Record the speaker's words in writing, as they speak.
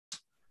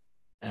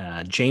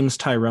James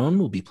Tyrone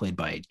will be played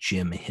by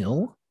Jim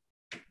Hill.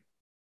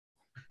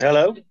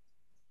 Hello.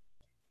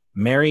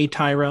 Mary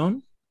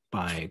Tyrone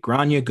by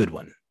Grainne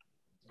Goodwin.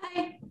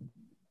 Hi.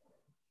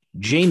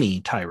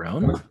 Jamie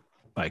Tyrone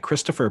by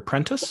Christopher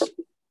Prentice.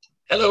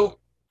 Hello.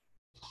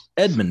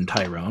 Edmund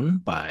Tyrone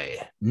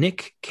by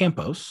Nick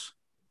Campos.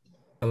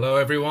 Hello,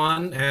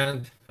 everyone,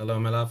 and hello,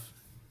 my love.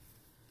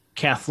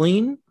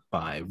 Cathleen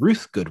by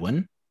Ruth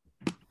Goodwin.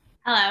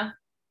 Hello.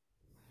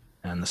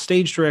 And the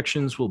stage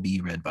directions will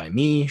be read by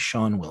me,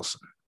 Shawn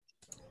Wilson.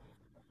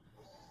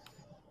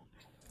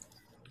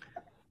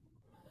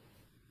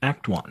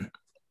 Act 1.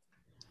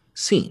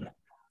 Scene: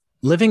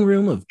 living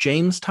room of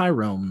James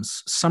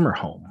Tyrone's summer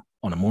home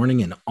on a morning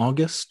in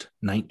August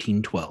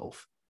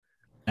 1912.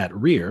 At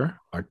rear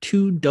are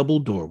two double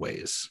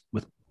doorways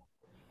with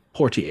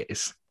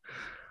portieres.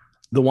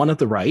 The one at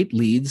the right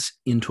leads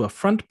into a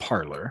front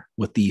parlor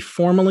with the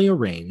formally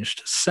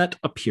arranged set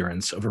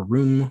appearance of a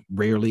room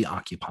rarely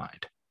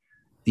occupied.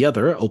 The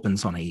other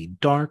opens on a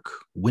dark,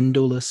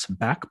 windowless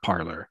back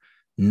parlor,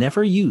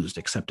 never used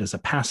except as a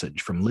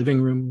passage from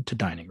living room to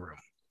dining room.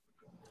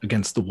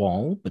 Against the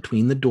wall,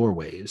 between the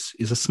doorways,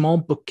 is a small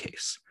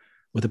bookcase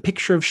with a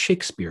picture of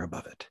Shakespeare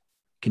above it,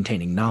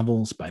 containing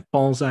novels by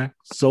Balzac,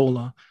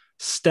 Zola,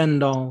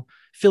 Stendhal,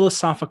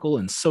 philosophical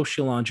and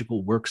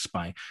sociological works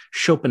by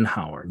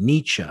Schopenhauer,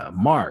 Nietzsche,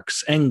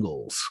 Marx,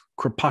 Engels,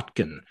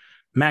 Kropotkin,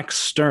 Max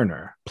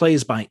Stirner,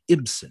 plays by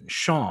Ibsen,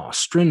 Shaw,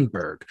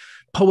 Strindberg,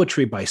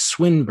 poetry by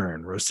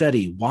Swinburne,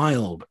 Rossetti,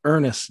 Wilde,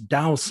 Ernest,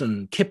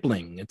 Dowson,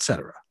 Kipling,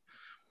 etc.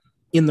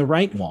 In the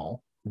right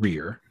wall,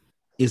 rear,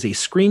 is a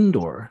screen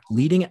door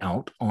leading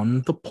out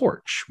on the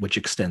porch, which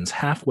extends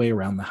halfway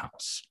around the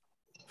house.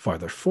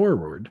 Farther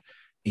forward,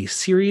 a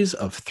series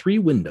of 3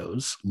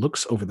 windows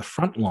looks over the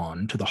front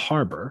lawn to the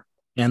harbor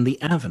and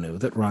the avenue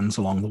that runs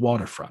along the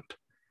waterfront.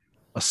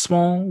 A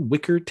small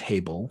wicker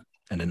table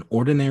and an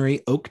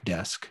ordinary oak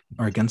desk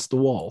are against the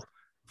wall,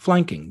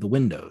 flanking the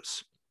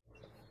windows.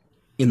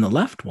 In the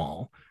left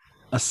wall,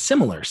 a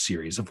similar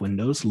series of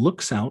windows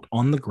looks out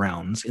on the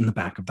grounds in the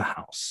back of the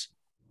house.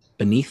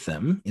 Beneath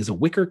them is a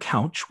wicker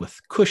couch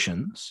with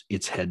cushions,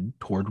 its head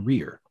toward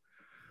rear.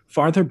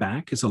 Farther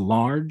back is a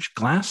large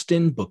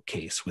glassed-in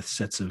bookcase with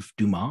sets of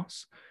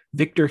Dumas,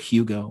 Victor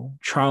Hugo,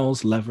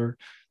 Charles Lever,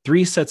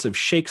 3 sets of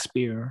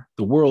Shakespeare,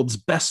 the world's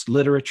best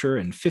literature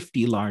in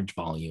 50 large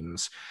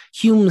volumes,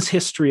 Hume's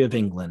History of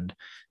England,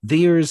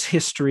 Vere's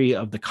History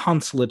of the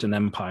Consulate and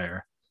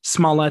Empire,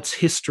 Smollett's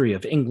History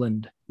of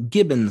England,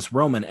 Gibbon's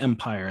Roman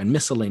Empire, and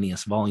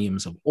miscellaneous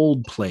volumes of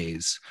old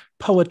plays,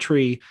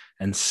 poetry,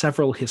 and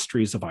several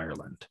histories of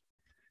Ireland.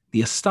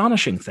 The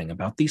astonishing thing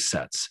about these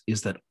sets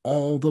is that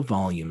all the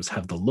volumes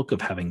have the look of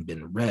having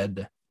been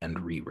read and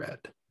reread.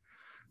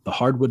 The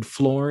hardwood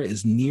floor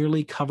is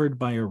nearly covered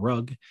by a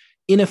rug,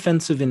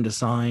 inoffensive in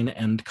design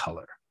and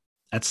color.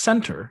 At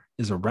center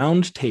is a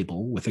round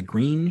table with a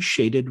green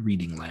shaded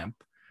reading lamp,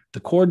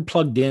 the cord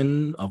plugged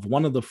in of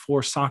one of the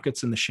 4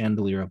 sockets in the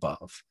chandelier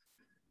above.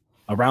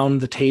 Around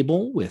the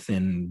table,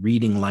 within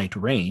reading light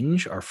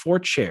range, are 4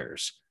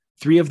 chairs,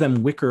 3 of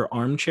them wicker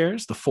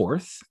armchairs, the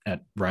 4th,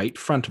 at right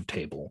front of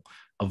table,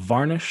 a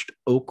varnished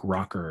oak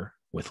rocker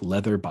with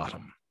leather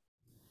bottom.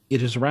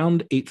 It is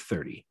around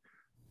 8:30.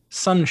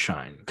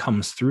 Sunshine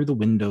comes through the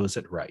windows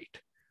at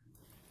right.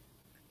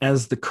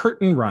 As the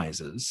curtain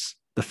rises,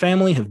 the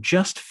family have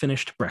just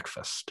finished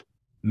breakfast.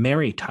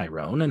 Mary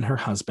Tyrone and her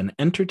husband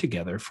enter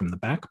together from the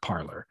back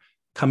parlor,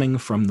 coming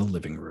from the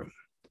living room.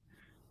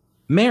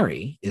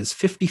 Mary is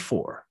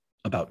 54,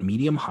 about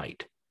medium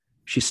height.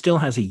 She still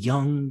has a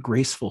young,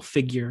 graceful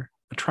figure,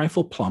 a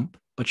trifle plump,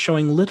 but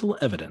showing little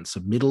evidence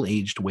of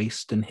middle-aged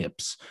waist and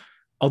hips,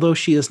 although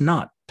she is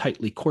not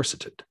tightly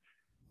corseted.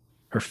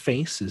 Her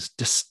face is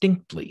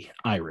distinctly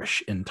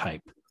Irish in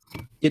type.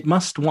 It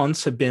must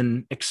once have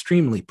been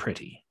extremely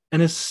pretty,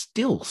 and is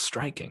still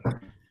striking.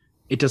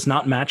 It does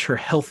not match her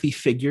healthy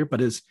figure,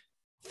 but is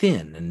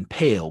thin and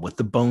pale with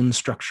the bone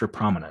structure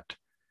prominent.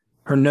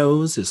 Her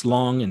nose is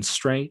long and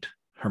straight,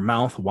 her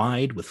mouth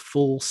wide with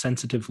full,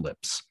 sensitive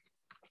lips.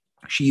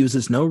 She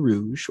uses no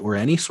rouge or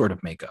any sort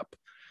of makeup.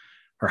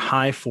 Her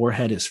high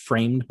forehead is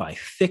framed by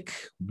thick,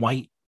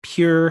 white,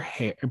 pure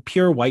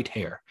white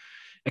hair.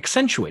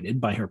 Accentuated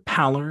by her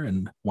pallor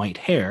and white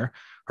hair,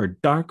 her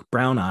dark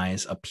brown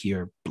eyes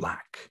appear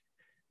black.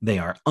 They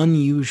are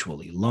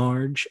unusually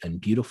large and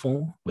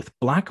beautiful, with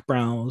black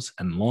brows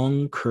and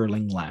long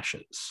curling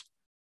lashes.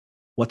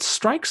 What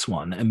strikes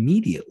one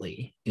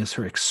immediately is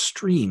her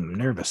extreme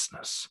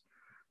nervousness.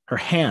 Her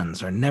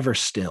hands are never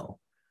still.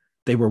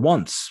 They were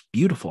once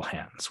beautiful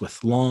hands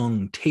with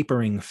long,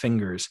 tapering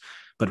fingers,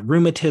 but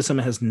rheumatism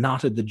has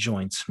knotted the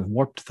joints and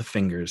warped the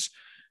fingers,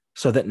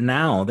 so that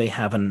now they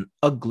have an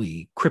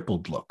ugly,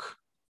 crippled look.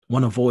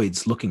 One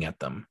avoids looking at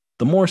them,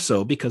 the more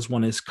so because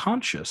one is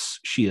conscious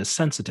she is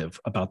sensitive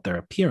about their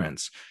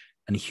appearance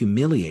and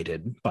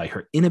humiliated by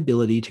her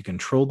inability to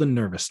control the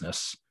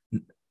nervousness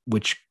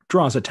which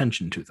draws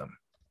attention to them.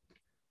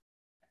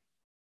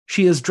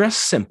 She is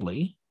dressed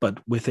simply, but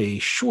with a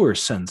sure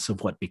sense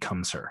of what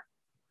becomes her.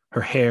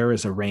 Her hair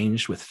is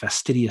arranged with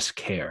fastidious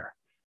care.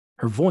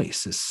 Her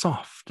voice is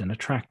soft and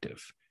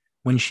attractive.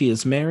 When she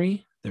is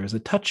merry, there is a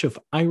touch of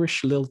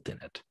Irish lilt in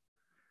it.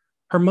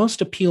 Her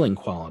most appealing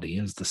quality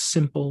is the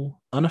simple,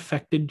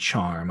 unaffected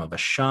charm of a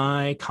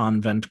shy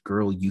convent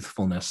girl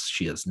youthfulness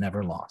she has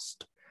never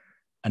lost,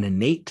 an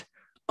innate,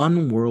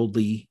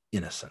 unworldly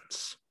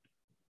innocence.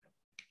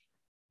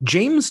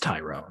 James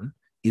Tyrone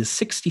is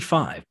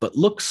 65, but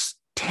looks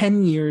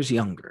 10 years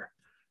younger.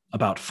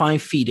 About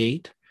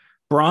 5'8",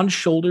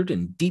 broad-shouldered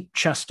and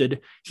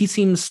deep-chested, he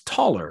seems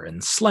taller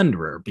and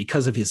slenderer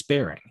because of his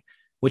bearing,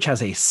 which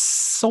has a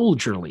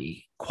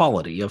soldierly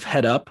quality of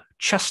head up,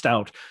 chest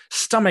out,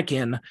 stomach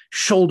in,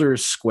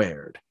 shoulders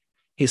squared.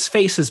 His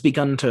face has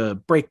begun to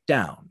break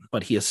down,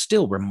 but he is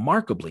still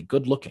remarkably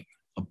good-looking.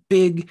 A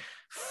big,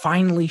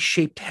 finely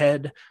shaped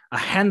head, a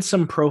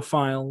handsome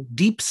profile,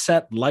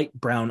 deep-set light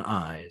brown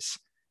eyes.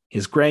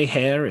 His gray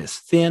hair is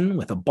thin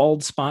with a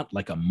bald spot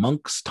like a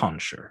monk's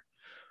tonsure.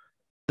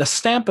 The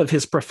stamp of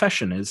his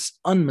profession is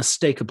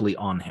unmistakably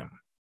on him.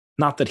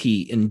 Not that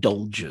he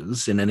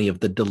indulges in any of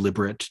the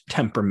deliberate,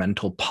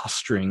 temperamental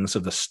posturings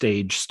of the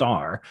stage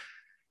star.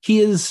 He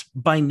is,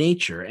 by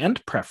nature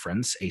and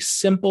preference, a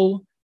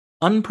simple,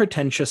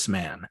 unpretentious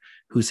man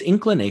whose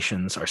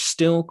inclinations are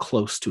still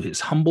close to his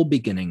humble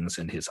beginnings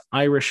and his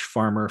Irish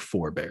farmer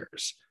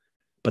forebears.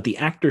 But the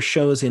actor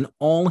shows in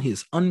all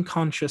his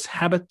unconscious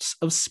habits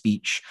of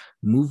speech,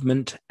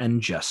 movement,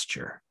 and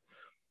gesture.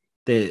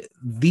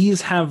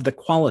 These have the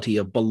quality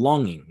of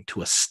belonging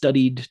to a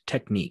studied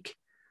technique.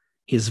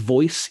 His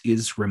voice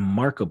is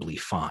remarkably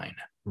fine,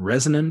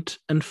 resonant,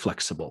 and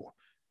flexible,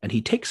 and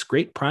he takes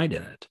great pride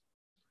in it.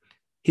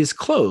 His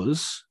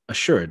clothes,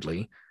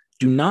 assuredly,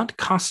 do not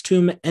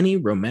costume any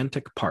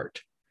romantic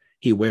part.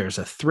 He wears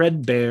a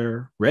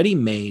threadbare,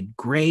 ready-made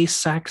gray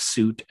sack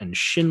suit and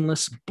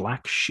shineless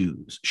black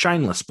shoes,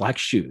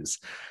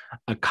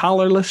 a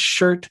collarless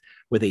shirt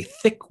with a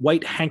thick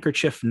white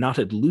handkerchief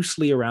knotted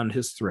loosely around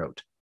his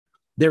throat.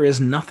 There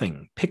is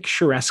nothing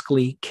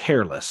picturesquely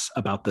careless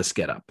about this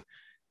getup.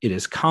 It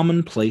is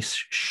commonplace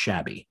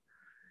shabby.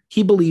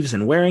 He believes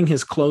in wearing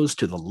his clothes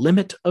to the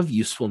limit of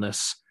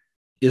usefulness,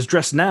 is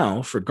dressed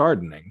now for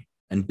gardening,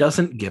 and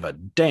doesn't give a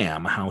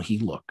damn how he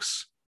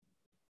looks.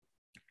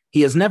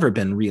 He has never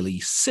been really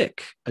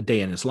sick a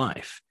day in his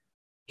life.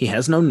 He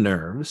has no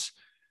nerves.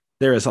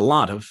 There is a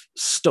lot of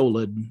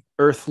stolid,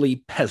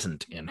 earthly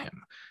peasant in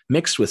him,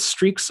 mixed with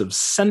streaks of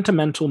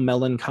sentimental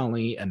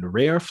melancholy and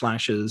rare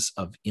flashes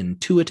of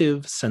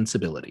intuitive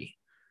sensibility.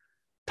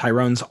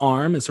 Tyrone's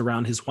arm is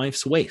around his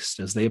wife's waist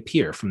as they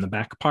appear from the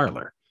back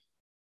parlor.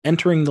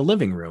 Entering the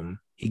living room,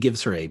 he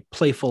gives her a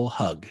playful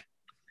hug.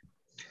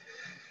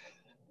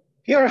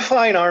 You're a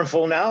fine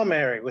armful now,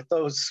 Mary, with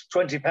those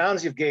 20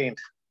 pounds you've gained.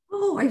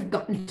 Oh, I've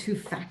gotten too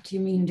fat, you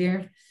mean,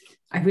 dear?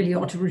 I really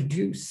ought to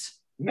reduce.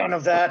 None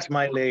of that,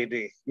 my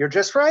lady. You're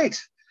just right.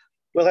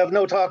 We'll have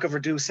no talk of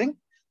reducing.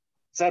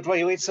 Is that why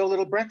you ate so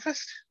little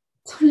breakfast?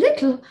 So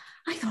little?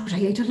 I thought I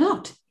ate a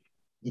lot.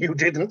 You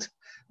didn't.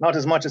 Not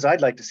as much as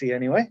I'd like to see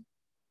anyway.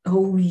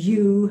 Oh,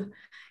 you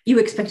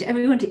expect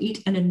everyone to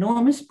eat an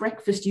enormous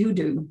breakfast, you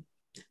do.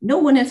 No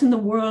one else in the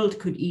world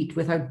could eat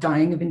without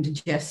dying of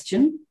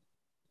indigestion.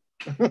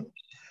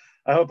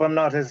 I hope I'm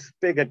not as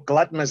big a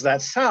glutton as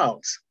that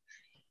sounds.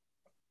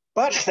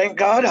 But thank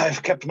God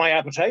I've kept my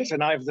appetite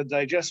and I've the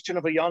digestion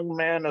of a young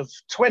man of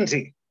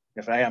 20,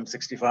 if I am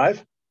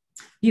 65.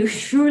 You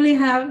surely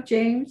have,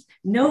 James.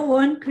 No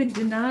one could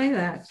deny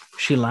that.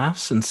 She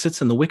laughs and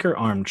sits in the wicker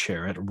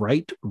armchair at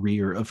right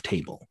rear of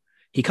table.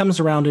 He comes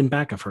around in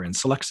back of her and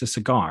selects a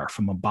cigar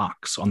from a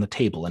box on the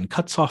table and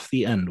cuts off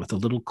the end with a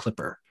little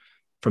clipper.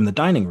 From the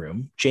dining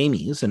room,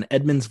 Jamie's and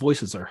Edmund's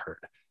voices are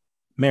heard.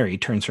 Mary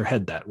turns her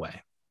head that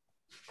way.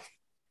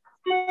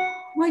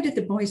 Why did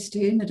the boys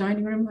stay in the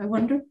dining room, I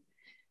wonder?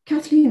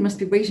 Cathleen must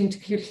be waiting to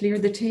clear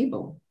the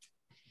table.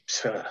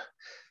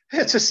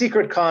 It's a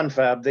secret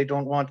confab they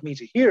don't want me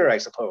to hear, I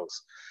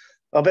suppose.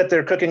 I'll bet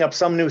they're cooking up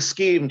some new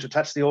scheme to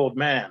touch the old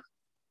man.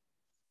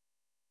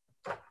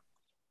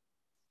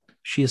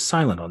 She is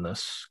silent on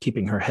this,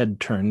 keeping her head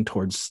turned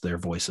towards their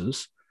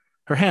voices.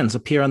 Her hands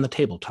appear on the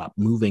tabletop,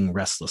 moving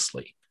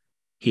restlessly.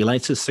 He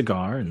lights his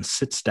cigar and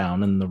sits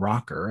down in the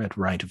rocker at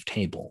right of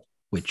table,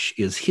 which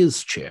is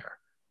his chair,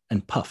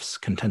 and puffs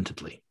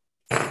contentedly.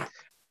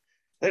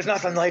 There's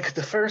nothing like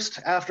the first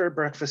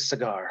after-breakfast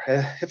cigar.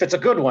 If it's a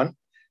good one,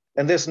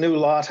 and this new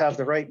lot have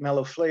the right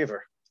mellow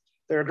flavor.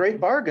 They're a great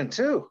bargain,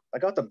 too. I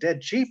got them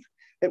dead cheap.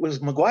 It was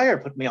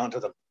McGuire put me onto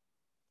them.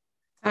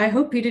 I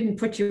hope he didn't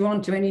put you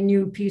onto any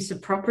new piece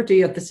of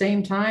property at the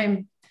same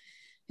time.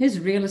 His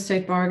real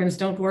estate bargains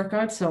don't work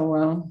out so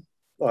well.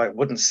 Oh, I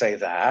wouldn't say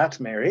that,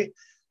 Mary.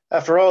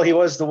 After all, he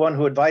was the one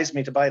who advised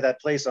me to buy that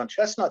place on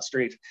Chestnut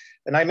Street,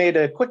 and I made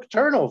a quick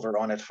turnover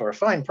on it for a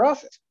fine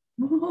profit.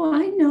 Oh,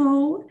 I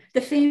know.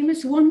 The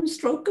famous one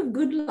stroke of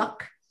good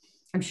luck.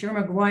 I'm sure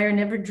McGuire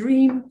never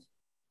dreamed.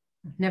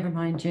 Never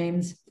mind,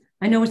 James.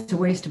 I know it's a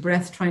waste of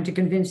breath trying to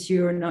convince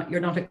you you're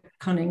not a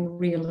cunning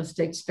real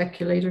estate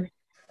speculator.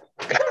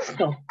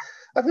 No,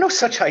 I've no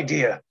such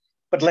idea.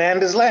 But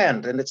land is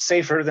land, and it's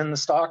safer than the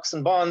stocks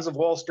and bonds of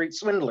Wall Street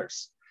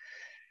swindlers.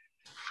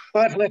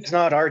 But let's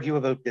not argue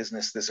about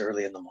business this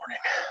early in the morning.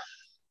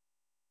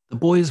 The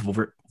boys'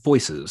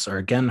 voices are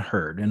again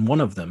heard, and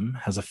one of them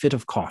has a fit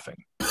of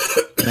coughing.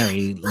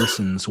 Mary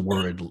listens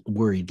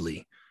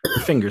worriedly.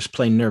 Her fingers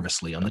play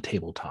nervously on the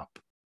tabletop.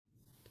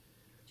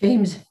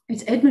 James,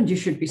 it's Edmund you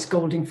should be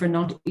scolding for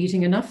not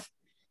eating enough.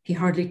 He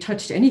hardly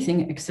touched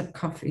anything except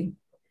coffee.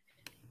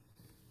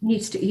 He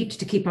needs to eat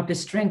to keep up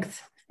his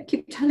strength. I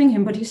keep telling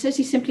him, but he says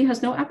he simply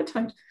has no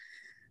appetite.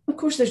 Of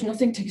course, there's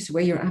nothing takes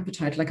away your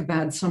appetite like a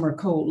bad summer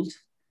cold.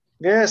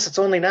 Yes, it's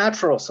only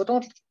natural, so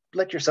don't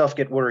let yourself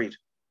get worried.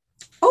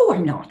 Oh,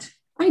 I'm not.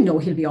 I know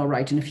he'll be all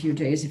right in a few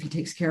days if he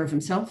takes care of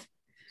himself.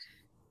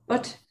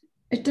 But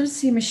it does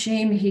seem a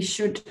shame he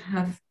should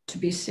have to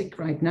be sick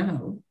right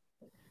now.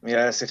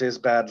 Yes, it is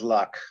bad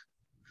luck.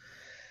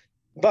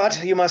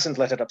 But you mustn't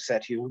let it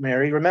upset you,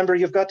 Mary. Remember,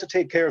 you've got to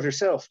take care of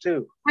yourself,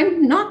 too.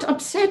 I'm not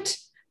upset.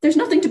 There's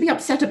nothing to be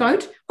upset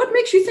about. What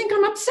makes you think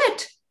I'm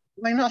upset?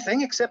 Why,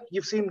 nothing, except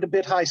you've seemed a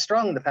bit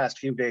high-strung the past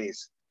few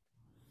days.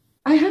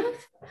 I have?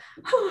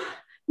 Oh,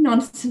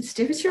 nonsense,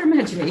 dear. It's your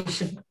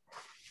imagination.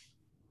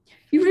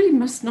 You really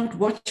must not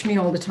watch me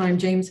all the time,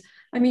 James.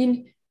 I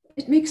mean,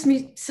 it makes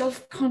me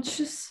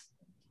self-conscious.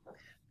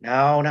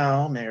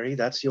 Now, Mary,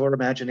 that's your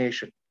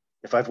imagination.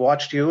 If I've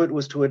watched you, it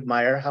was to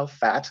admire how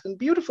fat and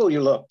beautiful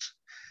you looked.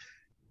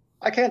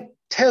 I can't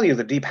tell you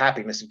the deep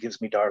happiness it gives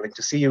me, darling,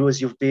 to see you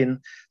as you've been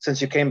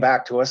since you came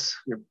back to us,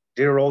 your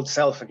dear old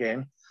self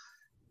again.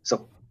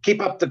 So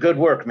keep up the good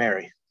work,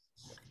 Mary.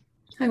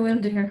 I will,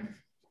 dear.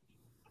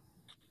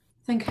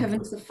 Thank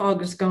heavens the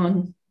fog is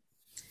gone.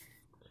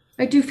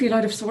 I do feel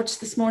out of sorts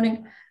this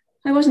morning.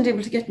 I wasn't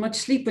able to get much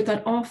sleep with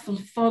that awful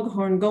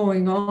foghorn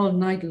going all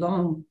night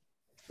long.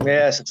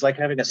 Yes, it's like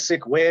having a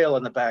sick whale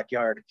in the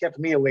backyard. It kept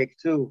me awake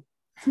too.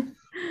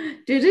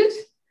 Did it?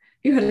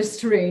 You had a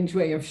strange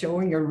way of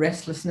showing your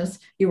restlessness.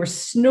 You were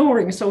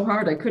snoring so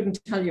hard I couldn't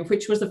tell you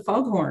which was a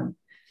foghorn.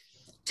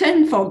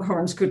 10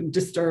 foghorns couldn't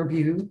disturb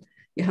you.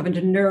 You haven't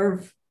a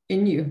nerve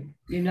in you.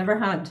 You never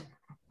had.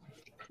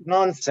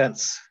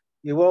 Nonsense.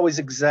 You always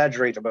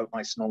exaggerate about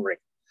my snoring.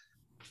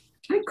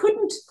 I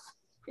couldn't.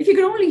 If you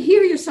could only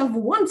hear yourself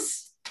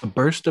once. A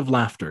burst of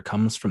laughter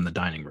comes from the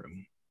dining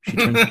room. She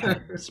turns to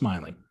her,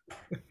 smiling.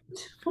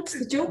 What's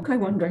the joke, I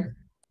wonder?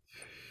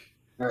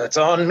 It's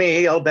on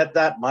me, I'll bet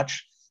that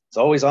much. It's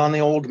always on the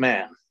old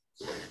man.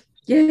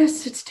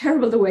 Yes, it's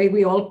terrible the way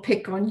we all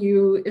pick on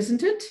you,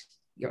 isn't it?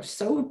 You're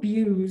so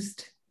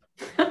abused.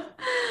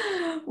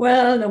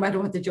 Well, no matter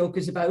what the joke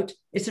is about,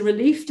 it's a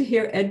relief to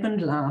hear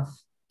Edmund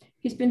laugh.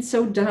 He's been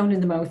so down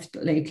in the mouth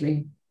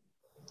lately.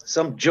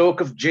 Some joke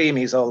of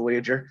Jamie's, I'll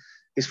wager.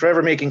 He's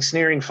forever making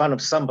sneering fun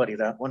of somebody,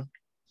 that one.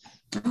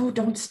 Oh,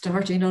 don't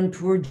start in on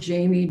poor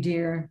Jamie,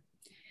 dear.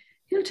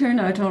 He'll turn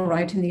out all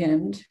right in the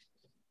end.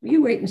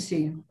 You wait and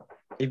see.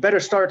 He'd better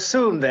start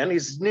soon then.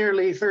 He's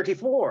nearly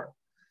 34.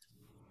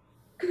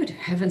 Good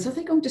heavens, are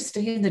they going to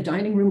stay in the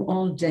dining room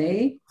all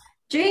day?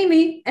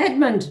 Jamie,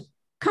 Edmund,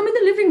 come in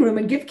the living room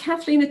and give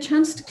Cathleen a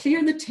chance to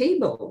clear the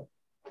table.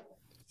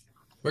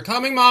 We're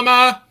coming,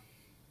 Mama!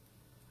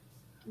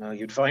 No,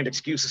 you'd find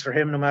excuses for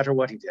him no matter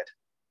what he did.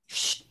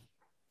 Shh.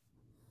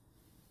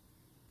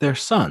 Their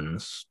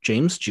sons,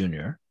 James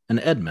Jr. and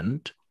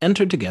Edmund,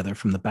 enter together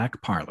from the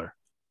back parlor.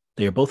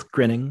 They are both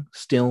grinning,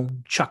 still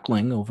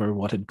chuckling over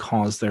what had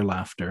caused their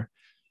laughter.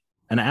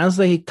 And as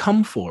they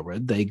come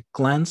forward, they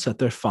glance at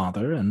their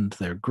father, and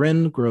their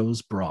grin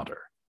grows broader.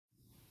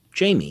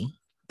 Jamie,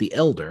 the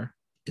elder,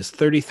 is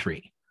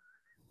 33.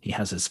 He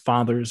has his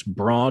father's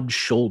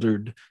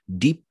broad-shouldered,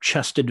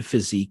 deep-chested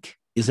physique,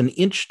 is an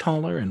inch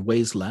taller and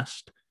weighs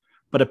less,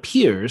 but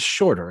appears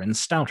shorter and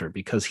stouter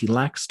because he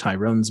lacks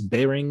Tyrone's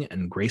bearing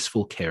and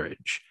graceful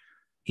carriage.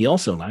 He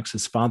also lacks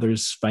his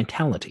father's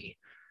vitality.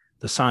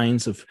 The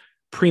signs of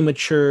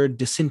premature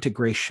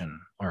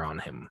disintegration are on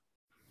him.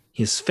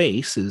 His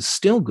face is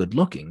still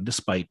good-looking,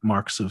 despite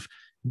marks of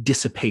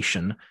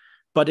dissipation,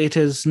 but it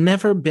has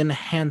never been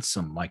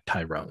handsome like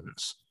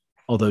Tyrone's,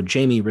 although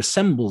Jamie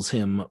resembles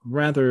him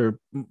rather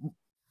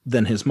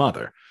than his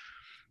mother.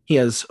 He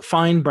has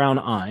fine brown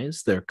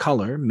eyes, their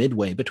color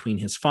midway between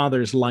his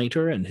father's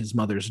lighter and his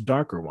mother's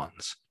darker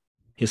ones.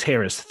 His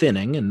hair is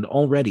thinning, and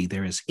already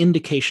there is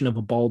indication of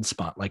a bald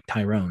spot like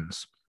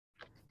Tyrone's.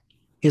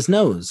 His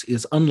nose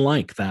is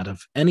unlike that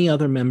of any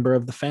other member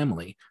of the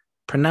family,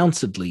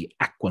 pronouncedly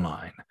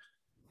aquiline.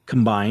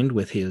 Combined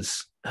with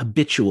his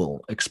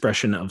habitual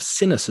expression of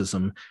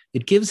cynicism,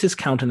 it gives his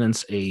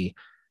countenance a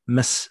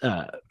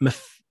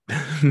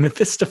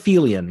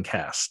Mephistophelian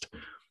cast.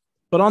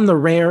 But on the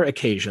rare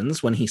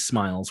occasions when he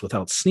smiles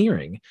without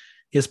sneering,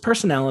 his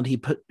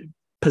personality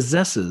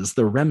possesses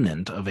the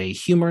remnant of a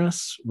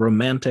humorous,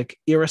 romantic,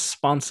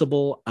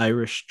 irresponsible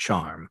Irish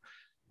charm,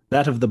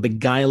 that of the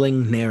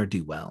beguiling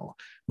ne'er-do-well,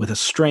 with a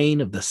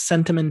strain of the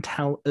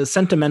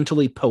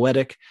sentimentally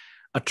poetic,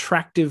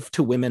 attractive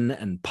to women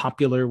and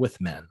popular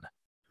with men.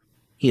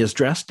 He is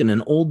dressed in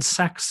an old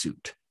sack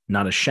suit,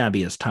 not as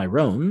shabby as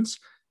Tyrone's,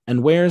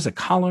 and wears a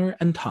collar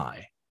and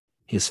tie.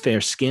 His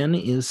fair skin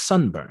is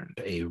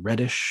sunburned, a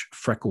reddish,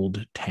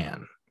 freckled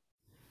tan.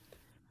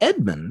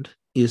 Edmund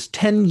is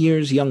 10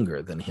 years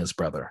younger than his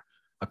brother,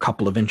 a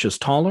couple of inches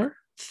taller,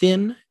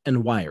 thin,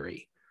 and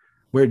wiry.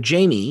 Where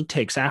Jamie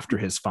takes after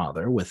his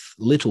father with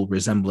little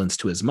resemblance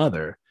to his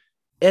mother,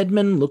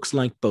 Edmund looks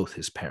like both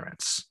his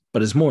parents,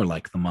 but is more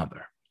like the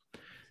mother.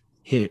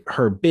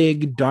 Her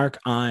big, dark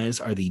eyes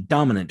are the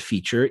dominant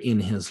feature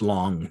in his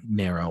long,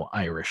 narrow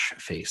Irish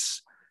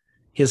face.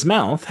 His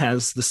mouth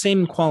has the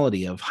same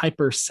quality of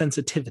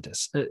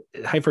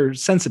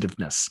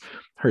hypersensitiveness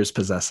hers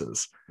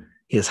possesses.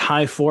 His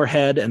high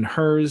forehead and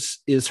hers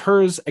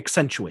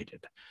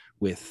accentuated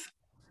with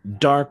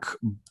dark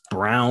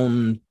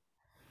brown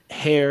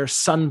hair,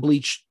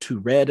 sun-bleached to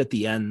red at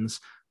the ends,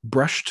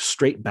 brushed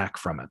straight back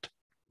from it.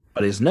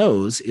 But his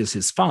nose is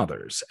his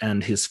father's,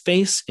 and his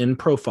face in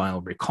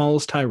profile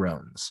recalls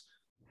Tyrone's.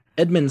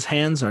 Edmund's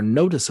hands are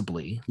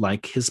noticeably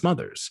like his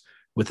mother's,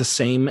 with the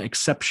same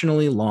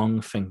exceptionally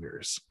long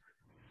fingers.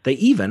 They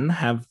even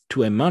have,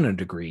 to a minor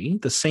degree,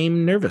 the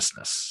same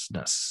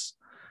nervousness.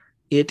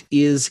 It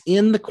is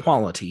in the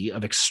quality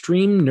of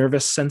extreme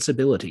nervous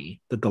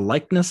sensibility that the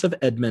likeness of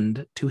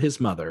Edmund to his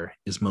mother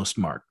is most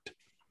marked.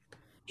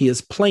 He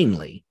is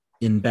plainly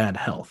in bad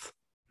health,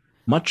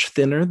 much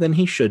thinner than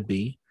he should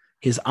be.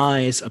 His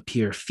eyes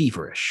appear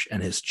feverish,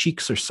 and his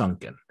cheeks are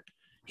sunken.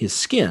 His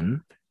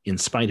skin, in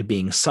spite of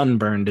being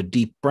sunburned a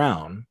deep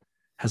brown,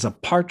 has a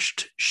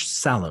parched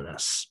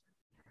sallowness.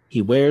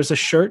 He wears a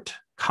shirt,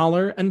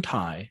 collar, and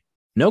tie,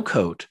 no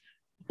coat,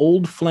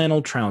 old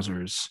flannel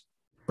trousers,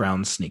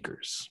 brown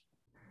sneakers.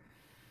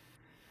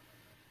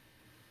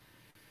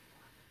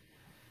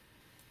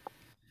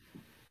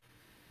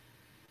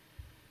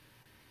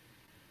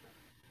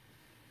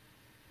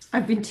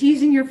 I've been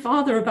teasing your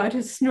father about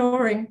his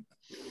snoring.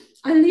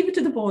 I'll leave it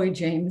to the boy,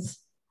 James.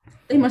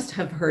 They must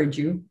have heard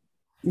you.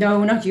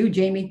 No, not you,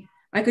 Jamie.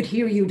 I could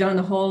hear you down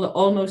the hall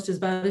almost as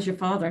bad as your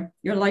father.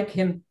 You're like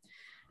him.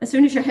 As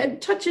soon as your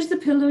head touches the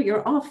pillow,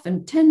 you're off,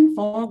 and 10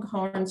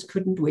 foghorns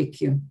couldn't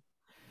wake you.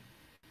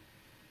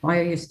 Why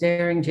are you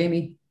staring,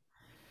 Jamie?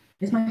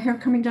 Is my hair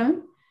coming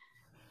down?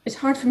 It's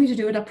hard for me to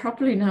do it up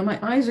properly now. My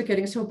eyes are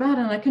getting so bad,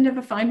 and I can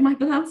never find my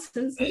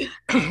glasses.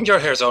 Your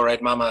hair's all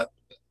right, Mama.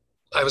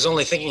 I was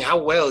only thinking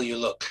how well you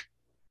look.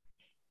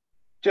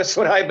 Just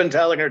what I've been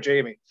telling her,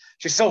 Jamie.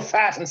 She's so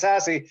fat and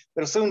sassy,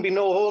 there'll soon be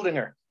no holding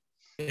her.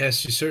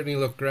 Yes, you certainly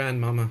look grand,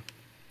 Mama.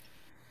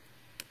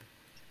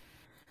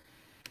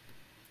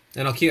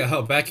 And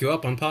I'll back you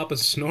up on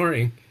Papa's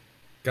snoring.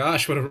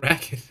 Gosh, what a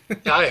racket.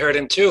 I heard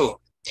him too.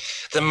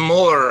 The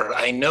more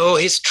I know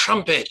his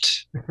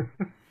trumpet.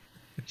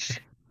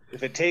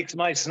 If it takes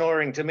my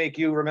snoring to make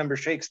you remember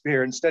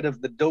Shakespeare instead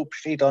of the dope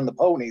sheet on the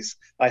ponies,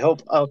 I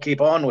hope I'll keep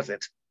on with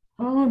it.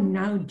 Oh,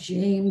 now,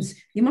 James,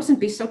 you mustn't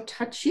be so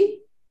touchy.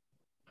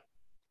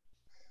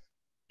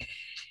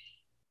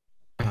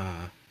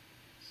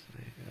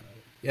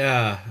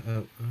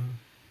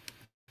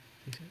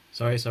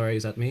 Sorry,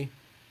 is that me?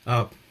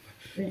 Oh,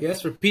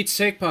 yes, for Pete's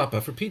sake,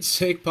 Papa. For Pete's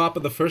sake, Papa,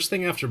 the first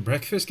thing after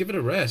breakfast, give it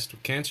a rest,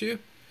 can't you?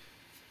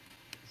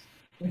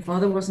 Your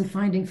father wasn't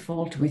finding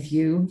fault with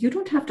you. You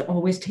don't have to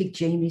always take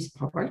Jamie's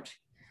part.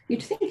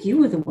 You'd think you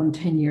were the one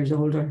 10 years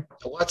older.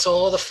 What's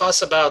all the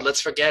fuss about?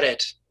 Let's forget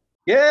it.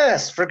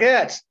 Yes,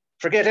 forget.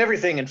 Forget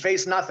everything and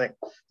face nothing.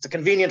 It's a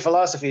convenient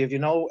philosophy if you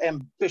no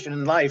ambition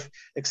in life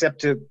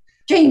except to...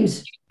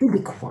 James, do be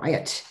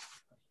quiet.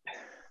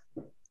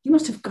 You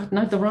must have gotten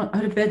out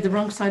of bed the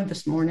wrong side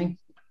this morning.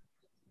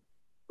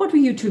 What were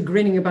you two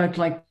grinning about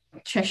like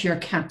Cheshire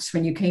cats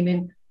when you came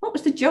in? What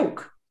was the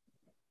joke?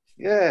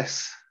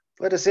 Yes,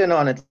 let us in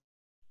on it.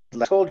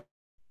 I told...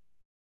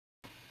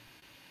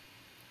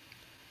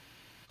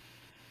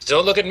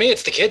 Don't look at me,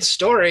 it's the kid's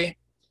story.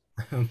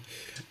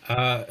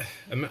 I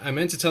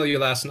meant to tell you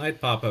last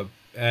night, Papa,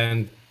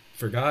 and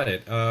forgot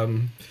it.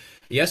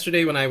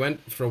 Yesterday when I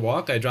went for a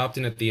walk, I dropped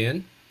in at the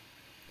inn.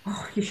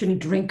 Oh, you shouldn't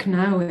drink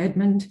now,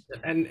 Edmund.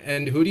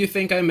 And who do you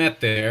think I met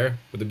there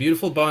with a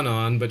beautiful bun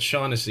on but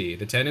Shaughnessy,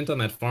 the tenant on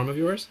that farm of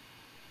yours?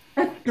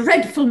 A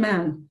dreadful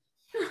man.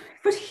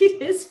 But he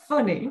is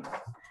funny.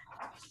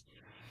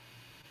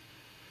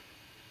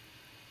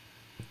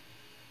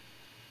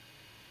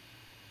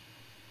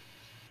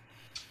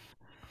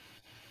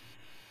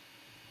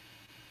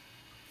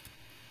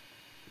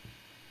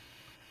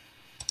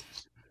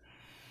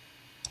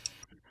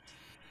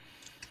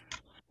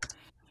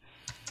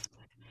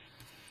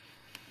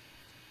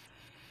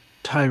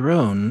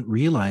 Tyrone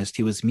realized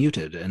he was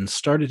muted and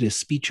started his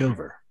speech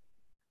over.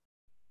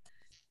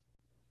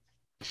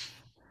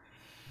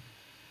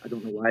 I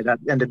don't know why that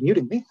ended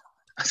muting me.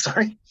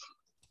 Sorry.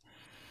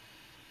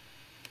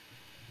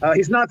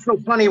 He's not so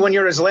funny when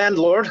you're his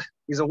landlord.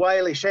 He's a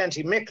wily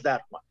shanty Mick,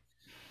 that one.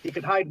 He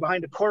could hide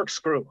behind a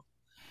corkscrew.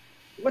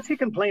 What's he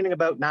complaining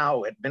about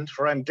now, Edmund?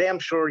 For I'm damn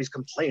sure he's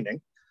complaining.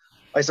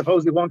 I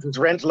suppose he wants his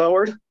rent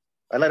lowered.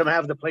 I let him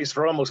have the place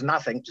for almost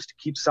nothing just to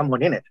keep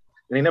someone in it.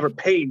 And he never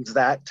pays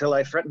that till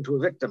I threatened to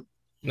evict him.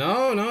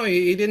 No,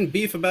 he didn't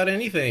beef about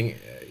anything.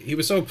 He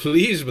was so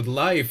pleased with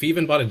life, he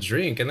even bought a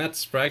drink, and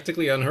that's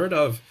practically unheard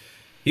of.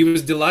 He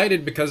was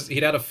delighted because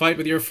he'd had a fight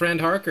with your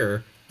friend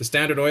Harker, the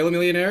Standard Oil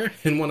millionaire,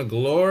 and won a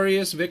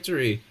glorious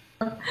victory.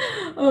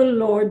 Oh,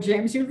 Lord,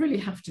 James, you really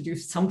have to do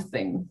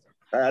something.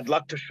 Bad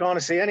luck to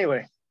Shaughnessy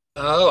anyway.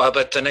 Oh, I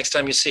bet the next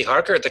time you see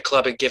Harker at the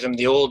club and give him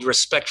the old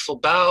respectful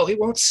bow, he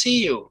won't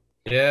see you.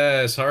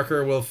 Yes,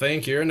 Harker will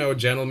think you're no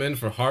gentleman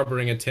for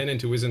harboring a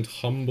tenant who isn't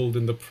humbled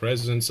in the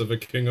presence of a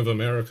king of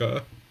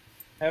America.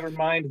 Never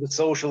mind the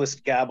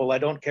socialist gabble. I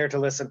don't care to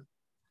listen.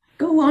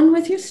 Go on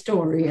with your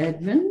story,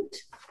 Edmund.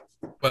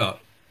 Well,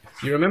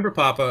 you remember,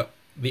 Papa,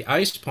 the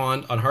ice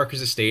pond on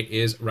Harker's estate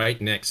is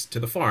right next to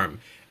the farm.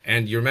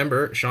 And you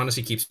remember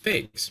Shaughnessy keeps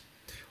pigs.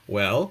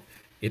 Well,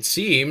 it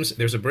seems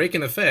there's a break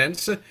in the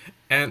fence,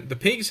 and the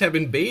pigs have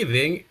been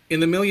bathing in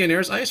the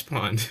millionaire's ice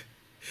pond.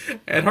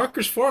 And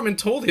Harker's foreman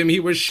told him he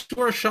was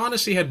sure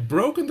Shaughnessy had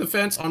broken the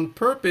fence on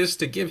purpose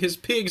to give his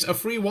pigs a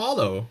free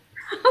wallow.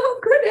 Oh,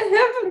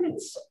 good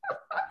heavens.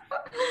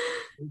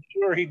 I'm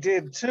sure he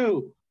did,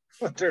 too.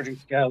 A dirty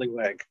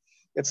scallywag.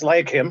 It's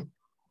like him.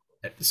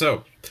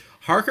 So,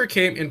 Harker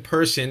came in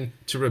person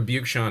to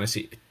rebuke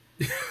Shaughnessy.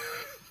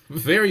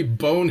 Very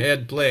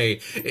bonehead play.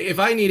 If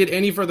I needed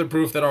any further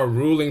proof that our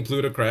ruling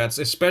plutocrats,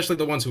 especially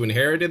the ones who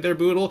inherited their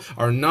boodle,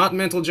 are not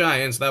mental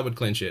giants, that would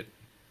clinch it.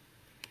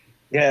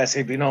 Yes,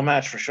 he'd be no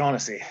match for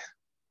Shaughnessy.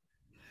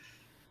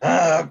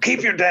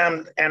 Keep your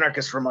damn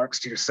anarchist remarks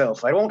to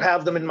yourself. I won't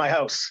have them in my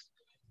house.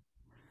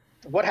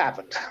 What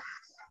happened?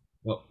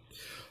 Well,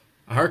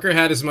 Harker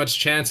had as much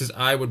chance as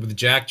I would with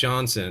Jack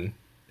Johnson.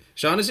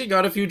 Shaughnessy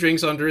got a few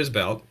drinks under his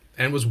belt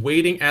and was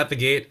waiting at the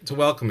gate to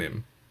welcome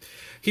him.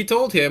 He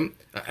told me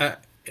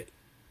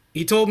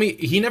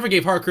he never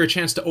gave Harker a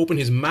chance to open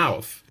his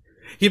mouth.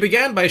 He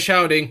began by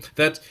shouting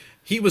that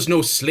he was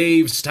no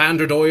slave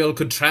Standard Oil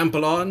could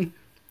trample on.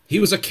 He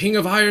was a king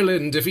of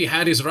Ireland if he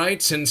had his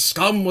rights, and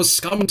scum was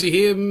scum to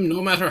him,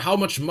 no matter how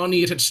much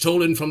money it had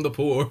stolen from the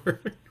poor.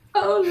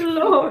 Oh,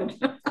 Lord.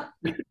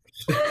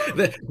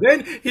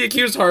 Then he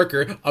accused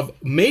Harker of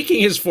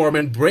making his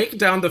foreman break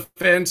down the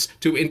fence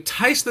to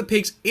entice the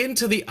pigs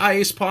into the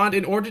ice pond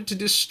in order to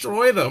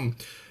destroy them.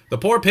 The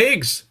poor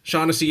pigs,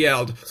 Shaughnessy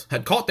yelled,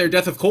 had caught their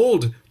death of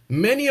cold.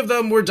 Many of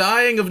them were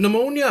dying of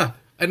pneumonia,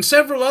 and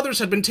several others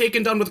had been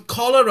taken down with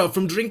cholera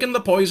from drinking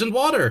the poisoned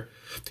water.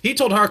 He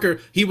told Harker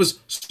he was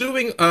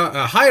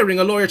hiring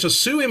a lawyer to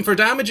sue him for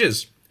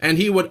damages, and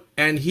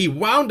he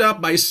wound up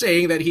by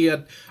saying that he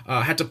had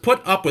to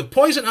put up with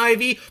poison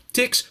ivy,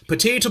 ticks,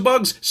 potato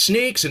bugs,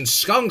 snakes, and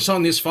skunks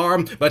on this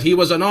farm, but he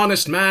was an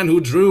honest man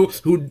who drew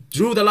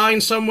the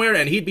line somewhere,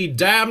 and he'd be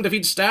damned if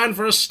he'd stand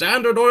for a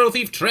Standard Oil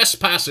thief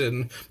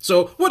trespassing.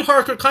 So would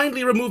Harker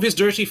kindly remove his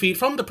dirty feet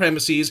from the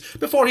premises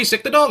before he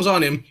sicked the dogs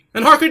on him?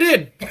 And Harker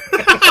did.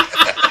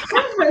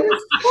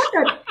 What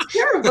a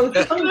terrible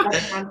tongue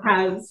that man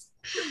has.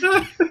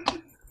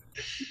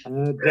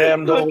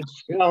 Damned old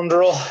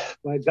scoundrel.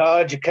 My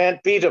God, you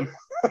can't beat him.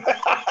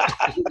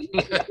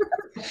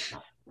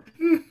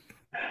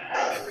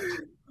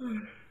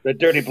 The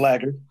dirty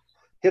blackguard.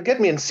 He'll get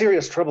me in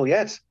serious trouble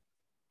yet.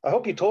 I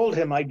hope you told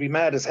him I'd be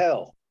mad as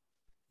hell.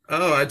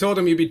 Oh, I told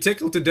him you'd be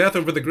tickled to death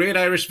over the great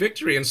Irish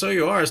victory, and so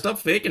you are. Stop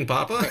faking,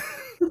 Papa.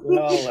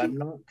 Well, I'm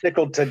not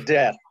tickled to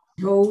death.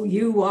 Oh,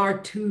 you are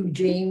too,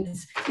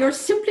 James. You're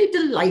simply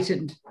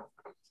delighted.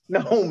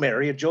 No,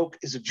 Mary, a joke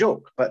is a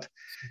joke, but...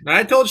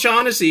 I told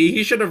Shaughnessy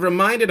he should have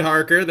reminded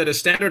Harker that a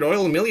Standard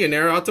Oil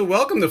millionaire ought to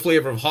welcome the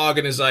flavor of hog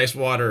in his ice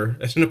water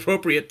as an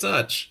appropriate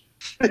touch.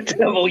 The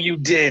devil you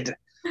did.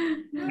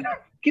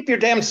 Keep your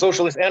damn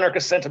socialist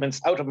anarchist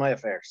sentiments out of my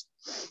affairs.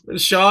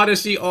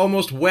 Shaughnessy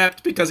almost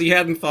wept because he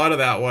hadn't thought of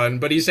that one,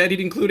 but he said he'd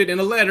include it in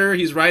a letter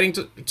he's writing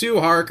to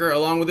Harker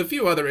along with a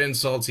few other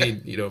insults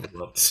he'd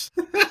overlooked.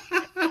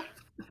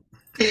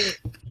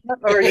 What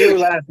are you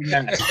laughing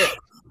at?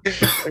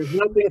 There's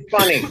nothing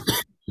funny.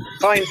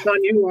 Fine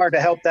son you are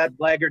to help that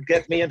blackguard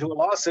get me into a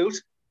lawsuit.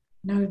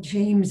 Now,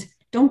 James,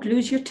 don't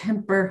lose your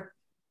temper.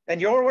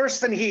 And you're worse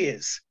than he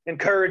is,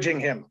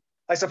 encouraging him.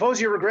 I suppose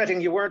you're regretting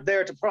you weren't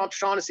there to prompt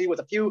Shaughnessy with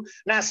a few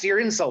nastier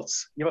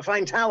insults. You have a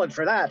fine talent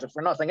for that, if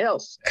for nothing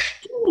else.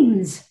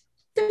 James,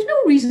 there's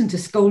no reason to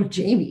scold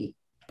Jamie.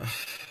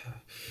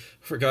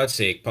 For God's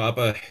sake,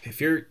 Papa, if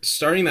you're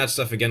starting that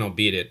stuff again, I'll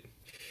beat it.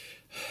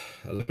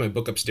 I left my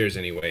book upstairs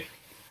anyway.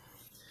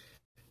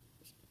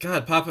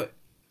 God, Papa,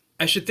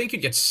 I should think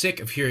you'd get sick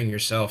of hearing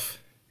yourself.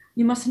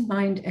 You mustn't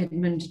mind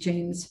Edmund,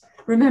 James.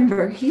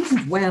 Remember, he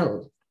isn't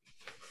well.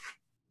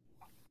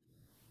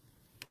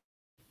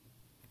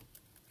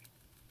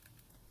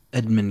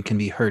 Edmund can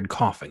be heard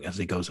coughing as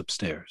he goes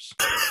upstairs.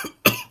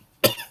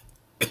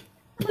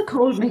 The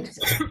cold makes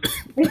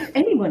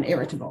anyone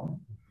irritable.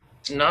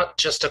 It's not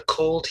just a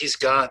cold he's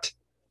got.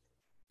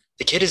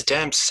 The kid is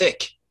damn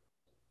sick.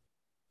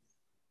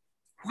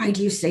 Why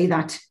do you say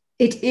that?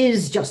 It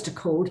is just a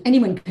cold.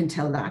 Anyone can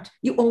tell that.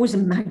 You always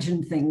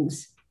imagine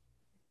things.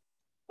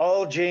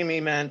 All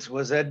Jamie meant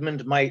was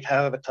Edmund might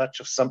have a touch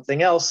of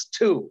something else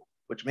too,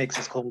 which makes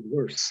his cold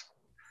worse.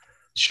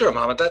 Sure,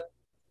 Mama,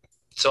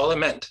 that's all I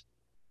meant.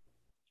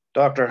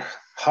 Dr.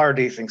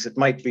 Hardy thinks it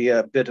might be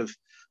a bit of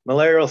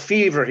malarial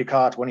fever he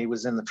caught when he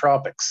was in the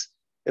tropics.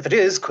 If it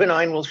is,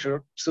 quinine will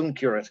soon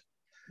cure it.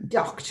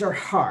 Dr.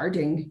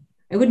 Harding.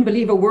 I wouldn't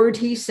believe a word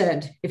he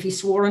said if he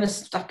swore on a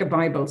stack of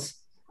Bibles.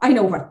 I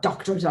know what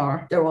doctors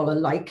are. They're all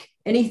alike.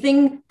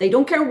 Anything, they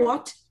don't care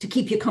what, to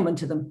keep you coming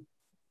to them.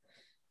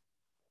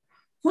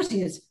 What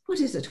is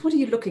it? What are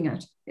you looking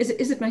at? Is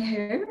it my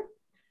hair?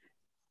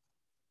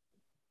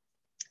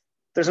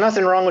 There's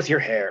nothing wrong with your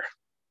hair.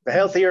 The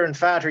healthier and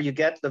fatter you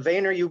get, the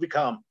vainer you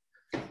become.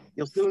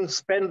 You'll soon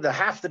spend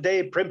half the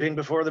day primping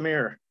before the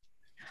mirror.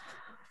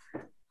 I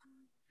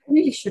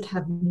really should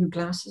have new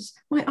glasses.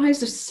 My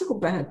eyes are so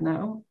bad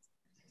now.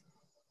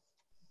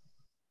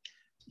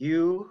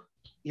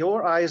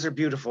 Your eyes are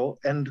beautiful,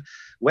 and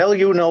well,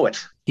 you know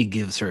it. He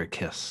gives her a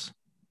kiss.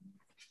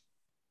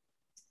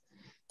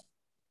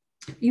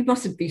 You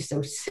mustn't be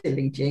so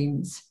silly,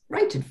 James.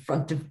 Right in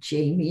front of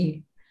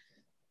Jamie.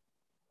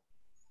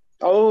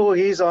 Oh,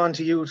 he's on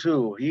to you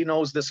too. He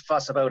knows this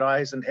fuss about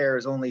eyes and hair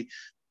is only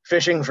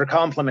fishing for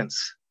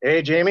compliments.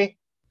 Eh, Jamie?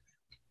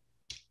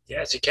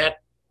 Yes, you can't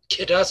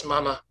kid us,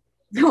 Mama.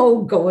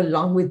 Oh, go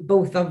along with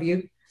both of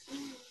you.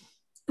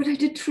 But I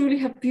did truly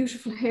have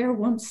beautiful hair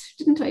once,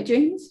 didn't I,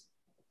 James?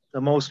 The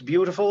most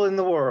beautiful in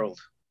the world.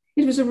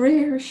 It was a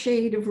rare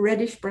shade of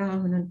reddish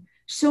brown, and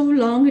so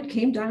long it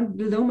came down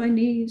below my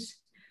knees.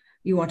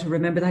 You ought to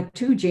remember that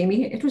too,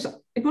 Jamie. It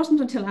wasn't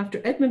until after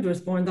Edmund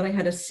was born that I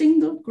had a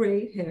single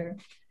grey hair.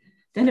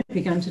 Then it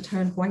began to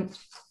turn white.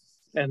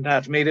 And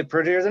that made it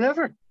prettier than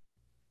ever.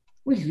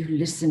 Will you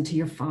listen to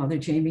your father,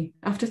 Jamie?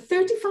 After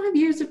 35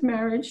 years of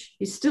marriage,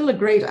 he's still a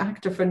great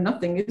actor for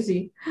nothing, is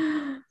he?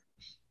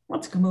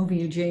 What's come over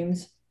you,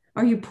 James?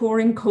 Are you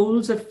pouring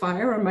coals of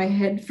fire on my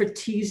head for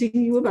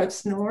teasing you about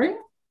snoring?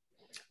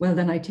 Well,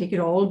 then I take it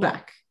all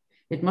back.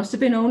 It must have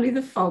been only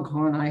the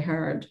foghorn I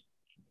heard.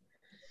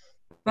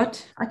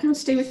 But I can't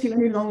stay with you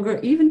any longer,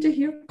 even to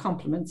hear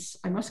compliments.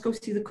 I must go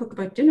see the cook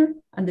about dinner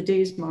and the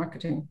day's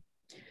marketing.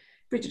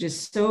 Bridget is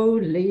so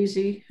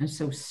lazy and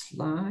so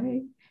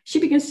sly. She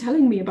begins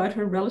telling me about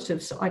her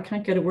relatives, so I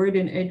can't get a word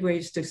in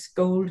edgeways to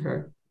scold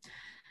her.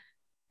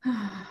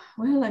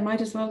 Well, I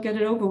might as well get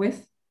it over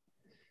with.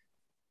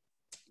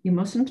 You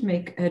mustn't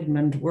make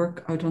Edmund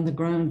work out on the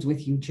grounds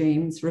with you,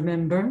 James,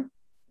 remember?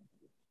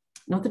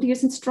 Not that he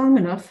isn't strong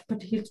enough,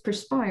 but he'll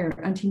perspire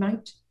and he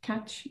might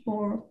catch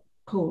more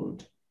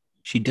cold.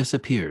 She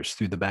disappears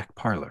through the back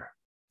parlor.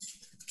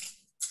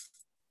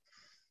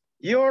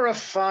 You're a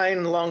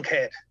fine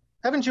lunkhead.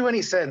 Haven't you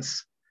any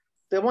sense?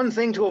 The one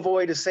thing to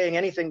avoid is saying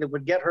anything that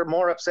would get her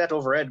more upset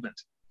over Edmund.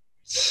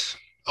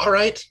 All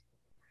right.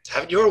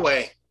 Have it your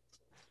way.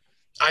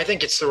 I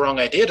think it's the wrong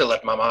idea to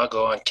let Mama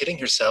go on kidding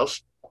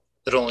herself.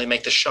 It'll only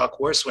make the shock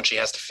worse when she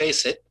has to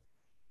face it.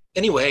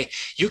 Anyway,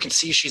 you can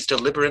see she's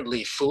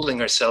deliberately fooling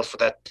herself with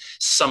that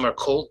summer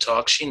cold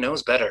talk. She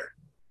knows better.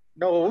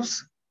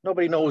 Knows?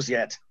 Nobody knows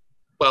yet.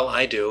 Well,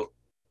 I do.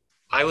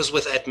 I was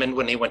with Edmund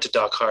when he went to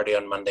Doc Hardy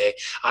on Monday.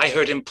 I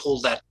heard him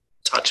pull that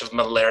touch of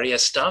malaria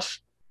stuff.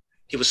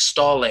 He was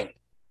stalling.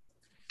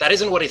 That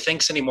isn't what he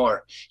thinks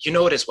anymore. You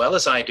know it as well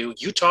as I do.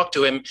 You talked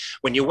to him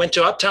when you went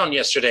to Uptown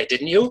yesterday,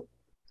 didn't you?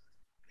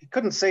 He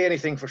couldn't say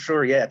anything for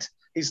sure yet.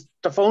 He's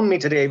to phone me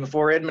today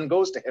before Edmund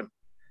goes to him.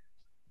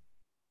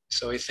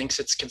 So he thinks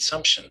it's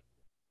consumption.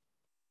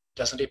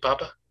 Doesn't he,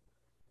 Papa?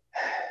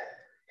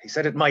 He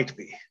said it might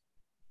be.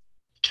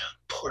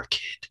 Poor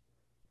kid.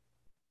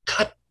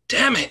 God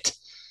damn it.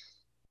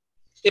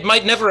 It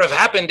might never have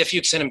happened if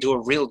you'd sent him to a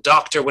real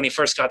doctor when he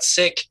first got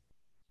sick.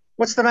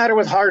 What's the matter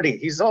with Hardy?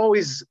 He's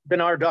always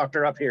been our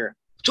doctor up here.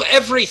 So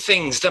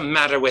everything's the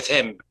matter with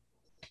him.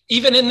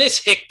 Even in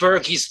this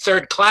Hickburg, he's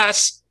third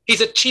class.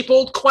 He's a cheap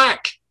old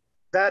quack.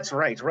 That's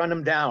right. Run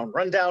him down.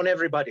 Run down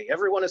everybody.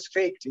 Everyone is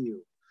fake to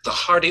you. The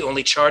Hardy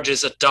only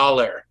charges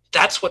 $1.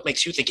 That's what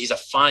makes you think he's a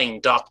fine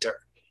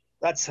doctor.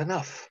 That's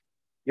enough.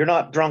 You're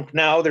not drunk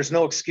now. There's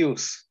no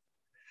excuse.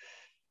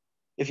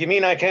 If you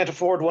mean I can't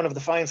afford one of the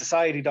fine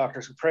society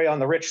doctors who prey on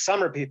the rich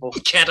summer people.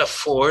 You can't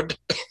afford?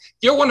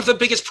 You're one of the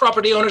biggest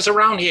property owners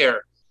around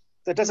here.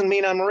 That doesn't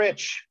mean I'm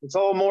rich. It's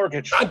all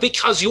mortgage.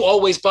 Because you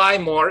always buy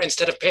more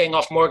instead of paying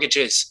off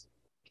mortgages.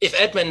 If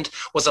Edmund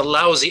was a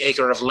lousy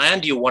acre of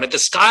land you wanted, the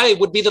sky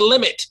would be the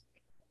limit.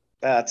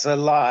 That's a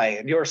lie,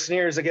 and your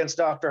sneers against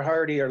Dr.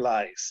 Hardy are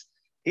lies.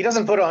 He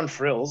doesn't put on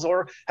frills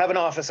or have an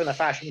office in a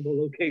fashionable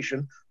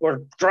location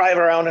or drive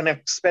around an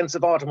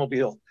expensive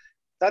automobile.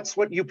 That's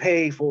what you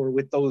pay for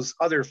with those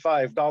other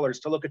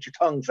 $5 to look at your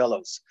tongue,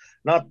 fellows,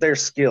 not their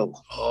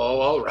skill.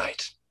 Oh, all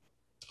right.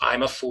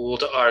 I'm a fool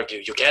to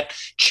argue. You can't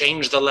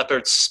change the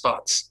leopard's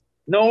spots.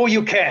 No,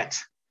 you can't.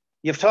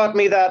 You've taught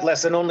me that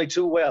lesson only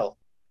too well.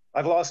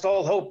 I've lost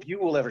all hope you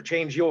will ever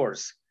change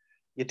yours.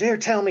 You dare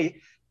tell me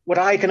what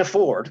I can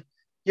afford?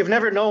 You've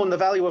never known the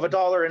value of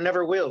 $1 and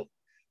never will.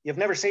 You've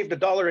never saved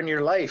 $1 in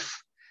your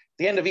life. At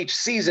the end of each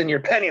season,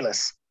 you're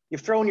penniless.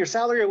 You've thrown your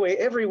salary away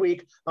every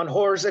week on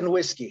whores and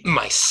whiskey.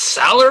 My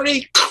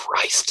salary?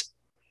 Christ.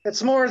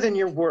 It's more than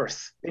you're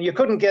worth, and you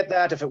couldn't get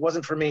that if it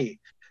wasn't for me.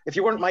 If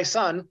you weren't my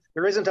son,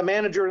 there isn't a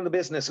manager in the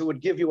business who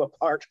would give you a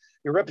part.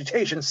 Your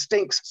reputation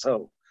stinks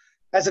so.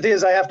 As it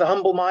is, I have to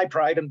humble my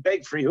pride and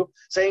beg for you,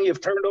 saying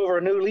you've turned over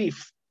a new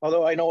leaf,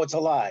 although I know it's a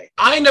lie.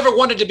 I never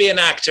wanted to be an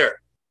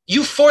actor.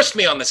 You forced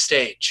me on the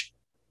stage.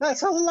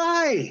 That's a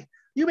lie.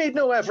 You made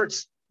no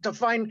efforts to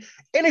find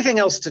anything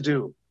else to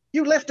do.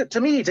 You left it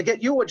to me to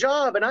get you a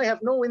job, and I have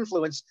no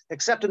influence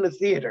except in the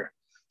theater.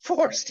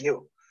 Forced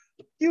you.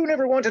 You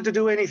never wanted to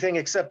do anything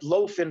except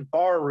loaf in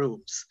bar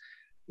rooms.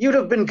 You'd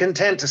have been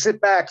content to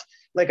sit back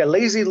like a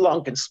lazy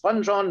lunk and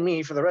sponge on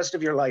me for the rest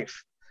of your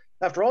life.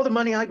 After all the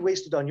money I'd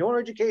wasted on your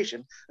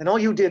education, and all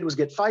you did was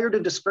get fired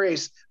and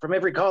disgraced from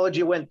every college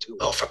you went to.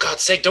 Oh, for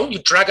God's sake, don't you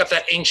drag up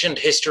that ancient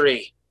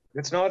history.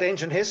 It's not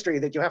ancient history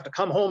that you have to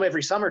come home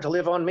every summer to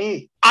live on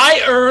me.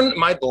 I earn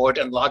my board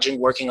and lodging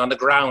working on the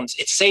grounds.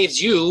 It saves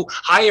you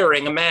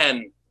hiring a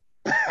man.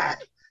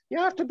 You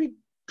have to be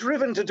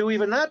driven to do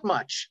even that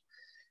much.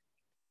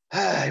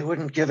 I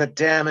wouldn't give a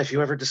damn if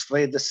you ever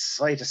displayed the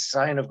slightest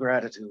sign of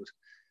gratitude.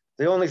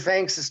 The only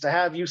thanks is to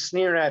have you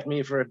sneer at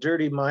me for a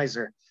dirty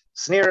miser.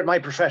 Sneer at my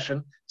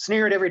profession.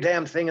 Sneer at every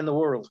damn thing in the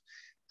world,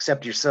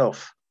 except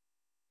yourself.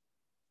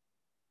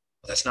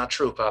 That's not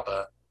true,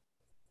 Papa.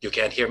 You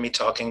can't hear me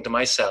talking to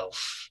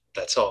myself.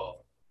 That's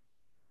all.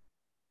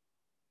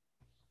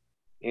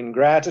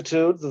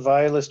 Ingratitude, the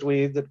vilest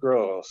weed that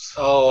grows.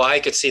 Oh,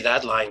 I could see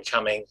that line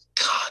coming.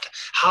 God,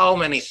 how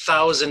many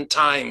thousand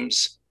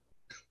times?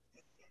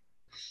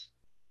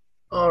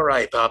 All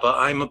right, Papa,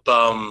 I'm a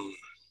bum.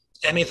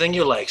 Anything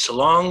you like, so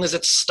long as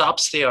it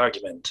stops the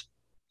argument.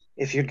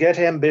 If you get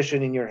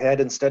ambition in your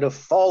head instead of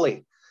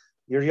folly,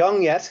 you're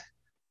young yet.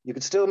 You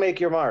could still make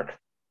your mark.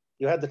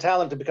 You had the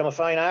talent to become a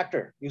fine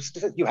actor.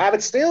 You have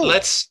it still.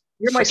 Let's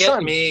You're my forget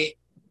son. me.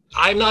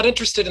 I'm not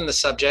interested in the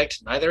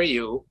subject. Neither are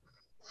you.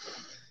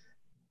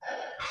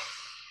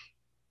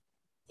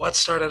 What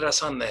started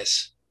us on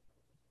this?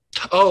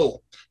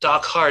 Oh,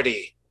 Doc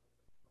Hardy.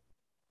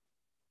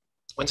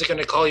 When's he going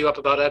to call you up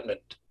about Edmund?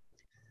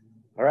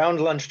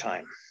 Around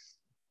lunchtime.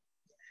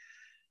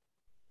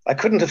 I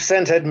couldn't have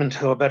sent Edmund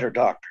to a better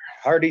doctor.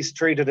 Hardy's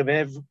treated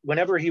him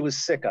whenever he was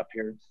sick up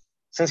here,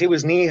 since he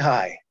was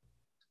knee-high.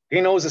 He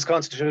knows his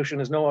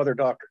constitution as no other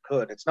doctor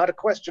could. It's not a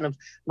question of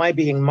my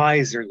being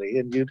miserly,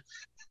 and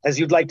as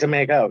you'd like to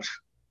make out.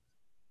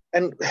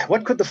 And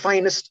what could the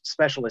finest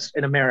specialist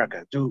in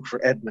America do for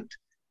Edmund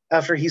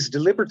after he's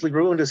deliberately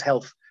ruined his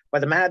health by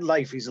the mad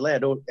life he's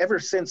led ever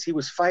since he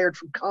was fired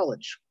from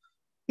college?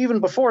 Even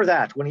before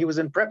that, when he was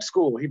in prep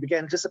school, he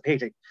began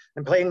dissipating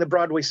and playing the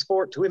Broadway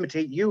sport to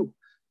imitate you.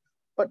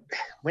 But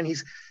when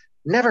he's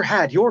never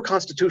had your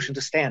constitution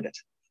to stand it,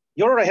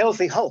 you're a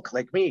healthy hulk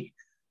like me.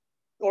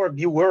 Or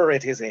you were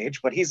at his age,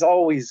 but he's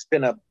always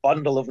been a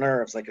bundle of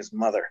nerves like his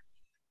mother.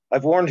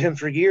 I've warned him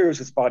for years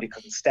his body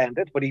couldn't stand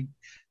it, but he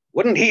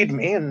wouldn't heed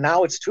me, and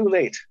now it's too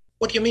late.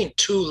 What do you mean,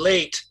 too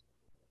late?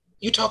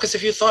 You talk as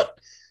if you thought...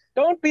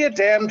 Don't be a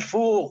damned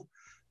fool.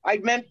 I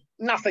meant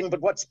nothing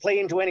but what's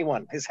plain to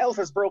anyone. His health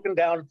has broken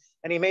down,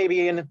 and he may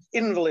be an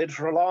invalid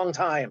for a long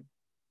time.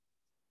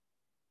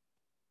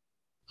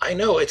 I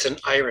know it's an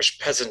Irish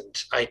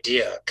peasant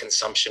idea.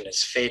 Consumption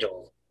is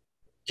fatal.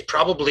 It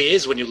probably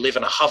is when you live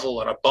in a hovel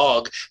on a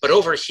bog, but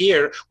over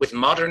here, with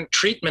modern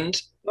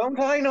treatment... Don't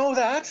I know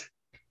that?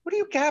 What are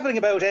you gabbling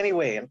about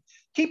anyway? And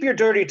keep your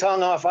dirty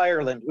tongue off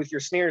Ireland with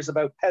your sneers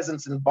about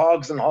peasants and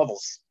bogs and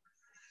hovels.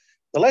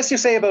 The less you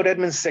say about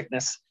Edmund's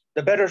sickness,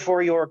 the better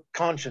for your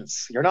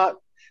conscience.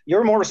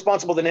 You're more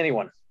responsible than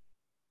anyone.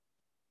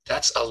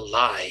 That's a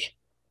lie.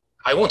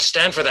 I won't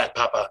stand for that,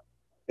 Papa.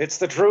 It's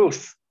the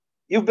truth.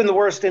 You've been the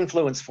worst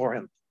influence for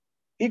him.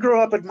 He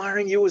grew up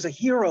admiring you as a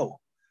hero.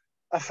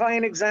 A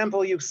fine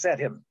example you set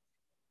him.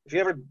 If you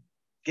ever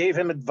gave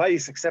him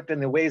advice except in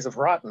the ways of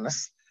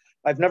rottenness,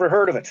 I've never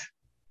heard of it.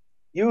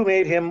 You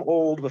made him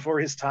old before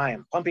his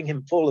time, pumping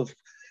him full of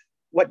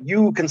what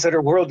you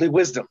consider worldly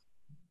wisdom.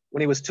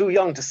 When he was too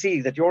young to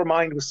see that your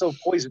mind was so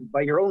poisoned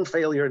by your own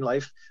failure in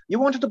life, you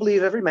wanted to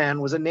believe every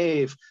man was a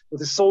knave with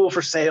his soul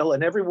for sale,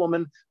 and every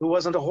woman who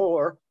wasn't a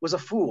whore was a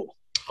fool.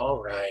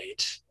 All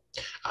right.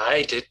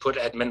 I did put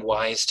Edmund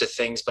wise to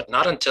things, but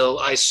not until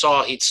I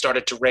saw he'd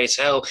started to raise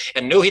hell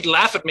and knew he'd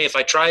laugh at me if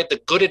I tried the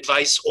good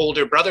advice,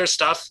 older brother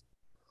stuff.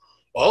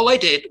 All I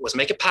did was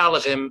make a pal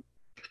of him,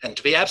 and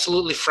to be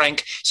absolutely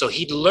frank, so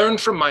he'd learn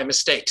from my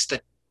mistakes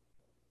that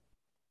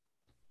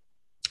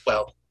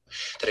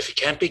if he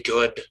can't be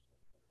good,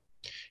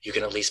 you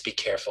can at least be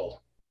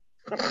careful.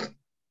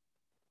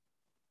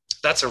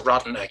 That's a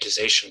rotten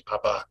accusation,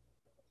 Papa.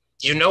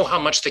 You know how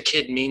much the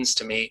kid means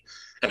to me,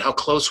 and how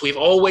close we've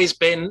always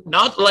been.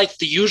 Not like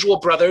the usual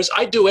brothers.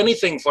 I'd do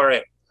anything for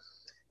him.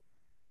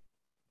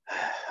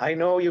 I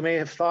know you may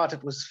have thought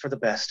it was for the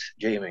best,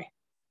 Jamie.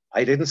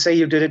 I didn't say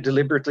you did it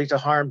deliberately to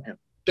harm him.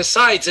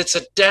 Besides, it's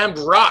a damned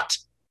rot.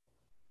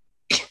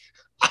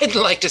 I'd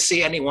like to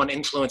see anyone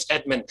influence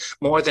Edmund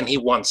more than he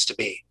wants to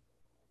be.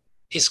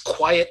 His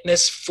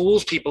quietness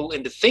fools people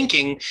into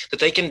thinking that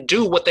they can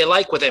do what they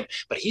like with him,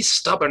 but he's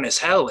stubborn as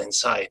hell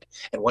inside.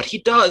 And what he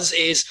does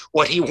is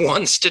what he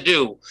wants to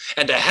do,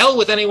 and to hell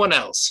with anyone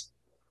else.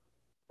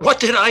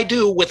 What did I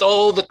do with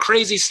all the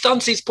crazy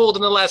stunts he's pulled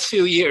in the last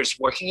few years,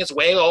 working his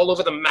way all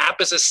over the map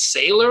as a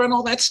sailor and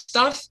all that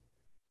stuff?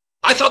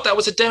 I thought that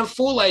was a damn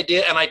fool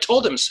idea, and I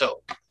told him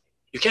so.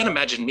 You can't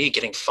imagine me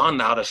getting fun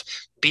out of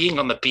being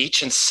on the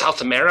beach in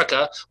South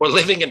America or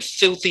living in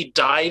filthy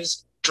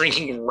dives,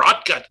 drinking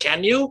rot gut,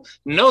 can you?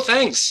 No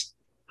thanks.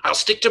 I'll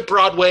stick to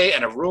Broadway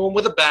and a room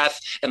with a bath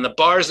and the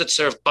bars that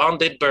serve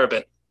bonded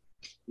bourbon.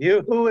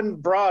 You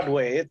and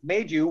Broadway, it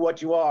made you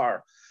what you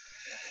are.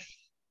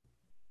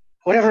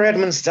 Whatever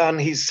Edmund's done,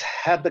 he's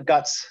had the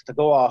guts to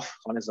go off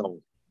on his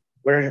own,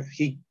 where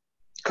he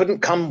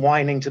couldn't come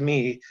whining to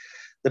me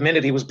the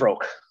minute he was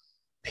broke.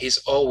 He's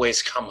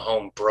always come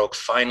home broke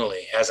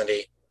finally, hasn't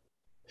he?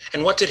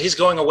 And what did his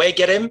going away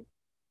get him?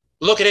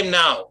 Look at him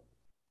now.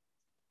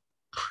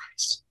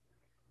 Christ.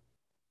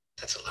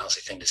 That's a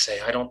lousy thing to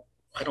say. I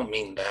don't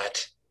mean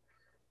that.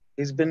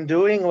 He's been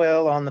doing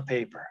well on the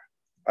paper.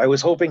 I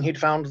was hoping he'd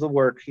found the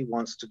work he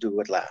wants to do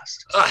at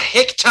last. A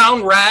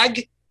Hicktown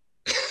rag?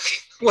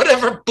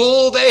 Whatever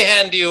bull they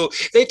hand you.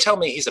 They tell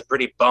me he's a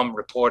pretty bum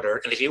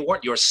reporter, and if he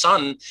weren't your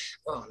son,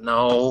 oh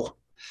no,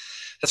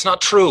 that's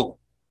not true.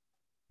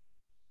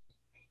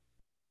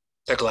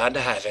 They're glad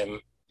to have him,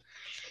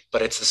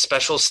 but it's the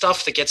special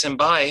stuff that gets him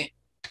by.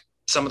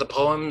 Some of the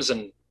poems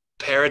and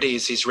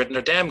parodies he's written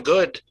are damn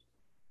good.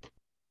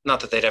 Not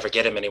that they'd ever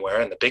get him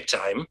anywhere in the big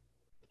time,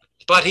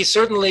 but he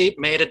certainly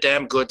made a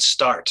damn good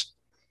start.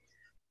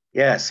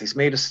 Yes, he's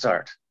made a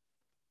start.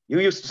 You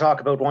used to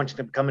talk about wanting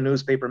to become a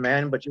newspaper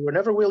man, but you were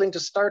never willing to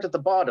start at the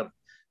bottom.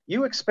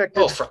 You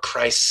expected... Oh, for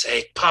Christ's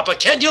sake, Papa,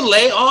 can't you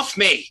lay off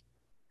me?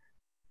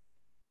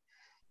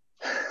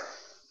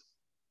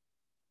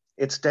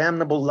 It's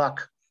damnable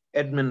luck.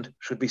 Edmund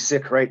should be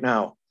sick right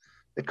now.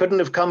 It couldn't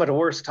have come at a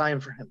worse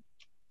time for him.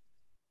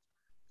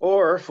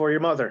 Or for your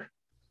mother.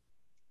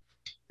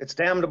 It's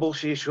damnable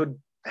she should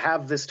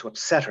have this to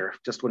upset her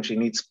just when she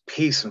needs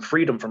peace and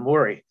freedom from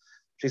worry.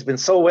 She's been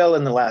so well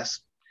in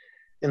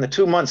the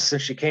 2 months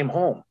since she came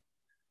home.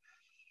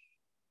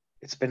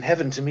 It's been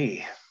heaven to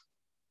me.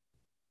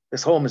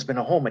 This home has been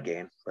a home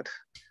again, but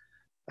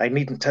I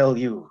needn't tell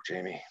you,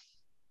 Jamie.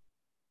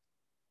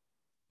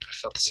 I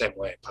felt the same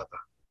way, Papa.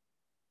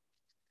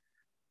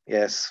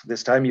 Yes,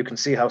 this time you can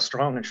see how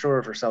strong and sure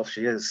of herself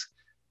she is.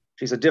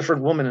 She's a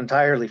different woman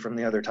entirely from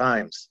the other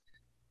times.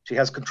 She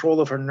has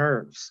control of her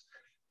nerves.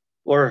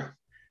 Or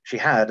she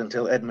had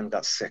until Edmund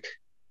got sick.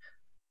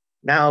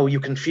 Now you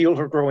can feel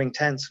her growing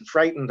tense and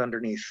frightened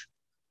underneath.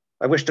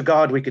 I wish to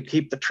God we could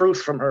keep the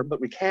truth from her,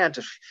 but we can't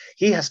if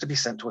he has to be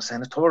sent to a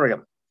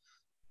sanatorium.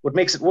 What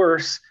makes it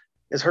worse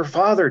is her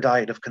father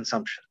died of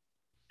consumption.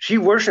 She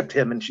worshipped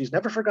him and she's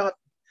never forgotten.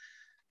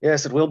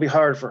 Yes, it will be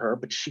hard for her,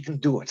 but she can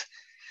do it.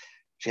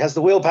 She has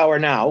the willpower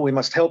now. We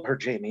must help her,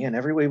 Jamie, in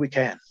every way we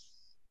can.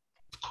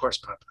 Of course,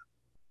 Papa.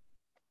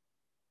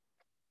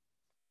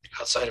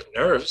 Outside of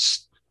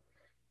nerves,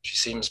 she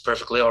seems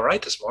perfectly all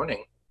right this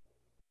morning.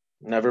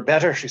 Never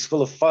better. She's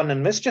full of fun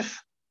and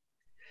mischief.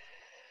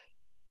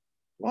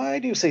 Why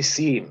do you say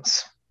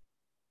seems?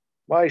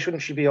 Why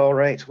shouldn't she be all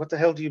right? What the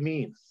hell do you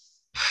mean?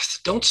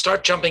 Don't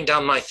start jumping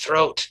down my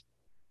throat.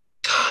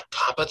 God,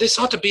 Papa, this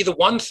ought to be the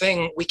one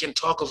thing we can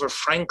talk over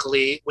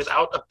frankly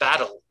without a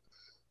battle.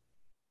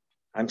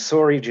 I'm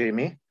sorry,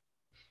 Jamie,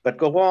 but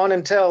go on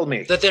and tell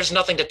me. That there's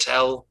nothing to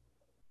tell.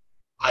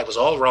 I was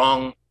all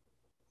wrong.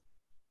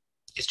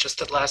 It's just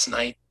that last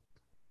night...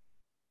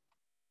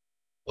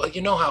 Well,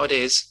 you know how it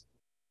is.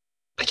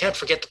 I can't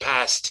forget the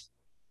past.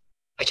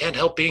 I can't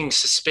help being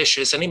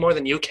suspicious any more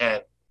than you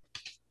can.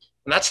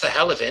 And that's the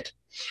hell of it.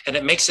 And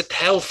it makes it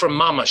hell for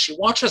Mama. She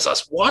watches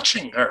us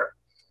watching her.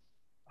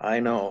 I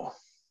know.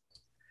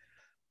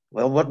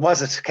 Well, what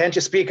was it? Can't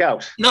you speak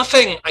out?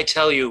 Nothing, I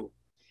tell you.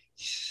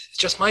 It's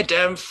just my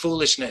damn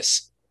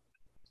foolishness.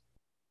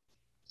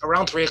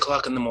 Around 3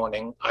 o'clock in the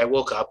morning, I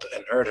woke up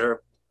and heard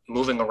her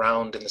moving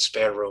around in the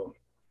spare room.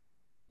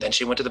 Then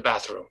she went to the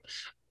bathroom.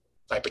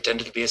 I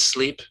pretended to be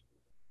asleep.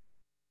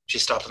 She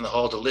stopped in the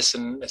hall to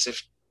listen as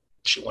if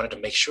she wanted to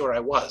make sure I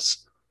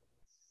was.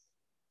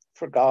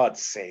 For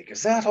God's sake,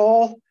 is that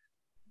all?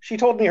 She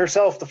told me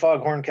herself the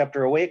foghorn kept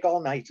her awake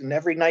all night, and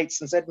every night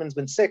since Edmund's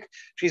been sick,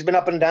 she's been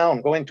up and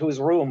down, going to his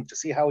room to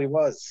see how he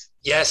was.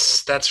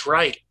 Yes, that's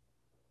right.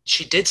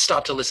 She did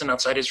stop to listen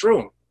outside his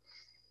room.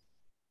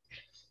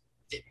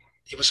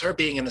 It was her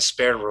being in the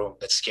spare room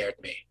that scared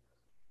me.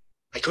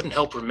 I couldn't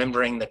help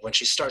remembering that when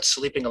she starts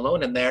sleeping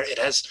alone in there, it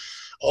has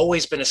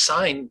always been a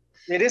sign.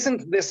 It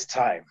isn't this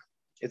time.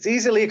 It's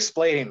easily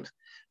explained.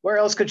 Where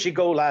else could she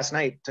go last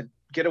night to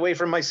get away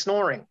from my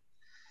snoring?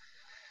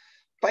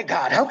 By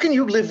God, how can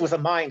you live with a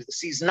mind that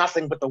sees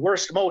nothing but the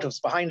worst motives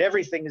behind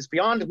everything is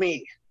beyond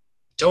me?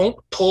 Don't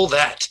pull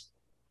that.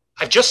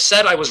 I've just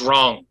said I was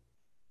wrong.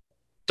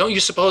 Don't you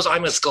suppose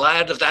I'm as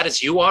glad of that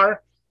as you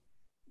are?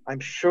 I'm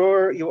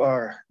sure you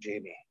are,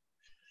 Jamie.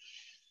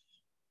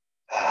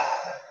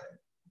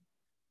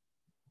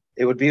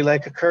 It would be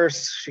like a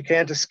curse she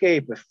can't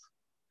escape if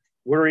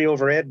worry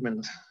over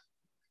Edmund.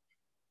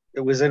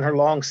 It was in her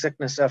long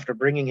sickness after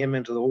bringing him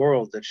into the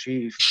world that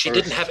she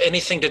didn't have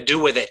anything to do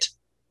with it.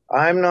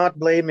 I'm not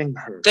blaming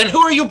her. Then who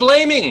are you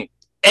blaming?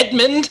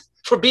 Edmund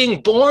for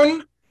being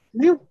born?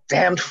 You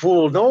damned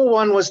fool. No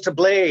one was to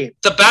blame.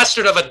 The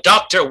bastard of a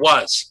doctor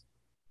was.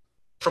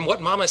 From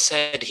what Mama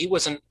said, he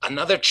was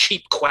another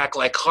cheap quack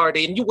like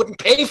Hardy, and you wouldn't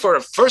pay for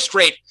a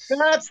first-rate...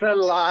 That's a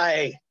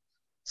lie.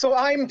 So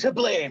I'm to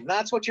blame.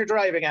 That's what you're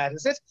driving at,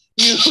 is it?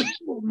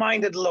 You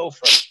minded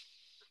loafer.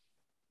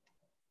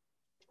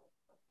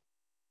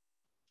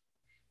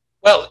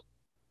 Well,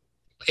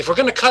 if we're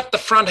going to cut the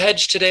front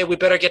hedge today, we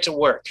better get to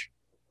work.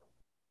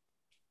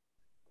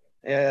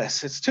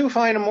 Yes, it's too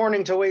fine a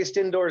morning to waste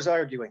indoors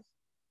arguing.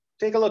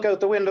 Take a look out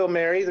the window,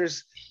 Mary.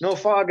 There's no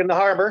fog in the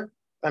harbor.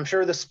 I'm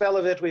sure the spell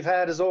of it we've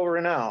had is over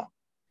now.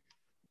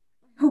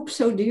 I hope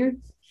so, dear.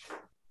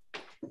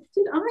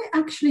 Did I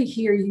actually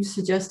hear you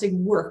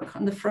suggesting work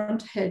on the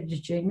front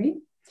hedge, Jamie?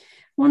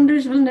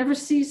 Wonders will never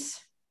cease.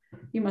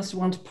 You must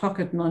want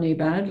pocket money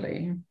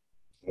badly.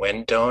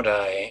 When don't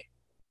I?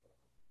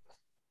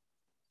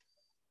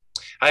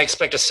 I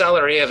expect a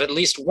salary of at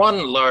least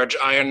one large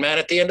Iron Man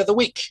at the end of the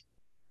week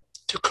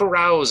to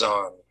carouse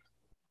on.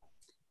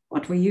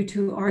 What were you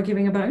two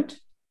arguing about?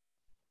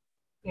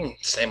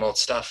 Same old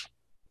stuff.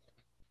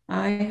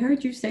 I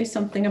heard you say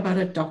something about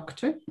a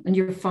doctor and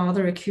your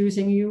father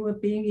accusing you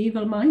of being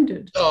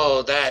evil-minded.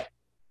 Oh, that.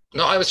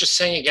 No, I was just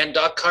saying again,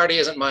 Doc Carty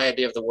isn't my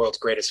idea of the world's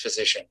greatest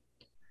physician.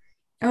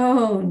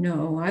 Oh,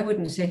 no, I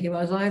wouldn't say he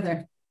was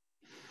either.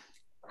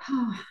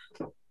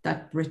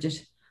 That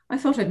Bridget. I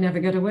thought I'd never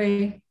get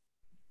away.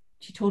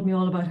 She told me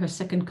all about her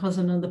second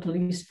cousin on the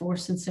police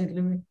force in St.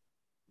 Louis.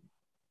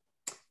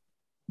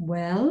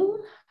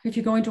 Well, if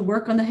you're going to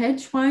work on the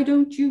hedge, why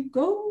don't you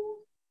go?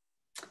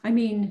 I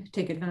mean,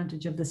 take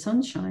advantage of the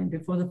sunshine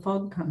before the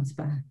fog comes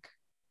back.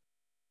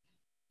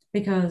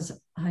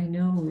 Because I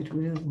know it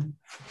will.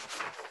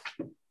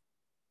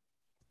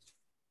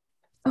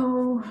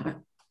 Oh,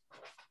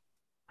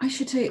 I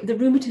should say the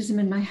rheumatism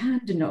in my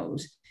hand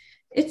knows.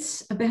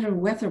 It's a better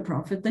weather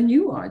prophet than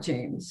you are,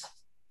 James.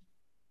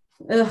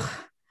 Ugh,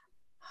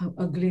 how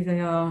ugly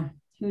they are.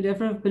 Who'd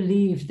ever have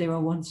believed they were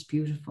once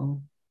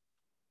beautiful?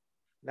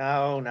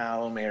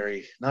 Now,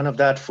 Mary, none of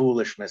that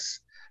foolishness.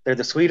 They're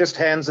the sweetest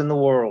hands in the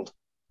world.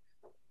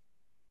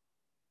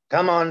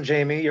 Come on,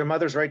 Jamie, your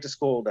mother's right to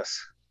scold us.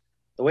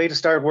 The way to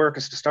start work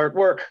is to start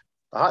work.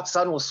 The hot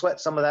sun will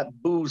sweat some of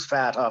that booze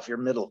fat off your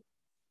middle.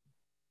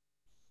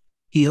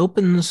 He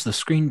opens the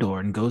screen door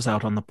and goes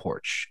out on the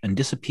porch and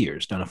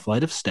disappears down a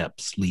flight of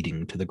steps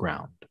leading to the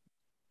ground.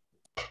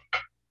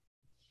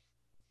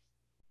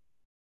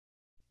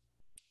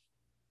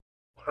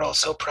 We're all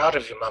so proud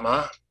of you,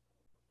 Mama.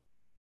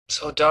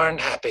 So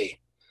darned happy.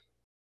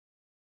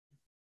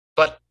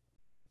 But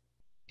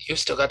you've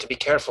still got to be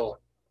careful.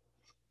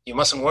 You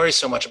mustn't worry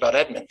so much about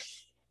Edmund.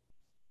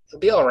 He'll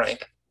be all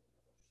right.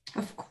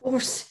 Of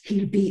course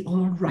he'll be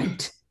all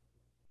right.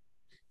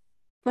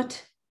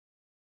 But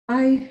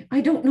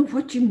I don't know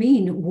what you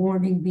mean,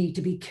 warning me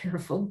to be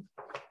careful.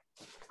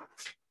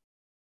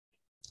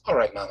 All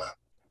right, Mama.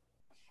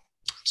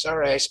 I'm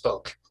sorry I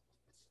spoke.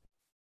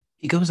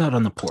 He goes out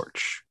on the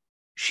porch.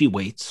 She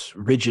waits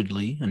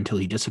rigidly until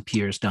he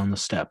disappears down the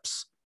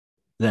steps.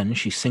 Then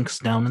she sinks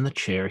down in the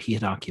chair he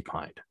had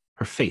occupied,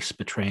 her face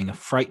betraying a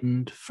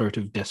frightened,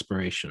 furtive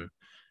desperation,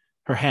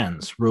 her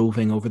hands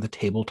roving over the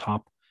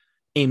tabletop,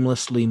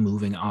 aimlessly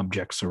moving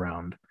objects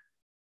around.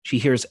 She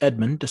hears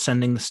Edmund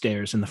descending the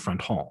stairs in the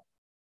front hall.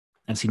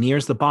 As he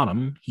nears the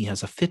bottom, he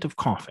has a fit of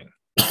coughing.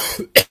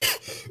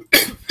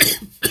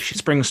 She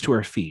springs to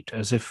her feet,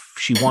 as if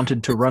she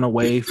wanted to run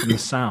away from the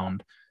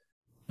sound,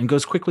 and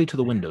goes quickly to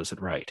the windows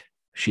at right.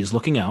 She is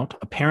looking out,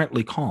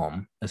 apparently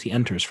calm, as he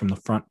enters from the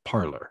front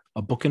parlor,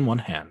 a book in one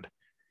hand.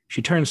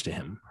 She turns to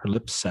him, her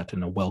lips set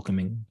in a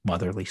welcoming,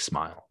 motherly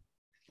smile.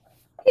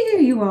 Here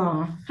you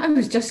are. I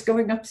was just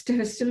going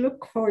upstairs to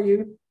look for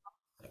you.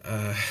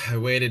 I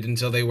waited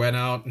until they went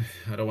out.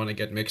 I don't want to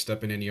get mixed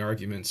up in any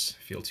arguments.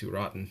 I feel too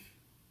rotten.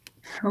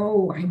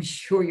 Oh, I'm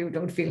sure you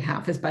don't feel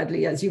half as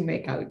badly as you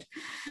make out.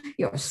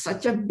 You're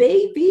such a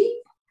baby.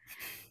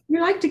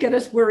 You like to get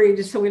us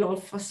worried, so we'll all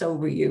fuss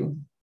over you.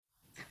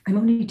 I'm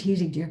only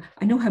teasing, dear.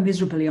 I know how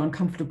miserably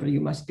uncomfortable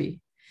you must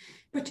be.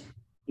 But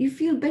you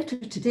feel better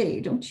today,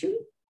 don't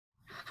you?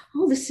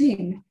 All the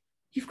same,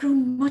 you've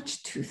grown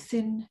much too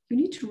thin. You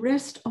need to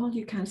rest all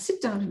you can.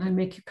 Sit down and I'll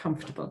make you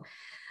comfortable.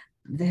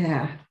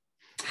 There.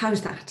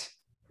 How's that?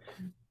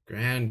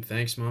 Grand.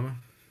 Thanks, Mama.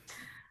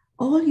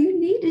 All you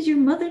need is your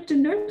mother to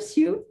nurse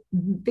you.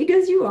 Big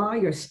as you are,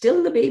 you're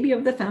still the baby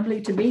of the family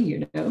to me,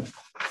 you know.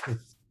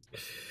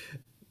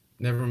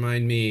 Never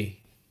mind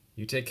me.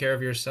 You take care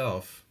of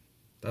yourself.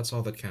 That's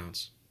all that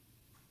counts.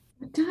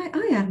 But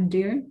I am,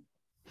 dear.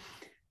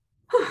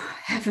 Oh,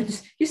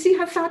 heavens, you see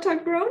how fat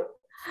I've grown?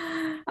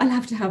 I'll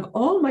have to have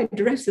all my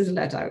dresses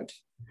let out.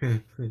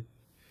 They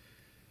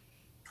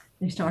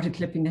started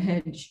clipping the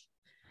hedge.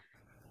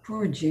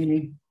 Poor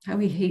Jamie, how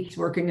he hates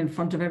working in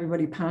front of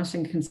everybody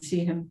passing can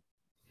see him.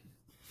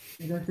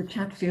 They got the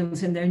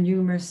Chatfields in their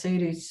new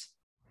Mercedes.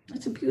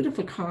 It's a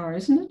beautiful car,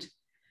 isn't it?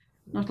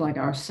 Not like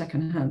our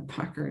second-hand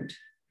Packard.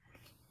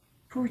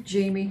 Poor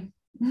Jamie.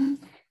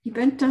 He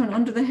bent down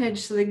under the hedge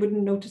so they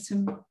wouldn't notice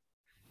him.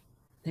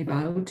 They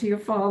bowed to your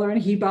father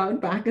and he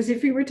bowed back as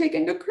if he were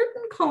taking a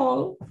curtain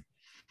call.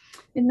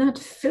 in that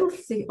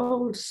filthy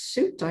old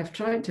suit I've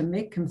tried to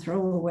make him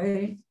throw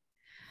away.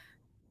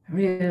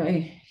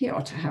 Really, he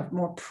ought to have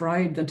more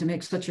pride than to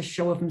make such a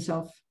show of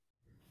himself.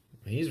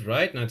 He's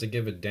right not to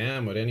give a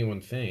damn what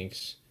anyone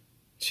thinks.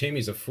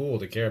 Jamie's a fool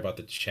to care about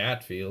the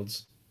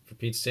Chatfields. For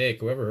Pete's sake,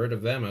 whoever heard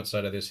of them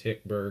outside of this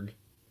Hickburg?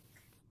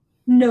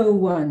 No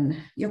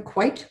one. You're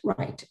quite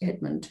right,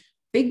 Edmund.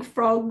 Big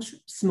frogs,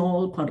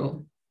 small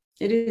puddle.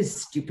 It is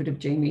stupid of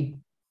Jamie.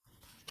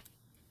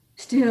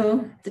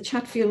 Still, the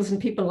Chatfields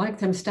and people like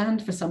them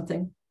stand for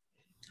something.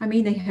 I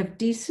mean, they have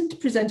decent,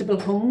 presentable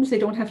homes they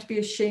don't have to be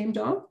ashamed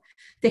of.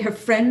 They have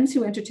friends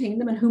who entertain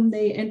them and whom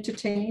they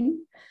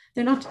entertain.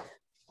 They're not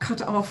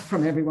cut off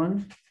from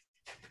everyone.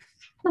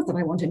 Not that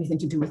I want anything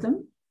to do with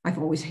them. I've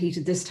always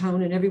hated this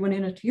town and everyone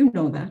in it. You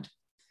know that.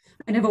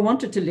 I never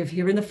wanted to live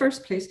here in the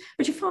first place,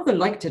 but your father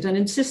liked it and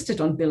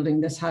insisted on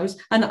building this house,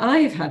 and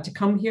I've had to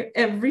come here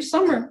every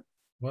summer.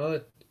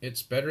 Well,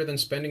 it's better than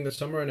spending the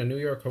summer in a New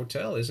York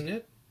hotel, isn't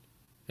it?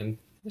 And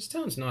this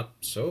town's not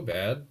so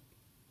bad.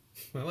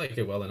 I like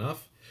it well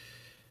enough.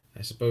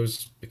 I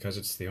suppose because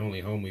it's the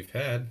only home we've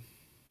had.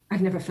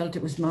 I've never felt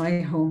it was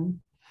my home.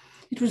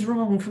 It was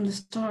wrong from the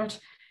start.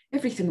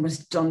 Everything was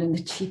done in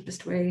the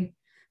cheapest way.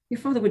 Your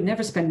father would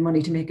never spend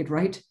money to make it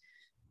right.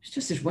 It's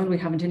just as well we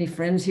haven't any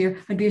friends here.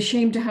 I'd be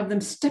ashamed to have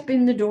them step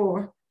in the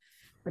door.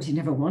 But he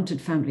never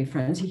wanted family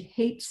friends. He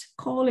hates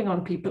calling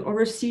on people or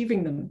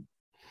receiving them.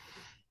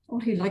 All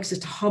he likes is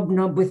to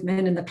hobnob with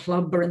men in the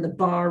club or in the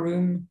bar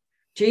room.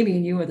 Jamie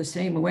and you are the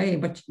same way,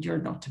 but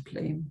you're not to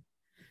blame.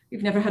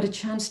 You've never had a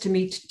chance to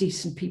meet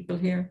decent people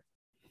here.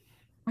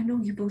 I know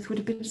you both would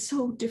have been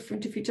so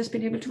different if you'd just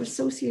been able to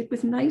associate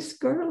with nice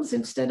girls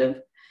instead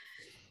of...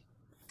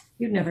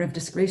 You'd never have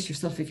disgraced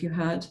yourself if you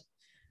had.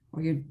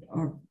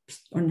 Or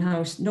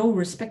now no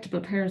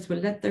respectable parents will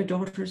let their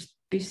daughters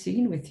be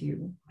seen with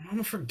you.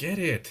 Mama, forget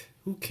it.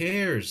 Who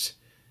cares?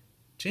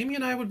 Jamie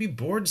and I would be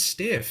bored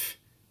stiff.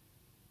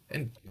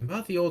 And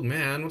about the old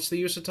man, what's the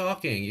use of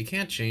talking? You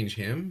can't change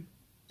him.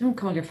 Don't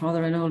call your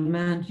father an old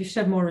man. You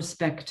should have more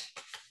respect.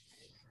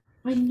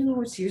 I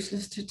know it's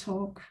useless to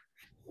talk,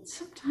 but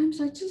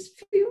sometimes I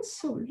just feel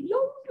so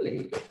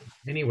lonely.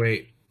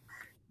 Anyway,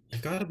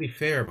 you've got to be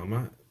fair,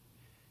 Mama.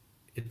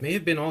 It may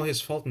have been all his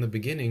fault in the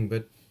beginning,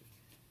 but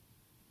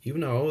you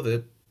know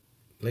that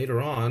later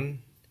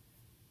on,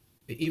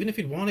 even if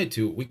he'd wanted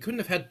to, we couldn't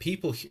have had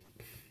people here.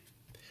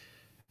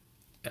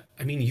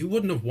 I mean, you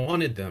wouldn't have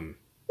wanted them.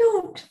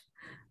 Don't.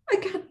 I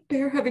can't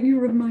bear having you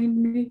remind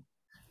me.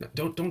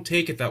 No, don't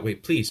take it that way,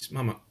 please,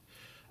 Mama.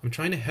 I'm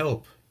trying to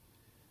help.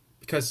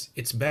 Because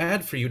it's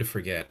bad for you to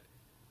forget.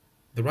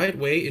 The right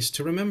way is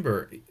to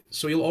remember,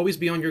 so you'll always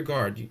be on your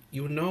guard.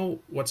 You know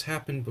what's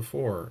happened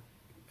before.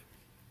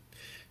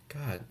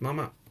 God,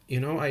 Mama,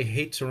 you know, I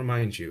hate to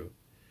remind you.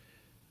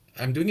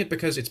 I'm doing it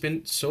because it's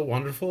been so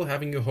wonderful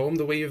having you home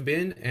the way you've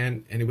been,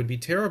 and it would be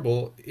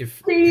terrible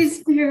if...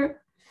 Please,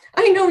 dear.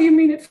 I know you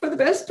mean it for the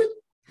best, but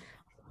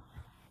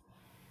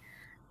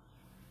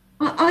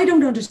I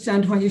don't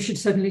understand why you should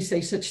suddenly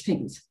say such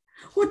things.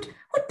 What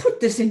put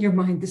this in your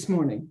mind this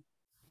morning?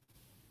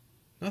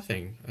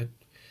 Nothing.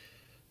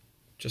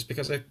 Just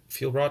because I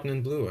feel rotten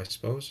and blue, I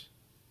suppose.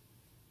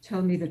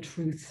 Tell me the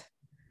truth.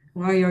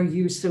 Why are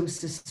you so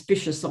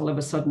suspicious all of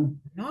a sudden?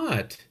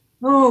 Not.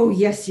 Oh,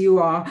 yes, you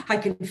are. I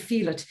can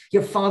feel it.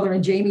 Your father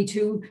and Jamie,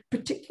 too.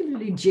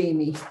 Particularly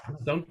Jamie.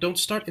 Don't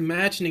start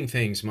imagining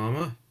things,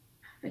 Mama.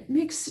 It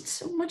makes it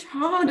so much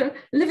harder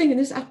living in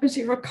this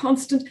atmosphere of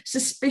constant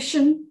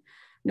suspicion,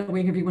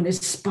 knowing everyone is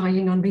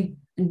spying on me,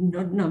 and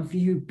none of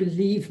you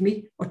believe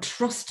me or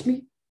trust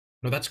me.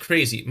 No, that's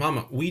crazy.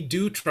 Mama, we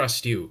do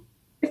trust you.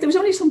 If there was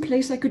only some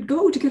place I could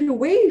go to get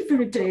away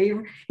for a day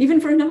or even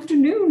for an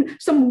afternoon,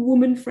 some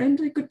woman friend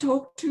I could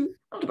talk to,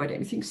 not about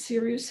anything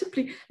serious,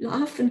 simply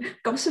laugh and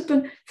gossip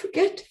and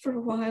forget for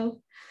a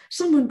while.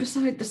 Someone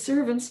beside the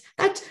servants.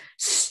 That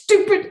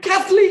stupid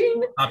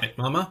Cathleen! Stop it,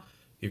 Mama.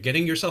 You're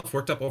getting yourself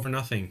worked up over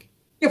nothing.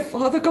 Your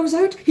father goes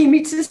out, he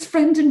meets his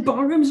friend in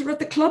barrooms or at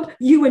the club.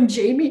 You and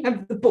Jamie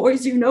have the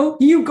boys you know.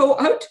 You go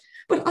out.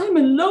 But I'm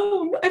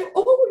alone. I've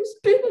always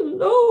been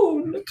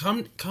alone.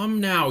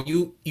 Come now.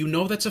 You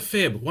know that's a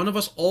fib. One of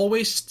us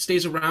always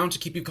stays around to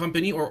keep you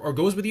company or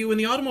goes with you in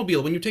the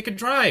automobile when you take a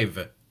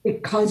drive.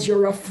 Because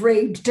you're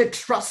afraid to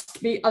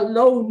trust me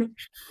alone.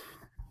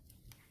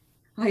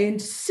 I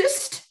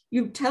insist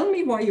you tell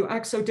me why you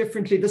act so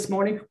differently this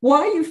morning.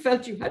 Why you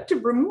felt you had to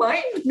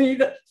remind me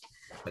that...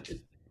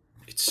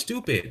 It's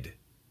stupid.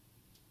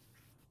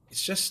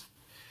 It's just...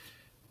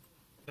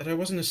 that I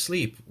wasn't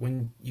asleep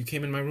when you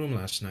came in my room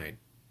last night.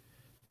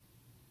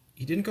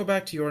 You didn't go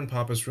back to your and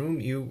Papa's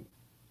room. You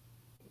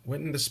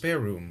went in the spare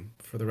room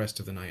for the rest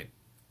of the night.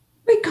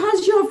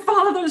 Because your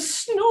father's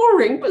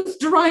snoring was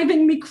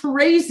driving me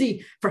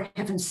crazy. For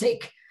heaven's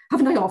sake,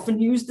 haven't I often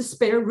used the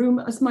spare room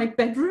as my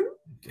bedroom?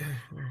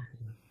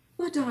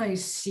 But I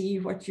see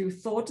what you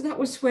thought. That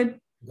was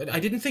when... I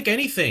didn't think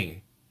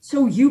anything.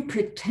 So you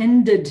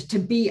pretended to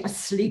be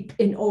asleep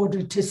in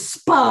order to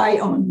spy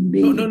on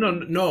me?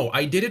 No.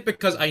 I did it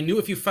because I knew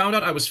if you found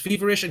out I was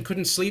feverish and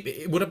couldn't sleep,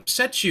 it would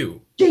upset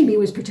you. Jamie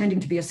was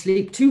pretending to be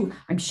asleep too,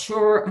 I'm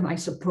sure, and I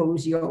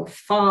suppose your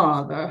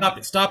father.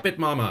 Stop it,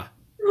 Mama.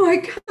 Oh, I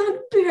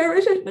can't bear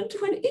it, Edmund,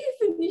 when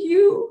even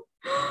you...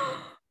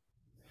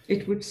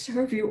 It would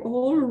serve you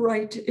all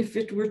right if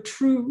it were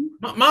true.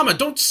 Mama,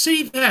 don't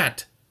say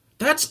that.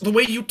 That's the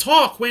way you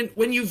talk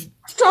when you've...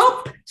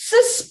 Stop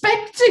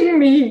suspecting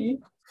me.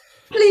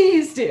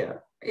 Please,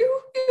 dear.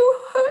 You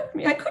hurt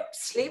me. I couldn't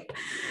sleep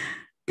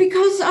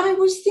because I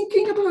was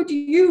thinking about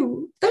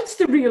you. That's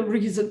the real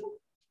reason.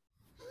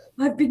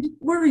 I've been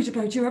worried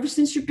about you ever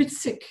since you've been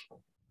sick.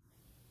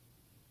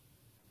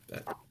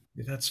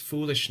 That's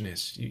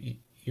foolishness.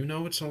 You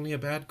know it's only a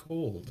bad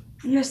cold.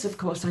 Yes, of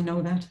course, I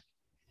know that.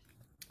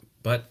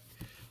 But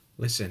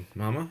listen,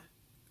 Mama,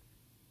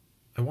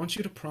 I want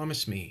you to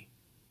promise me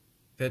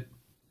that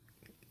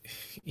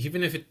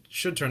even if it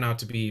should turn out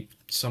to be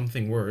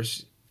something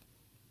worse,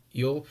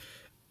 you'll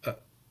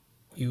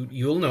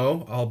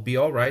know I'll be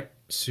all right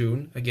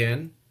soon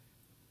again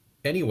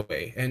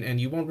anyway, and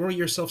you won't worry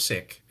yourself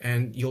sick,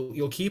 and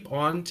you'll keep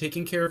on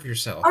taking care of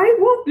yourself. I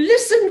won't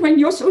listen when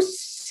you're so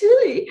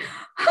silly.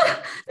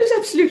 There's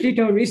absolutely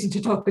no reason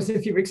to talk as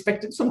if you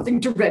expected something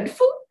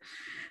dreadful.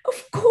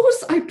 Of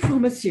course, I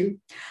promise you.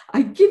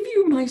 I give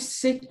you my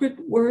sacred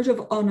word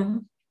of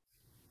honor.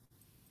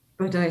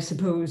 But I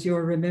suppose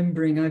you're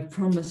remembering I've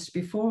promised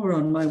before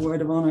on my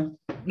word of honor.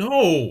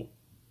 No!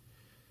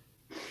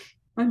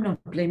 I'm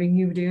not blaming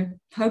you, dear.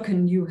 How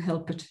can you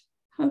help it?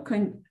 How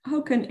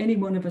can any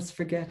one of us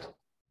forget?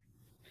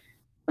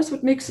 That's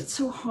what makes it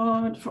so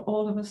hard for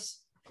all of us.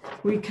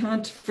 We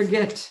can't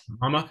forget.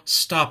 Mama,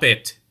 stop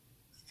it.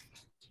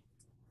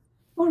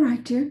 All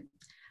right, dear.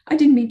 I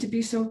didn't mean to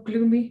be so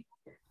gloomy.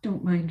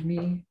 Don't mind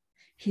me.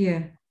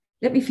 Here,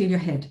 let me feel your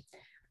head.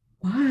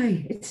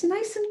 Why? It's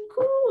nice and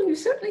cool. You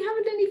certainly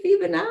haven't any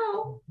fever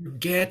now.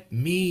 Get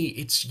me.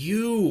 It's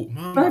you,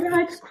 Mama. But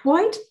I'm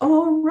quite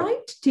all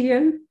right,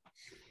 dear.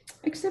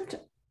 Except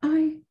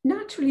I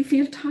naturally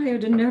feel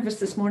tired and nervous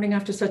this morning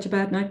after such a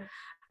bad night.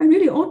 I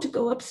really ought to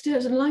go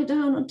upstairs and lie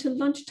down until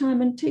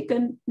lunchtime and take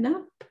a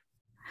nap.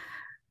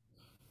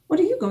 What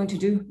are you going to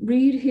do?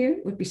 Read here?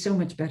 It would be so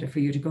much better for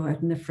you to go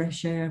out in the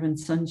fresh air and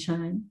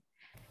sunshine.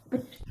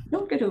 But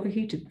don't get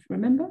overheated,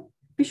 remember?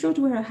 Be sure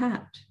to wear a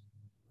hat.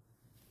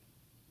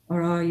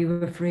 Or are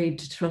you afraid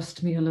to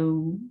trust me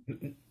alone?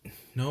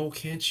 No,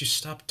 can't you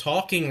stop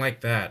talking like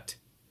that?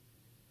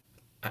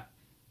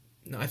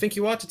 I think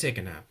you ought to take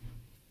a nap.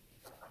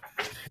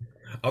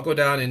 I'll go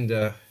down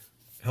and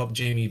help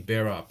Jamie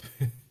bear up.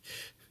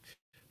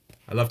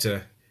 I love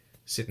to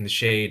sit in the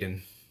shade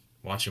and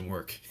watch him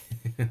work.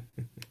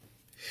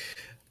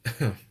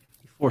 He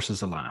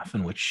forces a laugh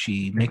in which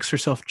she makes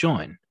herself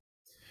join.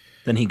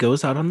 Then he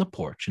goes out on the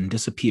porch and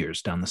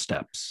disappears down the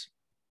steps.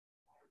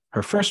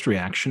 Her first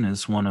reaction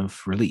is one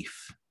of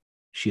relief.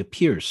 She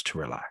appears to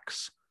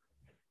relax.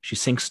 She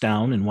sinks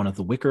down in one of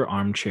the wicker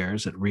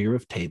armchairs at rear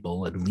of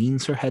table and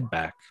leans her head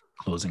back,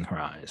 closing her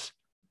eyes.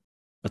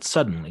 But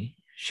suddenly,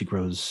 she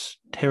grows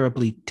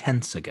terribly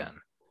tense again.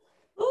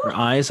 Her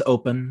eyes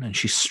open and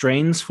she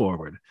strains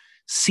forward,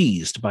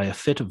 seized by a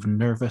fit of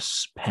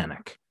nervous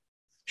panic.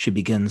 She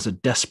begins a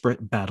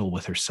desperate battle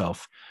with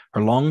herself.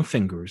 Her long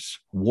fingers,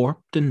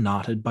 warped and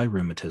knotted by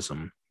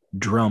rheumatism,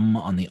 drum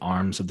on the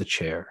arms of the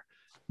chair,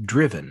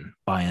 driven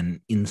by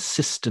an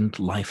insistent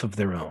life of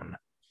their own,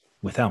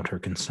 without her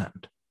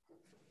consent.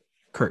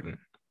 Curtain.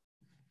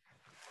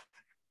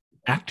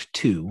 Act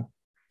 2,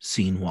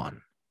 Scene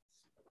 1.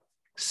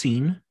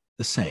 Scene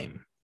the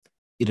same.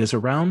 It is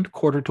around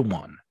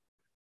 1:45.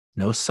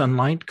 No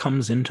sunlight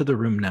comes into the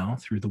room now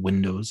through the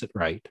windows at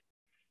right.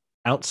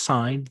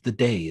 Outside, the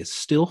day is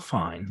still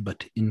fine,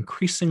 but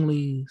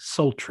increasingly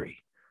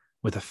sultry,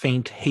 with a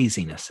faint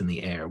haziness in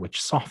the air which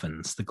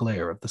softens the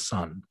glare of the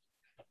sun.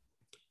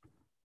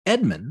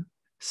 Edmund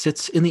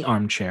sits in the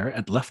armchair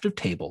at left of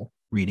table,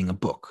 reading a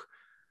book.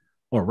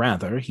 Or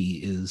rather, he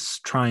is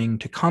trying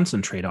to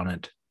concentrate on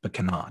it, but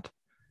cannot.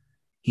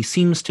 He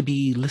seems to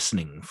be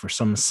listening for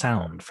some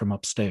sound from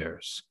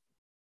upstairs.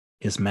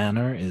 His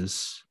manner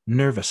is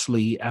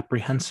nervously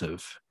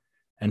apprehensive,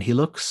 and he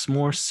looks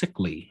more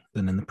sickly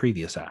than in the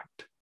previous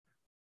act.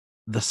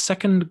 The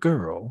second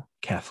girl,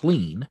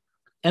 Cathleen,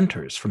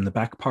 enters from the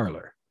back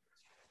parlor.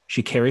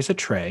 She carries a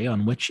tray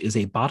on which is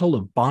a bottle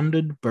of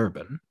bonded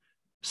bourbon,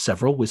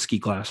 several whiskey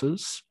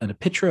glasses, and a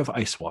pitcher of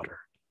ice water.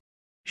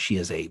 She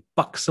is a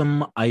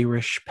buxom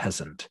Irish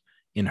peasant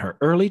in her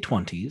early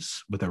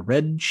 20s with a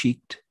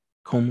red-cheeked,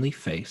 comely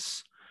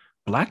face,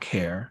 black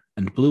hair,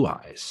 and blue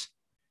eyes,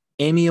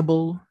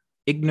 amiable,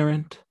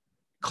 ignorant,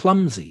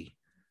 clumsy,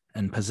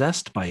 and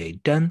possessed by a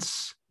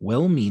dense,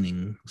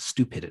 well-meaning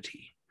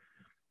stupidity.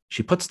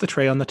 She puts the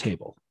tray on the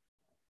table.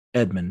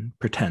 Edmund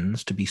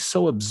pretends to be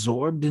so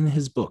absorbed in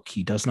his book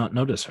he does not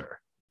notice her,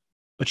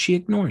 but she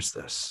ignores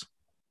this.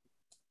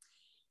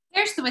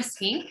 Here's the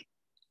whiskey.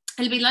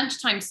 It'll be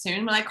lunchtime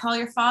soon. Will I call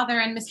your father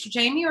and Mr.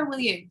 Jamie, or will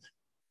you?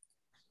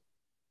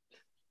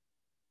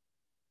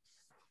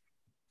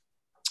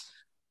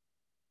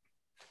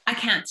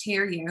 can't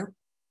hear you.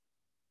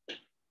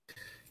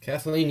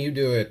 Cathleen, you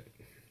do it.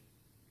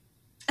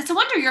 It's a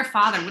wonder your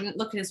father wouldn't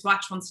look at his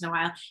watch once in a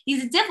while.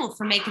 He's a devil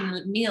for making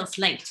the meals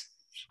late.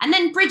 And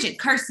then Bridget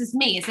curses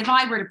me as if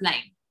I were to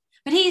blame.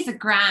 But he's a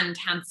grand,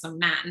 handsome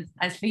man,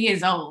 as he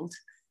is old.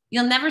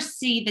 You'll never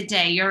see the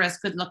day you're as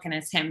good looking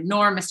as him,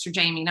 nor Mr.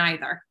 Jamie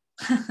neither.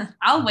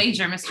 I'll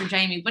wager Mr.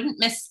 Jamie wouldn't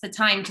miss the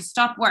time to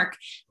stop work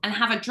and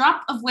have a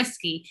drop of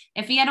whiskey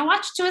if he had a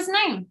watch to his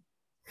name.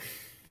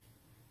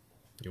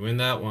 You win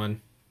that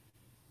one.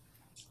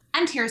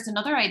 And here's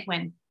another I'd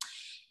win.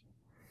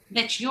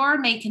 That you're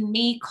making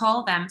me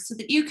call them so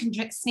that you can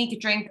sneak a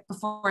drink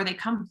before they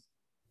come.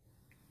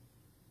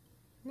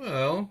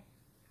 Well,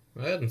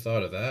 I hadn't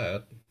thought of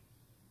that.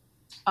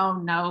 Oh,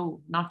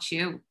 no, not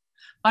you.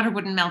 Butter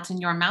wouldn't melt in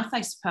your mouth,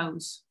 I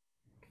suppose.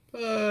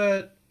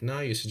 But now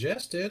you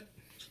suggest it.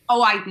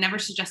 Oh, I'd never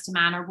suggest a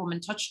man or woman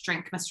touch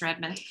drink, Mr.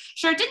 Edmund.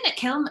 Sure, didn't it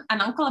kill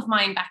an uncle of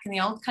mine back in the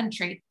old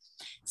country?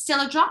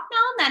 Still, a drop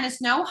now and then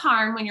is no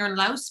harm when you're in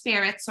low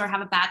spirits or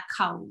have a bad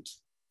cold.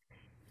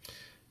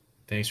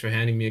 Thanks for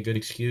handing me a good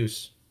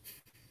excuse.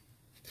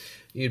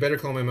 You'd better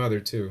call my mother,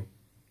 too.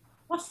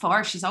 What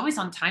for? She's always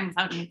on time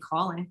without me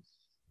calling.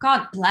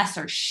 God bless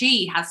her.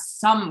 She has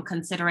some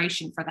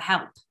consideration for the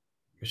help.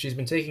 She's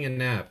been taking a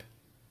nap.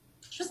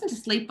 She wasn't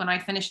asleep when I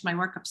finished my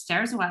work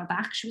upstairs a while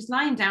back. She was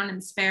lying down in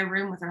the spare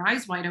room with her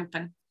eyes wide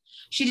open.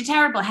 She had a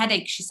terrible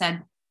headache, she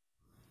said.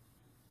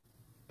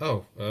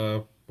 Oh,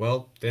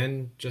 well,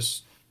 then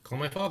just call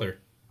my father.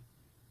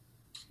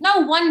 No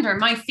wonder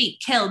my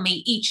feet kill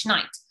me each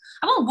night.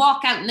 I won't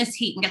walk out in this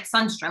heat and get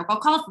sunstroke. I'll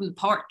call from the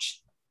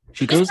porch.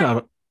 She goes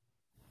out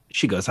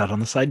on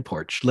the side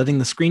porch, letting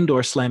the screen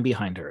door slam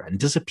behind her, and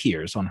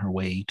disappears on her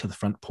way to the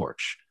front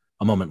porch.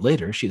 A moment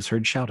later, she is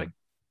heard shouting.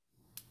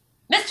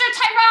 Mr.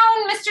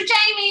 Tyrone, Mr.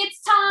 Jamie,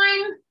 it's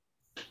time.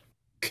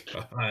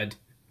 God,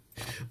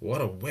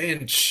 what a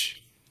wench.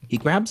 He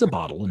grabs a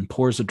bottle and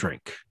pours a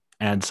drink,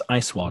 adds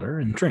ice water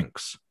and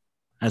drinks.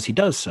 As he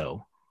does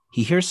so,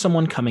 he hears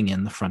someone coming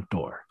in the front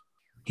door.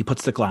 He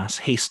puts the glass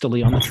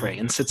hastily on the tray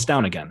and sits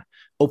down again,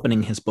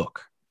 opening his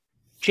book.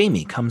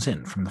 Jamie comes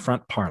in from the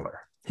front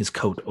parlor, his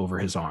coat over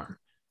his arm.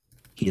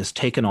 He has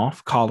taken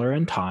off collar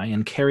and tie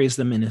and carries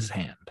them in his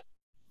hand.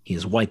 He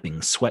is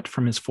wiping sweat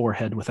from his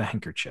forehead with a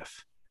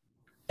handkerchief.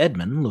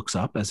 Edmund looks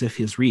up as if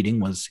his reading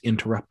was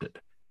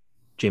interrupted.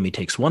 Jamie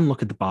takes one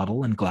look at the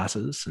bottle and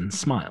glasses and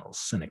smiles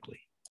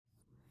cynically.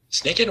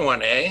 Sneaking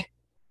one, eh?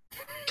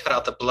 Cut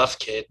out the bluff,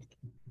 kid.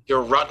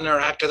 You're a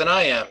rottener actor than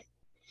I am.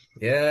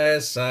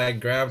 Yes, I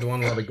grabbed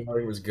one while the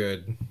glory was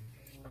good.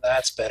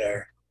 That's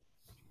better.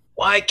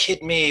 Why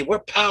kid me? We're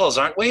pals,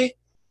 aren't we?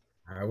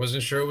 I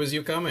wasn't sure it was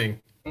you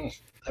coming.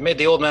 I made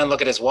the old man look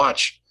at his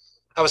watch.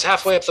 I was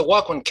halfway up the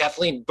walk when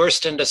Cathleen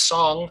burst into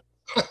song.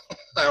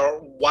 A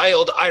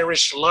wild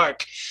Irish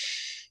lark.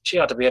 She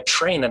ought to be a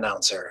train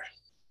announcer.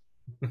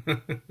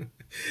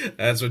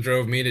 That's what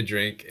drove me to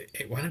drink.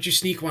 Hey, why don't you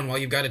sneak one while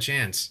you've got a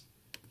chance?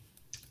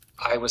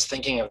 I was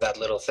thinking of that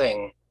little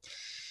thing.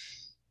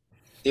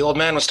 The old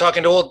man was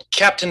talking to old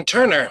Captain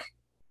Turner.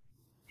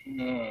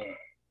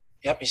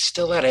 Yep, he's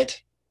still at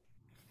it.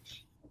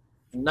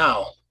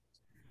 Now,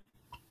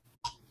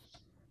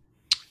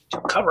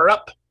 to cover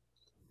up.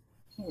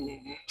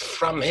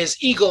 From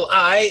his eagle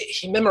eye,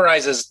 he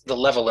memorizes the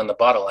level in the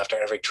bottle after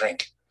every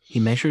drink. He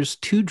measures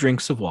 2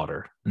 drinks of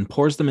water and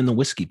pours them in the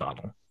whiskey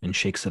bottle and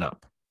shakes it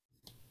up.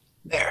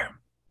 There.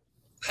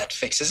 That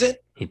fixes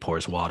it. He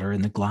pours water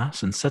in the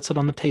glass and sets it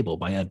on the table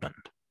by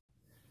Edmund.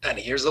 And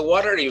here's the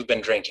water you've been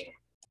drinking.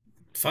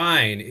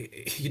 Fine.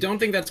 You don't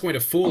think that's going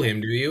to fool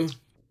him, do you?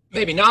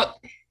 Maybe not,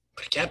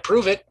 but I can't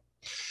prove it.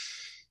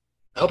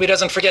 I hope he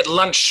doesn't forget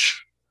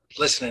lunch,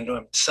 listening to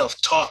himself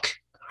talk.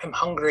 I'm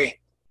hungry.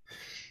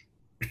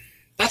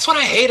 That's what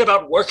I hate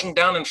about working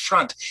down in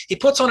front. He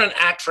puts on an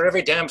act for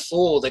every damn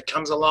fool that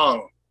comes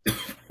along.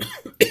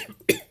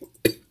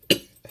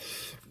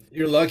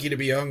 You're lucky to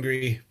be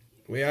hungry.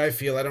 The way I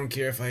feel, I don't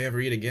care if I ever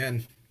eat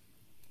again.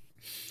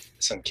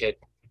 Listen, kid,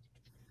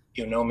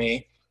 you know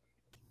me.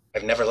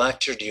 I've never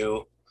lectured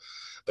you,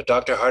 but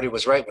Dr. Hardy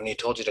was right when he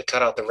told you to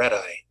cut out the red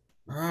eye.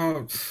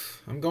 Oh,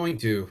 I'm going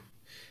to.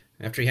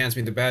 After he hands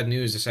me the bad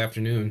news this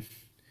afternoon.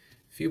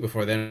 A few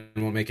before then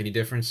won't make any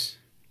difference.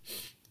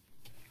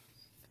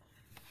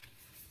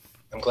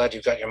 I'm glad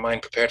you've got your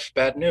mind prepared for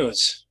bad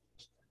news.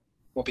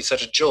 Won't be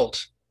such a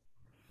jolt.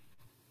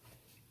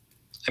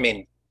 I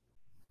mean,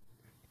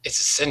 it's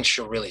a cinch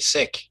you're really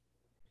sick.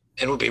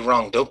 It would be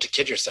wrong dope to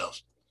kid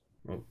yourself.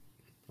 Well,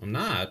 I'm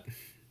not.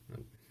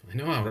 I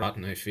know how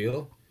rotten I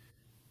feel.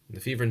 The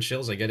fever and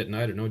chills I get at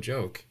night are no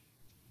joke.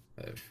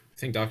 I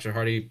think Dr.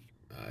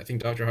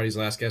 Hardy's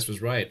last guess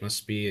was right.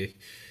 Must be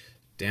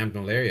damned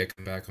malaria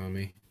come back on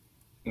me.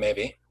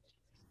 Maybe.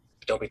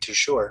 But don't be too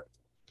sure.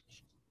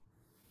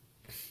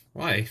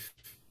 Why?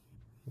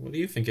 What do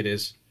you think it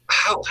is?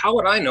 How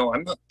would I know?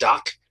 I'm not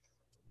Doc.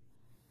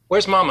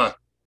 Where's Mama?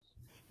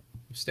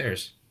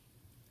 Upstairs.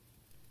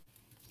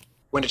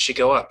 When did she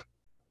go up?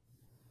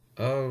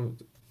 Oh,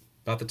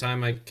 about the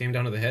time I came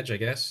down to the hedge, I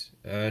guess.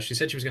 She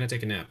said she was going to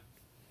take a nap.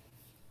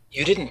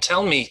 You didn't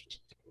tell me.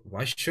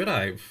 Why should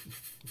I?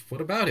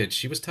 What about it?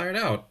 She was tired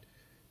out.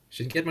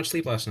 She didn't get much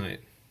sleep last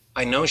night.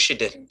 I know she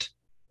didn't.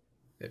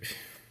 The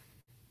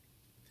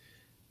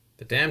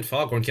damned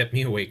foghorn kept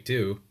me awake,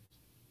 too.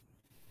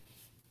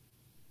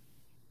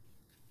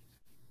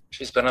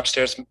 She's been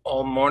upstairs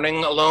all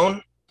morning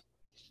alone?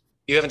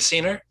 You haven't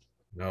seen her?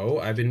 No,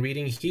 I've been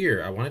reading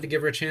here. I wanted to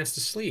give her a chance to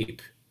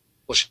sleep.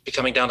 Will she be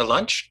coming down to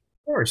lunch?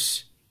 Of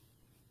course.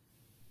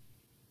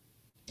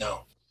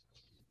 No.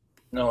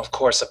 No, of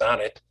course about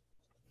it.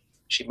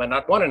 She might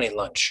not want any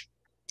lunch.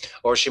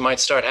 Or she might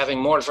start having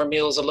more of her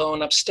meals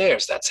alone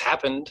upstairs. That's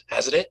happened,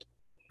 hasn't it?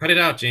 Cut it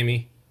out,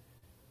 Jamie.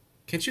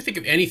 Can't you think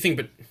of anything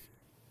but...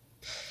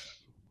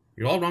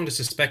 You're all wrong to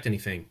suspect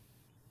anything.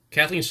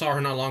 Kathleen saw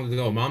her not long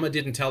ago. Mama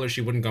didn't tell her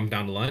she wouldn't come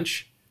down to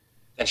lunch.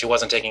 And she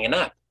wasn't taking a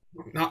nap.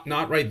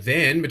 Not right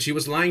then, but she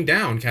was lying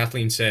down,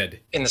 Kathleen said.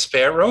 In the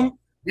spare room?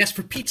 Yes,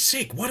 for Pete's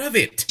sake, what of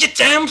it? You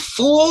damn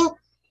fool!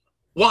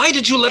 Why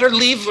did you let her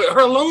leave her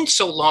alone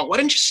so long? Why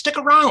didn't you stick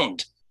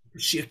around?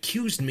 She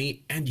accused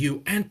me and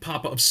you and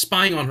Papa of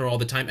spying on her all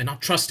the time and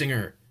not trusting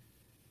her.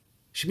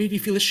 She made me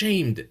feel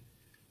ashamed.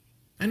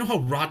 I know how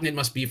rotten it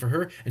must be for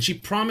her, and she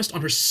promised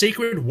on her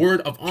sacred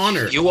word of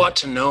honor. You ought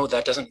to know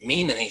that doesn't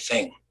mean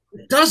anything.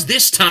 It does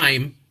this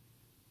time.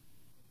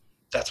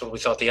 That's what we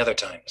thought the other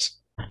times.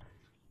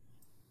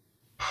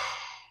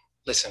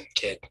 Listen,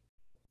 kid.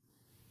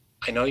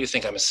 I know you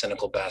think I'm a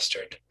cynical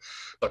bastard,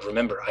 but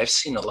remember, I've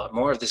seen a lot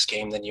more of this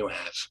game than you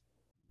have.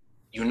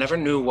 You never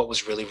knew what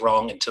was really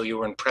wrong until you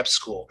were in prep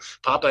school.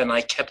 Papa and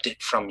I kept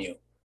it from you.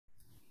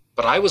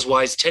 But I was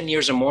wise 10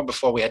 years or more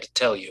before we had to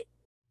tell you.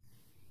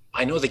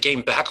 I know the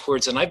game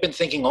backwards, and I've been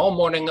thinking all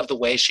morning of the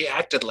way she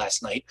acted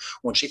last night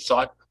when she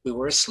thought we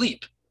were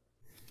asleep.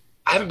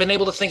 I haven't been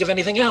able to think of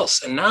anything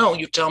else, and now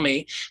you tell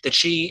me that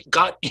she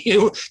got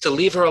you to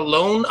leave her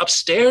alone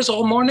upstairs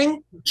all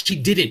morning? She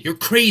didn't. You're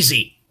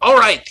crazy. All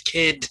right,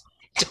 kid.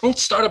 Don't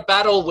start a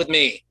battle with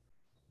me.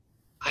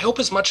 I hope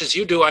as much as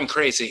you do I'm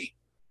crazy.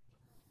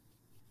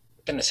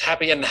 Been as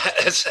happy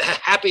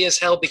as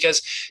hell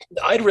because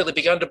I'd really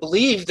begun to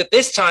believe that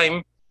this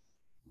time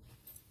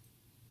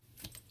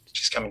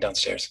she's coming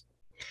downstairs.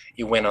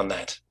 You win on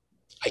that.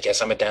 I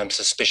guess I'm a damn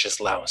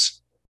suspicious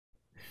louse.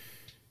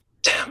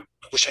 Damn,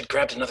 I wish I'd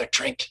grabbed another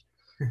drink.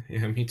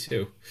 Yeah, me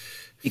too.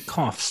 He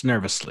coughs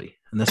nervously,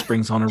 and this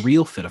brings on a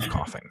real fit of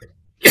coughing.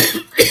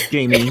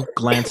 Jamie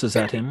glances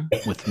at him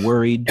with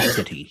worried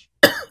pity.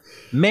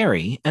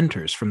 Mary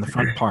enters from the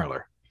front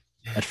parlor.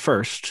 At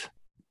first,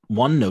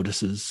 one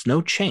notices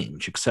no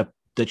change except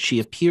that she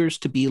appears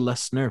to be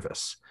less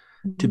nervous,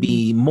 to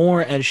be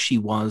more as she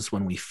was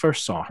when we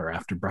first saw her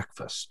after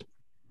breakfast.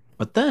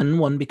 But then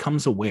one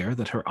becomes aware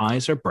that her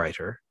eyes are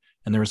brighter,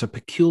 and there is a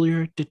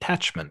peculiar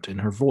detachment in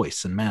her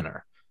voice and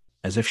manner,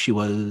 as if she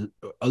was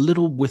a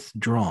little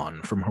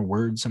withdrawn from her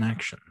words and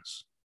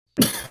actions.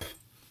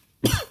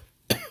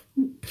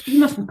 You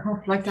mustn't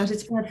cough like that.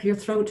 It's bad for your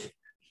throat.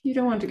 You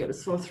don't want to get a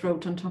sore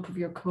throat on top of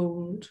your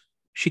cold.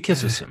 She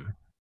kisses him.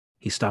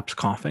 He stops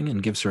coughing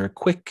and gives her a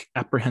quick,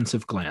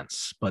 apprehensive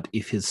glance, but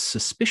if his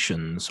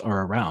suspicions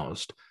are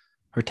aroused,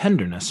 her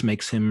tenderness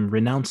makes him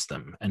renounce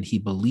them, and he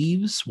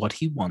believes what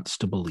he wants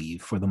to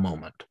believe for the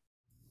moment.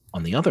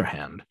 On the other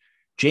hand,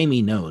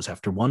 Jamie knows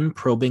after one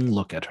probing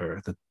look at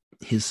her that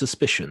his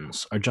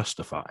suspicions are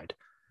justified.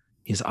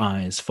 His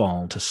eyes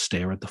fall to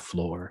stare at the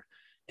floor.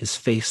 His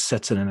face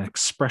sets in an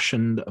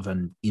expression of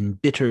an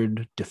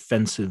embittered,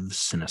 defensive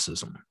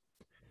cynicism.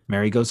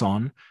 Mary goes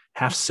on,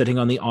 half sitting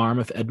on the arm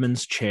of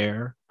Edmund's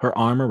chair, her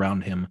arm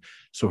around him,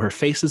 so her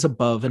face is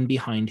above and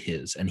behind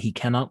his, and he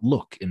cannot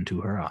look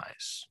into her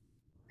eyes.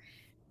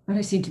 But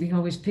I seem to be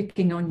always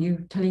picking on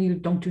you, telling you,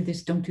 don't do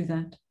this, don't do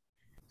that.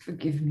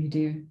 Forgive me,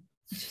 dear.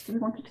 It's just that I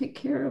want to take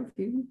care of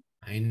you.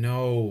 I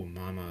know,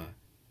 Mama.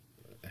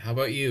 How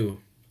about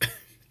you?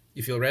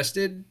 You feel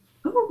rested?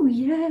 Oh,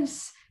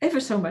 yes. Ever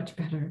so much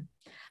better.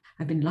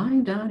 I've been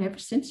lying down ever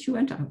since you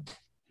went out.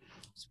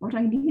 It's what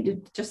I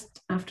needed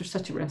just after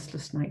such a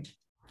restless night.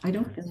 I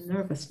don't feel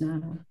nervous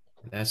now.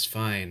 That's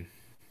fine.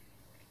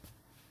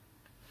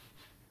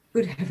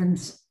 Good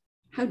heavens.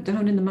 How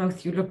down in the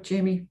mouth you look,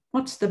 Jamie.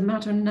 What's the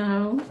matter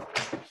now?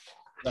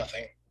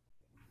 Nothing.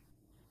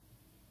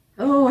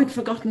 Oh, I'd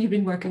forgotten you've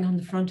been working on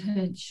the front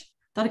edge.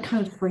 That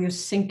accounts for you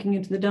sinking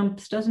into the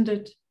dumps, doesn't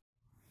it?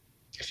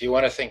 If you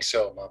want to think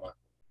so, Mama.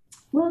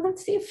 Well,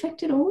 that's the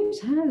effect it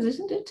always has,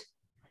 isn't it?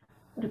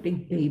 What a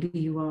big baby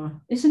you are.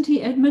 Isn't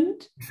he,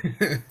 Edmund?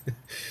 Yeah,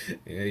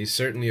 he's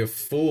certainly a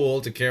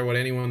fool to care what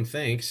anyone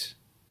thinks.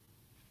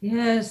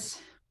 Yes.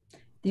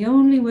 The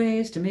only way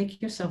is to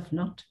make yourself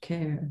not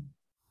care.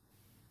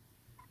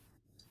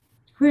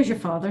 Where's your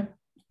father?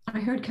 I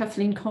heard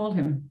Cathleen call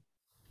him.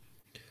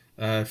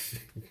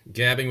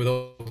 Gabbing with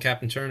old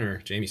Captain Turner,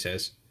 Jamie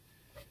says.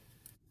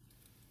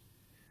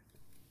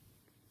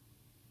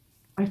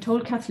 I've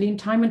told Cathleen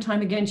time and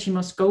time again she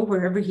must go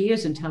wherever he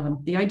is and tell him.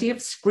 The idea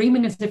of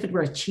screaming as if it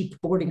were a cheap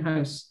boarding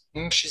house.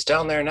 She's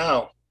down there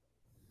now,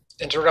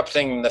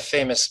 interrupting the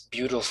famous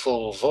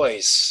beautiful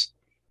voice.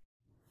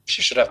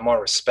 She should have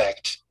more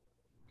respect.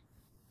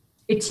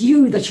 It's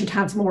you that should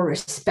have more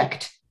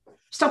respect.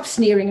 Stop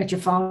sneering at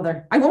your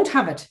father. I won't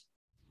have it.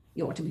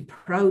 You ought to be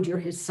proud you're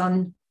his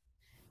son.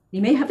 He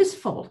may have his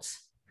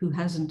faults. Who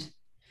hasn't?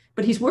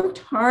 But he's worked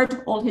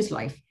hard all his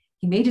life.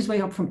 He made his way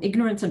up from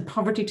ignorance and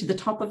poverty to the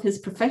top of his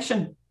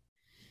profession.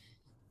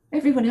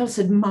 Everyone else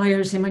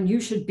admires him, and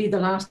you should be the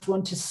last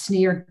one to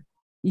sneer.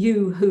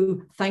 You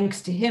who,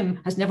 thanks to him,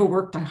 has never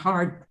worked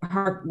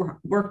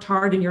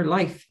hard in your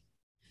life.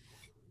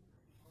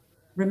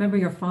 Remember,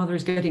 your father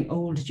is getting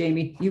old,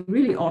 Jamie. You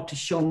really ought to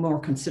show more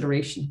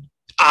consideration.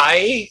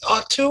 I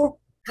ought to?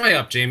 Dry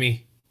up,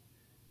 Jamie.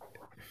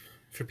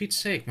 For Pete's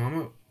sake,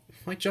 Mama,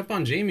 why jump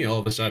on Jamie all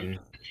of a sudden?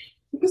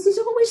 Because he's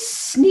always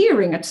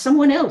sneering at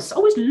someone else,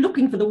 always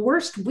looking for the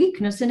worst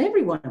weakness in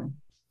everyone.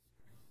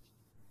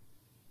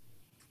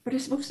 But I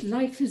suppose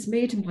life has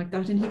made him like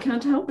that, and he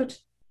can't help it.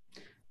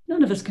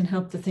 None of us can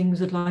help the things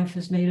that life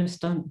has made us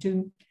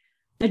do.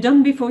 They're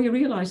done before you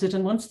realize it,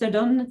 and once they're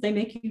done, they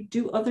make you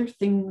do other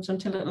things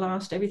until at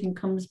last everything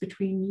comes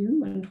between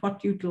you and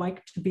what you'd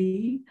like to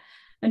be,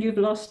 and you've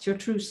lost your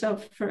true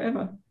self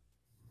forever.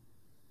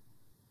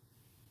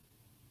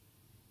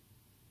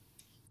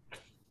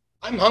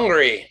 I'm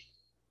hungry.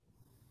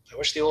 I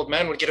wish the old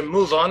man would get a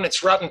move on.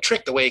 It's a rotten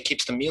trick the way he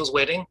keeps the meals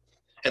waiting,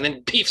 and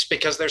then beefs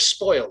because they're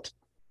spoiled.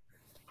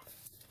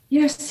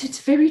 Yes,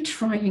 it's very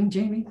trying,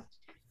 Jamie.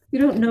 You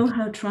don't know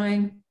how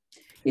trying.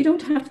 You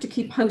don't have to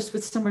keep house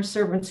with summer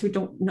servants who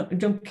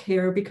don't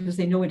care because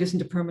they know it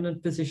isn't a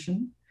permanent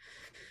position.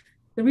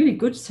 The really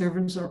good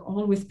servants are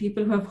all with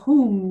people who have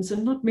homes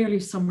and not merely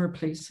summer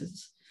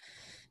places.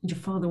 And your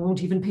father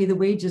won't even pay the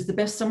wages the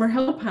best summer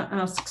help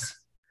asks.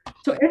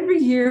 So every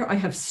year I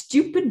have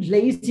stupid,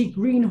 lazy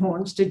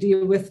greenhorns to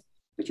deal with.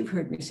 But you've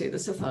heard me say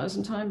this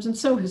 1,000 times, and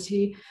so has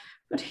he.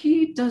 But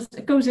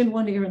it goes in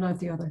one ear and out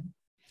the other.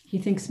 He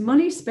thinks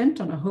money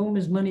spent on a home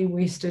is money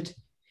wasted.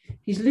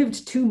 He's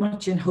lived too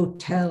much in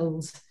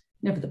hotels,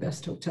 never the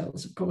best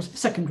hotels, of course,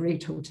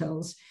 second-rate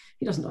hotels.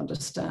 He doesn't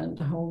understand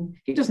a home.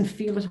 He doesn't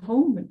feel at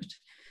home in it.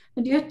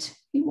 And yet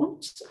he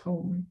wants a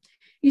home.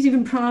 He's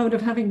even proud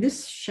of having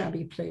this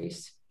shabby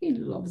place. He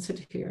loves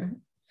it here.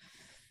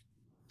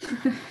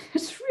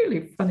 It's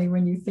really funny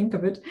when you think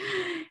of it.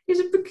 He's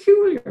a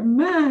peculiar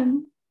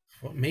man.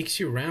 What makes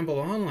you ramble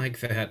on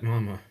like that,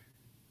 Mama?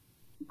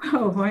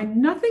 Oh, why,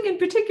 nothing in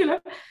particular.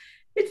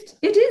 It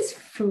is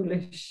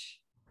foolish.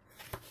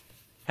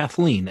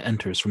 Cathleen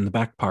enters from the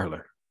back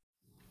parlor.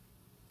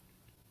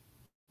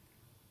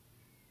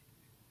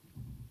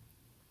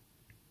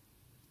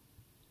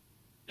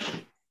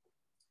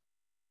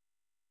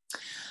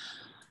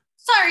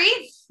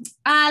 Sorry,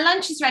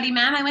 lunch is ready,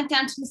 ma'am. I went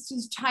down to Mr.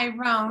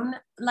 Tyrone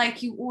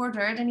like you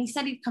ordered, and he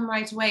said he'd come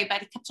right away,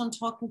 but he kept on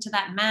talking to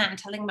that man,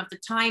 telling him of the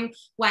time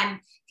when,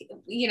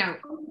 you know...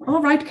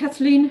 All right,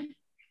 Kathleen.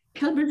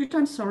 Tell Bridget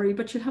I'm sorry,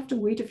 but you'll have to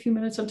wait a few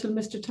minutes until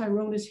Mr.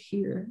 Tyrone is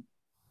here.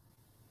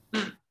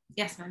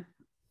 Yes, ma'am.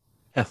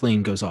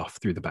 Kathleen goes off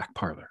through the back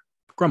parlor,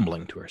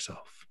 grumbling to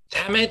herself.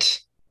 Damn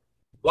it.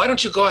 Why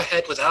don't you go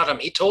ahead without him?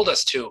 He told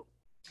us to.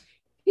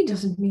 He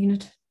doesn't mean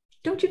it.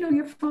 Don't you know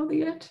your father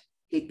yet?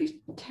 He'd be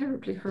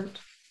terribly hurt.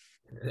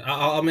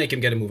 I'll make him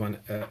get a move on.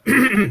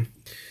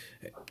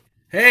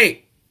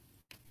 Hey,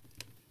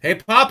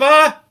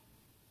 Papa!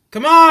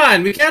 Come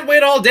on, we can't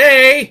wait all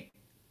day!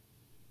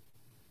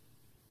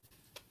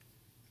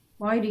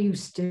 Why do you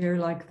stare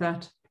like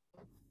that?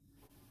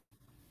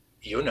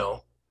 You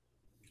know.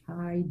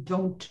 I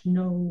don't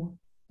know.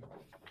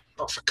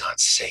 Oh, for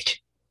God's sake.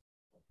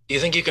 Do you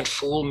think you can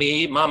fool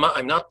me, Mama?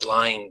 I'm not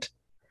blind.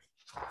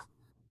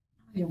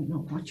 I don't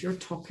know what you're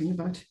talking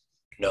about.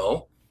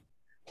 No.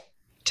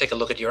 Take a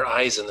look at your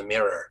eyes in the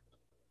mirror.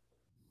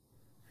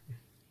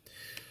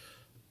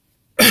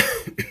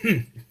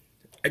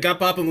 I got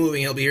Papa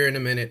moving. He'll be here in a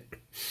minute.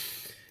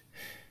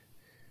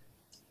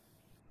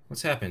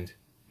 What's happened?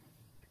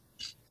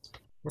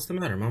 What's the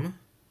matter, Mama?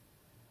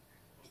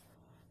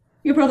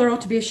 Your brother ought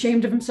to be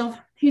ashamed of himself.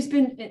 He's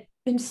been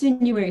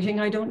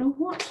insinuating I don't know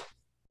what.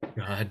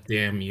 God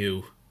damn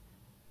you.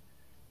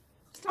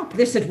 Stop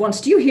this at once.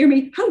 Do you hear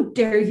me? How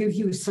dare you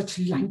use such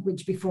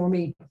language before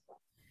me?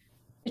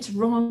 It's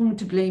wrong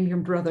to blame your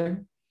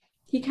brother.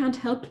 He can't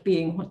help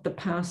being what the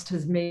past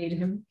has made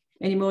him,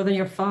 any more than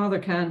your father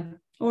can,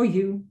 or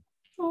you,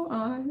 or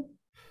I.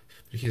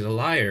 He's a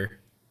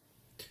liar.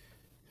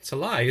 It's a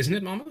lie, isn't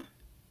it, Mama?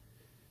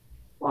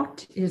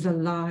 What is a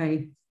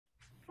lie?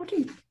 What are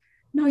you...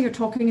 Now you're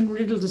talking in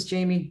riddles,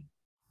 Jamie.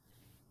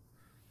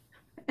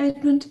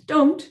 Edmund,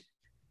 don't.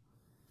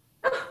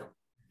 Oh,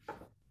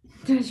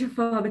 there's your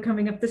father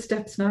coming up the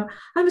steps now.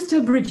 I must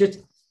tell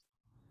Bridget.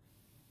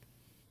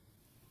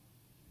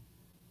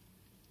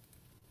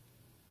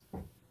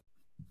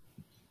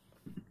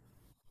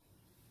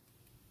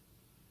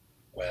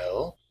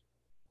 Well?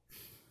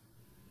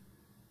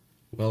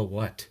 Well,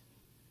 what?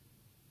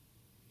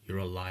 You're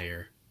a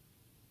liar.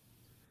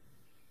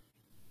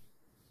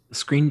 The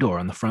screen door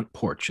on the front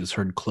porch is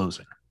heard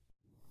closing.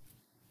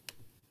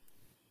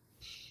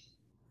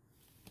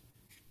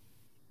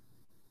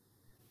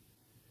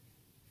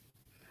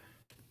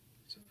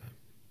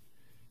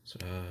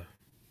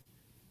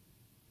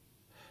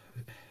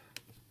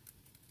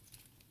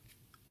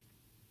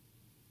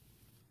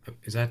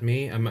 Is that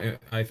me?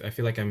 I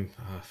feel like I'm.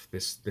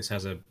 This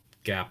has a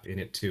gap in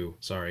it too.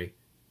 Sorry.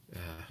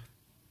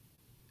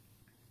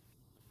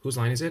 Whose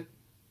line is it?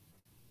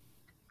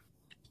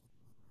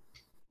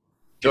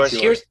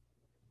 Yours.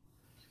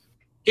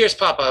 Here's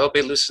Papa. I hope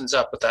he loosens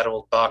up with that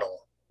old bottle.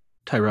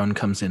 Tyrone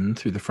comes in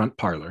through the front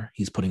parlor.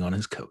 He's putting on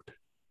his coat.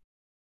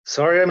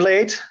 Sorry I'm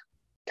late.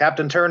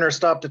 Captain Turner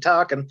stopped to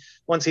talk, and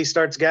once he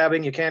starts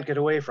gabbing, you can't get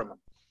away from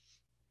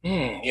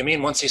him. You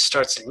mean once he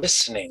starts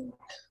listening?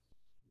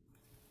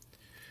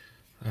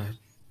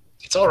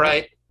 It's all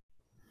right.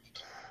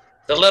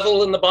 The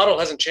level in the bottle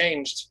hasn't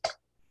changed.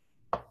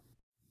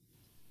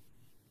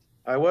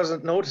 I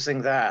wasn't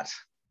noticing that.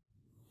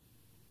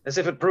 As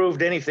if it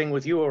proved anything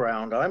with you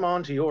around. I'm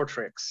on to your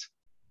tricks.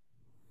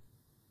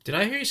 Did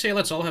I hear you say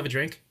let's all have a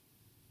drink?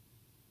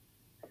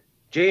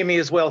 Jamie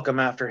is welcome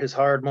after his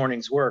hard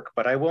morning's work,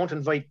 but I won't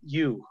invite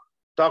you.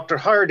 Dr.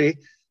 Hardy...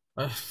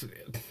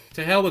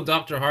 To hell with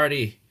Dr.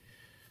 Hardy.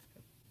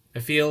 I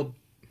feel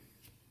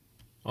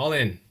all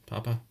in,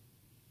 Papa.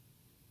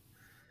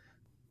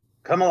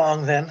 Come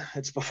along, then.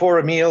 It's before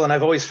a meal, and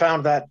I've always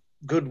found that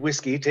good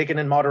whiskey, taken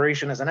in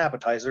moderation as an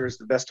appetizer, is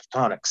the best of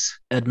tonics.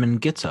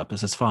 Edmund gets up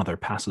as his father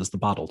passes the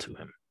bottle to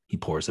him. He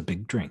pours a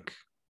big drink.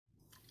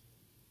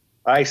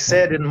 I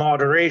said in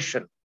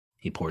moderation.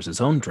 He pours his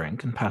own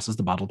drink and passes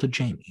the bottle to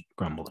Jamie,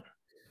 grumbling.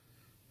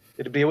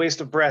 It'd be a waste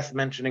of breath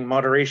mentioning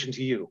moderation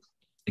to you.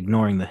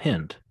 Ignoring the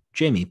hint,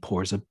 Jamie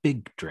pours a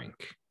big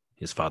drink.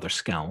 His father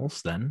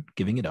scowls, then,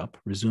 giving it up,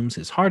 resumes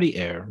his hearty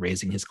air,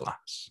 raising his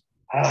glass.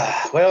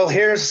 Well,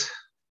 here's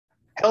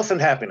health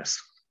and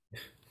happiness.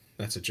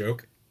 That's a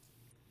joke.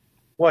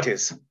 What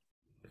is?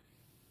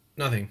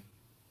 Nothing.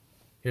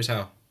 Here's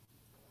how.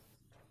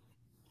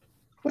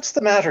 What's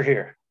the matter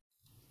here?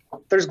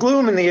 There's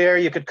gloom in the air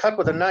you could cut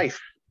with a knife.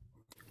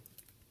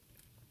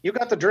 You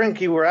got the drink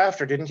you were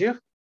after, didn't you?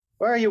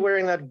 Why are you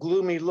wearing that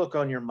gloomy look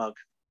on your mug?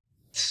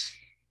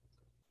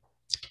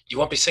 You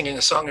won't be singing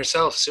a song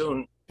yourself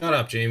soon. Shut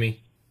up,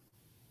 Jamie.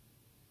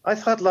 I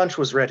thought lunch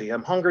was ready.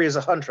 I'm hungry as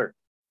a hunter.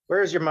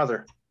 Where is your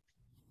mother?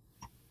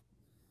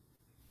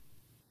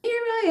 Here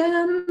I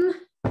am.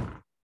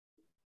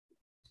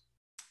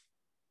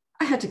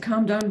 I had to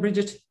calm down,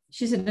 Bridget.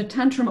 She's in a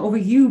tantrum over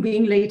you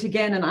being late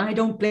again, and I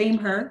don't blame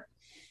her.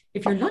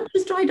 If your lunch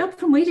is dried up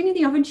from waiting in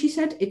the oven, she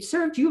said, it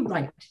served you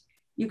right.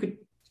 You could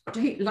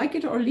like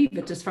it or leave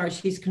it as far as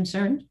she's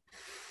concerned.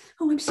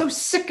 Oh, I'm so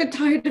sick and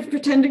tired of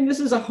pretending this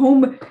is a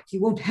home.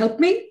 You won't help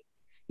me.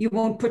 You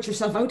won't put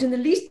yourself out in the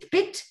least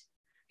bit.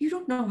 You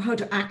don't know how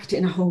to act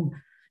in a home.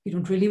 You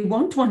don't really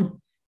want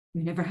one.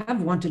 You never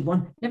have wanted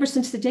one, never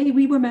since the day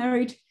we were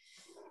married.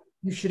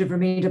 You should have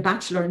remained a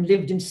bachelor and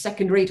lived in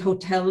second-rate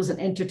hotels and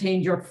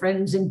entertained your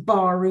friends in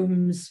bar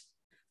rooms.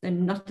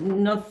 Then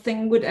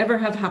nothing would ever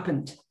have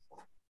happened.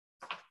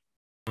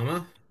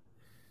 Mama?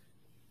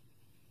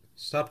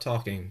 Stop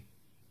talking.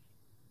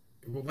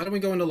 Why don't we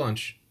go into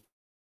lunch?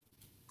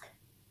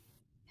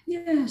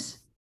 Yes,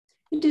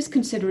 it is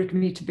considerate of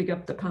me to big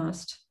up the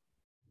past.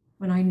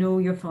 When I know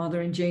your father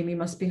and Jamie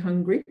must be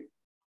hungry.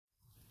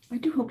 I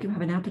do hope you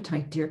have an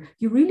appetite, dear.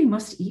 You really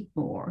must eat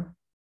more.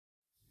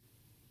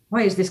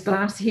 Why is this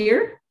glass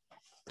here?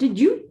 Did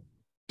you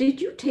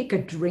take a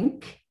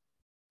drink?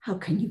 How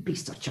can you be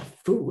such a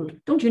fool?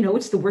 Don't you know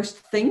it's the worst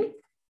thing?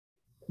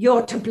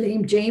 You're to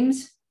blame,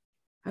 James.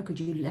 How could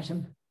you let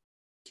him?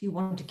 Do you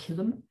want to kill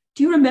him?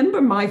 Do you remember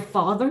my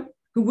father,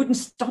 who wouldn't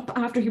stop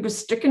after he was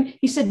stricken?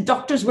 He said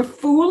doctors were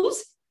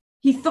fools.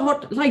 He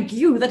thought, like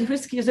you, that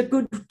whiskey is a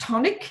good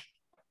tonic.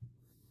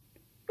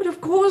 But of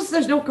course,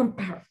 there's no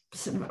comparison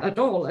at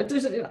all. I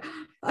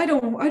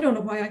don't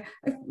know why.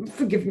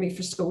 Forgive me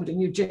for scolding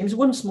you, James.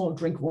 One small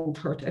drink won't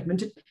hurt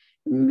Edmund.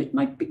 It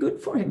might be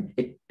good for him.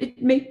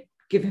 It may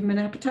give him an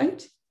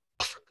appetite.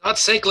 For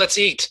God's sake, let's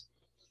eat.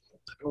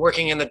 I've been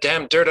working in the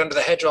damn dirt under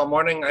the hedge all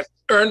morning. I've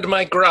earned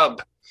my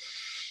grub.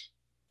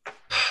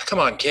 Come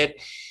on, kid.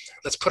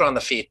 Let's put on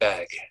the feed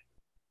bag.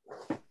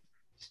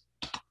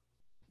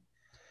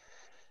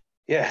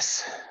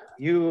 Yes,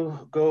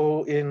 you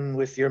go in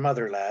with your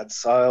mother,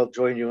 lads. I'll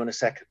join you in a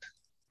second.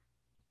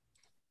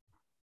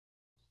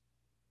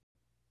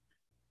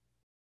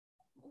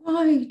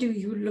 Why do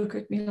you look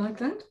at me like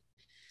that?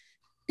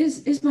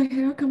 Is my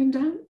hair coming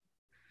down?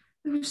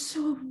 I was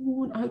so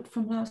worn out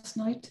from last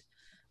night.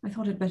 I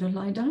thought I'd better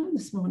lie down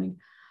this morning.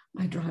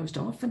 I drowsed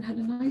off and had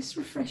a nice,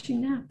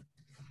 refreshing nap.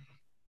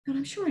 And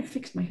I'm sure I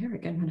fixed my hair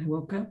again when I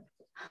woke up.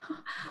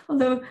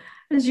 Although,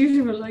 as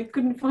usual, I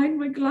couldn't find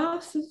my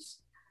glasses.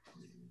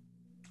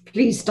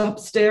 Please stop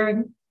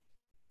staring.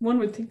 One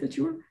would think that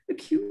you were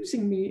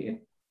accusing me.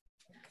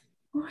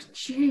 Oh,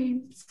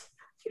 James,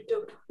 you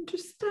don't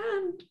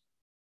understand.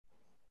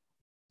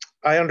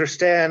 I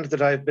understand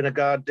that I've been a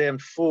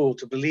goddamned fool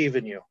to believe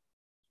in you.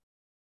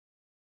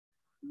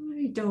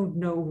 I don't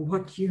know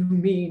what you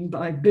mean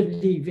by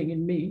believing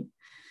in me.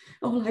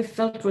 All I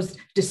felt was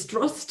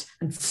distrust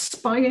and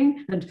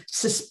spying and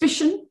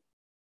suspicion.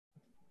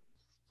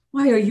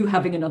 Why are you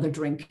having another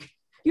drink?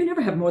 You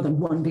never have more than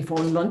one before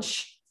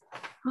lunch.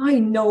 I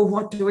know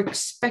what to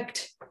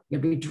expect.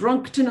 You'll be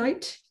drunk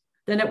tonight.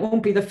 Then it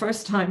won't be the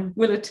first time,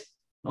 will it?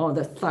 Or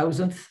the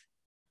 1000th.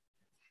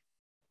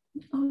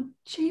 Oh,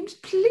 James,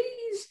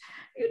 please.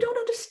 You don't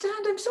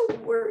understand. I'm so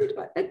worried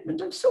about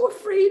Edmund. I'm so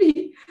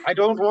afraid I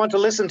don't want to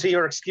listen to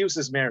your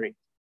excuses, Mary.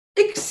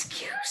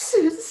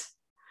 Excuses?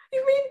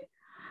 You mean...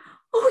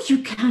 Oh, you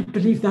can't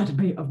believe that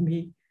of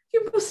me.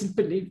 You mustn't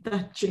believe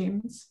that,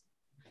 James.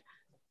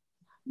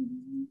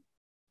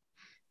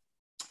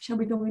 Shall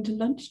we go into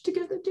lunch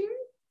together, dear?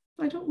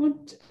 I don't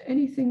want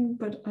anything,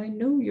 but I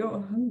know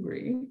you're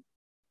hungry.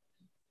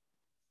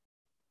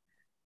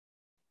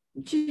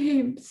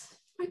 James,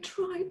 I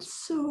tried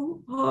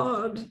so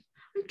hard.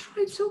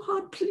 Please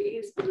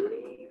believe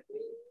me.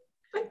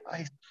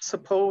 I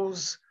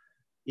suppose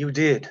you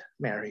did,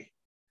 Mary.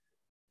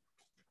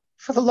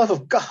 For the love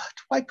of God,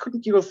 why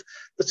couldn't you have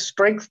the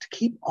strength to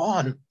keep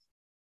on?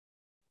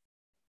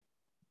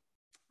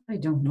 I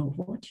don't know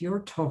what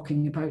you're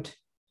talking about.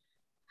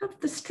 Have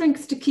the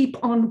strength to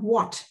keep on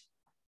what?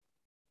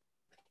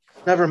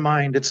 Never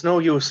mind, it's no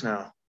use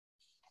now.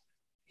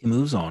 He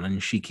moves on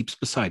and she keeps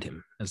beside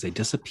him as they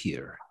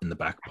disappear in the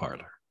back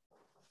parlor.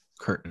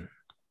 Curtain.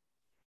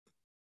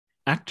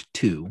 Act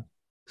 2,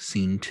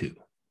 Scene 2.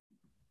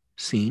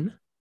 Scene,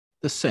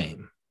 the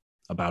same,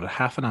 about a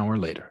half an hour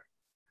later.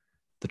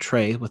 The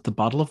tray with the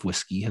bottle of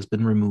whiskey has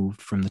been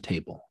removed from the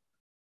table.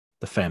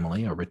 The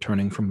family are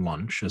returning from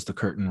lunch as the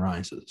curtain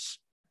rises.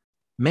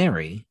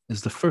 Mary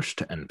is the first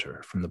to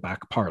enter from the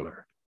back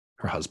parlor.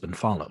 Her husband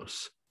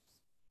follows.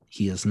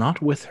 He is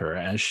not with her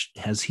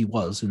as he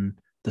was in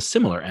the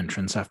similar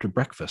entrance after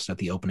breakfast at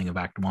the opening of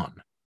Act 1.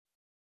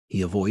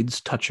 He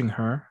avoids touching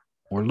her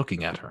or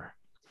looking at her.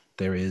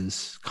 There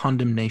is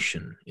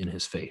condemnation in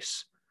his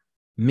face,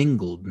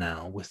 mingled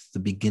now with the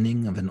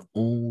beginning of an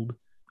old,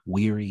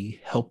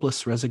 weary,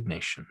 helpless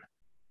resignation.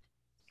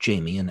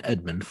 Jamie and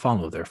Edmund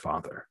follow their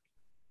father.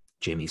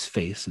 Jamie's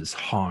face is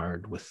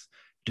hard with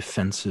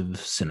defensive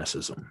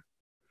cynicism.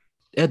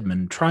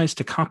 Edmund tries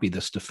to copy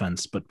this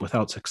defense, but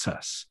without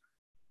success.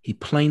 He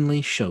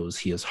plainly shows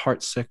he is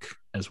heartsick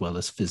as well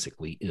as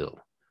physically ill.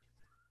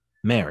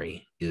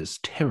 Mary is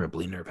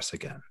terribly nervous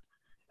again,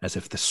 as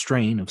if the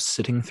strain of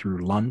sitting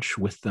through lunch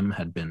with them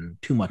had been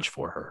too much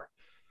for her.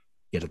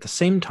 Yet at the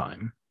same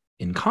time,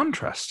 in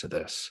contrast to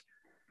this,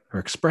 her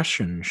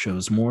expression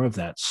shows more of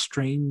that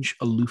strange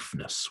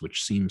aloofness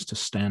which seems to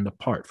stand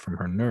apart from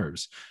her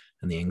nerves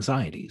and the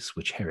anxieties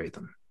which harry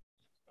them.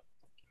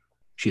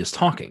 She is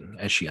talking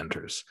as she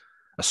enters,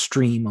 a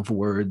stream of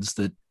words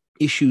that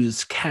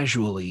issues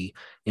casually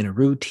in a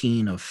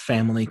routine of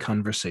family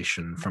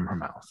conversation from her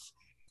mouth.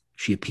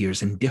 She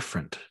appears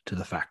indifferent to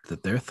the fact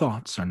that their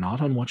thoughts are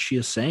not on what she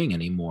is saying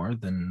any more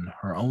than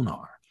her own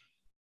are.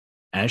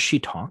 As she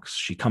talks,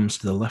 she comes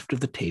to the left of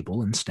the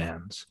table and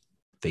stands,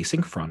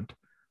 facing front,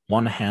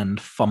 one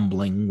hand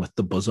fumbling with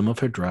the bosom of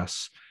her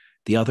dress,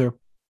 the other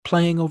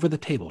playing over the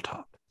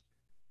tabletop.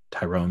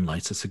 Tyrone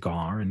lights a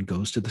cigar and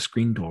goes to the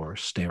screen door,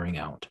 staring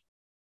out.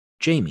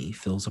 Jamie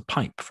fills a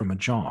pipe from a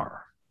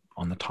jar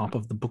on the top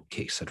of the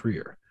bookcase at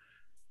rear.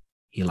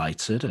 He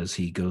lights it as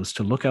he goes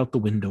to look out the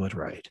window at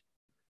right.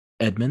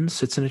 Edmund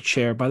sits in a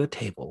chair by the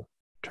table,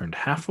 turned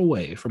half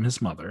away from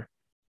his mother,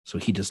 so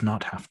he does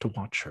not have to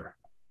watch her.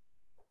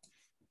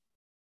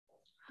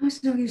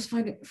 There's no use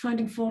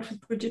finding fault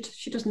with Bridget.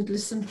 She doesn't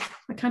listen.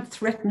 I can't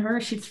threaten her.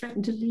 She'd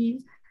threaten to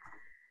leave.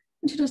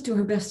 And she does do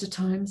her best at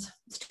times.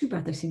 It's too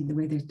bad they seem the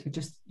way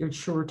you're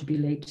sure to be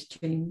late,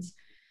 James.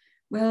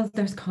 Well,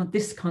 there's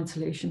this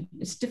consolation.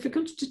 It's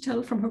difficult to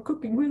tell from her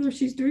cooking whether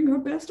she's doing her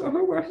best or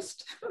her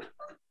worst.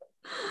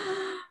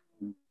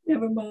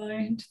 Never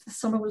mind. The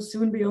summer will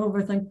soon be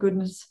over, thank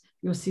goodness.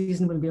 Your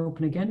season will be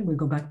open again. We'll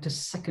go back to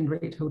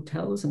second-rate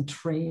hotels and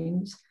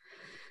trains.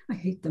 I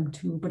hate them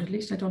too, but at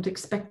least I don't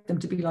expect them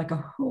to be like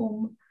a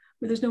home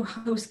where there's no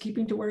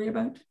housekeeping to worry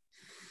about.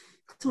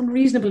 It's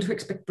unreasonable to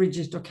expect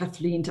Bridget or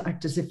Cathleen to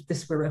act as if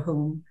this were a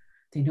home.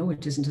 They know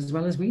it isn't as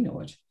well as we know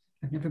it.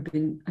 I've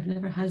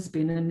never has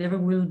been, and never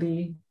will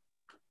be.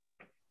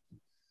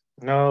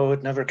 No,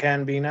 it never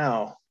can be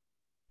now.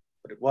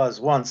 But it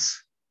was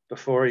once,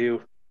 before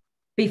you.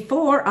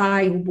 Before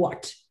I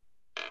what?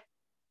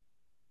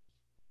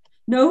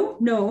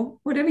 No,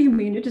 whatever you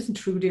mean, it isn't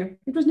true, dear.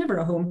 It was never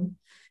a home.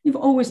 You've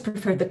always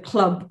preferred the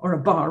club or a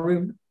bar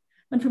room.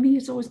 And for me,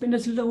 it's always been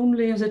as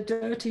lonely as a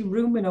dirty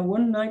room in a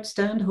one-night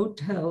stand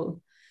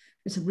hotel.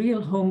 It's a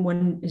real home.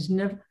 One is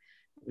never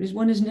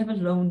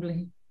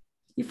lonely.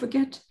 You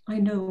forget, I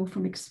know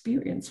from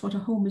experience, what a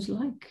home is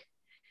like.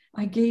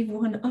 I gave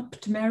one up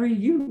to marry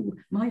you,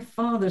 my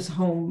father's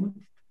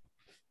home.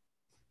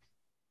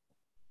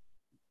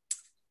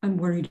 I'm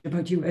worried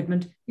about you,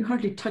 Edmund. You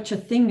hardly touch a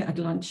thing at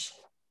lunch.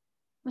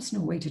 That's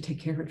no way to take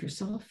care of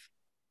yourself.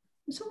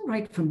 It's all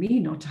right for me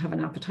not to have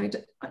an appetite.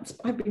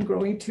 I've been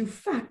growing too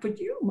fat, but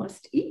you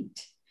must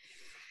eat.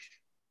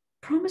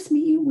 Promise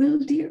me you will,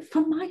 dear,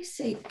 for my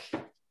sake.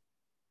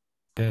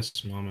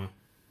 Yes, Mama.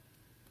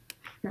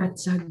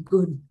 That's a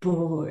good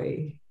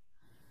boy.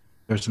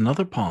 There's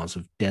another pause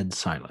of dead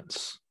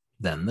silence.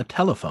 Then the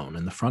telephone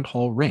in the front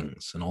hall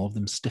rings, and all of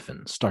them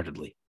stiffen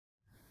startedly.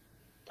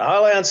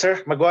 I'll answer.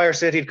 McGuire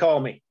said he'd call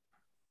me.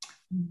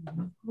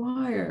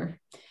 McGuire.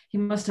 He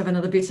must have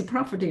another piece of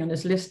property on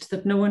his list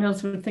that no one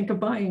else would think of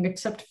buying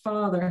except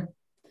father.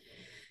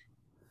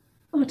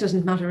 Oh, it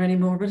doesn't matter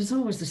anymore, but it's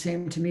always the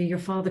same to me. Your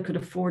father could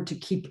afford to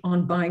keep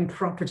on buying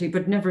property,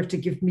 but never to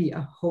give me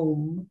a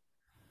home.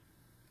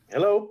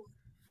 Hello?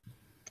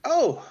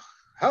 Oh,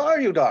 how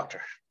are you,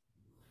 Doctor?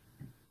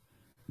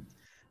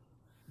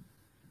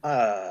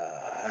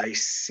 I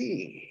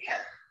see.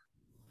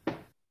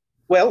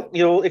 Well,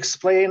 you'll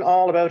explain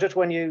all about it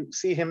when you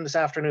see him this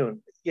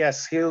afternoon.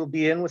 Yes, he'll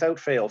be in without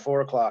fail,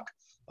 4 o'clock.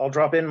 I'll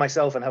drop in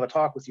myself and have a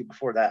talk with you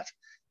before that.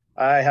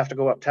 I have to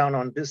go uptown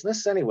on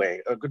business anyway.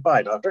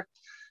 Goodbye, Doctor.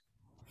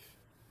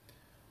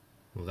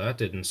 Well, that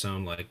didn't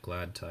sound like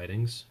glad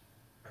tidings.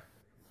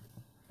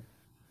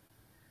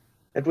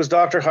 It was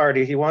Dr.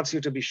 Hardy. He wants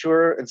you to be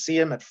sure and see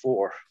him at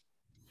 4.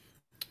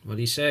 What'd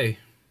he say?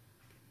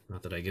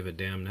 Not that I give a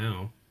damn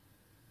now.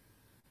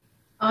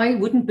 I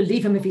wouldn't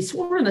believe him if he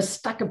swore in a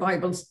stack of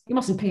Bibles. You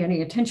mustn't pay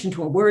any attention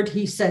to a word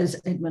he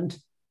says, Edmund.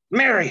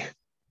 Mary!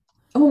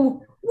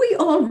 Oh, we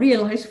all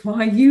realize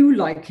why you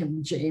like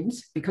him,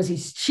 James, because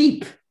he's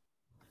cheap.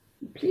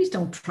 Please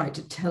don't try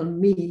to tell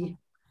me.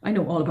 I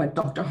know all about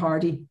Dr.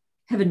 Hardy.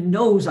 Heaven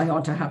knows I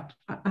ought to have,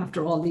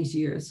 after all these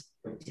years.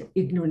 He's an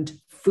ignorant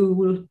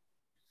fool.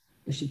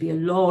 There should be a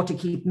law to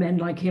keep men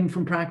like him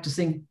from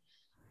practicing.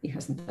 He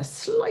hasn't the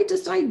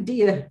slightest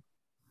idea.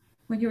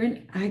 When you're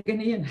in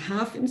agony and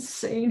half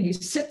insane, he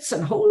sits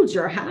and holds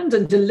your hand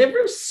and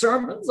delivers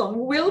sermons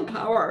on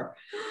willpower.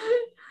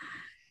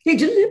 He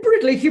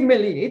deliberately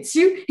humiliates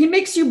you. He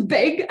makes you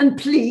beg and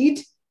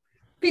plead.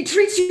 He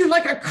treats you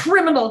like a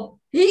criminal.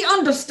 He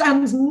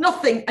understands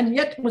nothing, and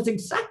yet was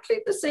exactly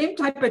the same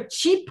type of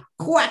cheap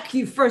quack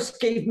you first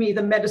gave me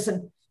the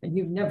medicine, and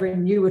you never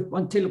knew it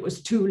until it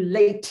was too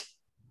late.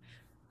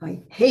 I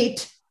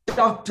hate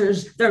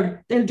doctors. They'll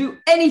do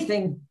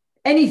anything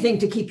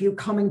to keep you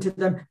coming to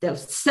them. They'll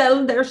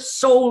sell their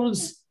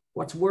souls.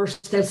 What's worse,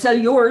 they'll sell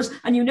yours,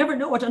 and you never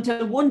know it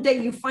until one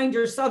day you find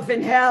yourself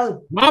in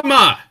hell.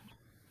 Mama!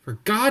 For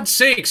God's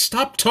sake,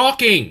 stop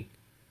talking!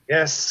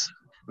 Yes,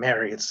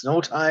 Mary, it's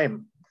no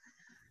time.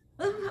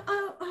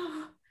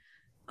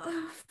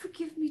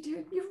 Forgive me,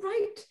 dear. You're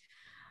right.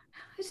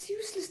 It's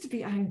useless to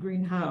be angry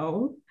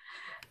now.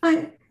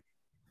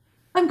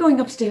 I'm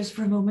going upstairs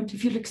for a moment,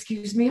 if you'll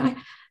excuse me. I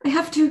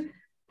have to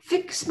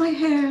fix my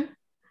hair.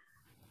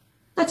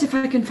 That's if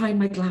I can find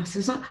my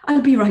glasses.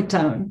 I'll be right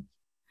down.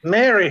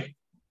 Mary!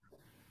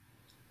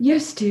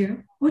 Yes,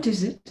 dear. What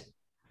is it?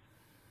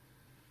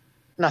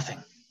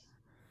 Nothing.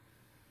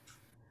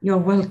 You're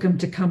welcome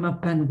to come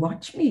up and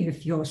watch me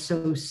if you're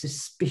so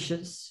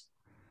suspicious.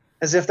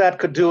 As if that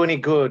could do any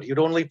good. You'd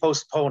only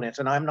postpone it,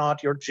 and I'm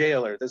not your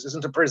jailer. This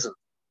isn't a prison.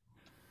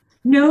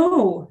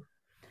 No.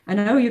 I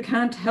know you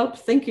can't help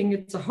thinking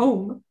it's a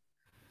home.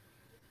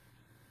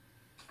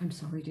 I'm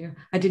sorry, dear.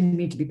 I didn't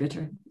mean to be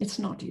bitter. It's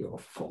not your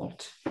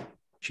fault.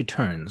 She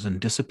turns and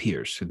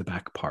disappears through the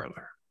back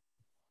parlor.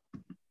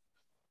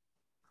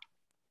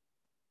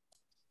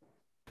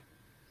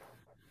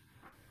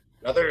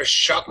 Another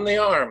shot in the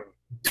arm.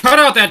 Cut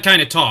out that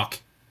kind of talk!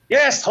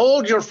 Yes,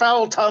 hold your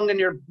foul tongue and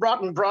your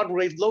rotten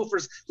Broadway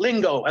loafers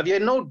lingo. Have you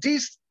no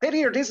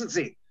pity or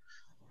decency?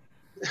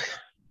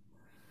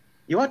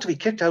 You ought to be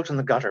kicked out in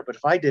the gutter, but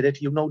if I did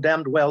it, you know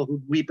damned well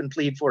who'd weep and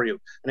plead for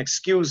you and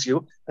excuse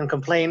you and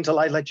complain till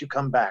I let you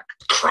come back.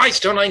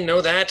 Christ, don't I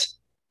know that?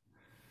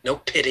 No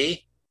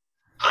pity.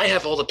 I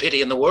have all the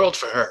pity in the world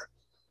for her.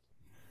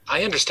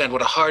 I understand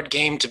what a hard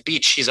game to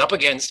beat she's up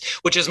against,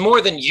 which is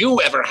more than you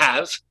ever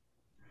have.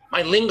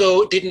 My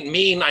lingo didn't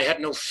mean I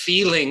had no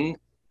feeling.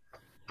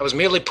 I was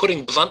merely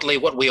putting bluntly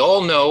what we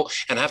all know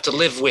and have to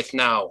live with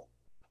now.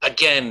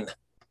 Again.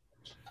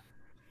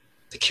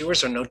 The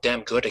cures are no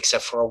damn good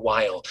except for a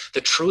while.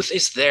 The truth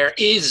is there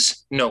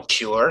is no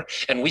cure,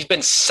 and we've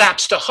been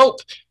saps to hope.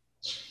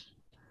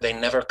 They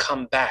never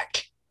come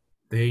back.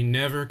 They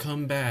never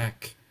come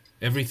back.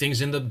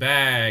 Everything's in the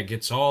bag.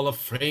 It's all a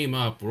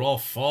frame-up. We're all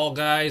fall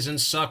guys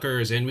and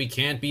suckers, and we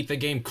can't beat the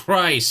game.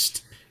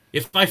 Christ!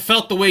 If I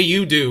felt the way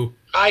you do...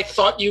 I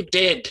thought you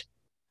did.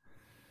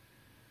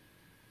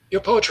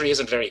 Your poetry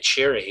isn't very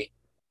cheery,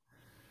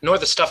 nor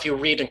the stuff you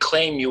read and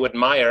claim you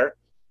admire,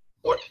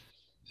 or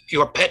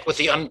your pet with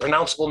the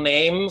unpronounceable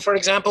name, for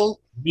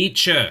example.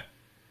 Nietzsche.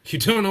 You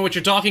don't know what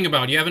you're talking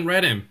about. You haven't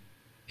read him.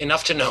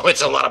 Enough to know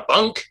it's a lot of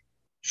bunk.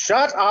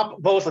 Shut up,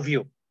 both of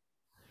you.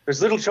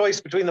 There's little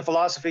choice between the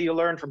philosophy you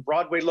learned from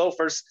Broadway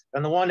loafers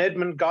and the one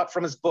Edmund got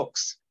from his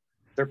books.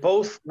 They're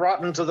both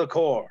rotten to the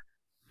core.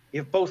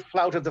 You've both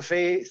flouted the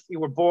faith you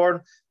were born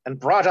and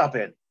brought up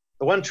in,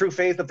 the one true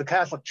faith of the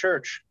Catholic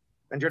Church,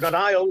 and your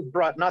denial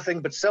brought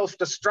nothing but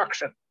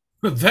self-destruction.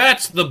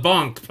 That's the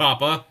bunk,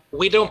 Papa.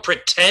 We don't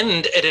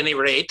pretend, at any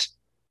rate.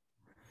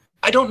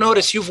 I don't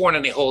notice you've worn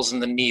any holes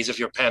in the knees of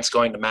your pants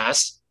going to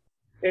Mass.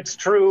 It's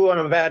true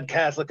I'm a bad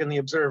Catholic in the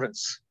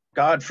observance.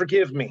 God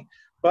forgive me.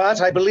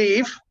 But I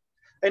believe,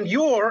 and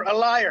you're a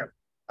liar.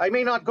 I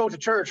may not go to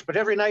church, but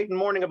every night and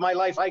morning of my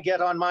life I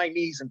get on my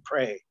knees and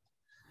pray.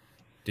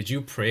 Did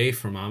you pray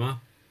for Mama?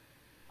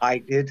 I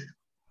did.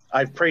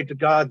 I've prayed to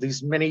God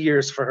these many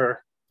years for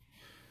her.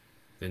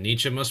 Then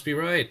Nietzsche must be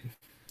right.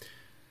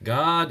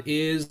 God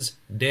is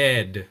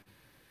dead.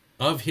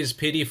 Of his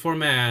pity for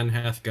man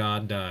hath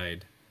God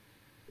died.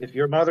 If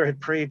your mother had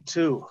prayed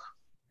too.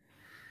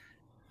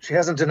 She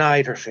hasn't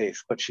denied her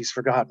faith, but she's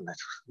forgotten it.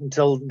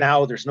 Until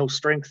now, there's no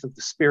strength of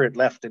the spirit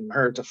left in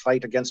her to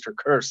fight against her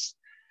curse.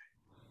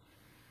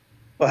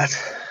 But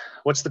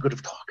what's the good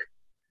of talk?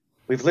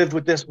 We've lived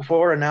with this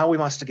before, and now we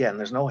must again.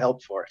 There's no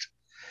help for it.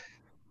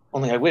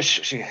 Only I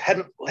wish she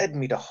hadn't led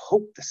me to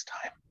hope this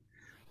time.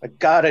 But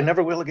God, I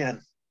never will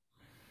again.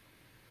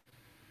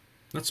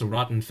 That's a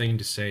rotten thing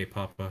to say,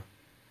 Papa.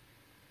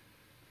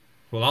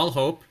 Well, I'll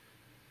hope.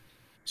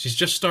 She's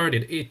just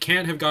started. It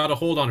can't have got a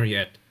hold on her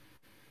yet.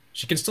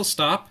 She can still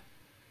stop.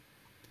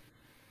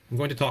 I'm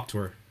going to talk to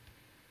her.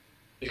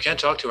 You can't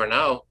talk to her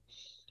now.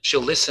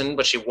 She'll listen,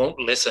 but she won't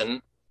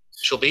listen.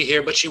 She'll be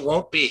here, but she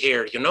won't be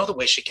here. You know the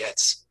way she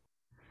gets.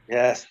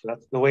 Yes,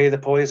 that's the way the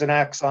poison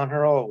acts on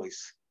her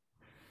always.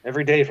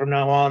 Every day from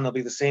now on, there'll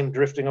be the same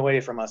drifting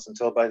away from us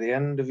until by the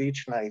end of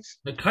each night.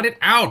 But cut it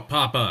out,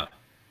 Papa!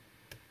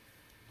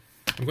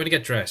 I'm going to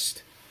get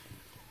dressed.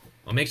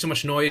 I'll make so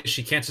much noise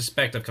she can't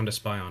suspect I've come to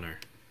spy on her.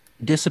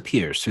 He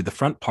disappears through the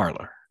front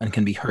parlor and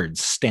can be heard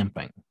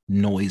stamping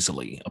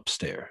noisily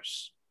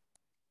upstairs.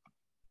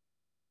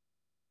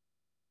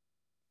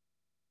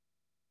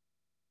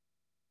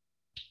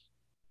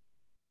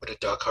 What did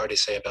Doc Hardy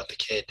say about the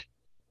kid?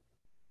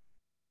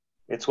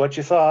 It's what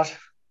you thought.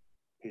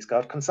 He's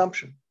got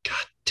consumption.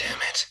 God damn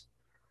it.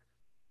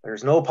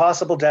 There's no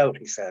possible doubt,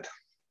 he said.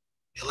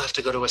 He'll have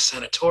to go to a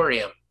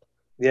sanatorium.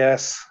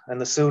 Yes,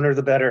 and the sooner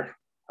the better,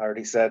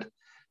 Hardy said,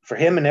 for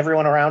him and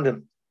everyone around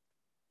him.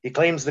 He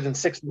claims that in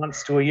 6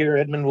 months to a year,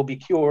 Edmund will be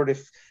cured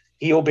if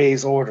he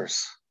obeys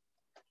orders.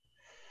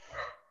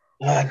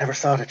 I never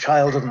thought a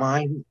child of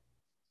mine.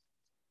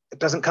 It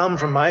doesn't come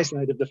from my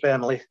side of the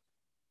family.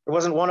 There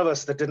wasn't one of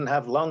us that didn't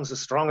have lungs as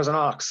strong as an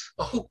ox.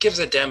 Well, who gives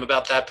a damn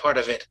about that part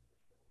of it?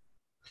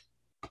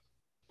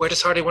 Where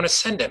does Hardy want to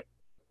send him?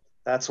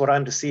 That's what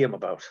I'm to see him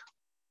about.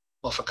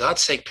 Well, for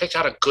God's sake, pick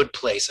out a good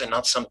place and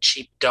not some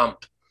cheap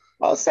dump.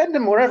 I'll send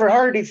him wherever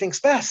Hardy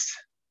thinks best.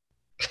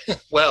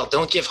 Well,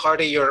 don't give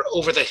Hardy your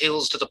over the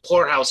hills to the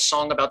poorhouse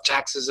song about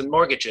taxes and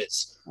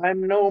mortgages.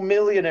 I'm no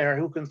millionaire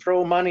who can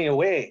throw money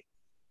away.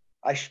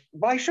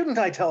 Why shouldn't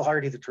I tell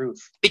Hardy the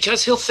truth?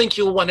 Because he'll think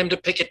you'll want him to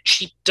pick a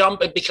cheap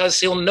dump and because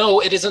he'll know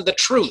it isn't the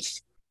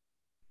truth.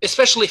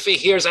 Especially if he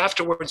hears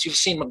afterwards you've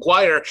seen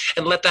McGuire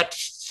and let that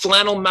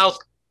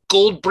flannel-mouthed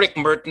gold brick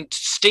merchant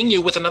sting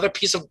you with another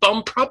piece of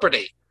bum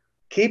property.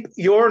 Keep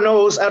your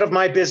nose out of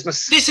my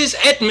business. This is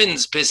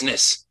Edmund's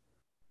business.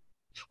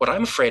 What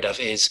I'm afraid of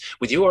is,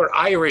 with your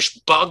Irish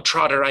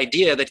bog-trotter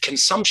idea that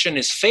consumption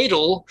is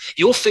fatal,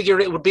 you'll figure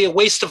it would be a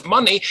waste of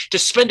money to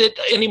spend it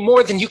any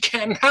more than you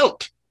can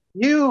help.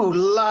 You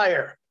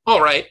liar.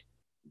 All right,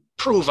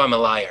 prove I'm a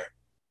liar.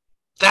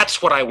 That's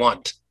what I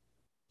want.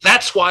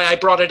 That's why I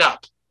brought it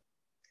up.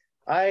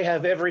 I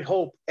have every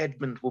hope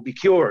Edmund will be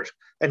cured,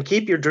 and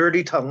keep your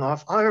dirty tongue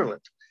off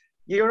Ireland.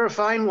 You're a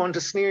fine one to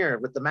sneer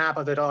with the map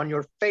of it on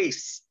your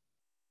face.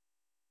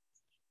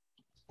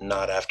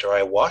 Not after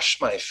I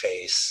wash my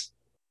face.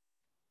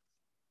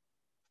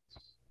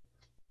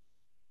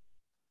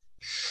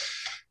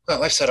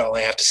 Well, I've said all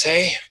I have to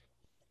say.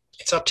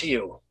 It's up to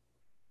you.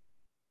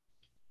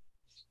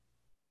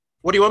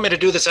 What do you want me to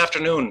do this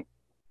afternoon?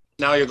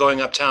 Now you're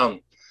going uptown.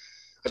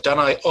 I've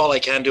done all I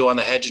can do on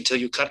the hedge until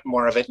you cut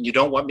more of it, and you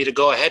don't want me to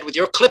go ahead with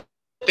your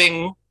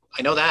clipping.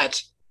 I know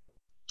that.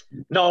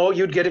 No,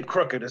 you'd get it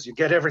crooked as you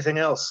get everything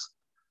else.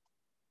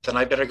 Then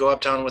I better go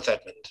uptown with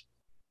Edmund.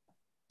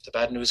 The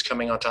bad news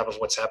coming on top of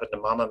what's happened to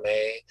Mama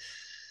may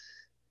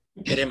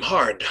hit him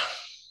hard.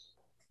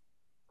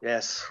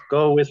 Yes,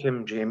 go with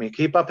him, Jamie.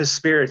 Keep up his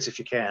spirits if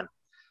you can.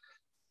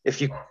 If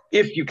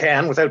you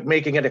can, without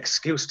making an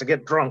excuse to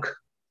get drunk.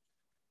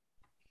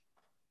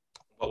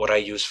 What would I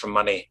use for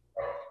money?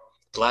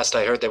 Last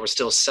I heard they were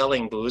still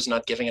selling booze,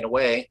 not giving it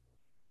away.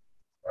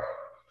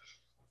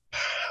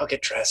 I'll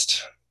get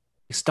dressed.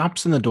 He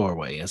stops in the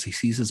doorway as he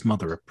sees his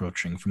mother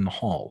approaching from the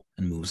hall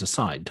and moves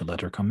aside to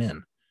let her come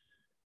in.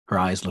 Her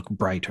eyes look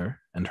brighter,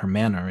 and her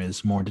manner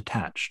is more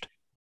detached.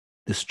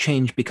 This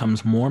change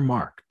becomes more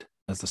marked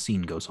as the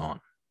scene goes on.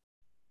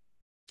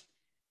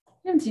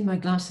 You haven't seen my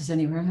glasses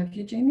anywhere, have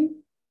you, Jamie?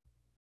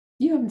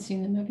 You haven't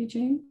seen them, have you,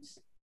 James?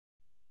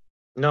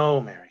 No,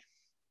 Mary.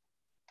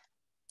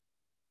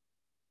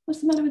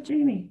 What's the matter with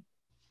Jamie?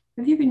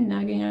 Have you been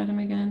nagging at him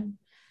again?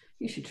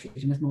 You should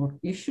treat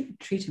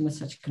him with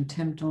such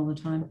contempt all the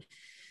time.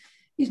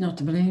 He's not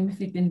to blame. If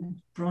he'd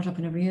been brought up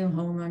in a real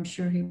home, I'm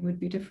sure he would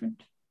be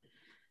different.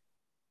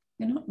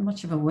 You're not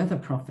much of a weather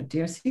prophet,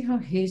 dear. See how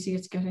hazy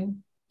it's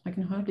getting? I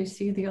can hardly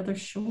see the other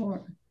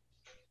shore.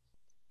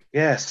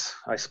 Yes,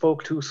 I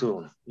spoke too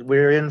soon.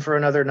 We're in for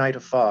another night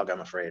of fog,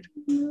 I'm afraid.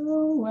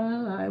 Oh,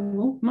 well, I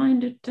won't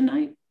mind it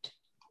tonight.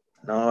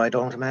 No, I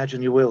don't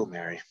imagine you will,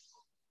 Mary.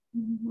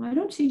 I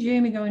don't see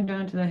Jamie going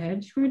down to the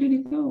hedge. Where did he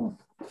go?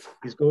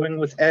 He's going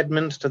with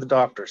Edmund to the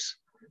doctor's.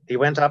 He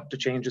went up to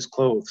change his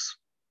clothes.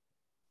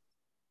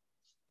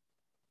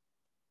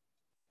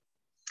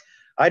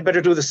 I'd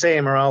better do the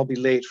same or I'll be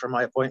late for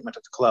my appointment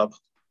at the club.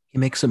 He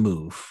makes a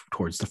move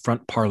towards the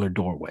front parlor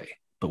doorway,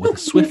 but with a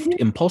swift,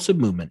 impulsive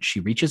movement, she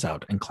reaches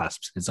out and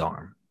clasps his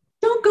arm.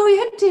 Don't go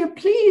yet, dear,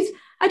 please.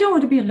 I don't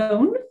want to be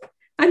alone.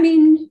 I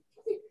mean,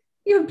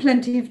 you have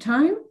plenty of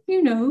time.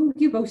 You know,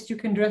 you boast you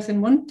can dress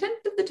in 1/10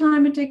 of the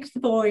time it takes the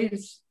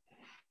boys.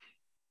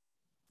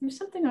 There's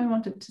something I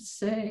wanted to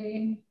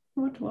say.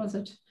 What was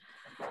it?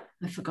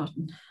 I've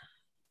forgotten.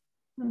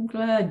 I'm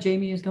glad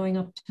Jamie is going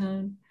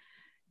uptown.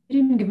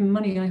 You didn't give him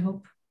money, I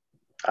hope.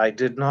 I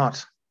did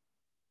not.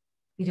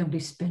 He'd only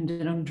spend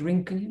it on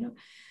drink, and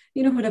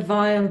you know what a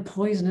vile,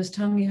 poisonous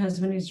tongue he has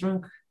when he's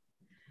drunk.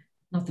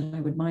 Not that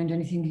I would mind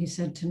anything he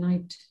said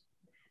tonight,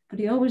 but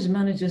he always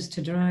manages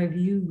to drive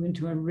you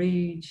into a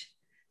rage,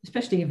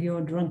 especially if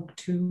you're drunk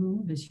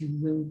too, as you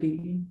will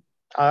be.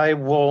 I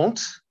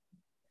won't.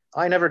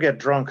 I never get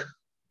drunk.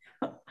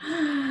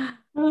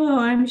 Oh,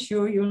 I'm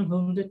sure you'll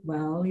hold it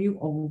well. You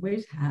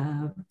always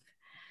have.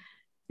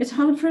 It's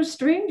hard for a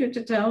stranger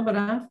to tell, but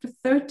after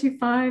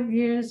 35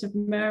 years of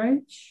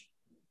marriage...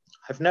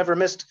 I've never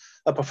missed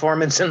a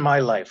performance in my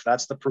life.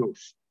 That's the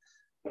proof.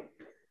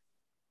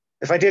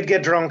 If I did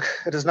get drunk,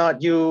 it is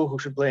not you who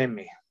should blame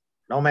me.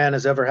 No man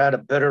has ever had a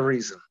better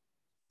reason.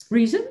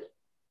 Reason?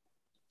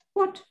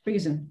 What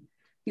reason?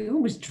 You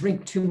always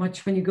drink too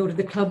much when you go to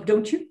the club,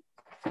 don't you?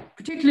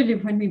 Particularly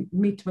when we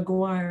meet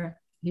McGuire.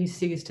 He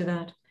sees to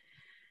that.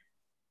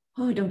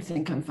 Oh, I don't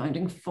think I'm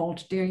finding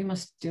fault, dear. You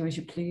must do as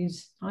you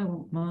please. I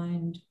won't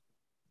mind.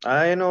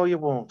 I know you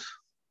won't.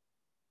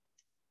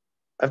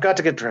 I've got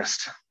to get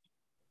dressed.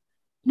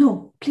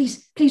 No,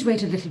 please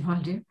wait a little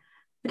while, dear.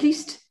 At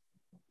least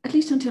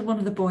until one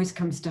of the boys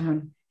comes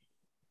down.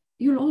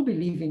 You'll all be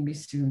leaving me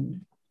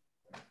soon.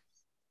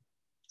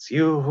 It's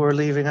you who are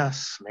leaving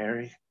us,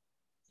 Mary.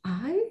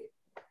 I?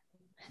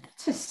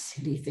 That's a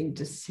silly thing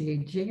to say,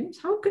 James.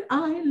 How could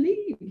I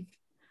leave?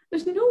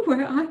 There's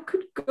nowhere I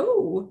could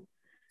go.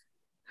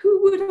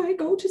 Who would I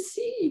go to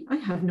see? I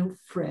have no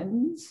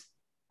friends.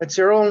 It's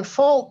your own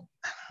fault.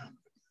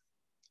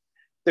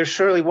 There's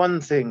surely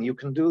one thing you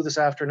can do this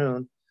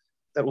afternoon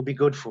that will be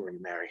good for you,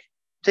 Mary.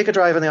 Take a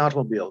drive in the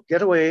automobile.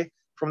 Get away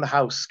from the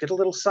house. Get a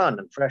little sun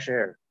and fresh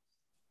air.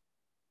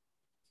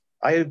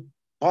 I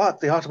bought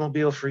the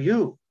automobile for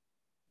you.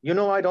 You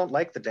know I don't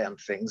like the damn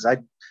things.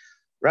 I'd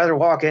rather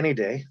walk any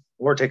day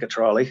or take a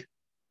trolley.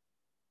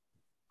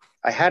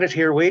 I had it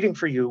here waiting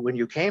for you when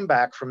you came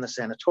back from the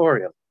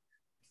sanatorium.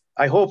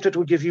 I hoped it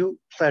would give you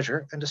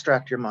pleasure and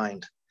distract your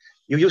mind.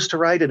 You used to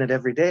ride in it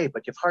every day,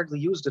 but you've hardly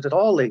used it at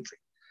all lately.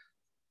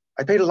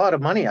 I paid a lot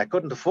of money I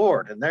couldn't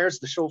afford, and there's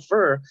the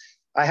chauffeur.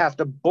 I have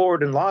to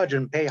board and lodge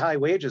and pay high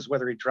wages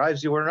whether he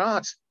drives you or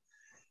not.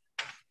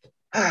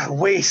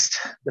 Waste.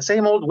 The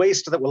same old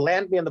waste that will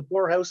land me in the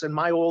poorhouse in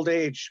my old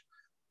age.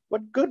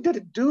 What good did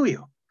it do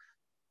you?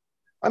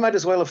 I might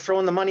as well have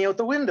thrown the money out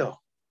the window.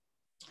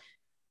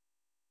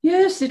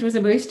 Yes, it was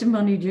a waste of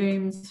money,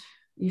 James.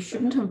 You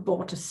shouldn't have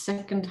bought a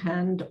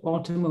second-hand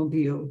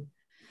automobile.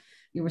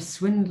 You were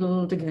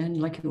swindled again,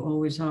 like you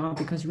always are,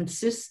 because you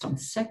insist on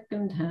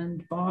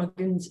second-hand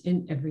bargains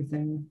in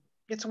everything.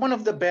 It's one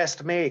of the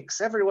best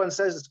makes. Everyone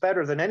says it's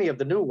better than any of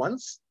the new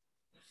ones.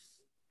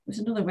 It was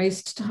another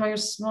waste to hire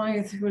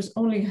Smythe, who was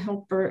only a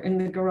helper in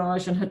the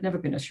garage and had never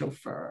been a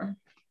chauffeur.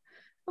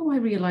 Oh, I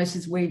realize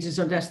his wages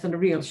are less than a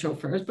real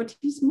chauffeur's, but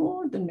he's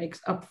more than makes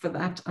up for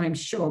that, I'm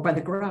sure, by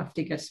the graft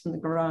he gets from the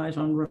garage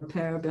on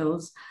repair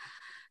bills.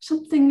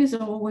 Something is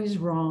always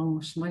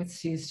wrong. Smythe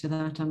sees to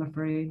that, I'm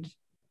afraid.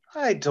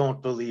 I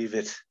don't believe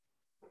it.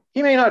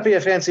 He may not be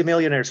a fancy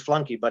millionaire's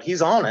flunky, but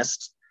he's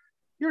honest.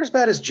 You're as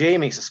bad as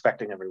Jamie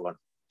suspecting everyone.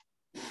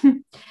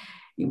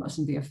 You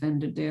mustn't be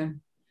offended, dear.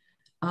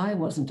 I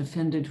wasn't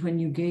offended when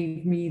you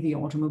gave me the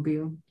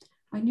automobile.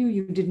 I knew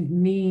you didn't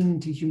mean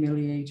to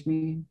humiliate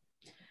me.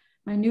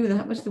 I knew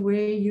that was the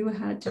way you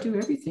had to do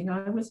everything.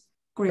 I was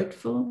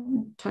grateful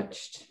and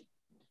touched.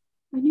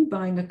 I knew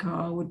buying a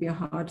car would be a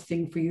hard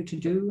thing for you to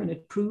do, and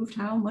it proved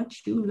how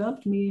much you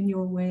loved me in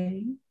your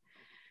way,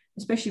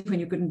 especially when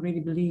you couldn't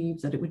really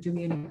believe that it would do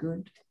me any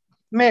good.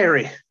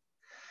 Mary,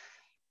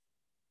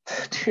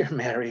 dear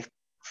Mary,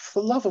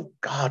 for the love of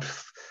God,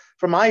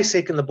 for my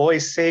sake and the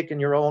boy's sake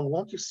and your own,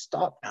 won't you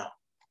stop now?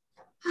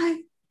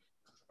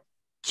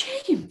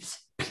 James,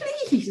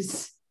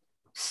 please.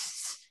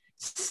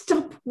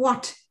 Stop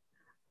what?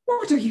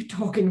 What are you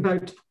talking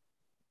about?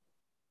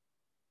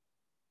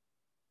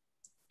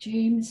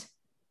 James,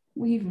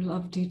 we've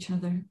loved each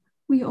other.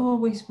 We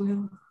always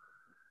will.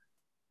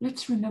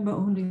 Let's remember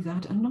only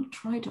that and not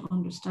try to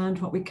understand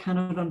what we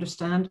cannot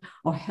understand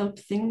or help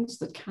things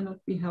that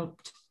cannot be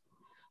helped.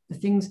 The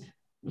things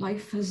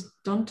life has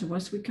done to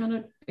us we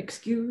cannot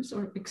excuse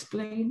or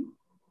explain.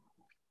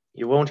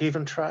 You won't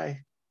even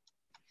try?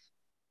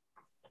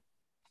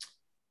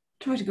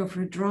 Try to go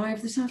for a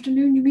drive this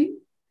afternoon, you mean?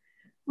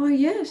 Why,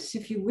 yes,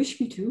 if you wish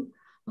me to,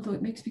 although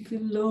it makes me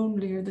feel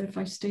lonelier than if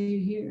I stay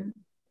here.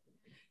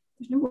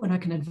 There's no one I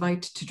can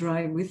invite to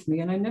drive with me,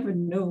 and I never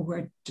know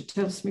where to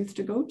tell Smith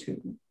to go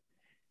to.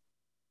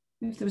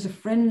 If there was a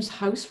friend's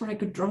house where I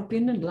could drop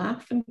in and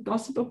laugh and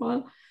gossip a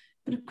while,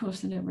 But of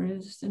course there never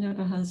is. There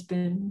never has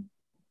been.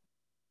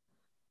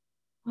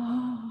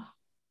 Oh,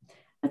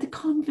 at the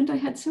convent I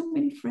had so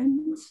many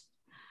friends.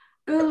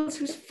 Girls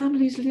whose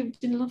families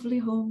lived in lovely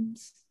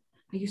homes.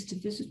 I used to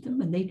visit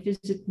them and they'd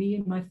visit me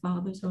in my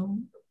father's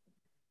home.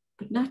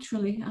 But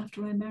naturally,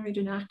 after I married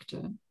an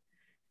actor,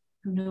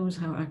 who knows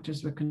how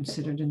actors were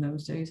considered in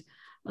those days,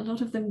 a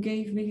lot of them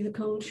gave me the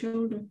cold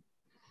shoulder.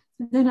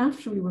 And then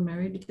after we were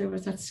married, there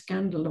was that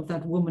scandal of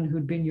that woman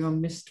who'd been your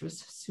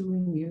mistress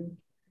suing you.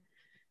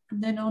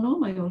 From then on, all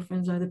my old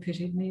friends either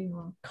pitied me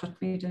or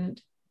cut me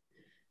dead.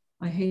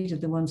 I hated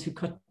the ones who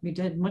cut me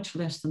dead much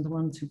less than the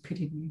ones who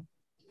pitied me.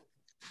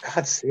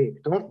 God's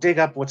sake, don't dig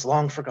up what's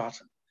long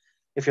forgotten.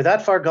 If you're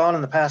that far gone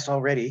in the past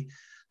already,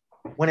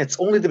 when it's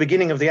only the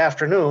beginning of the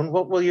afternoon,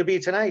 what will you be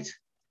tonight?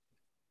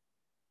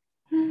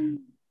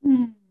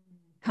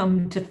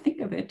 Come to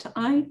think of it,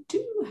 I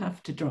do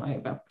have to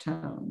drive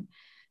uptown.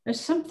 There's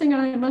something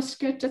I must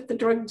get at the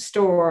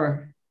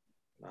drugstore.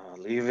 I'll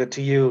leave it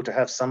to you to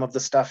have some of the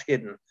stuff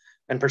hidden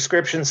and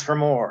prescriptions for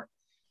more.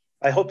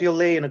 I hope you'll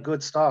lay in a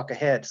good stock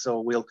ahead so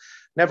we'll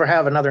never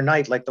have another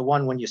night like the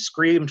one when you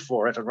screamed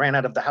for it and ran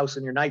out of the house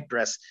in your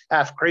nightdress,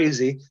 half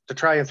crazy, to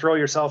try and throw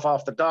yourself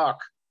off the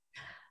dock.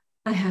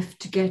 I have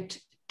to get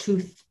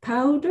tooth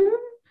powder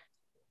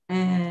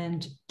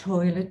and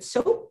toilet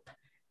soap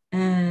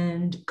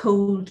and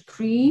cold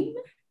cream.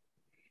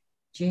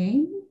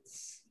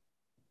 James,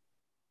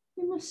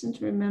 you mustn't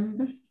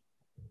remember.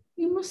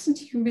 You mustn't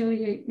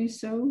humiliate me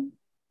so.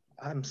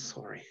 I'm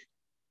sorry.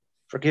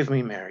 Forgive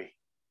me, Mary.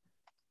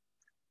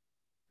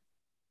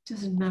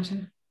 Doesn't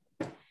matter.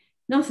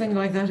 Nothing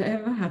like that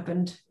ever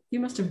happened. You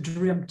must have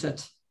dreamt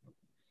it.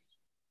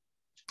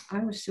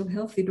 I was so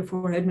healthy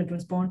before Edmund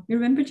was born. You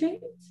remember,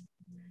 James?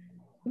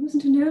 There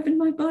wasn't a nerve in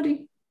my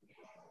body.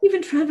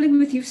 Even traveling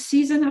with you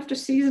season after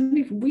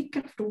season, week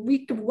after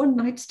week of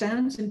one-night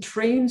stands in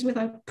trains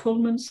without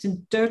Pullmans,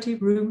 in dirty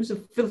rooms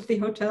of filthy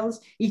hotels,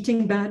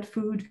 eating bad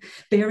food,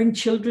 bearing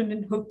children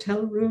in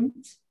hotel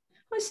rooms.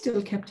 I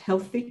still kept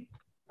healthy.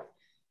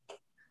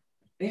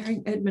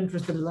 Bearing Edmund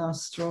was the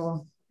last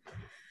straw.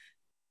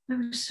 I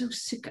was so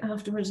sick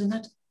afterwards, and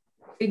that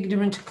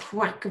ignorant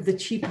quack of the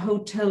cheap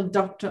hotel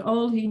doctor,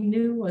 all he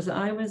knew was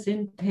I was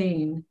in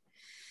pain.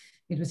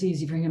 It was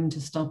easy for him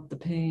to stop the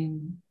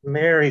pain.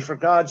 Mary, for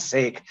God's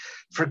sake,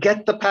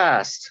 forget the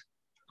past.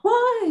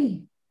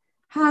 Why?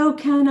 How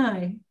can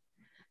I?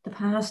 The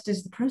past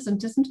is the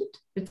present, isn't it?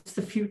 It's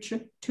the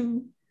future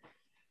too.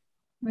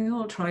 We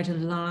all try to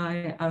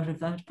lie out of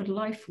that, but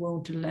life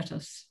won't let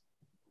us.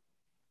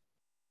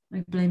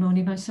 I blame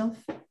only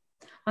myself.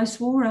 I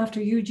swore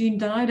after Eugene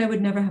died I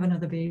would never have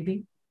another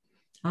baby.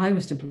 I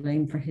was to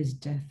blame for his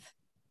death.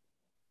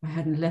 I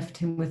hadn't left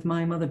him with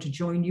my mother to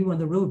join you on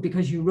the road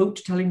because you wrote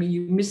telling me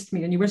you missed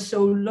me and you were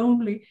so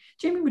lonely.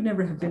 Jamie would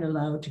never have been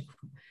allowed to,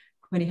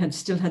 when he had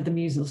still had the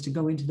measles, to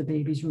go into the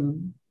baby's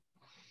room.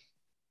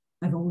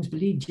 I've always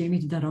believed Jamie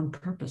did that on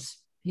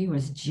purpose. He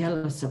was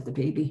jealous of the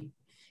baby.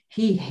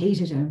 He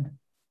hated him.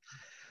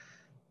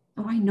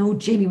 Oh, I know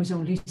Jamie was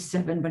only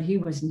 7, but he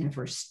was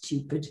never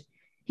stupid.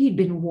 He'd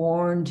been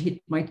warned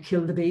it might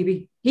kill the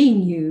baby. He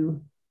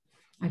knew.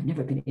 I've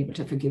never been able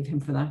to forgive him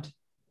for that.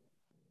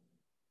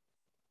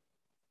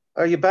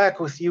 Are you back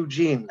with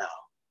Eugene now?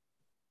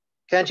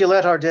 Can't you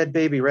let our dead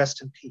baby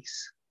rest in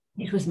peace?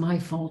 It was my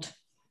fault.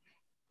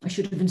 I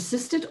should have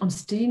insisted on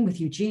staying with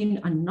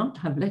Eugene and not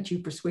have let you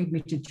persuade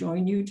me to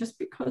join you just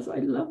because I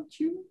loved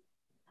you.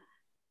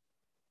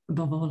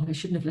 Above all, I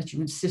shouldn't have let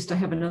you insist I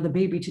have another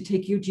baby to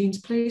take Eugene's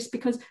place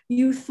because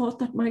you thought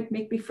that might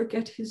make me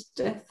forget his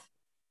death.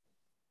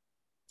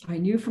 I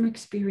knew from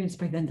experience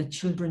by then that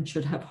children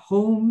should have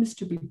homes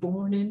to be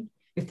born in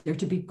if they're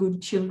to be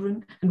good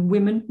children, and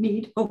women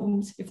need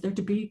homes if they're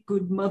to be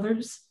good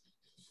mothers.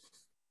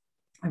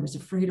 I was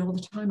afraid all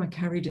the time I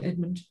carried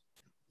Edmund.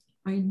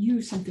 I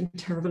knew something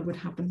terrible would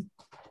happen.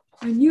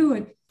 I knew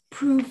I'd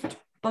proved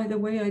by the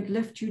way I'd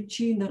left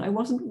Eugene that I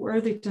wasn't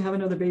worthy to have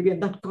another baby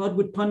and that God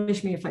would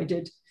punish me if I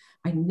did.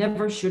 I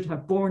never should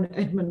have borne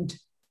Edmund.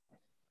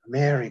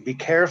 Mary, be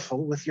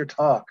careful with your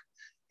talk.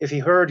 If he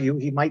heard you,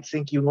 he might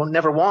think you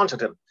never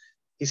wanted him.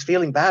 He's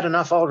feeling bad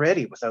enough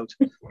already without...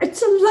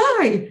 It's a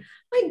lie.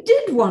 I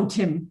did want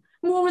him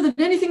more than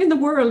anything in the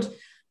world.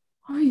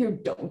 Oh, you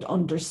don't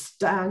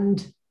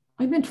understand.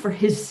 I meant for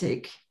his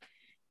sake.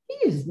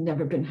 He has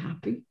never been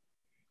happy.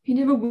 He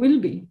never will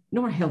be,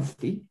 nor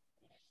healthy.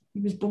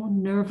 He was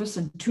born nervous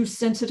and too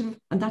sensitive,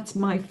 and that's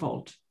my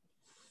fault.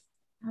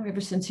 Now,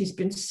 ever since he's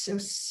been so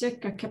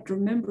sick, I kept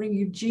remembering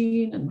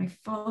Eugene and my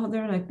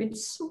father, and I've been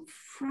so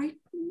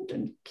frightened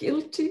and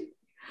guilty.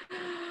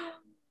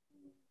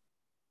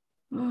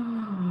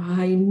 Oh,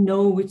 I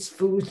know it's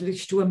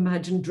foolish to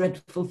imagine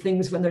dreadful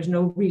things when there's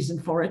no reason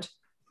for it.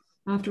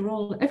 After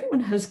all, everyone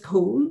has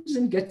colds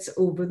and gets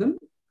over them.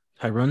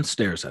 Tyrone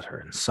stares at her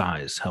and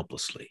sighs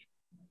helplessly.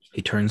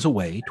 He turns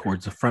away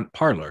towards the front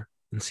parlor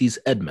and sees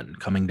Edmund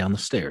coming down the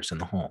stairs in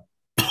the hall.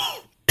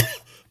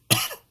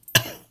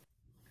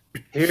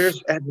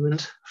 Here's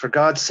Edmund. For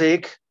God's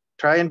sake,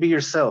 try and be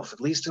yourself,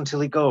 at least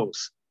until he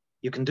goes.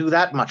 You can do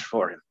that much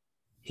for him.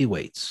 He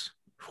waits,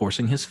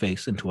 forcing his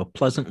face into a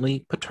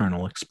pleasantly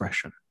paternal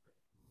expression.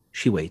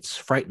 She waits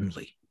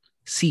frightenedly,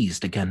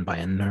 seized again by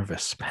a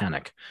nervous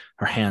panic,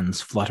 her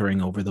hands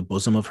fluttering over the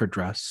bosom of her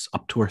dress,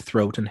 up to her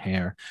throat and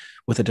hair,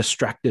 with a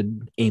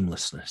distracted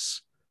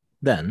aimlessness.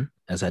 Then,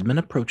 as Edmund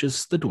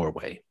approaches the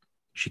doorway,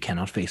 she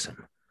cannot face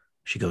him.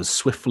 She goes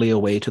swiftly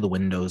away to the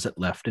windows at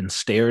left and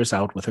stares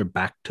out with her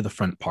back to the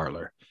front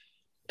parlor.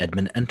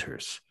 Edmund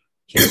enters.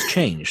 He has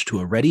changed to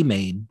a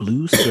ready-made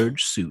blue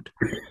serge suit,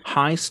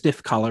 high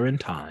stiff collar and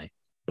tie,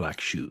 black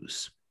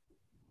shoes.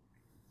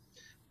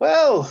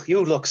 Well,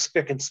 you look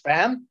spick and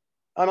span.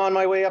 I'm on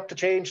my way up to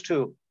change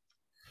too.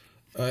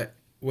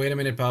 Wait a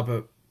minute,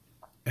 Papa.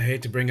 I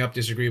hate to bring up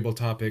disagreeable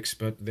topics,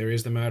 but there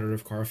is the matter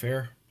of car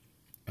fare.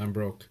 I'm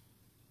broke.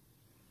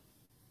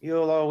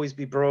 You'll always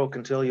be broke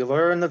until you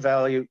learn the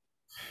value.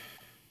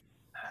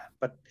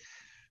 But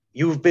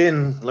you've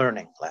been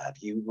learning, lad.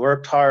 You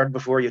worked hard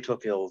before you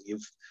took ill.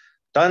 You've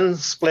done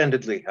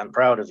splendidly. I'm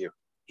proud of you.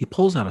 He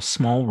pulls out a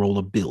small roll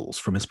of bills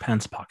from his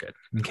pants pocket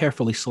and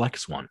carefully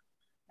selects one.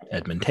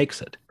 Edmund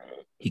takes it.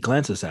 He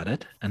glances at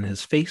it, and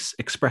his face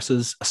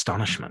expresses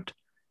astonishment.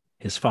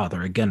 His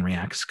father again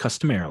reacts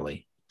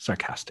customarily,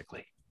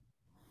 sarcastically.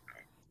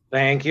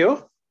 Thank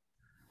you.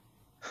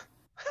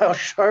 How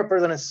sharper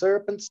than a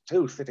serpent's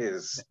tooth it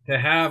is. To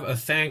have a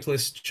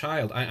thankless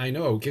child. I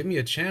know. Give me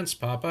a chance,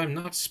 Papa. I'm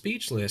not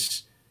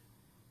speechless.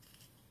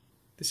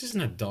 This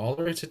isn't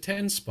 $1. It's a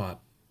 10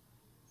 spot.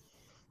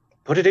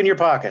 Put it in your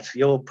pocket.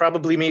 You'll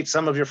probably meet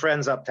some of your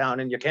friends uptown,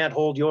 and you can't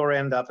hold your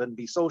end up and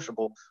be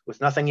sociable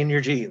with nothing in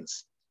your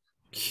jeans.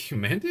 You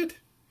meant it?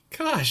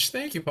 Gosh,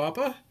 thank you,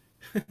 Papa.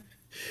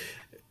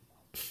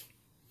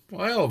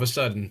 Why all of a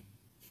sudden?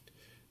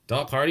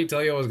 Doc Hardy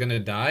tell you I was gonna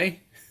die?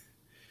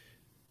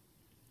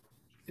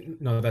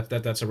 No,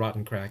 that's a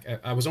rotten crack.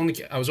 I was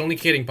only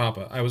kidding,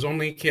 Papa. I was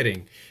only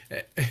kidding.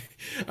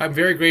 I'm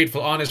very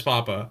grateful, honest,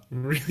 Papa.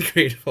 Really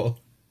grateful.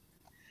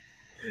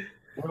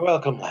 You're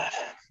welcome, lad.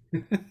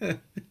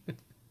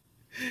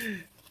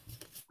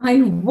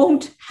 I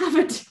won't have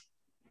it.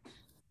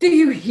 Do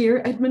you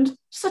hear, Edmund?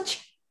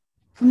 Such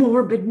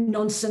morbid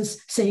nonsense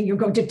saying you're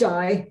going to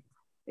die.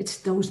 It's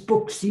those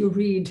books you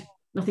read,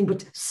 nothing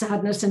but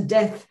sadness and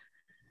death.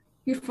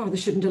 Your father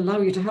shouldn't allow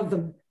you to have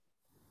them.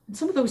 And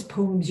some of those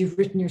poems you've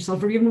written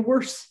yourself are even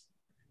worse.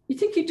 You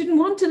think you didn't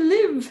want to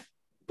live.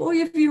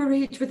 Boy of your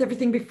age with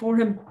everything before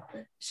him.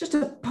 It's just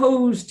a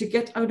pose to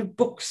get out of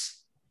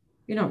books.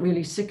 You're not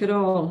really sick at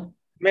all.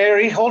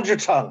 Mary, hold your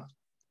tongue.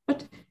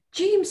 But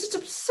James, it's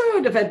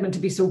absurd of Edmund to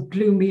be so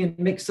gloomy and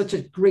make such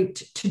a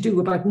great to-do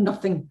about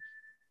nothing.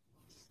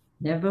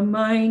 Never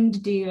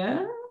mind,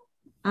 dear.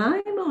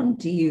 I'm on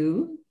to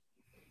you.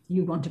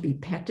 You want to be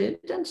petted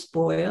and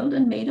spoiled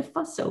and made a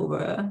fuss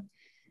over.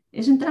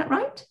 Isn't that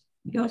right?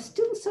 You're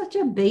still such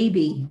a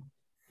baby.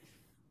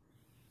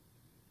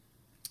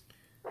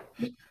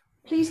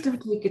 Please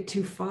don't take it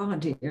too far,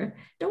 dear.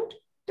 Don't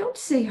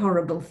say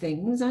horrible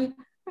things. I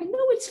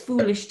know it's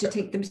foolish to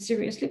take them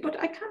seriously, but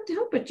I can't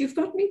help it. You've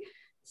got me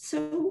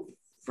so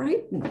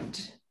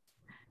frightened.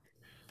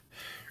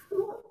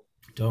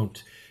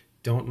 Don't,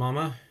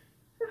 Mama.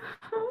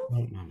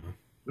 Don't, Mama.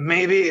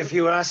 Maybe if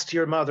you asked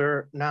your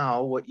mother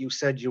now what you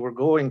said you were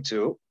going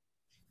to.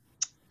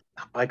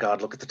 By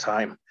God, look at the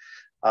time.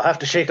 I'll have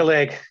to shake a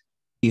leg.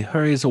 He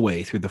hurries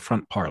away through the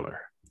front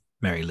parlor.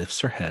 Mary lifts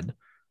her head.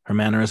 Her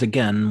manner is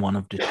again one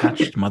of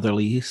detached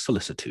motherly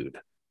solicitude.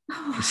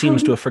 She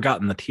seems to have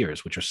forgotten the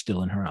tears which are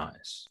still in her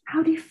eyes.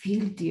 How do you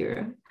feel,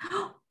 dear?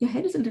 Your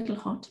head is a little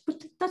hot,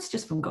 but that's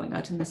just from going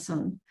out in the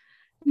sun.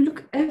 You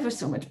look ever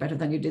so much better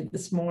than you did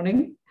this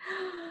morning.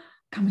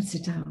 Come and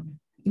sit down.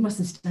 You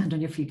mustn't stand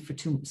on your feet for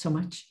so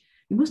much.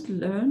 You must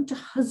learn to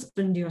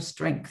husband your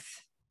strength.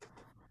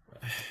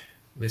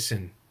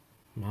 Listen,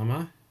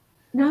 Mama.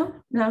 Now,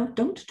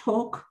 don't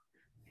talk.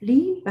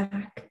 Lean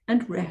back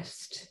and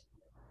rest.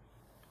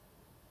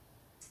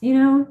 You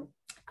know,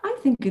 I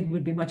think it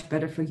would be much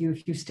better for you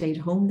if you stayed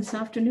home this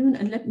afternoon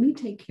and let me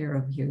take care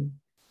of you.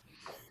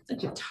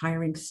 Such a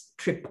tiring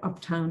trip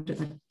uptown to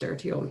that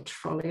dirty old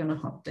trolley on a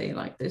hot day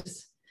like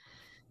this.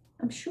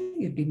 I'm sure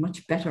you'd be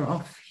much better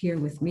off here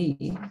with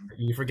me.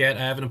 You forget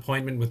I have an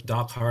appointment with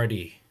Doc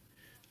Hardy.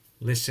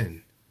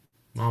 Listen,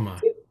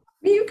 Mama.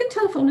 You can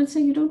telephone and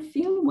say you don't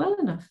feel well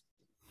enough.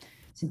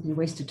 Simply a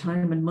waste of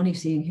time and money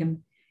seeing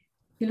him.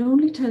 He'll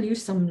only tell you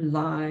some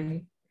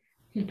lie.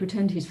 He'll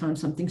pretend he's found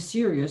something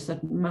serious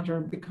that matter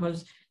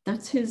because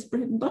that's his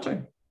bread and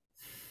butter.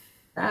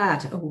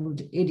 That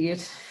old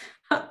idiot.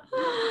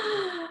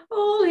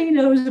 All he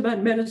knows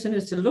about medicine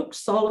is to look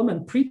solemn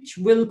and preach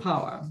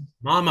willpower.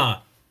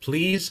 Mama,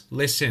 please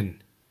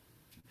listen.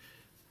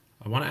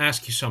 I want to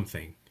ask you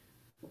something.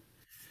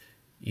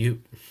 You're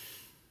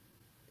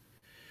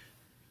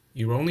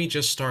only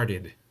just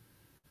started.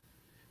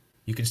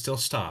 You can still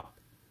stop.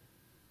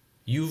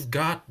 You've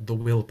got the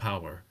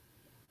willpower.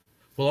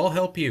 We'll all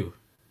help you.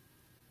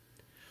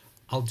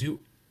 I'll do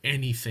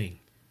anything.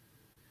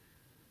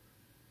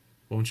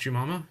 Won't you,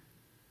 Mama?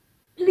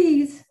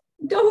 Please,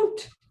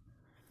 don't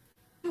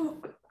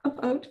talk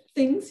about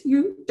things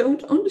you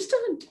don't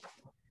understand.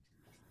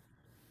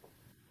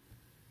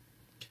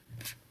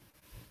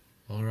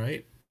 All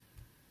right.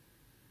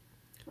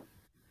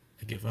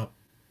 I give up.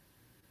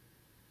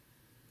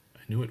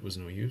 I knew it was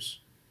no use.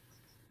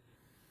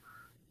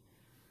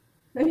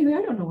 Anyway,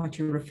 I don't know what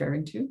you're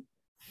referring to.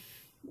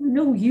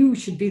 No, you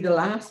should be the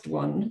last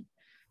one.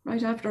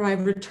 Right after I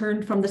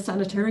returned from the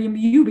sanitarium,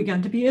 you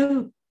began to be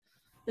ill.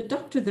 The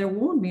doctor there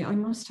warned me I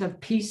must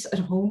have peace at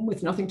home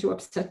with nothing to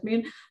upset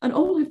me, and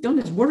all I've done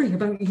is worry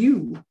about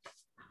you.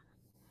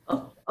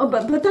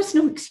 But that's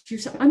no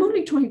excuse. I'm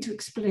only trying to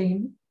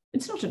explain.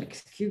 It's not an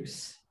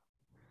excuse.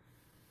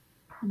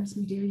 Promise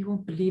me, dear, you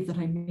won't believe that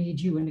I made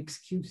you an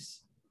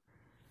excuse.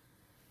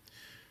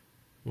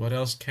 What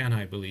else can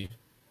I believe?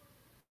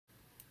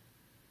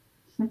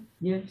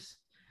 Yes,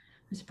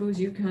 I suppose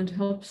you can't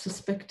help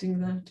suspecting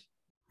that.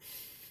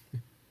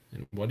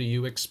 And what do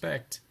you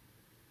expect?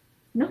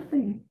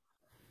 Nothing.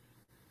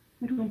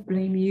 I don't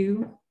blame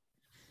you.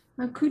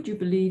 How could you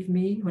believe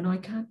me when I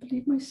can't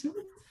believe myself?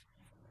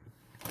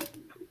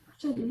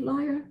 Such a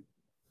liar.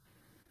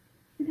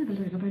 I never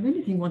lied about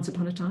anything once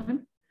upon a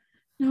time.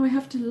 Now I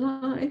have to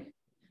lie,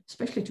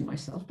 especially to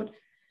myself. But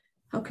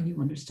how can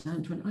you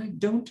understand when I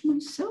don't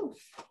myself?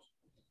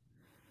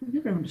 I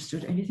never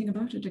understood anything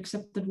about it,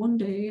 except that one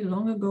day,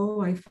 long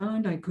ago, I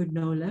found I could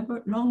no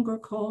longer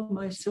call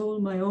my soul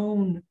my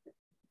own.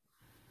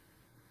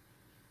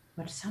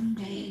 But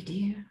someday,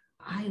 dear,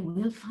 I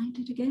will find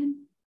it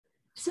again.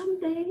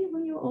 Someday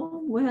when you're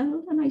all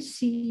well and I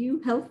see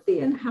you healthy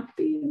and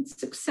happy and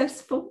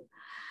successful,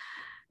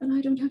 and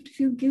I don't have to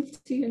feel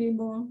guilty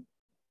anymore.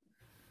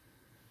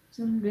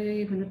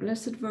 Someday when the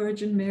Blessed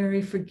Virgin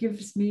Mary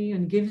forgives me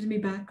and gives me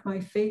back my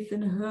faith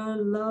in her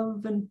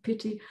love and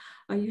pity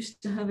I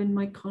used to have in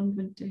my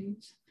convent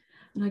days,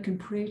 and I can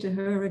pray to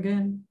her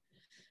again.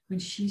 When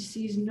she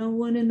sees no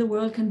one in the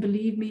world can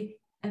believe me,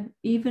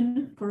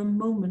 even for a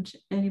moment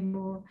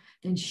anymore,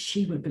 then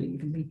she will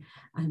believe in me.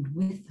 And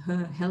with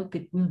her help,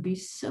 it will be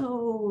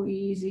so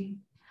easy.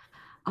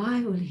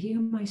 I will hear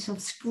myself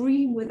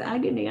scream with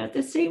agony. At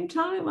the same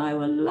time, I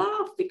will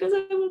laugh because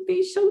I will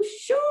be so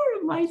sure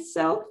of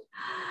myself.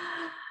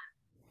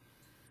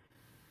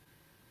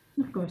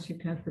 Of course, you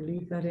can't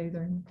believe that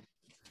either.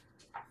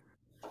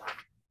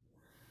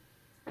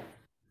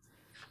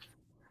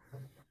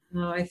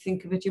 Now I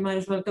think of it, you might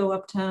as well go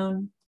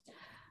uptown.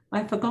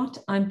 I forgot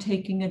I'm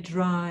taking a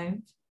drive.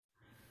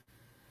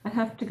 I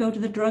have to go to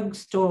the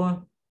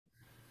drugstore.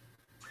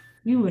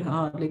 You would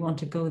hardly want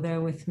to go there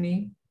with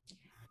me.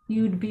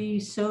 You'd be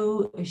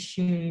so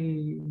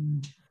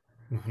ashamed.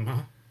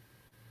 Mama,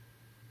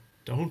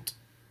 don't.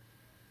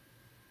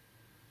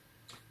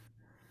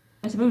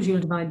 I suppose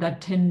you'll divide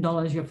that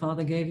 $10 your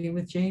father gave you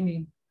with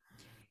Jamie.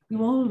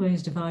 You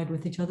always divide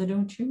with each other,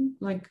 don't you?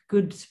 Like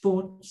good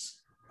sports.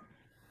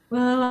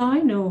 Well, I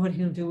know what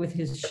he'll do with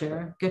his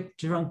share. Get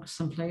drunk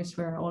someplace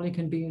where all he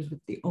can be is with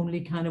the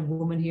only kind of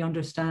woman he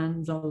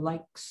understands or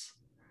likes.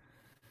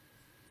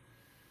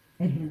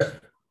 Edmund,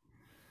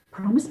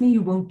 promise me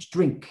you won't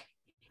drink.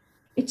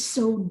 It's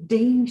so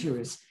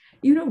dangerous.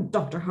 You know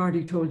Dr.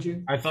 Hardy told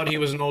you. I thought he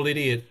was an old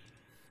idiot.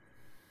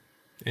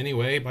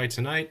 Anyway, by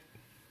tonight,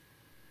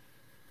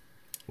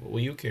 what will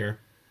you care?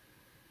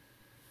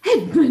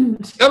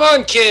 Edmund! Come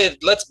on, kid,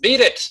 let's beat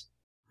it.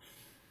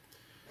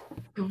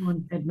 Go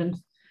on,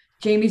 Edmund.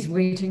 Jamie's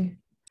waiting.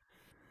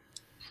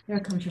 There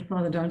comes your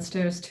father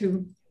downstairs,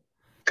 too.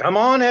 Come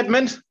on,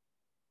 Edmund.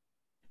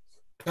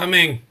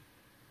 Coming.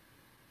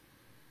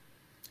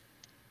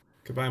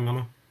 Goodbye,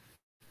 Mama.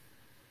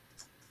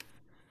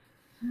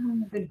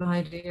 Oh,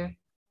 goodbye, dear.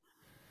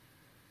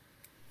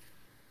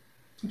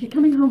 If you're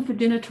coming home for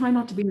dinner, try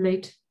not to be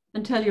late.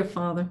 And tell your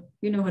father.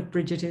 You know what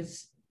Bridget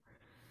is.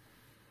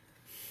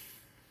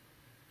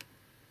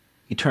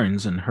 He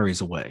turns and hurries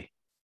away.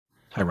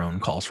 Tyrone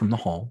calls from the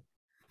hall.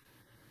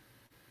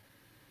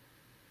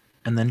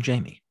 And then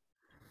Jamie.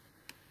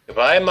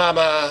 Goodbye,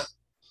 Mama.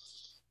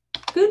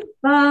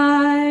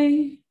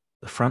 Goodbye.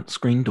 The front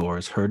screen door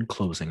is heard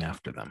closing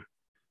after them.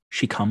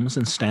 She comes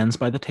and stands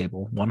by the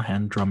table, one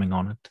hand drumming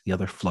on it, the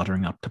other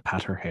fluttering up to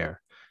pat her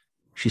hair.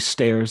 She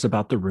stares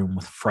about the room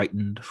with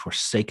frightened,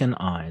 forsaken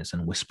eyes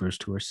and whispers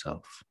to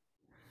herself.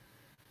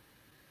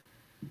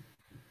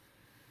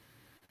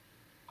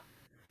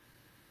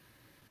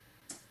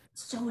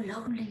 So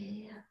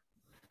lonely.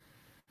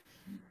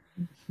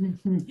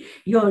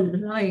 You're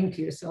lying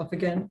to yourself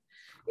again.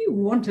 You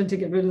wanted to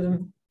get rid of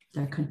them.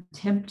 Their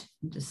contempt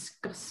and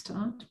disgust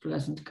aren't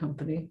pleasant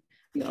company.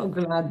 You're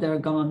glad they're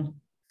gone.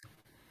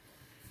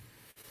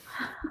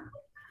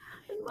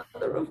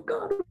 Mother of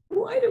God,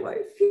 why do I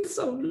feel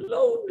so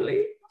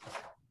lonely?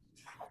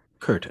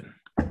 Curtain.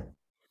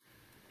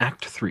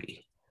 Act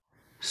 3.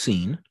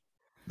 Scene,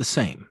 the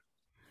same.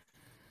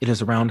 It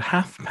is around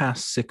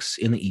 6:30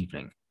 in the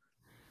evening.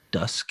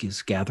 Dusk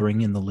is gathering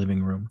in the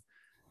living room.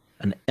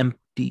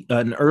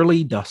 An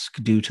early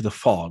dusk due to the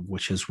fog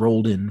which has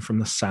rolled in from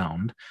the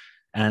sound,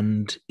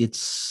 and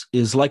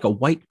is like a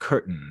white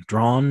curtain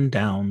drawn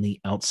down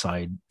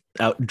outside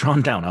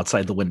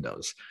the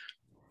windows.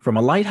 From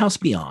a lighthouse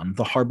beyond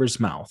the harbor's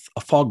mouth,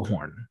 a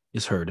foghorn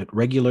is heard at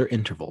regular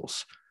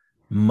intervals,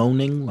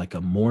 moaning like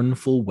a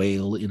mournful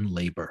wail in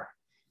labor.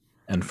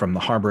 And from the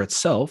harbor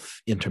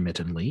itself,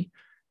 intermittently,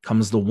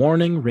 comes the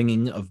warning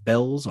ringing of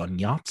bells on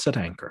yachts at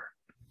anchor.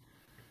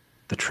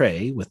 The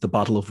tray with the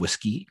bottle of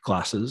whiskey,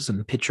 glasses,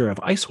 and pitcher of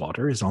ice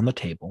water is on the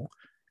table,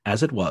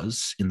 as it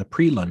was in the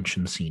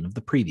pre-luncheon scene of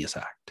the previous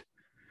act.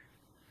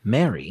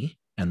 Mary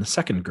and the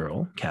second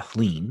girl,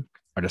 Cathleen,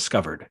 are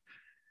discovered.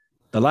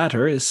 The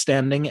latter is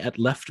standing at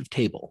left of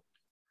table.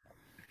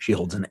 She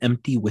holds an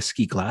empty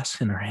whiskey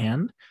glass in her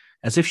hand,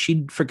 as if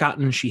she'd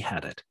forgotten she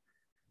had it.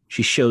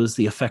 She shows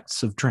the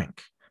effects of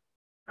drink.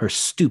 Her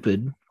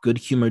stupid,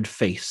 good-humored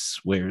face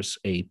wears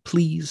a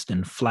pleased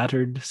and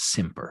flattered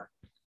simper.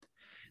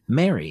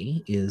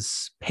 Mary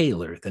is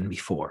paler than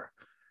before,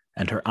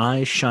 and her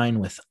eyes shine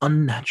with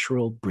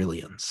unnatural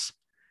brilliance.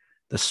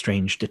 The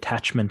strange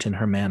detachment in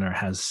her manner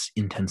has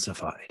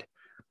intensified.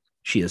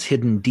 She has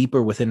hidden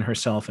deeper within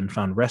herself and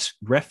found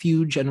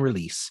refuge and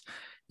release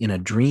in a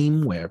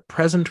dream where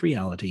present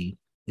reality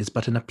is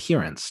but an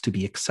appearance to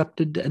be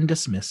accepted and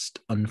dismissed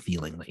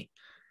unfeelingly,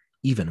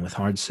 even with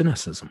hard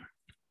cynicism,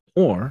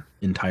 or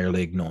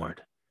entirely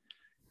ignored.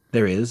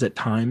 There is, at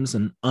times,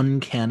 an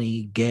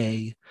uncanny,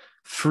 gay,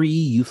 free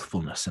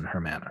youthfulness in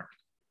her manner,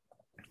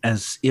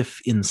 as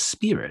if in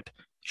spirit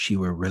she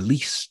were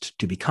released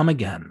to become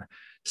again,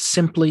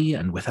 simply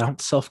and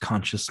without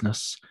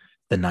self-consciousness,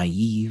 the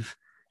naive,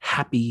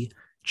 happy,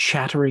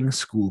 chattering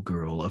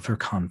schoolgirl of her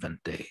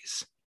convent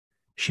days.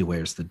 She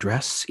wears the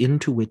dress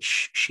into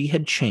which she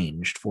had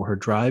changed for her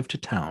drive to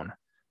town,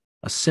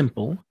 a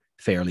simple,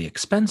 fairly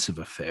expensive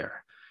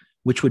affair,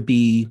 which would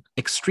be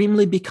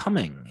extremely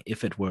becoming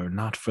if it were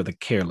not for the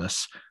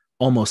careless,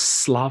 almost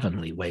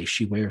slovenly way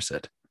she wears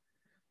it.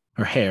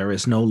 Her hair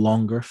is no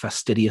longer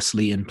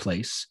fastidiously in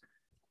place.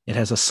 It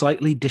has a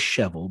slightly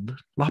disheveled,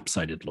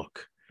 lopsided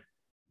look.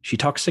 She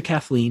talks to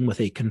Cathleen with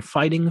a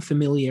confiding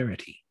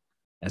familiarity,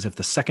 as if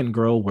the second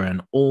girl were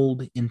an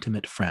old,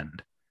 intimate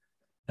friend.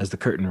 As the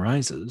curtain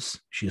rises,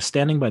 she is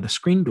standing by the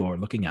screen door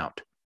looking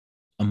out.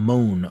 A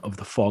moan of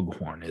the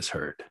foghorn is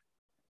heard.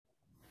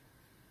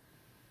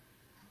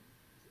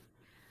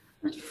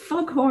 That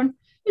foghorn,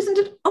 isn't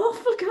it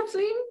awful,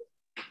 Cathleen?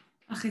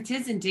 Oh, it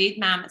is indeed,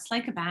 ma'am. It's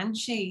like a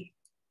banshee.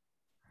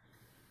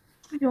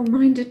 I don't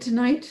mind it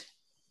tonight.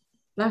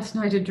 Last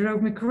night it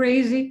drove me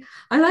crazy.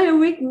 I lay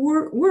awake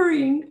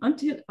worrying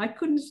until I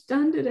couldn't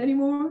stand it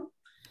anymore.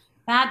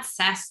 Bad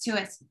cess to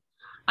it.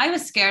 I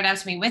was scared out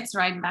of me wits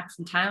riding back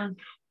from town.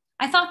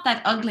 I thought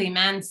that ugly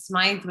man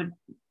Smythe would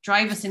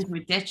drive us into a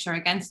ditch or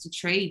against a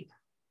tree.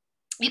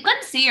 You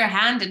couldn't see your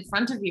hand in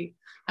front of you.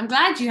 I'm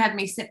glad you had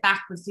me sit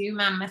back with you,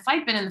 ma'am. If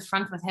I'd been in the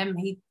front with him,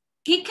 he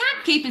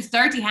can't keep his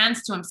dirty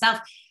hands to himself.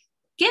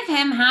 Give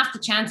him half the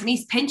chance and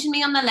he's pinching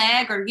me on the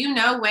leg, or you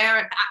know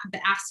where,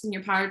 asking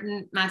your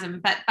pardon,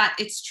 madam, but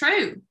it's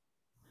true.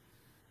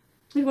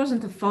 It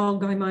wasn't the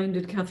fog I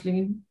minded,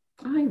 Cathleen.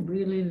 I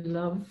really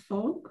love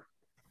fog.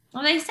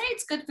 Well, they say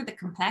it's good for the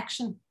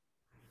complexion.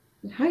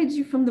 It hides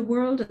you from the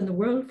world and the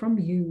world from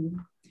you.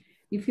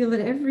 You feel that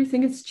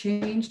everything has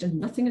changed and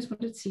nothing is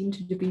what it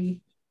seemed to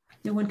be.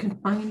 No one can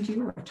find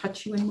you or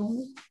touch you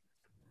anymore.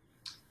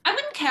 I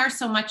wouldn't care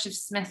so much if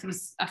Smith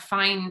was a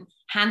fine,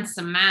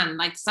 handsome man,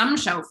 like some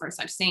chauffeurs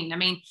I've seen. I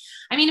mean,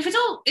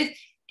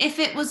 if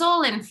it was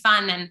all in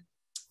fun, and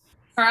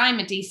for I'm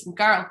a decent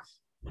girl,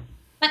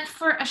 but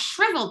for a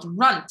shriveled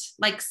runt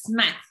like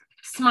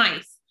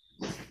Smythe,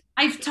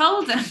 I've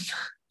told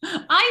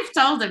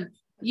him,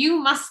 you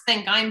must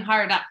think I'm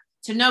hard up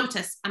to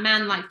notice a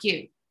man like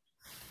you.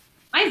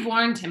 I've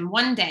warned him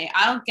one day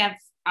I'll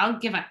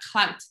give a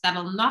clout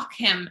that'll knock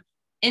him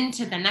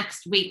into the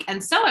next week,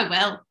 and so I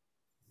will.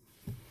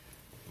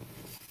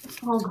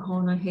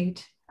 Foghorn I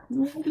hate. I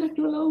won't let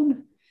you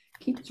alone.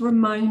 Keeps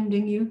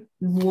reminding you,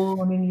 and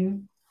warning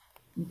you,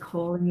 and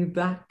calling you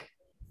back.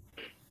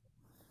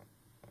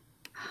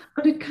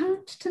 But it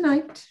can't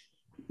tonight.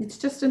 It's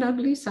just an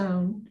ugly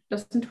sound.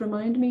 Doesn't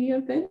remind me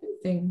of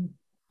anything.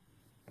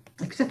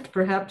 Except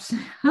perhaps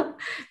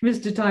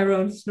Mr.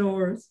 Tyrone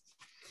snores.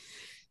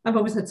 I've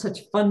always had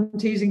such fun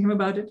teasing him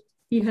about it.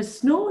 He has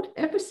snored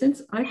ever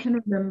since I can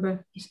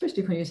remember,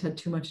 especially when he's had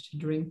too much to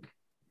drink.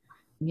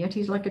 And yet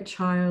he's like a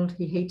child.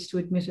 He hates to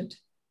admit it.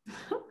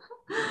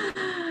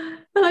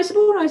 Well, I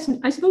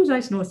suppose I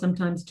snore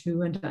sometimes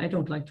too, and I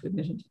don't like to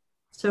admit it.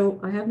 So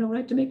I have no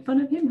right to make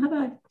fun of him, have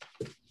I?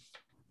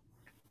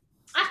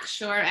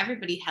 Sure,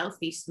 everybody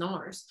healthy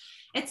snores.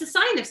 It's a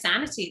sign of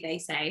sanity, they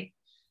say.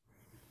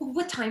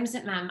 What time is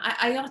it, ma'am?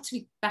 I ought to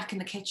be back in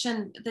the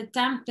kitchen. The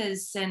damp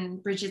is in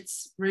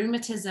Bridget's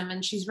rheumatism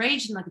and she's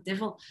raging like a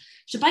devil.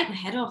 She'll bite my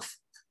head off.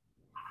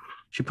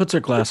 She puts her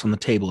glass on the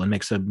table and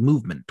makes a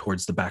movement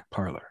towards the back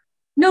parlor.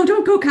 No,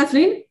 don't go,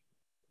 Cathleen.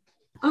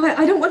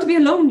 I don't want to be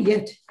alone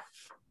yet.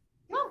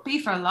 Won't be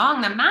for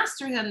long. The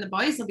master and the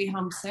boys will be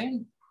home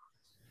soon.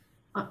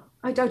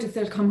 I doubt if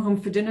they'll come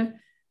home for dinner.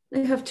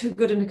 They have too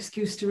good an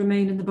excuse to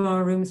remain in the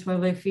bar rooms while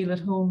they feel at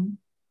home.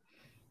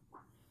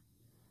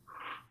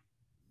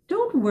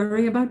 Don't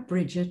worry about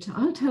Bridget.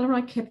 I'll tell her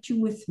I kept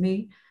you with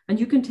me, and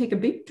you can take a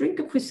big drink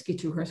of whiskey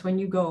to her when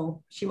you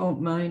go. She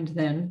won't mind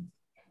then.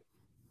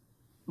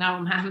 No,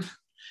 ma'am.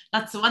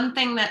 That's the one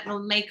thing that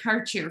will make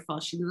her cheerful.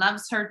 She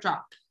loves her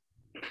drop.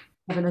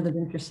 Have another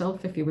drink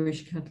yourself if you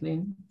wish,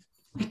 Kathleen.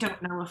 I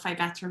don't know if I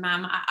better,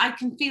 ma'am. I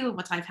can feel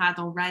what I've had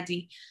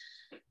already.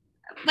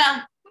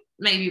 Well,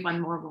 maybe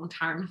one more won't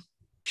harm.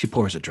 She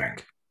pours a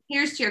drink.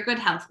 Here's to your good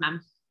health,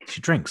 ma'am.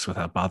 She drinks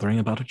without bothering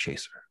about a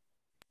chaser.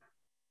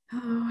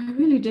 Oh, I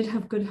really did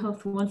have good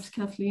health once,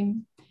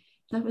 Kathleen.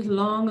 That was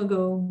long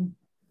ago.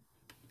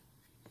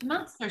 The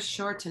master's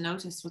sure to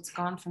notice what's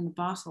gone from the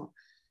bottle.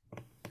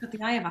 Got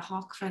the eye of a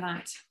hawk for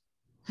that.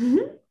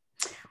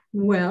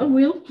 Well,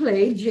 we'll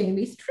play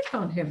Jamie's trick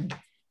on him.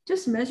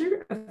 Just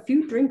measure a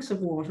few drinks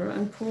of water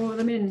and pour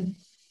them in.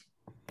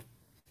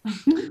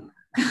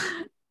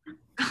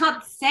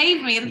 God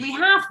save me, it'll be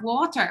half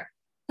water.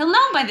 He'll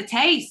know by the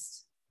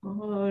taste.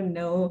 Oh,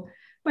 no.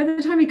 By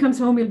the time he comes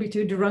home, he'll be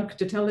too drunk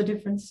to tell the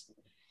difference.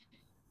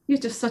 He's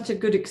just such a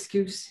good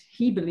excuse,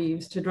 he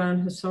believes, to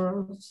drown his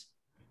sorrows.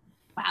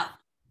 Well,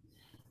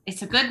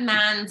 it's a good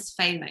man's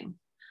failing.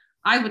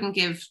 I wouldn't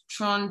give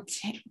a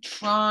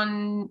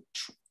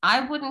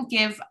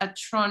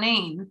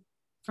tronine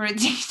for a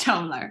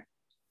teetotaler.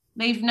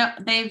 They've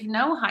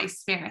no high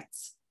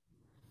spirits.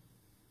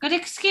 Good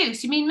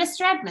excuse. You mean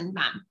Mr. Edmund,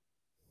 ma'am?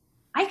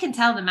 I can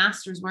tell the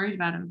master's worried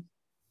about him.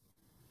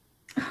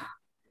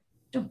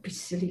 Don't be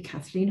silly,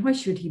 Kathleen. Why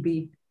should he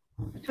be?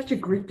 Such a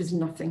grip is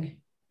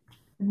nothing.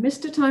 And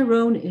Mr.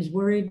 Tyrone is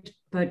worried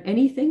about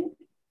anything.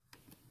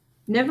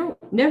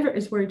 Never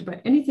is worried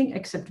about anything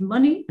except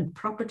money and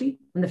property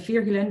and the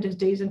fear he'll end his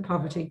days in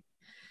poverty.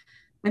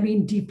 I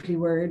mean, deeply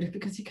worried,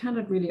 because he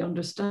cannot really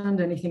understand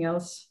anything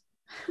else.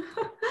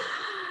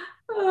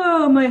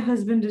 Oh, my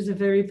husband is a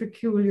very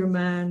peculiar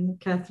man,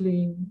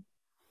 Kathleen.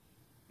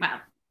 Well,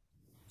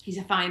 he's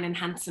a fine and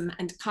handsome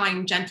and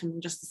kind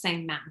gentleman, just the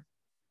same, man.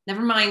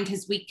 Never mind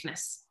his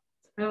weakness.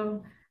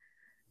 Oh,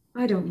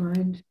 I don't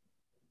mind.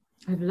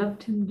 I've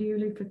loved him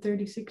dearly for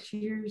 36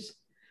 years.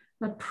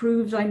 That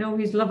proves I know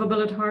he's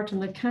lovable at heart,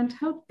 and that can't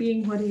help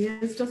being what he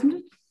is, doesn't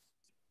it?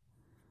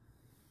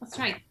 That's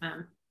right,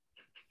 ma'am.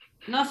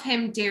 Love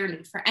him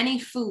dearly, for any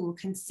fool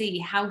can see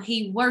how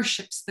he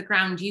worships the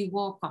ground you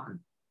walk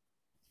on.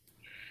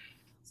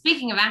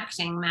 Speaking of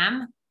acting,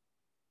 ma'am,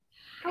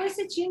 how is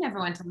it you never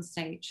went on the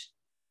stage?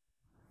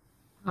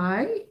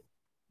 I?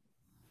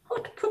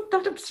 What put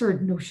that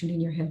absurd notion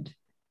in your head?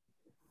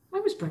 I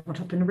was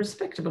brought up in a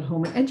respectable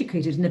home and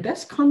educated in the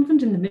best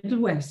convent in the Middle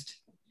West.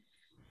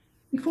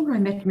 Before I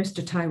met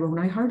Mr. Tyrone,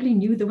 I hardly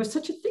knew there was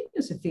such a thing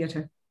as a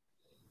theatre.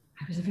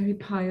 I was a very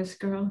pious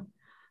girl.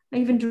 I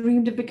even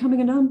dreamed of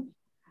becoming a nun.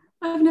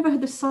 I've never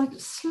had the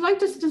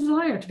slightest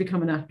desire to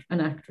become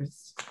an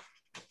actress.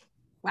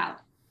 Well,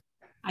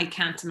 I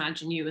can't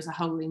imagine you as a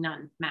holy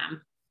nun,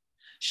 ma'am.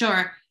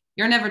 Sure,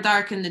 you're never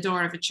darkened the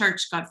door of a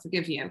church, God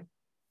forgive you.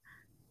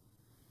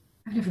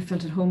 I've never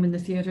felt at home in the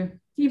theatre,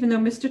 even though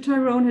Mr.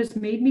 Tyrone has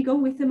made me go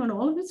with him on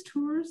all of his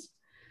tours.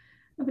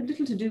 I've had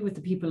little to do with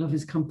the people of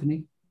his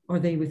company, or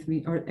they with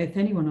me, or with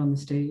anyone on the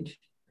stage.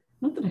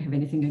 Not that I have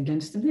anything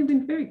against them. They've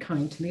been very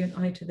kind to me and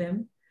I to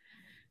them.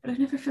 But I've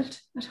never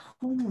felt at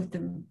home with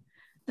them.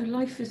 Their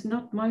life is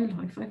not my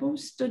life. I've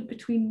always stood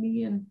between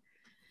me and...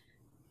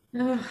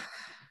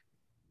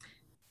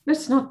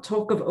 let's not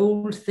talk of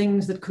old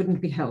things that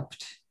couldn't be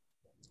helped.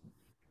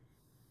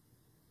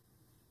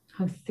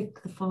 How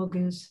thick the fog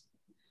is.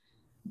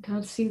 I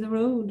can't see the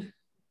road.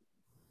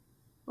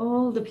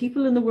 All the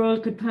people in the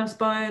world could pass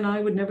by and I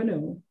would never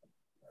know.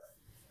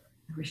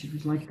 I wish it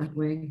was like that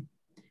way.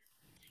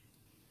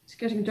 It's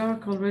getting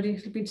dark already.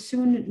 It'll be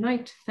soon at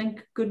night,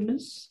 thank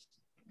goodness.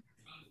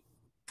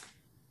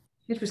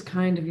 It was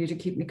kind of you to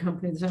keep me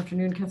company this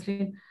afternoon,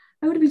 Kathleen.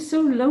 I would have been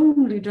so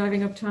lonely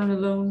driving uptown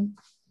alone.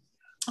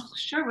 Oh,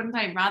 sure, wouldn't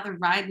I rather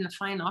ride in a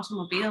fine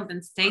automobile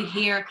than stay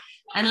here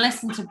and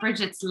listen to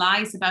Bridget's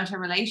lies about her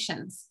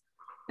relations?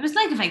 It was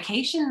like a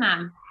vacation,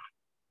 ma'am.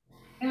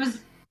 There was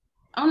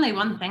only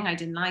one thing I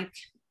didn't like.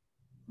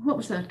 What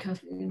was that,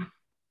 Kathleen?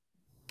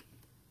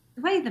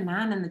 The way the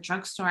man in the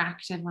drugstore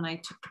acted when I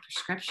took the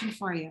prescription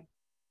for you.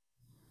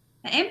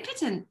 The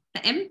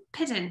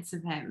impudence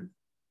of him.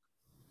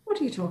 What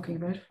are you talking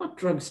about? What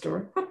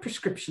drugstore? What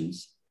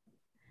prescriptions?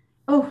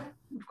 Oh,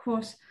 of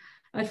course.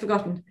 I'd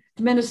forgotten.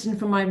 The medicine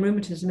for my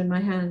rheumatism in my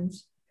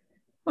hands.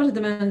 What did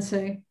the man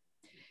say?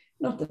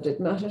 Not that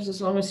it matters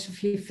as long as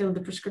he filled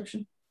the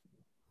prescription.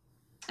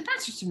 It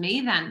matters to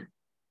me then.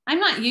 I'm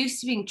not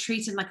used to being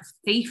treated like a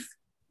thief.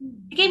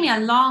 He gave me a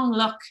long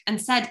look and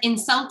said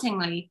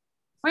insultingly,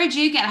 "Where'd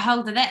you get a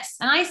hold of this?"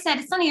 And I said,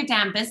 "It's none of your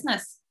damn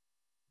business.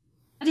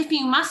 But if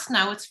you must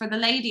know, it's for the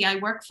lady I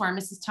work for,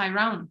 Mrs.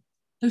 Tyrone,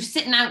 who's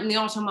sitting out in the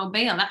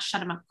automobile." That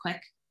shut him up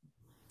quick.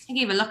 He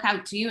gave a look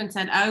out to you and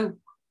said, "Oh,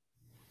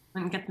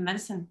 went and get the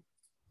medicine."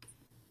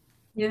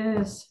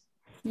 Yes,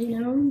 he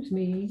knows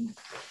me.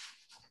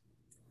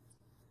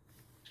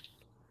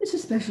 It's a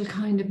special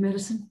kind of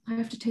medicine. I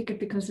have to take it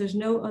because there's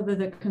no other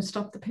that can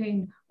stop the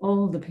pain.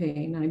 All the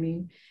pain, I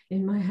mean,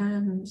 in my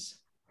hands.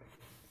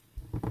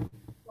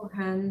 Poor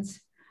hands.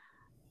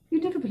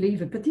 You'd never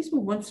believe it, but these were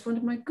once one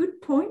of my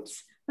good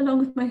points, along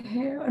with my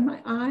hair and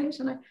my eyes,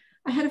 and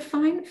I had a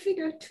fine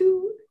figure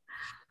too.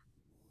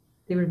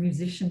 They were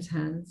musicians'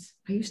 hands.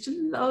 I used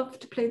to love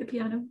to play the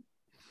piano.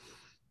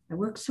 I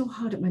worked so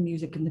hard at my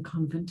music in the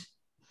convent.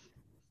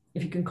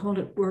 If you can call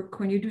it work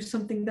when you do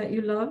something that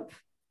you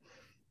love.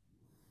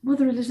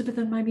 Mother Elizabeth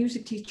and my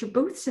music teacher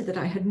both said that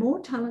I had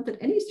more talent than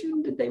any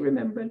student that they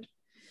remembered.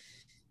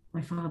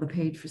 My father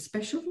paid for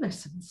special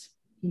lessons.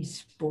 He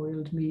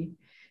spoiled me.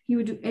 He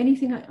would do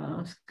anything I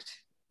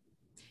asked.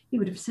 He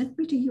would have sent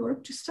me to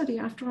Europe to study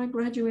after I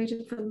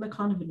graduated from the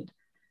convent.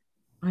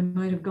 I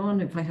might have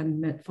gone if I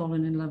hadn't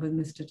fallen in love with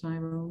Mr.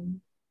 Tyrone.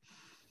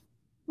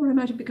 Or I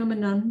might have become a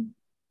nun.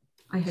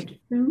 I had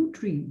no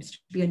dreams. To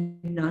be a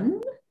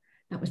nun,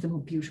 that was the more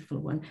beautiful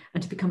one.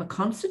 And to become a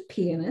concert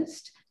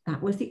pianist,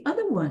 that was the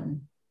other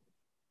one.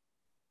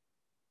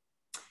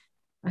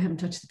 I haven't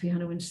touched the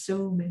piano in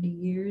so many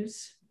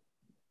years.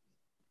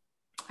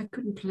 I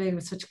couldn't play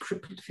with such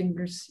crippled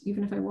fingers,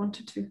 even if I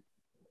wanted to.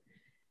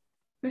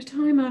 For a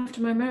time after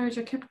my marriage,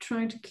 I kept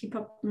trying to keep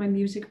up my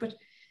music, but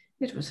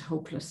it was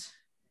hopeless.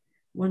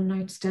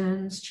 One-night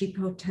stands, cheap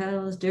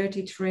hotels,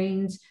 dirty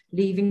trains,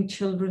 leaving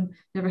children,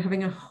 never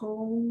having a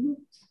home.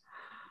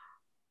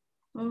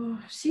 Oh,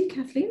 see,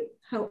 Cathleen,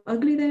 how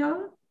ugly they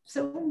are,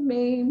 so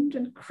maimed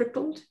and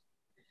crippled.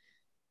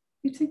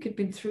 You'd think it'd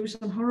been through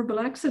some horrible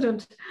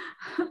accident.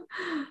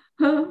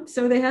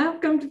 So they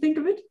have, come to think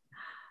of it.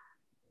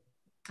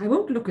 I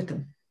won't look at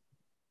them.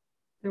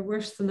 They're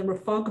worse than the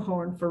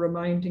foghorn for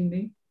reminding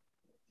me.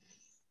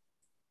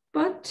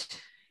 But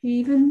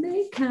even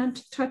they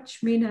can't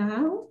touch me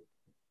now.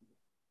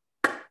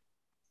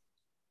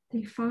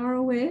 They're far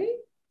away.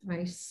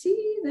 I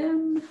see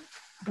them,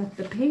 but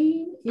the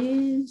pain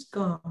is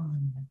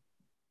gone.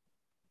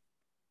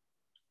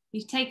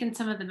 You've taken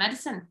some of the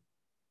medicine.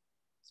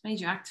 It's made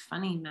you act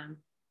funny, ma'am.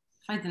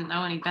 If I didn't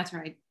know any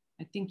better, I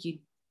think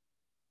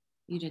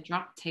you'd have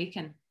dropped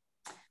taken.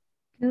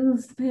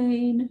 Kills the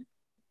pain.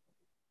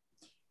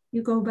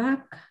 You go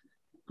back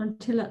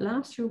until at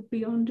last you're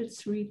beyond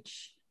its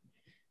reach.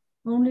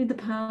 Only the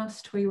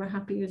past where you were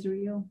happy is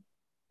real.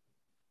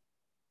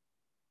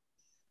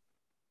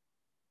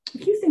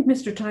 If you think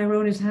Mr.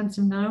 Tyrone is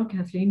handsome now,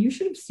 Cathleen, you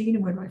should have seen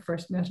him when I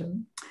first met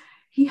him.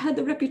 He had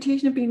the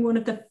reputation of being one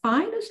of the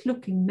finest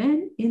looking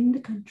men in the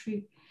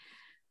country.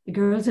 The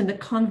girls in the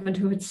convent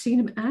who had seen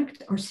him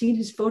act or seen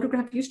his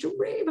photograph used to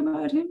rave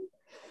about him.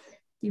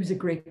 He was a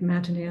great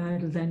matinee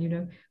idol then, you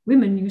know.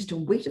 Women used to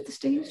wait at the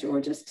stage door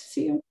just to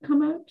see him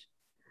come out.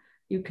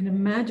 You can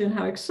imagine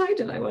how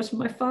excited I was when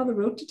my father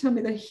wrote to tell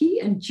me that he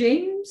and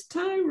James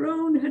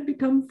Tyrone had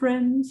become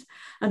friends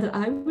and that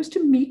I was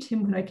to meet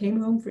him when I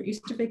came home for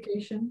Easter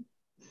vacation.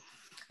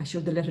 I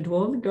showed the letter to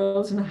all the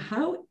girls and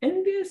how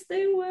envious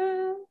they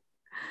were.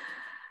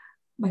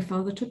 My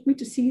father took me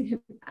to see him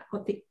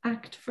at the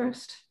act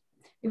first.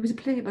 It was a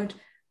play about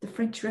the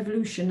French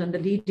Revolution and the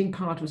leading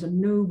part was a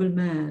noble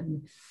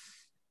man.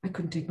 I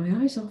couldn't take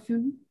my eyes off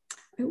him.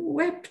 I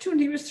wept when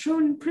he was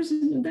thrown in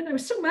prison, and then I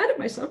was so mad at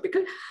myself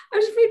because I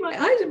was afraid my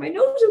eyes and my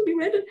nose would be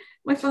red. And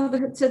my father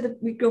had said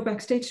that we'd go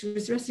backstage to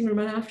his dressing room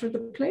after the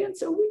play, and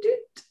so we did.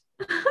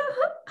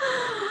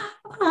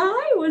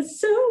 I was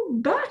so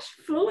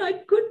bashful, I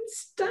couldn't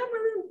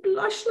stammer and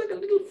blush like a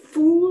little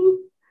fool.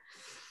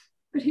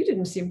 But he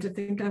didn't seem to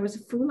think I was a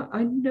fool.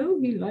 I know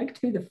he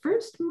liked me the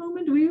first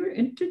moment we were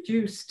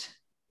introduced.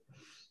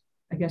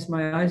 I guess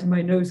my eyes and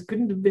my nose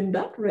couldn't have been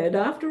that red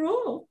after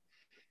all.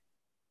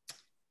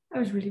 I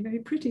was really very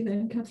pretty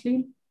then,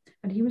 Cathleen,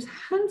 and he was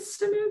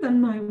handsomer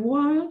than my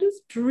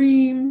wildest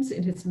dreams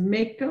in his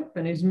makeup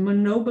and his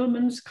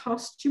nobleman's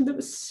costume that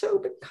was so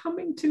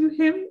becoming to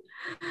him.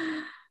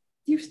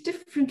 He was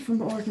different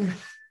from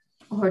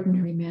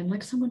ordinary men,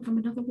 like someone from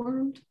another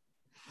world.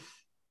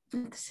 But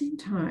at the same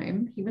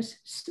time, he was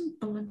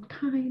simple and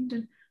kind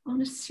and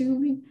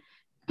unassuming,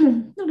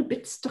 not a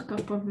bit stuck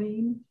up or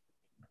vain.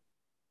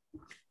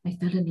 I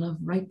fell in love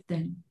right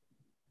then.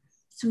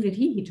 So did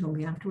he told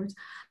me afterwards.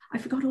 I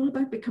forgot all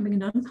about becoming a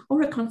nun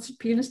or a concert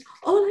pianist.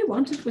 All I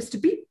wanted was to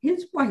be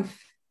his wife.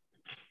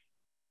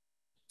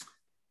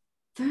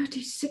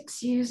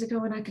 36 years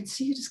ago, and I could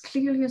see it as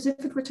clearly as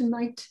if it were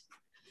tonight.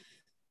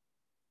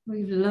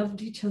 We've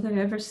loved each other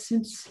ever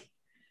since.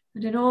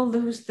 And in all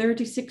those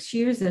 36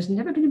 years, there's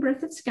never been a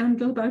breath of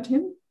scandal about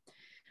him.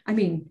 I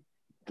mean,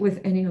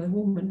 with any other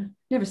woman,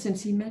 never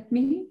since he met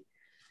me.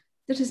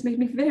 That has made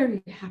me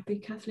very happy,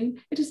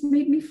 Cathleen. It has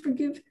made me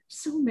forgive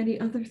so many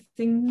other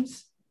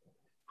things.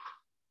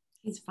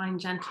 He's a fine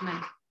gentleman,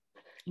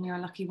 and you're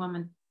a lucky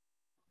woman.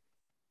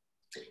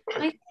 I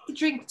take a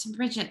drink to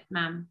Bridget,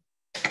 ma'am,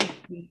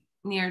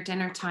 near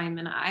dinner time,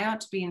 and I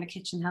ought to be in the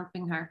kitchen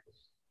helping her.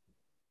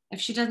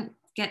 If she doesn't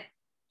get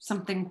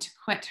something to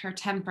quit her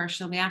temper,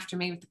 she'll be after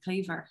me with the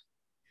cleaver.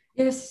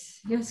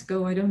 Yes,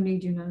 go. I don't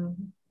need you now.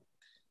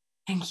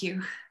 Thank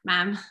you,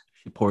 ma'am.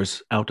 She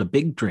pours out a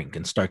big drink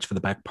and starts for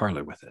the back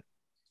parlor with it.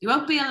 You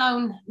won't be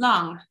alone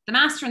long. The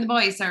master and the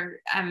boys are...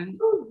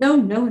 Oh,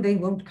 no, they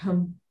won't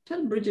come.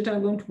 Tell Bridget I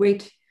won't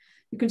wait.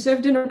 You can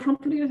serve dinner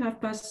promptly at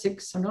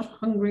 6:30. I'm not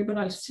hungry, but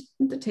I'll sit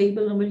at the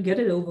table and we'll get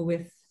it over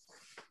with.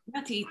 You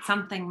got to eat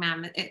something,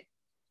 ma'am.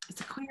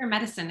 It's a queer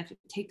medicine if it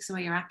takes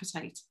away your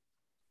appetite.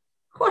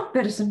 What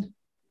medicine?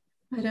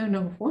 I don't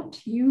know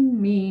what you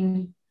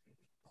mean.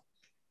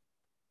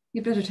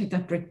 You better take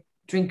that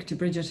drink to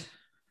Bridget.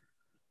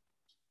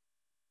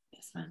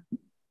 Yes, ma'am.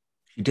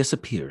 She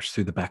disappears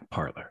through the back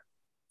parlor.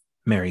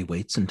 Mary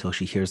waits until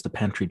she hears the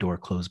pantry door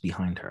close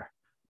behind her.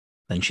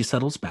 Then she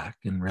settles back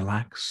in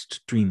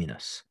relaxed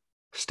dreaminess,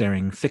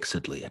 staring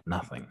fixedly at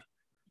nothing.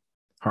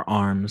 Her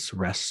arms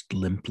rest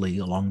limply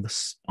along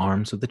the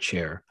arms of the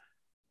chair,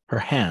 her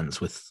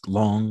hands with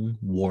long,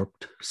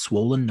 warped,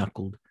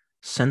 swollen-knuckled,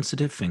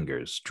 sensitive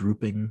fingers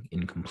drooping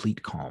in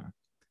complete calm.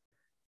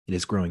 It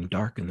is growing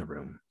dark in the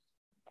room.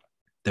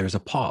 There is a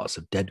pause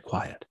of dead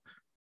quiet.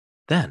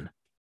 Then,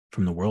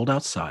 from the world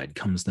outside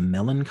comes the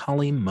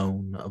melancholy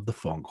moan of the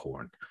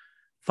foghorn,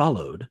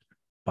 followed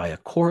by a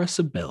chorus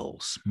of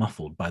bells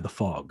muffled by the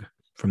fog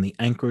from the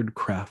anchored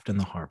craft in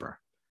the harbor.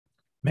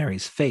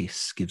 Mary's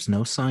face gives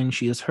no sign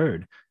she has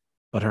heard,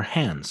 but her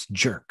hands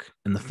jerk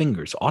and the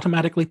fingers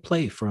automatically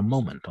play for a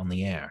moment on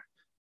the air.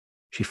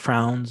 She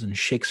frowns and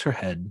shakes her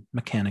head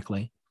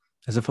mechanically,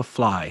 as if a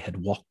fly had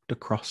walked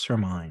across her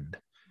mind.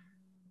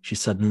 She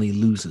suddenly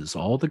loses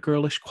all the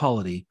girlish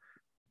quality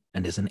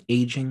and is an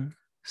aging,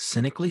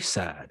 cynically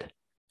sad,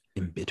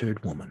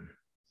 embittered woman.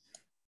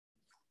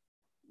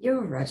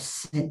 You're a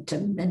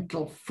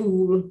sentimental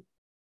fool.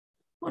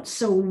 What's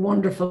so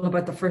wonderful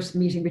about the first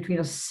meeting between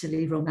a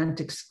silly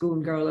romantic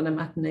schoolgirl and a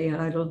matinee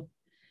idol?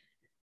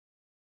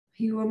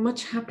 You were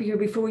much happier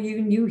before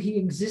you knew he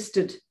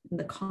existed in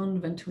the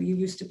convent where you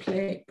used to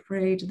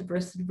pray to the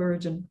Blessed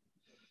Virgin.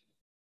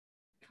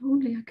 If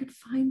only I could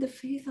find the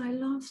faith I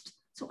lost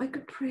so I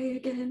could pray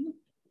again.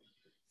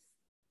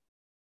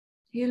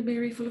 Hail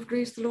Mary, full of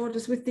grace, the Lord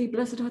is with thee.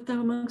 Blessed art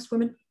thou amongst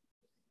women.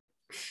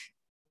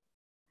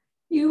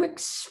 You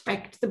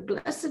expect the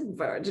Blessed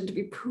Virgin to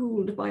be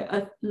fooled by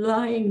a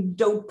lying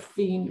dope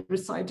fiend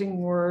reciting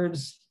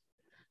words.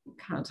 You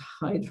can't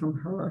hide from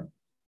her.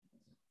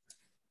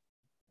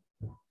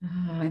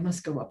 I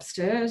must go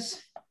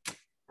upstairs.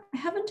 I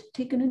haven't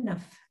taken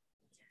enough.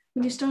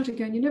 When you start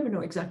again, you never know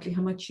exactly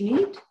how much you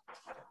need.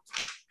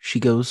 She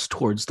goes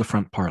towards the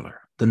front parlor,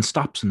 then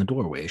stops in the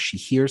doorway as she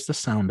hears the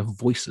sound of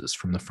voices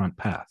from the front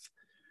path.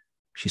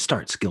 She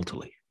starts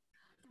guiltily.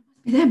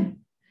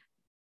 Them.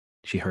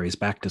 She hurries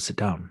back to sit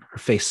down. Her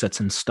face sets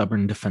in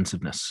stubborn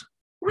defensiveness.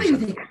 Why are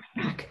they coming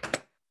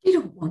back? You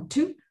don't want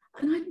to,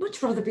 and I'd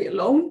much rather be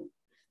alone.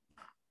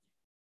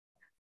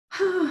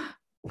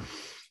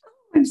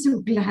 I'm so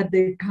glad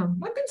they've come.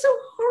 I've been so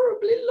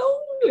horribly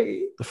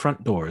lonely. The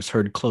front door is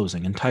heard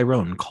closing, and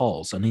Tyrone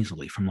calls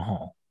uneasily from the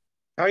hall.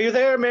 Are you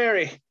there,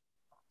 Mary?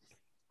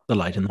 The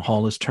light in the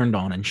hall is turned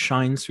on and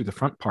shines through the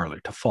front parlor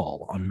to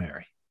fall on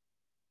Mary.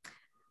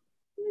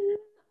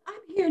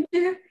 I'm here,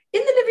 dear,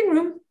 in the living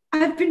room.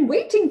 I've been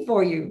waiting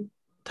for you.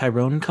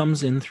 Tyrone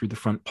comes in through the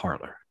front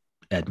parlor.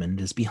 Edmund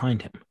is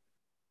behind him.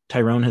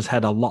 Tyrone has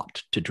had a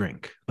lot to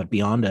drink, but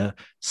beyond a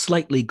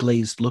slightly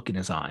glazed look in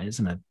his eyes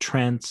and a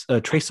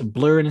trace of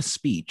blur in his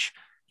speech,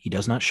 he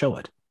does not show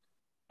it.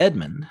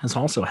 Edmund has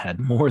also had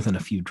more than a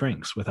few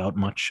drinks without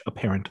much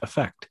apparent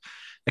effect,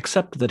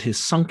 except that his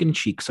sunken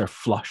cheeks are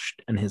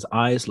flushed and his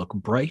eyes look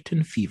bright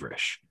and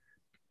feverish.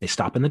 They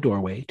stop in the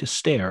doorway to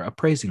stare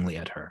appraisingly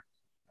at her.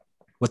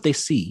 What they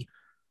see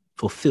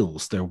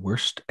fulfills their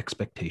worst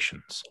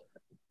expectations.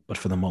 But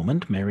for the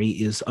moment, Mary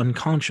is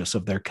unconscious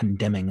of their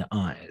condemning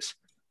eyes.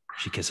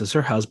 She kisses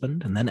her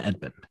husband and then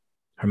Edmund.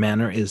 Her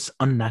manner is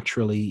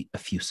unnaturally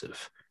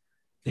effusive.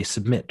 They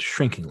submit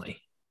shrinkingly.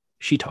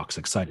 She talks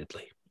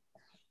excitedly.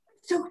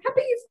 So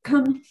happy you've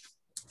come.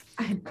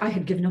 I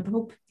had given up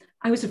hope.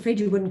 I was afraid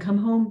you wouldn't come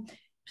home.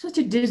 Such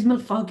a dismal,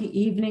 foggy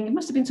evening. It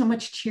must have been so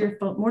much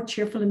more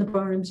cheerful in the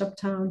barrooms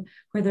uptown,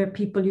 where there are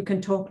people you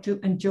can talk to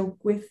and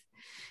joke with.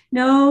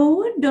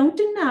 No, don't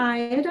deny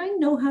it. I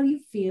know how you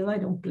feel. I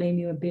don't blame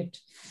you a bit.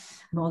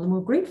 I'm all the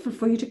more grateful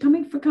for you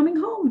for coming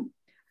home.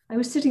 I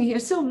was sitting here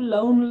so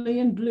lonely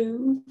and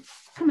blue.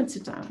 Come and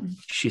sit down.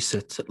 She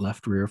sits at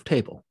left rear of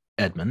table,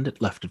 Edmund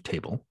at left of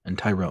table, and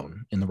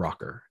Tyrone in the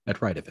rocker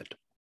at right of it.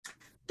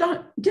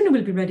 Dinner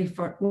won't be ready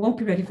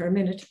for a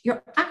minute.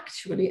 You're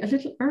actually a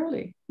little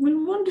early.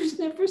 Will wonders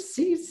never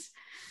cease?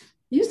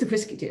 Use the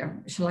whiskey,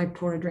 dear. Shall I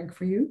pour a drink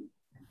for you?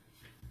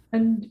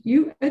 And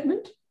you,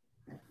 Edmund?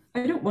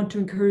 I don't want to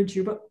encourage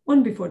you, but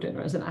one before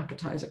dinner as an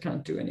appetizer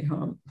can't do any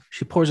harm.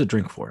 She pours a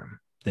drink for him.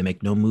 They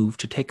make no move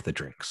to take the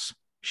drinks.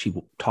 She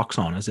talks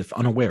on as if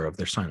unaware of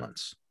their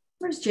silence.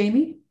 Where's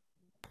Jamie?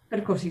 But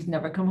of course, he's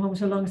never come home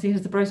so long as he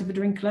has the price of a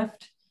drink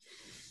left.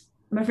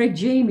 I'm afraid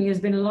Jamie has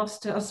been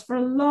lost to us for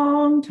a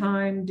long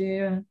time,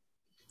 dear.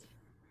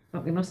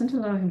 But we mustn't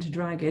allow him to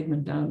drag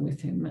Edmund down with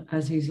him,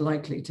 as he's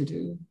likely to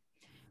do.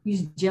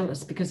 He's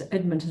jealous because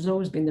Edmund has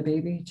always been the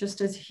baby,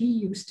 just as he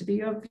used to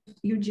be of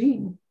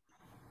Eugene.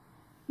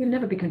 He'll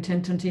never be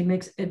content until he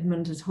makes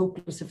Edmund as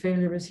hopeless a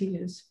failure as he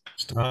is.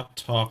 Stop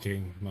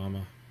talking,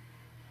 Mama.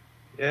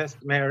 Yes,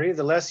 Mary,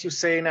 the less you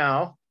say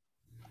now.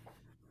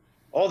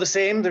 All the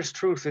same, there's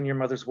truth in your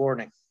mother's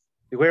warning.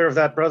 Beware of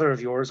that brother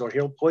of yours, or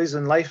he'll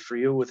poison life for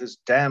you with his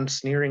damned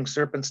sneering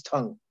serpent's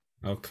tongue.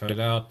 Oh, cut it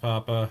out,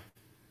 Papa.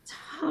 It's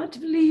hard to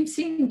believe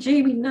seeing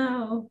Jamie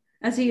now.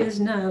 as he is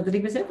now, that he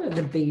was ever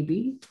the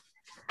baby.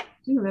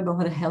 Do you remember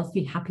what a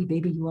healthy, happy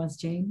baby he was,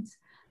 James?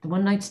 The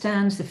one-night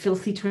stands, the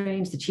filthy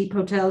trains, the cheap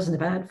hotels, and the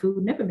bad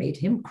food never made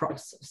him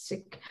cross or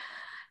sick.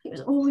 He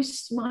was always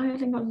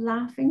smiling or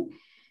laughing.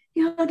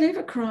 He hardly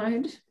ever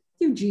cried.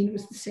 Eugene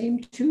was the same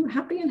too,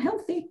 happy and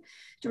healthy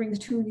during the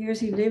 2 years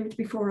he lived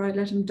before I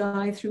let him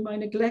die through my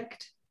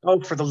neglect. Oh,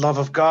 for the love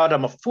of God,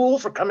 I'm a fool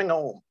for coming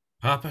home.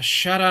 Papa,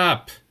 shut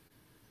up.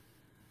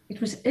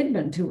 It was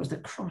Edmund who was the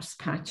cross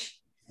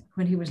patch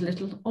when he was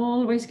little,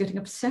 always getting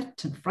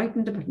upset and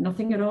frightened about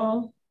nothing at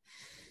all.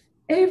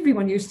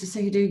 Everyone used to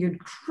say, dear, you'd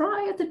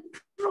cry at the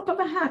drop of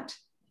a hat.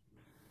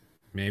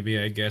 Maybe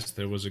I guess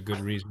there was a good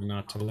reason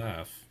not to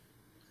laugh.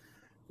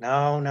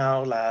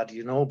 Now, lad,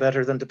 you know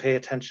better than to pay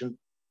attention.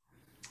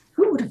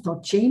 Who would have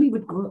thought Jamie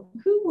would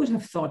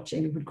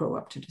grow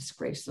up to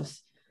disgrace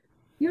us?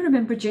 You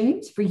remember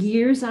James? For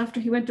years after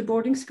he went to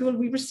boarding school,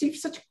 we received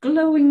such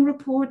glowing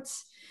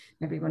reports.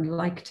 Everyone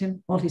liked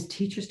him. All his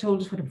teachers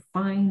told us what a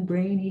fine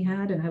brain he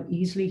had and how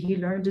easily he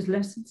learned his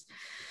lessons.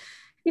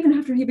 Even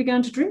after he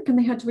began to drink and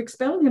they had to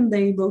expel him,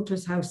 they wrote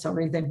us how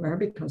sorry they were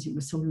because he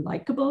was so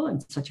likable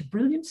and such a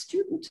brilliant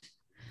student.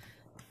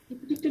 They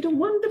predicted a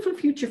wonderful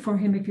future for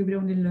him if he would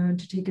only learn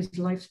to take his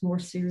life more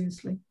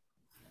seriously.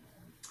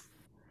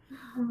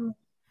 Oh,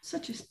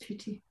 such a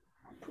pity.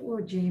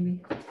 Poor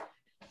Jamie.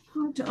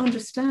 Hard to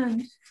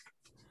understand.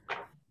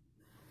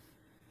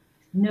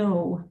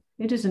 No,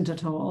 it isn't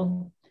at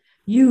all.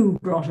 You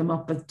brought him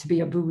up to be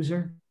a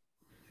boozer.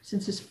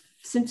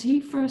 Since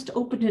he first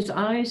opened his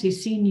eyes,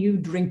 he's seen you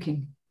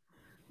drinking.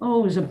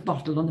 Oh, there's a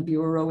bottle on the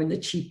bureau in the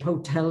cheap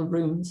hotel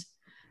rooms.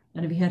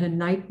 And if he had a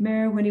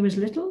nightmare when he was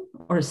little,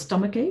 or a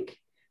stomachache,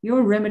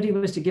 your remedy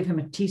was to give him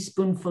a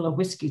teaspoonful of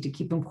whiskey to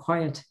keep him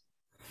quiet.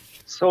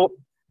 So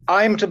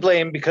I'm to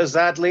blame because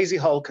that lazy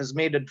hulk has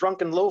made a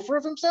drunken loafer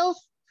of himself?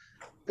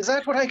 Is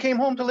that what I came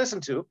home to listen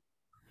to?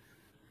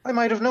 I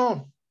might have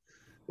known.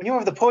 When you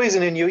have the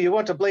poison in you, you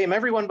want to blame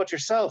everyone but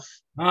yourself.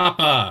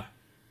 Papa!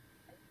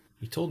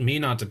 You told me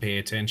not to pay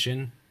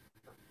attention.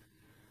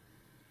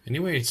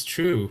 Anyway, it's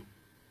true.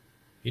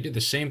 You did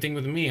the same thing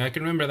with me. I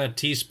can remember that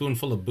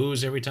teaspoonful of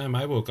booze every time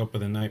I woke up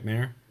with a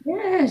nightmare.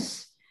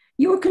 Yes,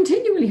 you were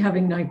continually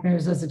having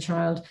nightmares as a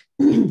child.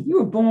 You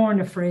were born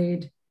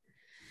afraid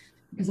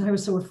because I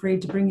was so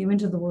afraid to bring you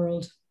into the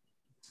world.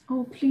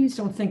 Oh, please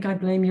don't think I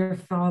blame your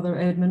father,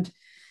 Edmund.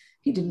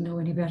 He didn't know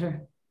any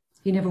better.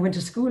 He never went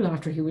to school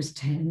after he was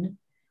 10.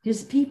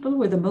 His people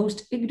were the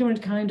most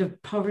ignorant kind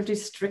of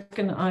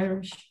poverty-stricken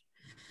Irish.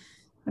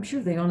 I'm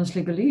sure they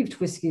honestly believed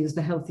whiskey is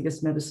the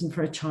healthiest medicine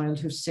for a child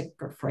who's sick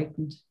or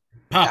frightened.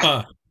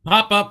 Papa!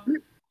 Papa!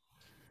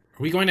 Are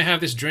we going to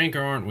have this drink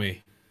or aren't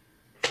we?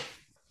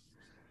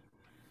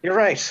 You're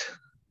right.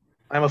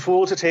 I'm a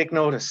fool to take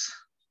notice.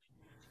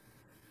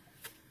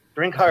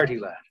 Drink hearty,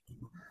 lad.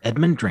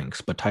 Edmund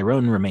drinks, but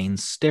Tyrone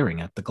remains staring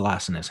at the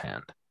glass in his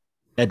hand.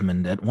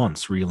 Edmund at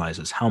once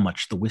realizes how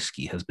much the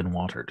whiskey has been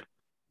watered.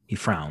 He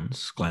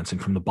frowns, glancing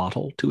from the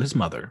bottle to his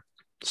mother,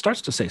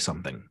 starts to say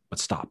something, but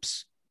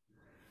stops.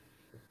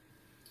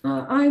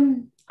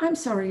 I'm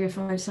sorry if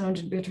I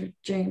sounded bitter,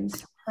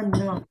 James. I'm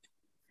not.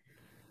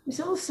 It's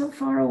all so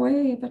far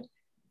away, but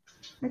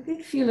I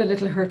did feel a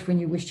little hurt when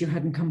you wished you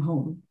hadn't come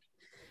home.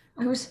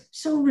 I was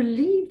so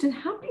relieved and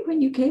happy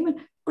when you came and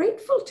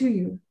grateful to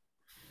you.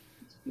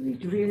 It's really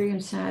dreary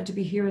and sad to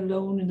be here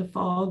alone in the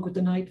fog with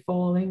the night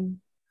falling.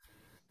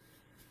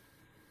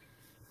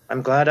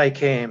 I'm glad I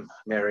came,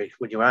 Mary,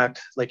 when you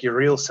act like your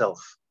real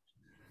self.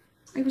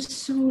 I was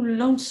so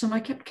lonesome. I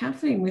kept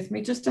Cathleen with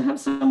me just to have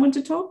someone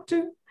to talk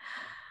to.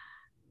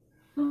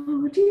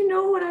 Oh, do you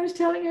know what I was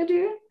telling you,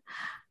 dear?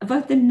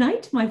 About the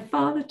night my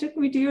father took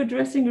me to your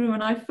dressing room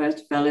and I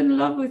first fell in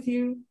love with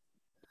you.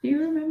 Do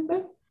you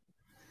remember?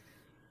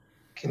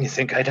 Can you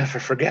think I'd ever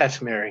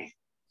forget, Mary?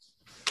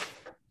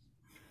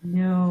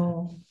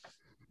 No.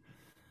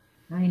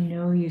 I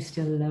know you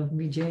still love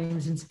me,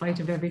 James, in spite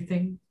of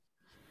everything.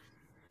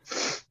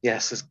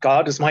 Yes, as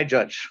God is my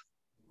judge.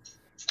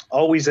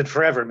 Always and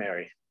forever,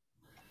 Mary.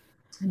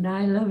 And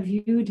I love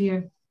you,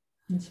 dear,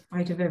 in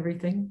spite of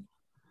everything.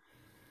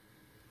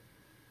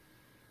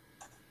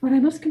 But I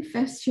must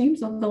confess,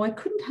 James, although I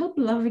couldn't help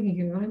loving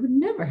you, I would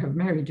never have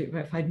married you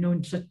if I'd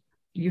known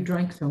you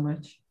drank so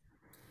much.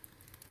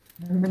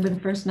 I remember the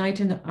first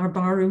night in our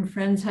barroom,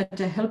 friends had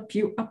to help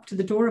you up to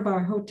the door of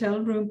our hotel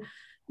room,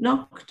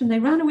 knocked, and they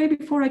ran away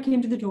before I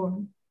came to the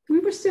door. We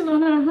were still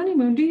on our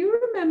honeymoon. Do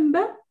you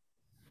remember?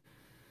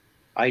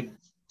 I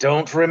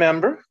don't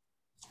remember.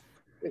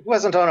 It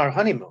wasn't on our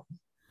honeymoon.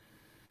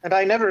 And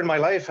I never in my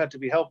life had to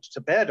be helped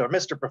to bed or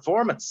missed a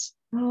performance.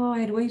 Oh, I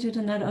had waited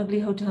in that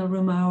ugly hotel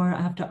room hour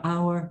after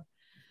hour.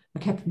 I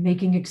kept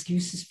making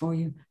excuses for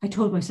you. I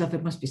told myself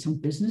it must be some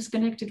business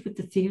connected with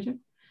the theatre.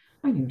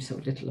 I knew so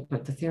little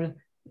about the theatre.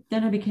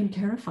 Then I became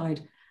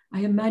terrified. I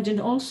imagined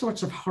all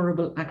sorts of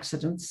horrible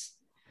accidents.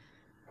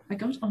 I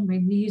got on my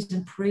knees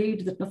and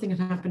prayed that nothing had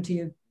happened to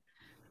you.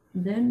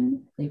 And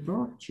then they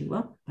brought you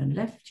up and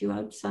left you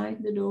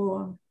outside the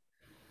door.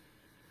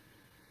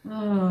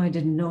 Oh, I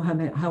didn't know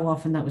how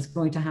often that was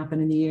going to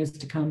happen in the years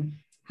to come.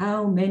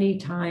 How many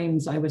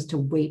times I was to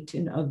wait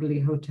in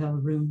ugly hotel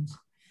rooms.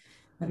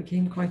 I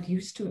became quite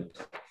used to it.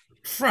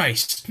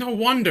 Christ, no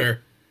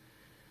wonder.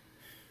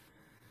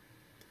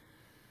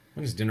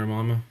 When's dinner,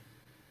 Mama?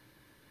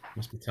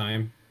 Must be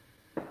time.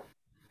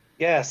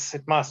 Yes,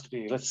 it must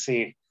be. Let's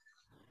see.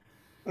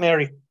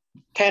 Mary,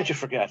 can't you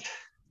forget?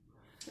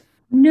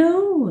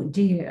 No,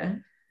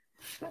 dear.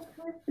 But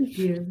I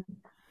forgive.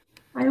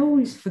 I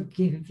always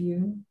forgive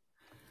you.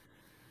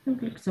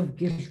 Don't look so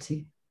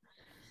guilty.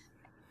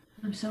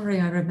 I'm sorry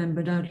I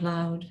remembered out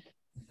loud.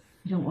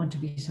 I don't want to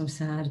be so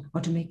sad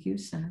or to make you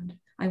sad.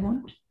 I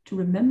want to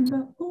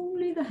remember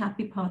only the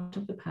happy part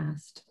of the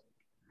past.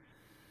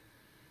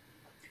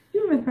 Do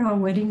you remember our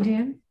wedding,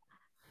 dear?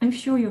 I'm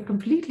sure you've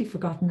completely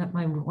forgotten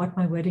what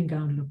my wedding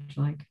gown looked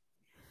like.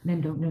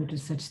 Men don't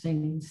notice such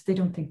things. They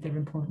don't think they're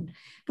important.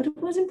 But it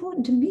was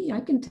important to me,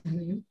 I can tell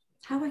you.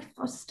 How I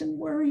fussed and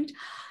worried.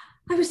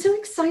 I was so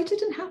excited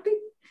and happy.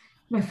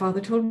 My father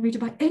told me to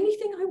buy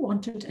anything I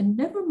wanted and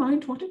never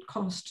mind what it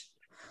cost.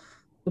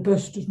 The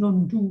best is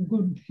none too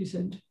good, he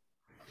said.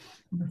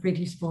 I'm afraid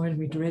he spoiled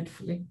me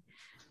dreadfully.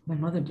 My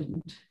mother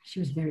didn't.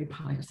 She was very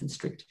pious and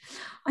strict.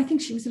 I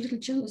think she was a little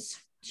jealous.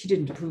 She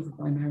didn't approve of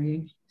my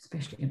marrying,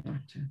 especially an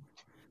actor.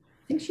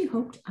 I think she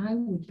hoped I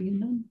would be a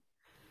nun.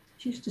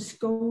 She used to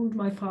scold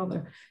my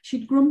father.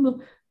 She'd grumble,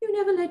 you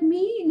never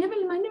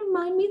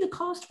mind me the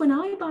cost when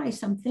I buy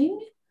something.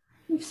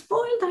 You've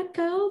spoiled that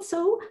girl,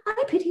 so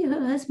I pity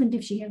her husband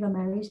if she ever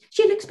marries.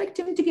 She'll expect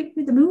him to give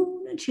me the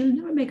moon, and she'll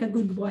never make a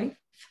good wife.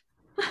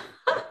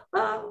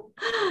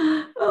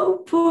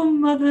 Oh, poor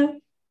mother.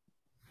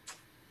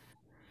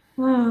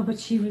 Oh, but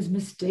she was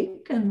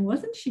mistaken,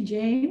 wasn't she,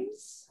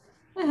 James?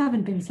 I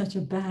haven't been such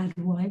a bad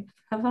wife,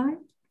 have I?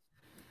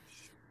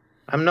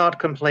 I'm not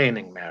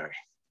complaining, Mary.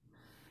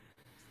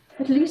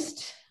 At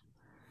least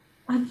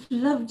I've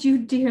loved you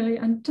dearly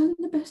and done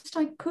the best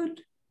I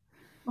could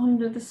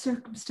under the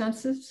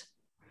circumstances.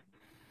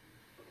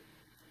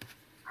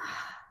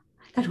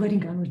 That wedding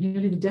gown was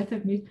nearly the death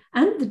of me,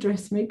 and the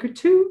dressmaker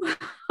too.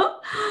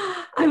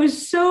 I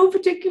was so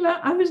particular.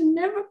 I was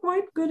never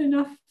quite good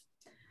enough.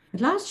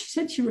 At last she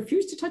said she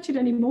refused to touch it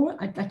anymore,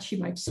 that she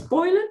might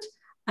spoil it,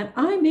 and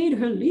I made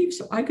her leave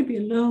so I could be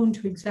alone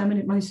to examine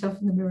it myself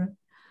in the mirror.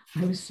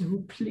 I was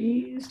so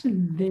pleased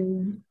and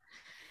vain.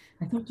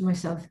 I thought to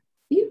myself,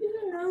 even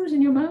your nose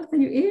and your mouth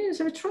and your ears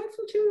are a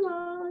trifle too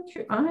large.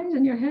 Your eyes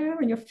and your hair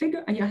and your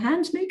figure and your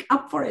hands make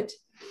up for it.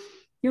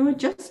 You're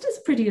just as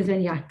pretty as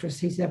any actress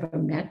he's ever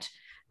met,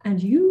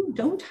 and you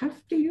don't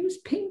have to use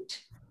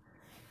paint.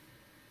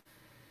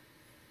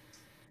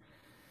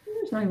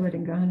 Where's my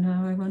wedding gown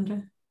now, I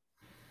wonder?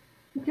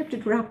 I kept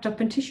it wrapped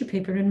up in tissue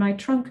paper in my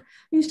trunk.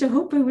 I used to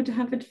hope I would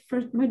have it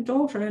for my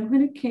daughter, and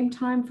when it came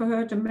time for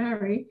her to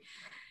marry,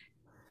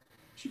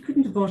 she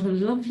couldn't have bought a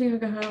lovelier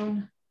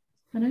gown.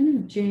 And I knew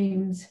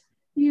James,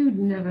 you'd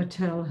never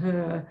tell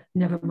her,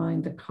 never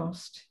mind the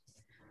cost.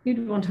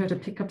 You'd want her to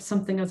pick up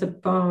something as a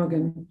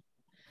bargain.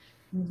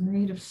 It was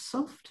made of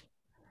soft,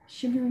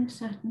 shimmering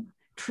satin,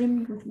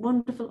 trimmed with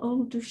wonderful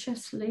old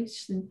Duchesse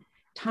lace and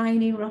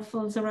tiny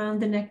ruffles around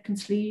the neck and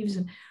sleeves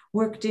and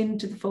worked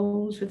into the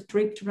folds with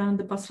draped around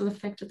the bustle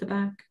effect at the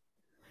back.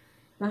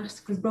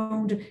 Basque was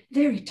boned and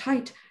very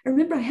tight. I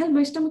remember I held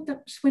my stomach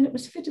up when it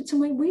was fitted so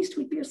my waist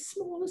would be as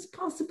small as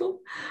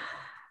possible.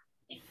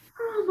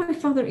 Oh, my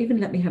father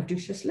even let me have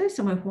Duchesse lace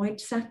on my white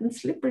satin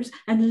slippers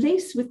and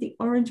lace with the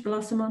orange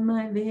blossom on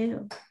my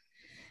veil.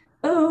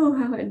 Oh,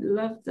 how I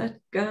loved that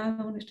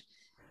gown. It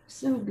was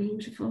so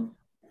beautiful.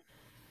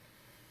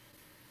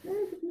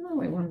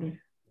 Now I wonder.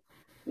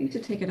 I used to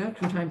take it out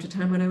from time to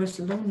time when I was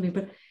lonely,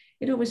 but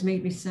it always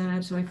made me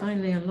sad. So I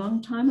finally, a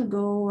long time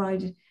ago,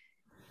 I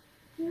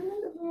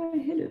wonder where I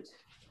hid it.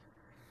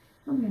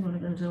 Probably in one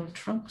of those old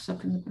trunks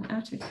up in the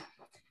attic.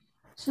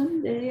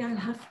 Someday I'll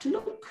have to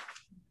look.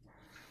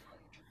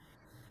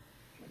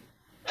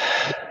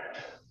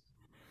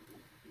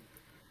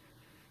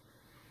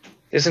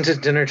 Isn't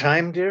it dinner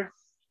time, dear?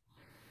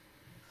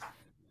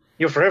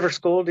 You're forever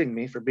scolding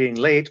me for being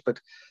late, but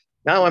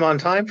now I'm on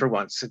time for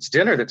once. It's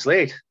dinner that's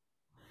late.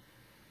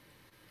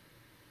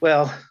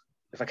 Well,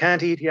 if I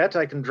can't eat yet,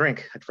 I can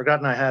drink. I'd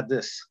forgotten I had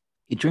this.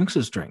 He drinks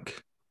his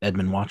drink.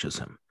 Edmund watches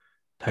him.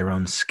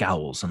 Tyrone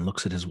scowls and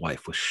looks at his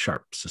wife with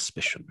sharp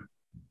suspicion.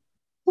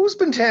 Who's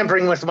been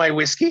tampering with my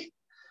whiskey?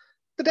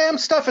 The damn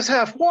stuff is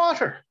half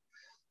water.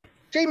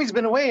 Jamie's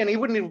been away and he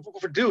wouldn't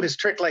overdo his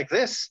trick like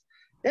this.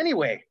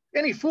 Anyway,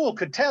 any fool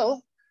could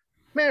tell.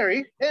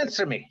 Mary,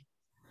 answer me.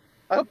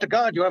 I hope to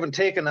God you haven't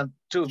taken a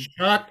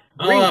Shut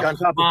drink up, on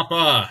top of...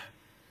 Papa.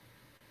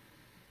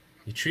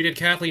 You treated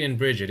Cathleen and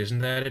Bridget, isn't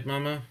that it,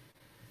 Mama?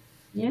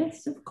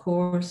 Yes, of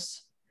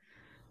course.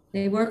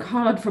 They work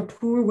hard for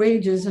poor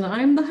wages, and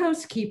I'm the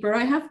housekeeper.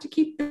 I have to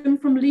keep them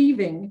from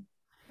leaving.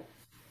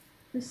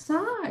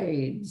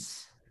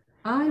 Besides,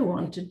 I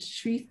wanted to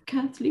treat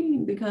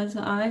Cathleen because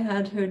I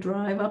had her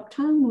drive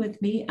uptown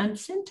with me and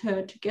sent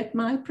her to get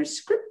my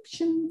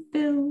prescription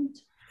filled.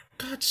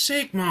 God's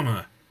sake,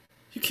 Mama.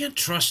 You can't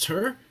trust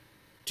her.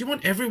 Do you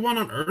want everyone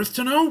on Earth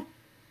to know?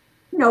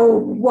 No,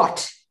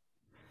 what?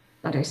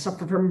 That I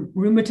suffer from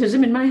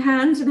rheumatism in my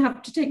hands and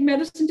have to take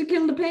medicine to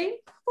kill the pain?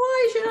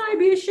 Why should I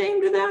be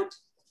ashamed of that?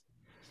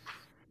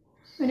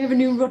 I never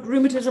knew what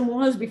rheumatism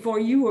was before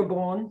you were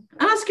born.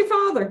 Ask your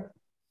father.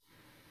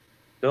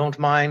 Don't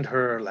mind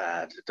her,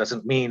 lad. It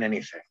doesn't mean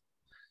anything.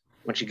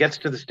 When she gets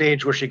to the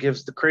stage where she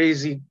gives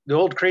the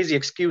old crazy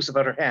excuse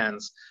about her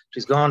hands,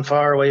 she's gone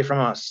far away from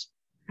us.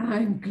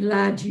 I'm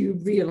glad you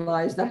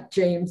realize that,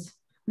 James.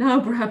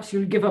 Now perhaps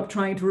you'll give up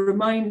trying to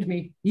remind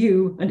me,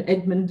 you and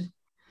Edmund.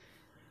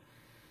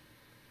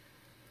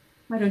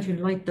 Why don't you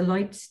light the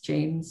lights,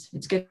 James?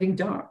 It's getting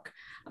dark.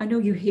 I know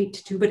you hate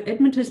to, but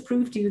Edmund has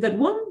proved to you that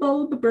one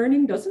bulb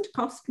burning doesn't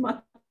cost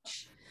much.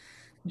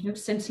 There's no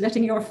sense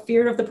letting your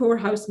fear of the poor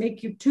house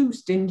make you too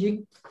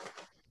stingy.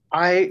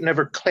 I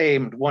never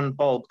claimed one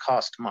bulb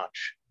cost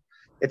much.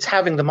 It's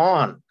having them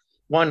on,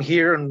 one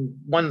here and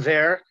one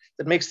there,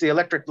 that makes the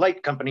electric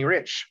light company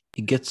rich.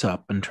 He gets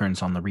up and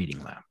turns on the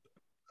reading lamp.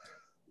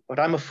 But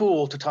I'm a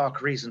fool to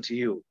talk reason to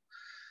you.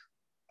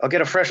 I'll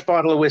get a fresh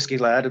bottle of whiskey,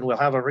 lad, and we'll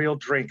have a real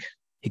drink.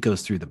 He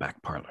goes through the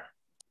back parlor.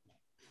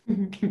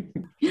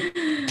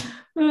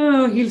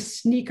 Oh, he'll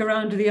sneak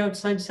around to the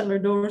outside cellar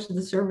door so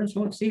the servants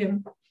won't see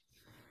him.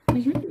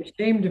 He's really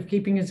ashamed of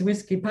keeping his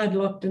whiskey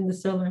padlocked in the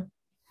cellar.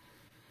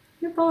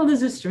 Your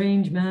father's a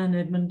strange man,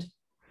 Edmund.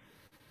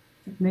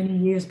 It took many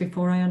years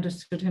before I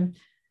understood him.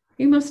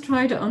 You must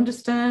try to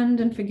understand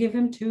and forgive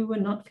him too,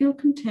 and not feel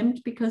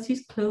contempt because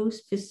he's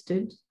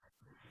close-fisted.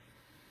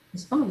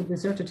 His father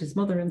deserted his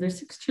mother and their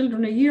 6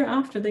 children a year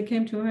after they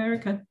came to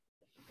America.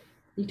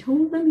 He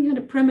told them he had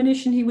a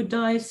premonition he would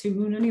die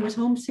soon, and he was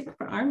homesick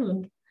for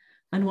Ireland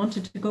and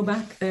wanted to go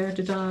back there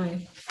to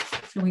die.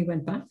 So he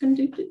went back and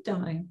did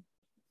die.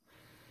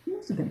 He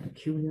must have been a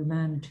peculiar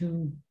man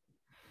too.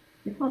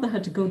 Your father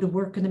had to go to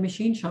work in the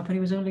machine shop when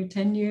he was only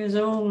 10 years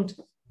old.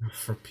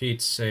 For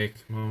Pete's sake,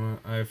 Mama,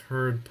 I've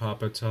heard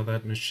Papa tell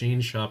that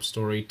machine shop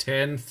story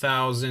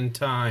 10,000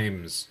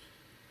 times.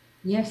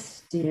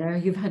 Yes, dear,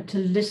 you've had to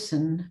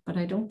listen, but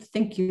I don't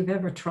think you've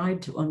ever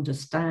tried to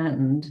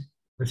understand.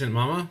 Listen,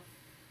 Mama,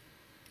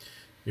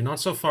 you're not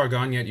so far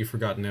gone yet you've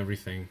forgotten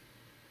everything.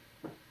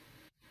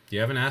 You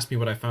haven't asked me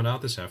what I found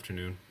out this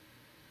afternoon.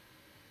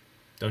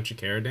 Don't you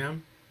care,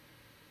 damn?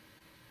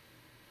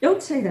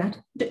 Don't say that.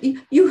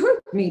 You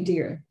hurt me,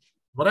 dear.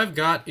 What I've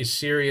got is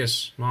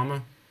serious,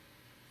 Mama.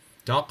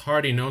 Doc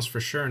Hardy knows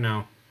for sure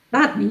now.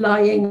 That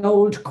lying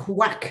old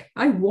quack.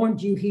 I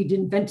warned you he'd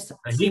invent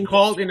something. He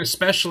called in a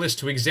specialist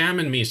to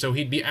examine me, so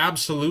he'd be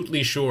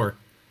absolutely sure.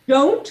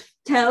 Don't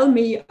tell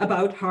me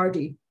about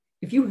Hardy.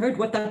 If you heard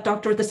what that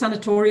doctor at the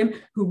sanatorium,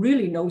 who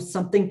really knows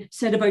something,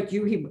 said about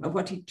you,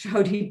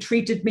 how he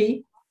treated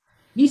me,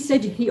 he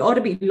said he ought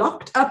to be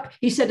locked up.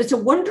 He said it's a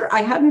wonder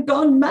I hadn't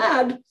gone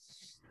mad.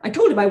 I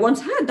told him I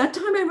once had. That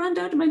time I ran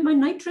down to my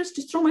night dress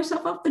to throw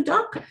myself off the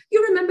dock.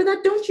 You remember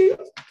that, don't you?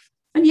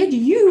 And yet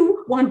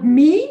you want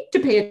me to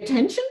pay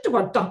attention to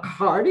what Doc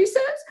Hardy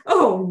says?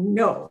 Oh,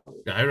 no.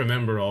 I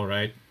remember, all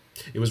right.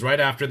 It was right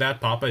after that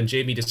Papa and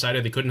Jamie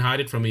decided they couldn't hide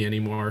it from me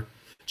anymore.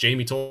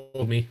 Jamie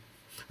told me.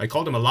 I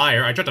called him a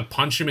liar. I tried to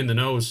punch him in the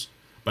nose,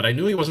 but I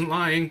knew he wasn't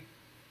lying.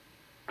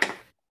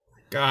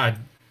 God,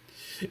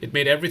 it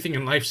made everything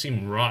in life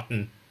seem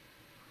rotten.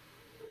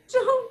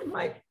 Don't,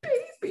 my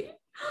baby.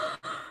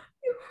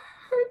 You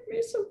hurt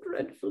me so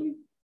dreadfully.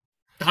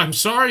 I'm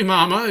sorry,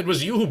 Mama. It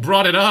was you who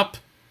brought it up.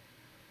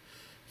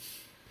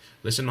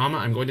 Listen, Mama,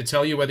 I'm going to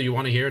tell you whether you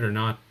want to hear it or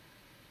not.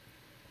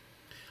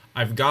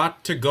 I've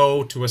got to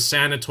go to a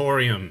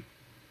sanatorium.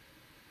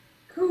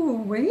 Go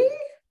away?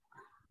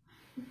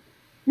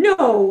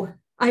 No,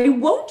 I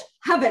won't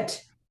have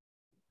it.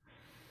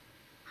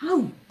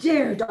 How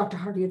dare Dr.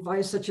 Hardy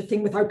advise such a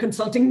thing without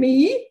consulting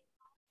me?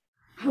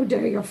 How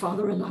dare your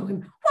father allow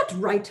him? What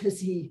right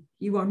has he?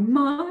 You are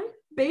my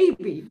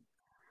baby.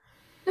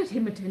 Let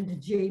him attend to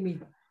Jamie.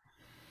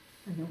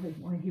 I know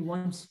why he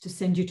wants to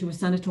send you to a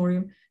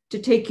sanatorium, to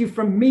take you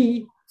from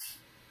me.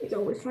 He's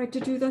always tried to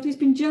do that. He's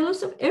been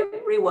jealous of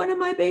every one of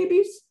my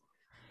babies.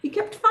 He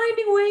kept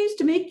finding ways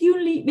to make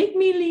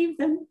me leave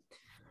them.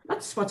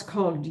 That's what's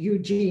called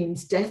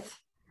Eugene's death.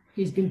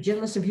 He's been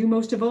jealous of you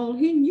most of all.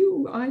 He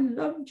knew I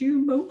loved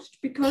you most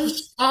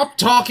because... Stop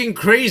talking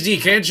crazy,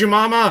 can't you,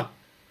 Mama?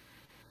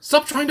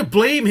 Stop trying to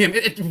blame him.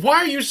 Why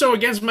are you so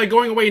against my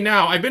going away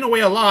now? I've been away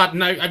a lot,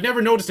 and I've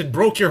never noticed it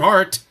broke your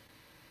heart.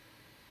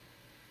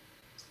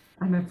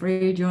 I'm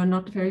afraid you're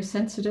not very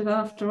sensitive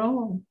after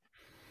all.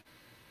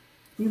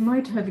 You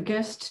might have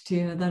guessed,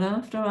 dear, that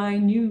after I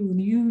knew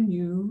you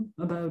knew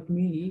about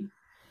me,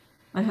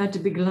 I had to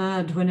be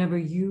glad whenever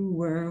you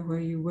were where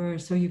you were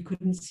so you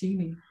couldn't see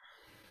me.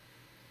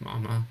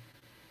 Mama,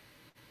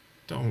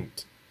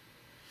 don't.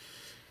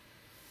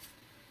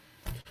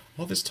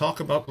 All this talk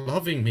about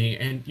loving me,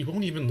 and you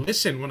won't even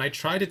listen when I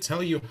try to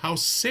tell you how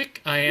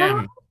sick I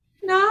am.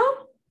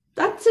 No,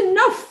 that's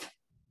enough.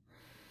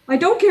 I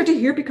don't care to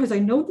hear because I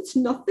know it's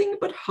nothing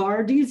but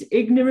Hardy's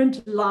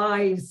ignorant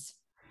lies.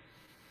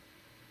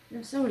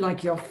 You're so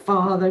like your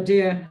father,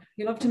 dear.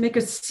 You love to make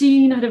a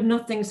scene out of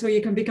nothing so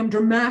you can become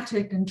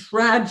dramatic and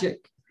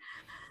tragic.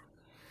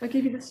 I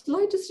gave you the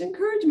slightest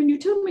encouragement. You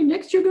tell me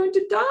next you're going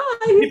to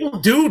die. People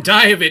do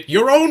die of it.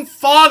 Your own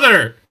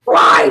father.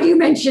 Why do you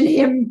mention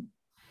him?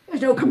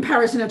 There's no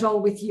comparison at all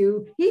with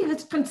you. He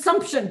has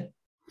consumption.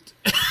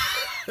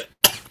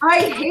 I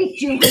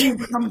hate you when you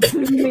become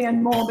gloomy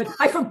and morbid.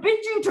 I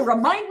forbid you to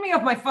remind me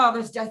of my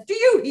father's death. Do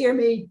you hear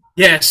me?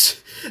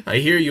 Yes, I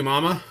hear you,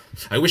 Mama.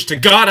 I wish to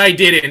God I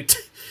didn't.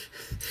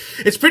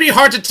 It's pretty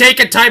hard to take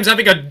at times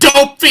having a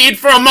dope feed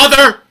for a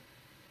mother.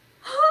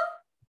 Huh?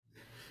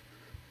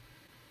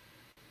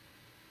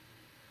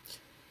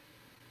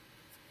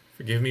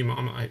 Forgive me,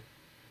 Mama. I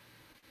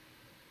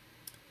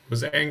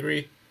was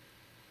angry.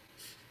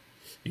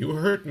 You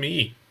hurt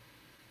me.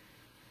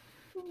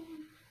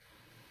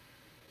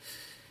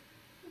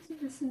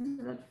 Listen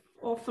to that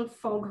awful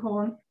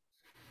foghorn.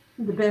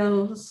 And the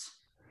bells.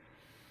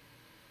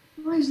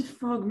 Why is the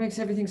fog makes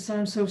everything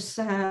sound so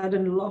sad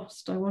and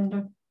lost, I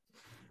wonder?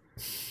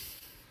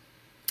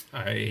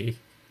 I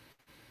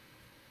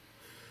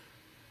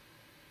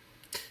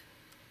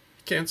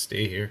can't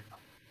stay here.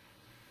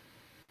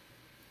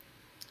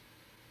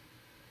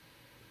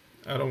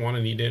 I don't want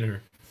any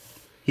dinner.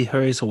 He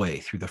hurries away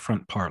through the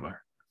front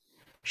parlor.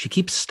 She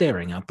keeps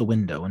staring out the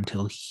window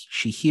until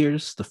she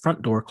hears the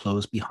front door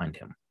close behind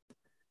him.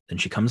 Then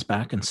she comes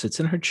back and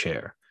sits in her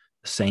chair,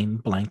 the same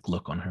blank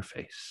look on her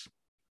face.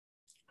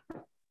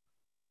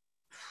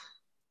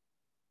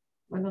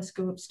 I must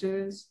go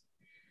upstairs.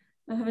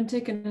 I haven't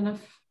taken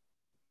enough.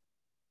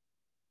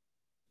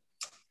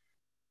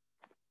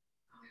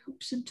 I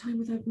hope sometime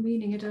without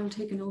meaning it I'll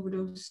take an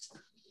overdose.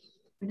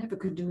 I never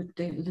could do it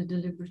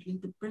deliberately.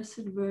 The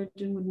Blessed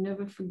Virgin would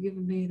never forgive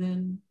me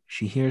then.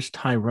 She hears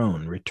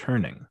Tyrone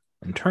returning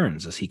and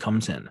turns as he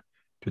comes in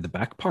through the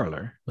back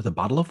parlor with a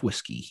bottle of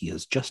whiskey he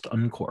has just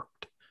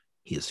uncorked.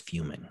 He is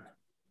fuming.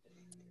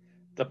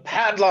 The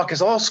padlock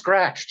is all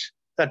scratched.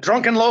 That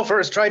drunken loafer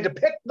has tried to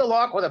pick the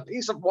lock with a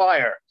piece of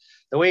wire,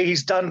 the way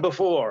he's done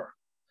before.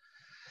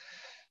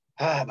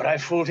 But I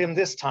fooled him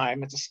this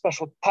time. It's a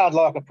special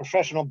padlock a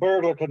professional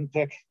burglar couldn't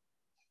pick.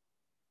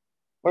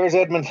 Where's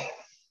Edmund?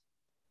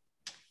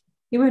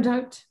 He went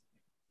out.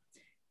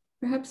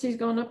 Perhaps he's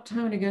gone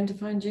uptown again to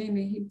find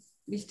Jamie.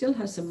 He still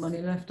has some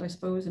money left, I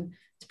suppose, and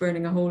it's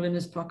burning a hole in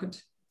his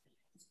pocket.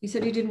 He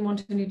said he didn't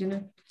want any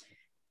dinner.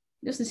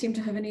 He doesn't seem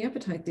to have any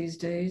appetite these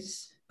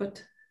days,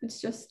 but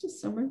it's just a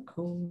summer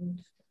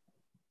cold.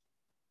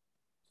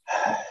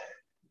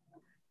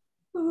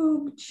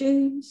 Oh,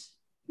 James,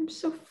 I'm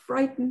so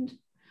frightened.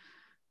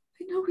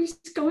 I know he's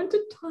going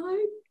to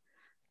die.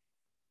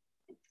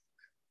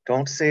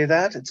 Don't say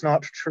that. It's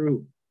not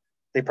true.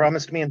 They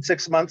promised me in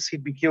 6 months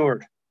he'd be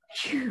cured.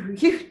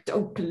 You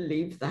don't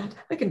believe that.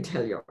 I can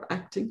tell you're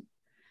acting.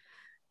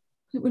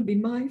 It would be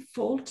my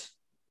fault.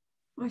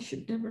 I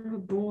should never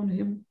have borne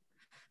him.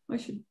 I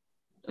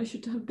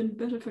should have been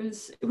better for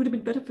his, it would have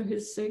been better for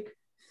his sake.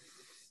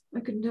 I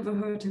could never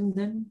hurt him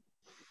then.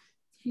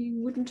 He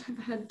wouldn't have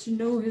had to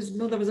know his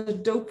mother was a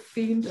dope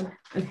fiend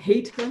and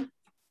hate her.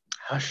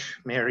 Hush,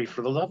 Mary,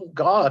 for the love of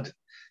God.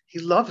 He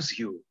loves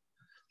you.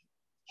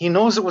 He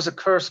knows it was a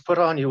curse put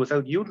on you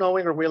without you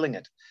knowing or willing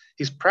it.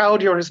 He's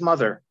proud you're his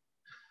mother.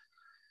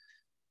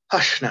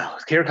 Hush now.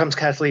 Here comes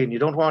Cathleen. You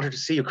don't want her to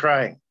see you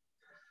crying.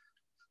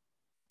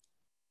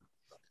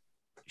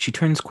 She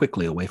turns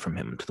quickly away from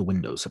him to the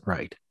windows at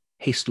right,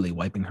 hastily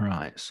wiping her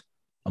eyes.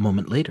 A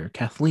moment later,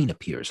 Cathleen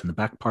appears in the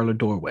back parlor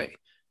doorway.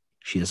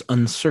 She is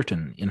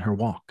uncertain in her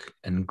walk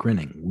and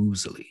grinning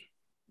woozily.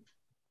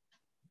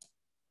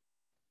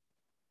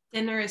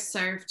 Dinner is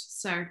served,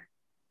 sir.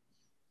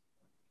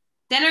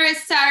 Dinner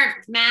is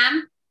served,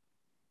 ma'am.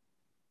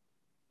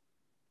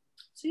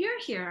 So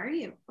you're here, are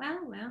you?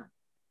 Well, well.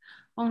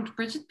 Won't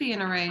Bridget be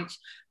in a rage?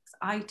 Because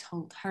I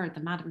told her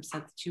the madam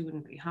said that you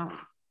wouldn't be home.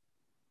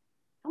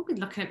 Don't be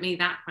looking at me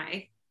that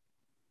way.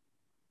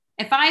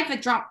 If I have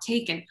a drop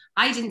taken,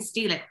 I didn't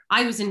steal it.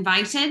 I was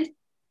invited.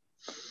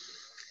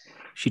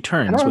 She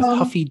turns with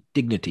huffy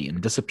dignity and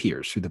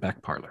disappears through the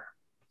back parlor.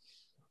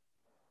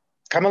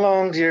 Come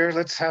along, dear.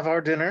 Let's have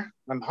our dinner.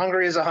 I'm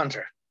hungry as a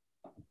hunter.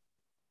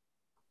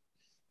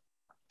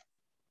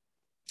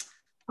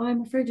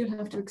 I'm afraid you'll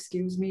have to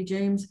excuse me,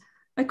 James.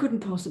 I couldn't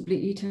possibly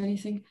eat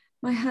anything.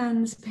 My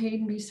hands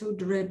pain me so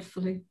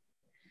dreadfully.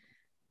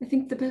 I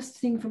think the best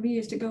thing for me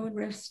is to go and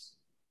rest.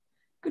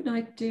 Good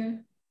night,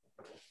 dear.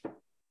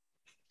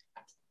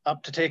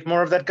 Up to take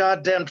more of that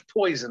goddamned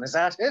poison, is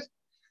that it?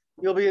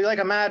 You'll be like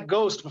a mad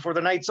ghost before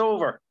the night's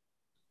over.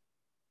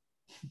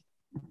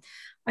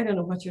 I don't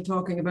know what you're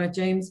talking about,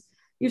 James.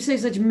 You say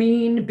such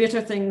mean,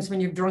 bitter things when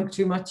you've drunk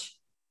too much.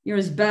 You're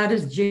as bad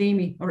as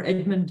Jamie or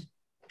Edmund.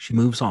 She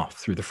moves off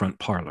through the front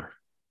parlor.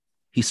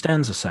 He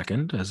stands a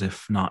second, as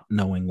if not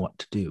knowing what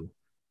to do.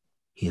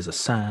 He is a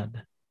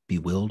sad,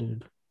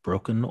 bewildered,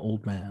 broken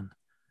old man.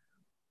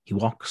 He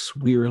walks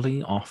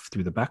wearily off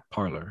through the back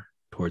parlor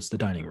towards the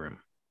dining room.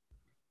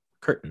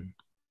 Curtain.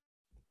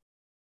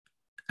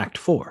 Act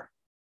 4.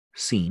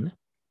 Scene,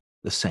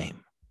 the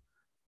same.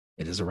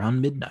 It is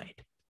around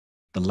midnight.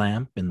 The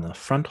lamp in the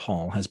front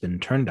hall has been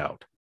turned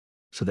out,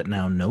 so that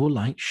now no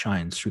light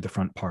shines through the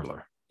front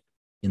parlor.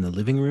 In the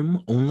living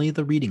room, only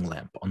the reading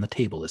lamp on the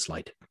table is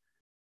lighted.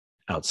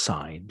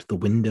 Outside, the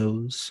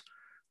windows,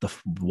 the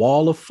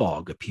wall of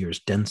fog appears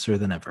denser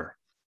than ever.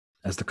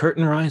 As the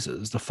curtain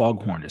rises, the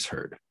foghorn is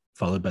heard,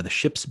 followed by the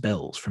ship's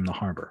bells from the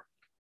harbor.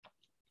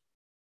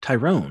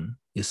 Tyrone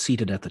is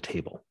seated at the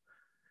table.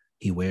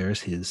 He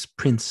wears his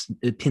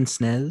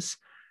pince-nez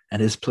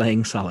and is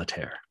playing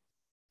solitaire.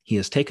 He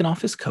has taken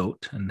off his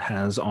coat and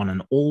has on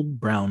an old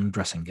brown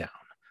dressing gown.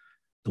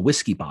 The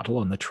whiskey bottle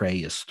on the tray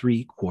is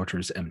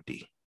 3/4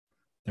 empty.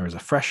 There is a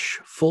fresh,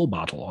 full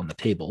bottle on the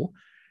table,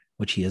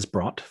 which he has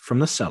brought from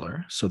the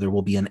cellar, so there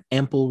will be an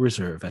ample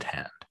reserve at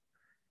hand.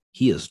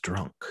 He is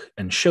drunk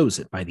and shows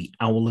it by the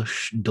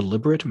owlish,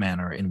 deliberate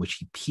manner in which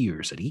he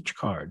peers at each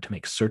card to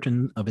make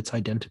certain of its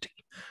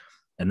identity,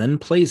 and then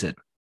plays it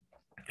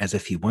as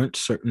if he weren't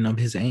certain of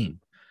his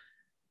aim.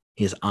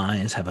 His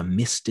eyes have a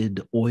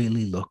misted,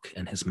 oily look,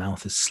 and his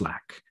mouth is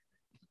slack.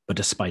 But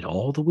despite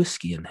all the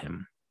whiskey in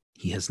him,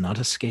 he has not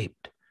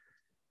escaped,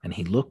 and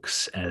he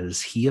looks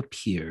as he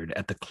appeared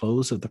at the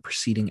close of the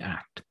preceding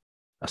act,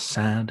 a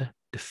sad,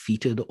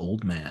 defeated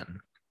old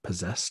man,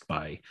 possessed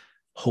by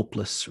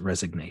hopeless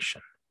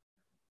resignation.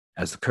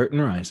 As the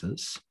curtain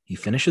rises, he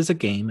finishes a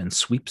game and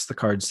sweeps the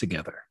cards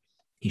together.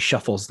 He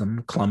shuffles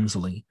them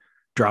clumsily,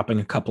 dropping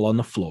a couple on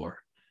the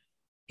floor.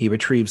 He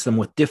retrieves them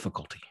with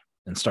difficulty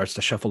and starts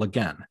to shuffle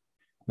again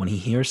when he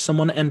hears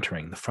someone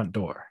entering the front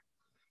door.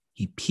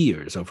 He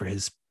peers over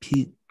his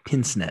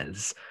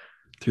pince-nez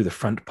through the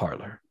front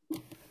parlor.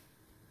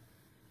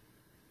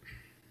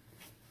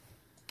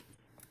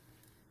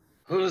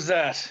 Who's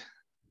that?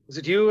 Is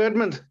it you,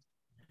 Edmund?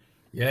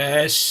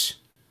 Yes.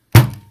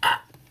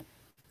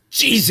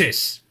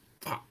 Jesus!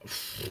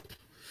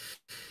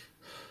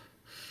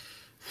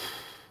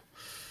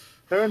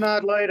 Turn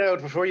that light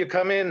out before you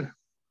come in.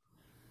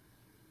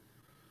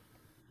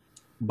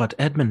 But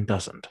Edmund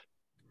doesn't.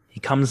 He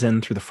comes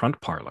in through the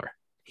front parlor.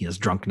 He is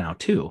drunk now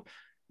too,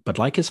 but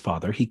like his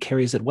father, he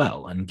carries it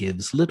well and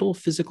gives little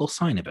physical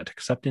sign of it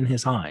except in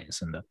his eyes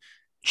and a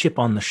chip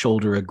on the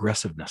shoulder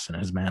aggressiveness in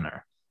his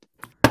manner.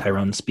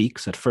 Tyrone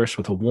speaks at first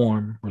with a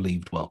warm,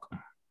 relieved welcome.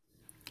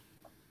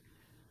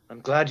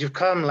 I'm glad you've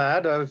come,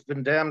 lad. I've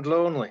been damned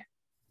lonely.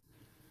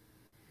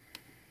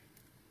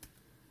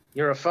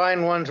 You're a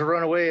fine one to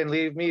run away and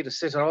leave me to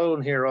sit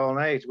alone here all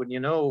night when you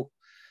know.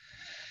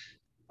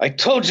 I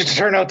told you to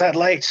turn out that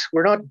light.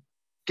 We're not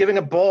giving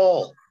a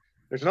ball.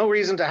 There's no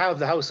reason to have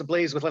the house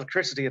ablaze with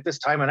electricity at this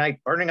time of night,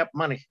 burning up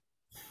money.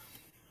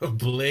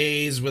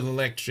 Ablaze with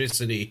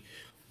electricity.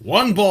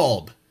 One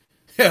bulb.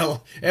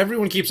 Hell,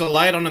 everyone keeps a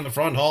light on in the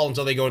front hall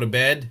until they go to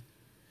bed.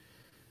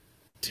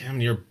 Damn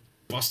near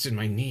busted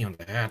my knee on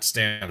the hat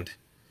stand.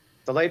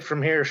 The light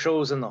from here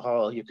shows in the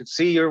hall. You could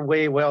see your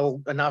way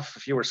well enough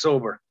if you were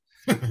sober.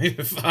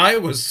 If I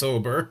was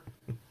sober.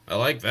 I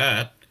like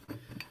that.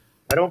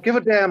 I don't give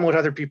a damn what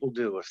other people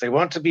do. If they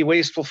want to be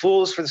wasteful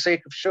fools for the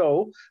sake of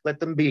show, let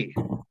them be.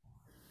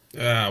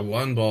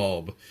 One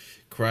bulb.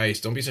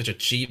 Christ, don't be such a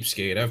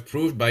cheapskate. I've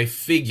proved by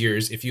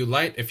figures if you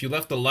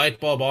left the light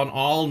bulb on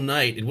all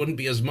night, it wouldn't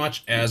be as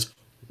much as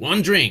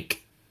one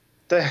drink.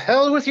 The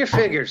hell with your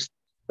figures.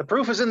 The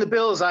proof is in the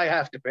bills I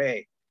have to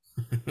pay.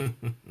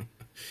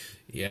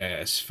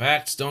 Yes,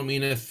 facts don't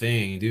mean a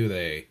thing, do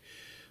they?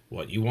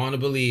 What you want to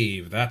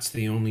believe, that's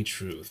the only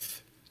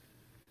truth.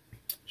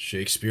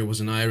 Shakespeare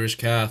was an Irish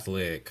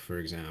Catholic, for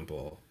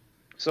example.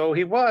 So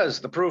he was.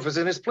 The proof is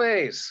in his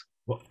plays.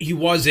 Well, he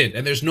wasn't,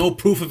 and there's no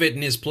proof of it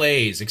in his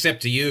plays,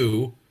 except to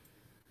you.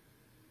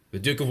 The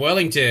Duke of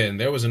Wellington,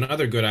 there was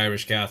another good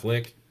Irish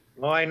Catholic.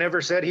 Oh, I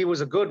never said he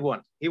was a good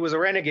one. He was a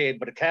renegade,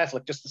 but a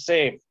Catholic just the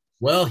same.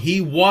 Well, he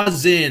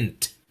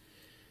wasn't.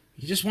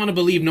 You just want to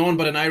believe no one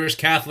but an Irish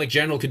Catholic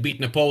general could beat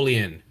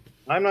Napoleon.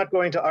 I'm not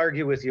going to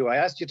argue with you. I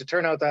asked you to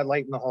turn out that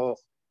light in the hall.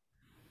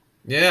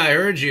 Yeah, I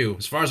heard you.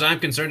 As far as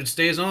I'm concerned, it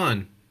stays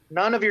on.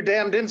 None of your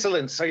damned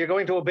insolence. Are you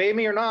going to obey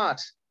me or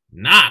not?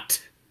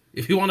 Not.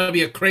 If you want to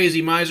be a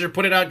crazy miser,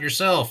 put it out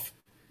yourself.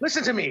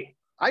 Listen to me.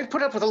 I've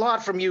put up with a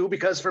lot from you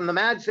because from the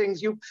mad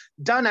things you've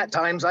done at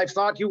times, I've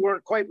thought you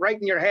weren't quite right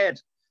in your head.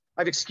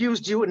 I've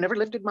excused you and never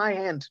lifted my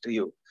hand to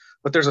you.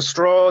 But there's a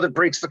straw that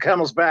breaks the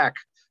camel's back.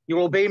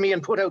 You'll obey me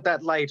and put out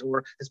that light,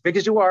 or as big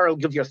as you are, I'll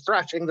give you a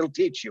thrashing that'll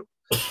teach you.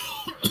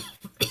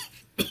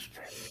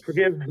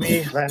 Forgive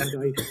me, lad.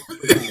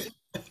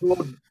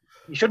 You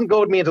shouldn't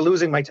goad me into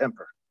losing my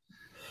temper.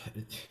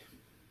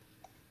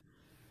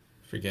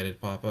 Forget it,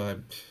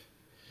 Papa.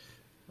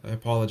 I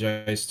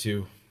apologize,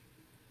 too.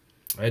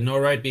 I had no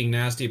right being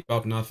nasty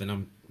about nothing.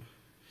 I'm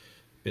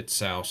a bit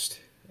soused,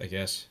 I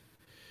guess.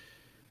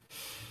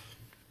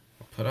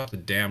 I'll put out the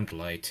damned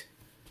light.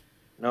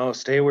 No,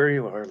 stay where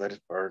you are. Let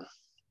it burn.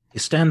 He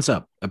stands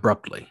up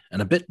abruptly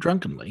and a bit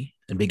drunkenly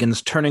and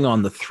begins turning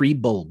on the 3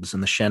 bulbs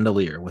in the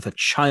chandelier with a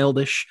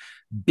childish,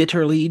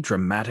 bitterly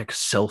dramatic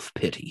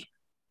self-pity.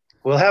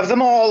 We'll have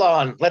them all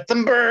on. Let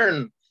them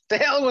burn. To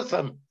hell with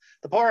them.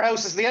 The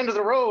poorhouse is the end of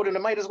the road, and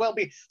it might as well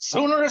be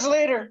sooner as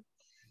later.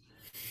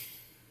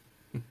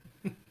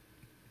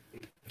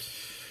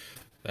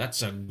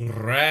 That's a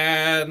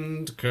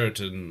grand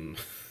curtain.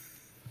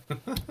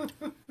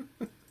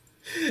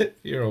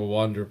 You're a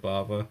wonder,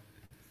 Papa.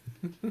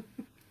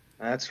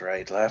 That's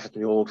right. Laugh at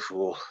the old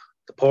fool.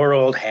 The poor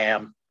old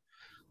ham.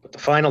 But the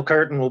final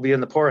curtain will be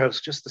in the poorhouse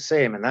just the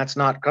same, and that's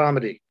not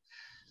comedy.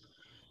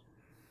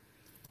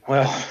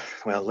 Well,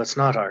 let's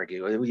not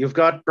argue. You've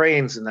got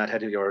brains in that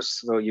head of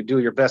yours, though you do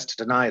your best to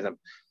deny them.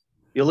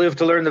 You live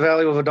to learn the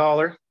value of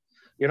 $1.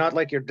 You're not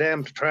like your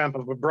damned tramp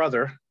of a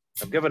brother.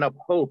 I've given up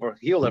hope or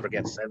he'll ever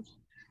get sent.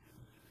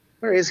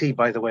 Where is he,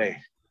 by the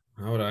way?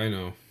 How would I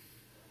know?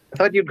 I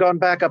thought you'd gone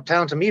back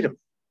uptown to meet him.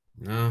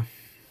 No,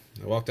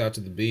 I walked out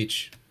to the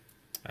beach.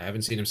 I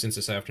haven't seen him since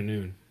this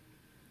afternoon.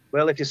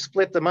 Well, if you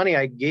split the money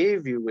I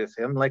gave you with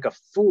him like a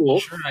fool...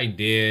 Sure I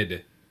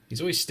did.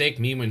 He's always staked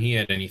me when he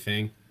had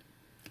anything.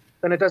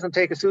 Then it doesn't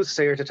take a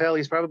soothsayer to tell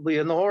he's probably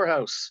in the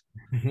whorehouse.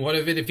 What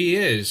of it if he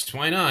is?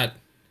 Why not?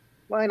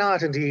 Why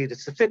not, indeed?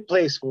 It's the fit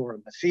place for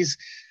him. If he's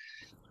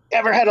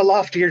ever had a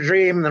loftier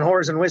dream than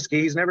whores and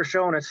whiskey, he's never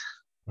shown it.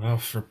 Oh,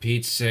 for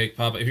Pete's sake,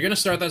 Papa. If you're going to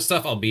start that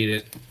stuff, I'll beat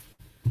it.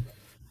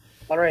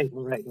 All right.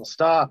 Well,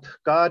 stop.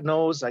 God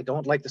knows I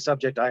don't like the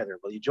subject either.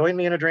 Will you join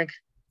me in a drink?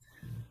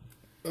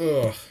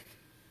 Ugh.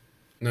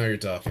 Now you're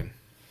talking.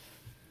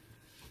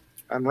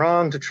 I'm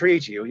wrong to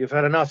treat you. You've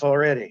had enough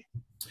already.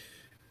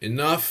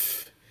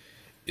 Enough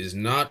is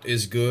not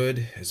as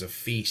good as a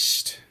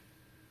feast.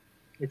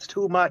 It's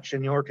too much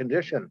in your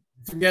condition.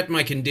 Forget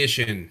my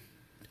condition.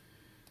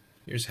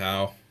 Here's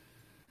how.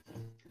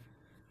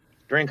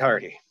 Drink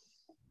hearty.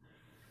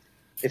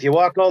 If you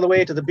walked all the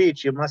way to the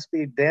beach, you must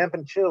be damp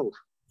and chilled.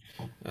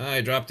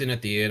 I dropped in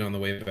at the inn on the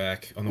way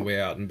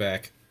out and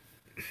back.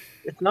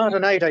 It's not a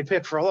night I'd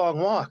pick for a long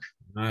walk.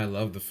 I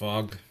love the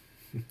fog.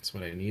 That's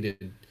what I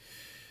needed.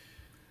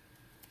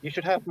 You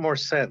should have more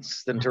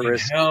sense than to To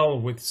risk. hell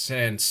with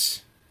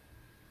sense.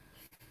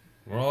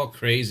 We're all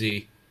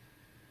crazy.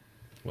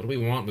 What do we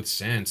want with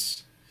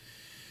sense?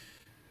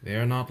 They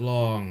are not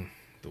long.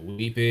 The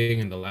weeping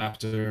and the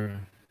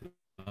laughter,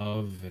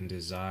 love and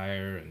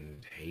desire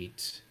and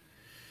hate.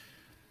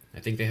 I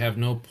think they have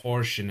no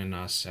portion in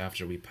us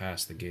after we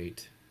pass the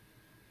gate.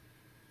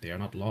 They are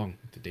not long.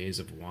 The days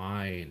of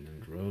wine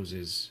and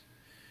roses.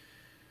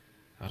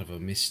 Out of a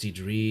misty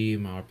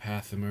dream, our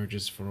path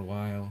emerges for a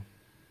while,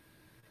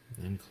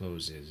 then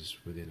closes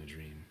within a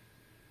dream.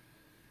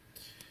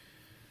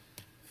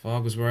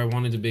 Fog was where I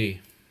wanted to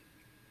be.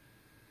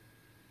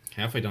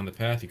 Halfway down the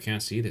path, you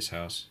can't see this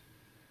house.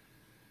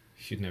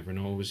 You'd never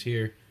know it was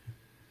here,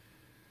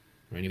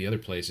 or any of the other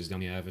places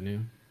down the avenue.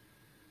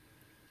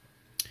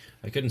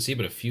 I couldn't see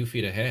but a few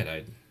feet ahead.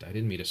 I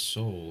didn't meet a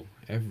soul.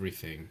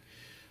 Everything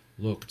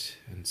looked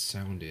and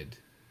sounded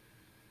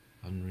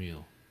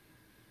unreal.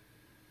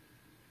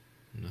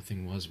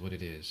 Nothing was what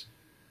it is.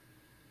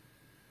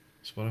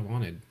 It's what I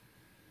wanted.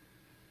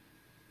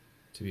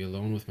 To be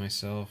alone with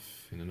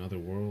myself in another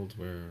world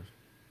where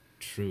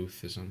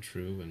truth is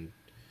untrue and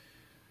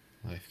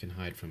life can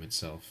hide from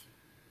itself.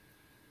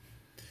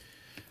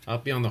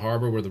 Out beyond the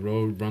harbor where the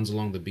road runs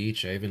along the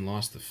beach, I even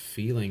lost the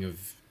feeling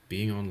of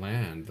being on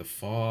land. The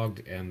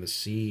fog and the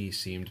sea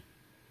seemed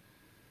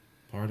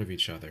part of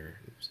each other.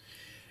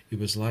 It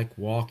was like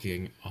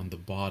walking on the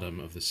bottom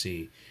of the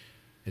sea,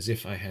 as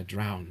if I had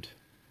drowned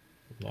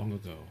long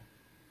ago.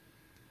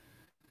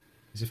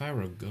 As if I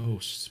were a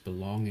ghost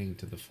belonging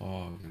to the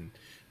fog, and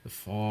the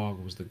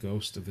fog was the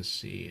ghost of the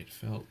sea. It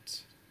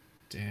felt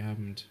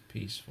damned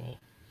peaceful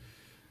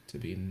to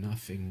be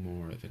nothing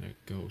more than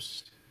a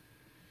ghost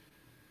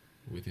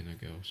within a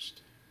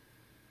ghost.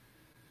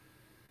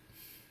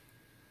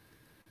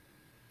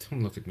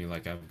 Don't look at me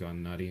like I've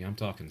gone nutty. I'm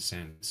talking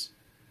sense.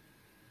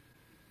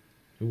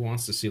 Who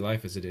wants to see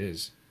life as it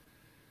is,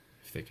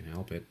 if they can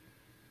help it?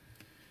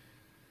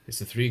 It's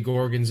the three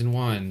Gorgons in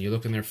one. You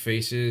look in their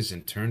faces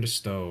and turn to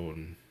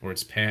stone. Or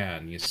it's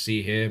Pan. You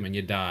see him and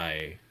you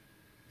die.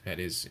 That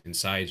is,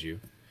 inside you.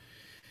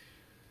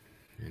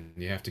 And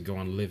you have to go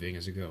on living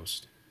as a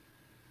ghost.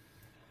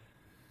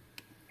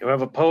 You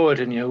have a poet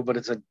in you, but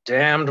it's a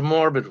damned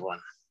morbid one.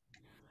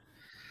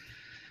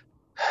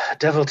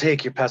 Devil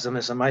take your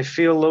pessimism. I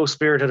feel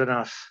low-spirited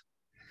enough.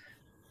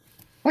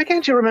 Why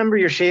can't you remember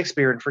your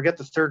Shakespeare and forget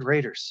the third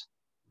raters?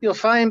 You'll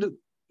find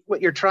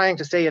what you're trying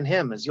to say in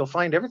him is you'll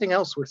find everything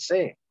else worth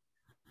saying.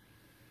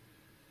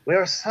 We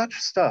are such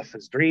stuff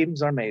as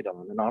dreams are made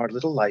on, and our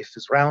little life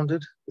is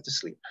rounded with a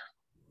sleep.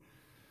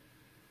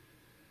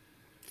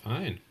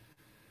 Fine.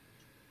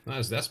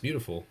 That's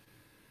beautiful.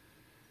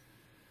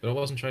 But I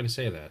wasn't trying to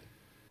say that.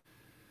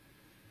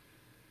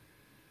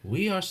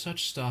 We are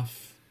such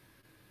stuff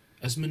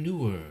as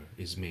manure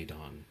is made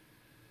on.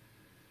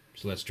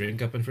 So let's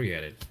drink up and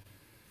forget it.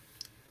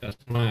 That's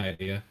my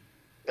idea.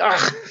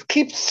 Ugh,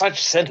 keep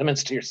such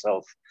sentiments to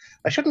yourself.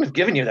 I shouldn't have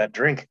given you that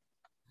drink.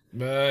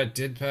 But it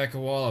did pack a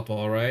wallop,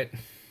 all right.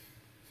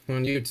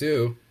 On you,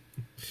 too.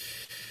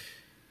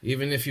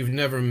 Even if you've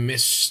never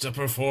missed a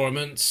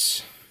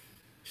performance.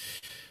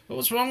 But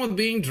what's wrong with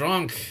being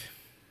drunk?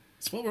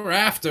 It's what we're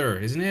after,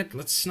 isn't it?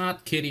 Let's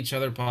not kid each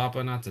other,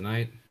 Papa, not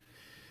tonight.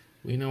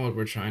 We know what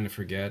we're trying to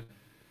forget.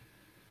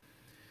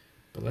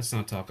 But let's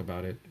not talk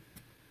about it.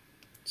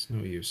 It's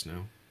no use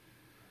now.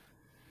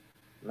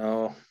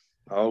 No,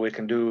 All we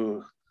can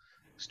do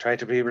is try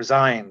to be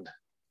resigned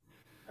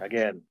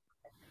again.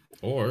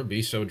 Or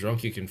be so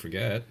drunk you can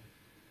forget.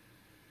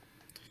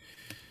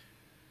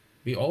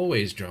 Be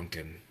always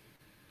drunken.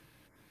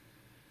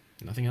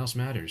 Nothing else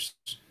matters.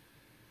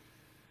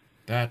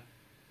 That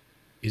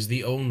is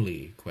the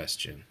only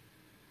question.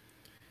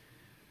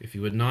 If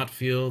you would not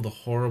feel the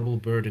horrible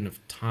burden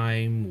of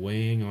time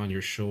weighing on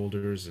your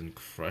shoulders and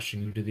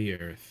crushing you to the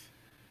earth,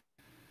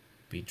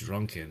 be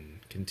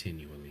drunken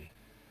continually.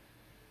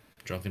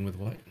 Drunken with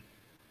what?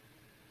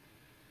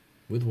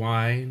 With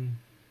wine,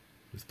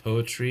 with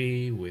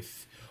poetry,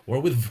 or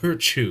with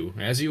virtue,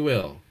 as you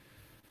will.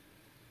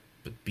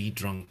 But be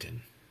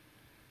drunken.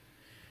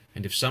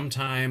 And if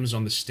sometimes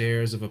on the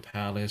stairs of a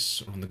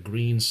palace, or on the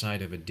green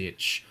side of a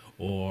ditch,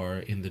 or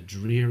in the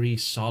dreary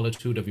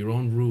solitude of your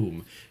own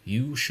room,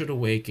 you should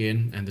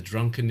awaken, and the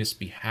drunkenness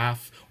be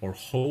half or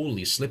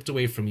wholly slipped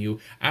away from you,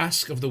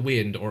 ask of the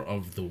wind, or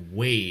of the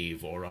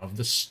wave, or of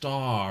the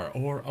star,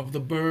 or of the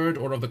bird,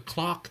 or of the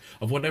clock,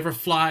 of whatever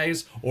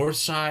flies, or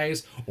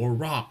sighs, or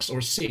rocks, or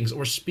sings,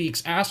 or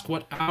speaks. Ask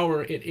what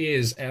hour it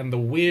is, and the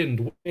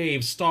wind,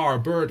 wave, star,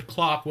 bird,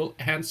 clock will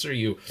answer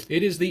you.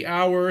 It is the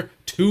hour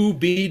to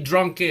be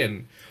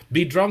drunken.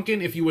 Be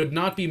drunken if you would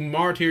not be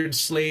martyred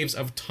slaves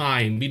of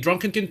time. Be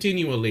drunken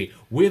continually,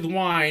 with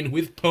wine,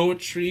 with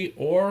poetry,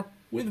 or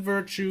with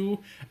virtue,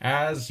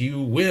 as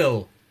you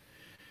will.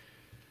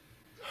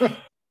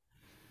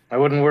 I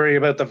wouldn't worry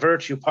about the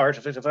virtue part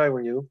of it if I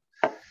were you.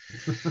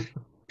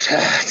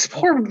 It's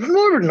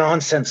more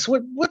nonsense.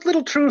 What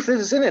little truth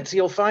is in it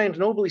you'll find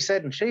nobly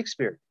said in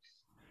Shakespeare.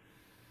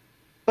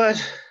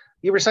 But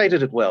you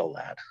recited it well,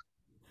 lad.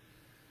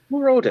 Who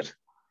wrote it?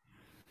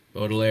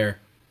 Baudelaire.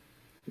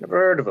 Never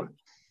heard of him.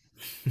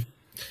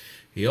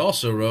 He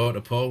also wrote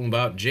a poem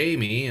about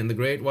Jamie and the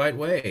Great White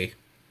Way.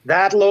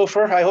 That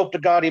loafer? I hope to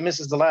God he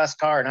misses the last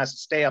car and has to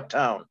stay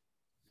uptown.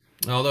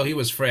 Although he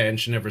was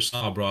French and never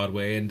saw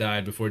Broadway and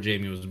died before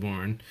Jamie was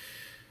born.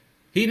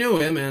 He knew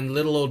him and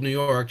little old New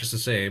York just the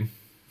same.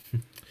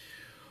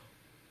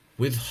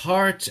 With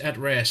heart at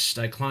rest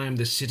I climbed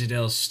the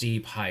citadel's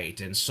steep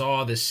height and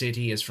saw the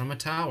city as from a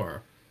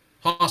tower.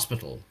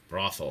 Hospital,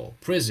 brothel,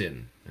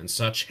 prison, and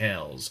such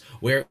hells,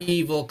 where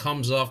evil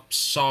comes up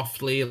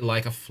softly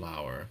like a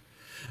flower.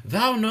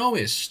 Thou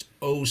knowest,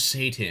 O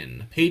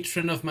Satan,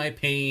 patron of my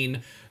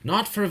pain,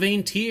 not for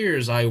vain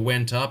tears I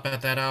went up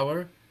at that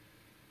hour,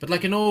 but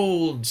like an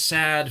old,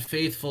 sad,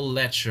 faithful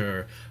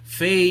lecher,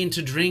 fain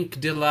to drink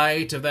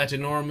delight of that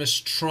enormous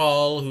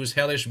trull whose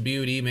hellish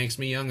beauty makes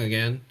me young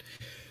again.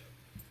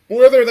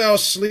 Whether thou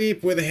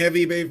sleep with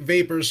heavy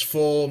vapors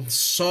full,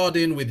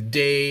 sodden with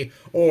day,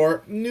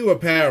 or, new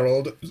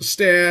apparelled,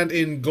 stand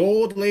in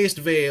gold-laced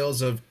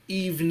veils of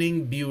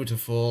evening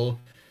beautiful,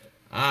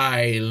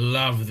 I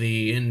love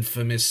thee,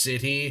 infamous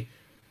city.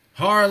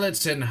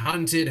 Harlots and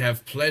hunted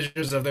have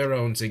pleasures of their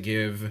own to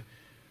give.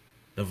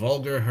 The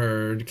vulgar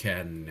herd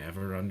can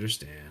never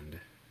understand.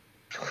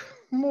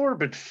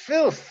 Morbid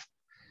filth.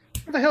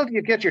 Where the hell do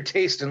you get your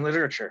taste in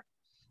literature?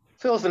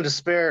 Filth and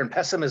despair and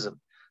pessimism.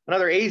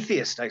 Another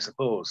atheist, I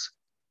suppose.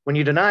 When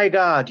you deny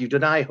God, you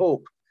deny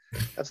hope.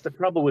 That's the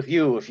trouble with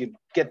you. If you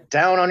get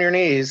down on your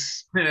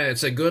knees.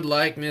 It's a good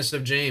likeness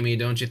of Jamie,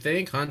 don't you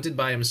think? Hunted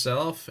by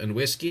himself and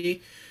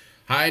whiskey,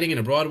 hiding in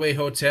a Broadway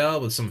hotel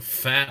with some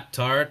fat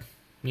tart.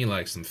 He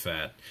likes them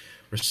fat.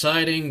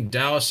 Reciting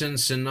Dowson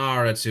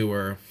Sonara to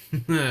her.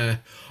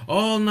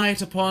 All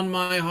night upon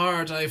my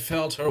heart I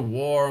felt her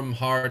warm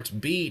heart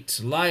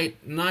beat.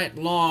 Light night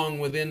long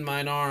within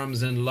mine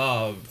arms in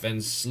love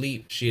and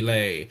sleep she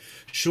lay.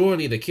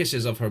 Surely the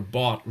kisses of her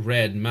bought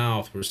red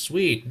mouth were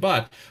sweet,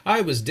 but I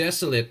was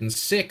desolate and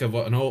sick of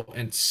an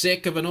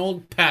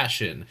old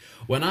passion.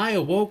 When I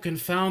awoke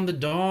and found the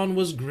dawn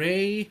was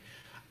gray,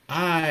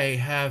 I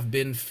have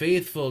been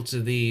faithful to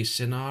thee,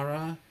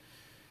 Sonara,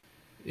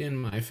 in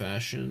my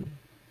fashion.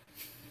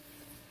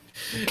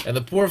 And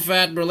the poor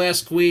fat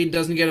burlesque queen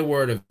doesn't get a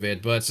word of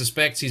it, but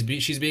suspects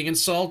she's being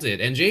insulted.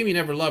 And Jamie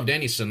never loved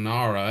any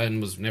Sonara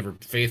and was never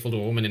faithful to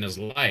a woman in his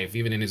life,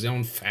 even in his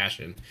own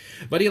fashion.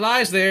 But he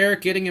lies there,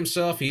 kidding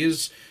himself he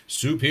is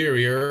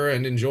superior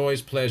and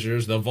enjoys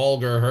pleasures the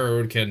vulgar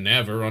herd can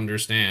never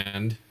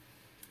understand.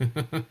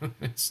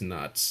 It's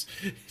nuts.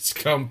 It's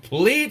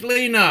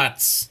completely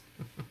nuts.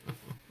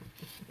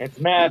 It's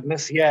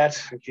madness yet.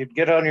 If you'd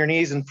get on your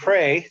knees and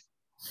pray,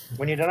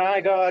 when you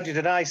deny God, you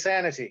deny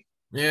sanity.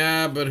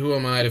 Yeah, but who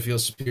am I to feel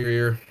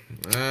superior?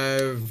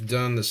 I've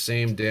done the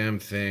same damn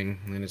thing,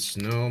 and it's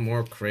no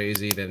more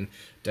crazy than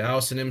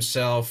Dowson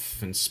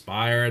himself,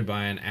 inspired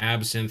by an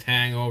absinthe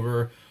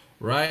hangover,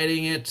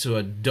 writing it to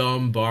a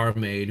dumb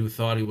barmaid who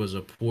thought he was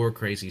a poor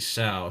crazy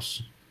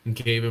souse, and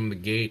gave him the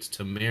gate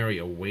to marry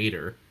a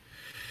waiter.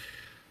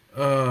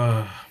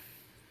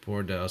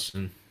 Poor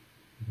Dowson.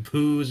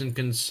 Booze and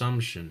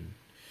consumption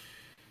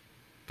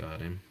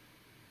got him.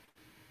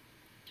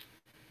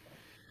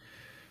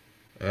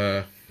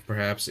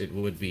 Perhaps it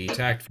would be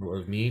tactful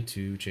of me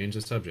to change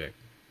the subject.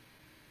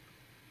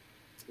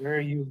 Where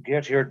you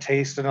get your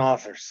taste in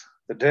authors.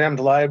 The damned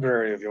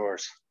library of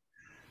yours.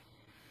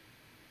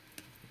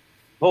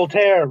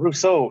 Voltaire,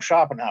 Rousseau,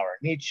 Schopenhauer,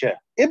 Nietzsche,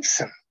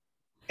 Ibsen,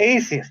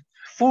 atheists,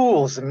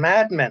 fools, and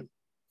madmen.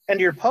 And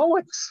your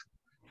poets,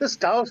 this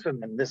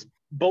Dowson and this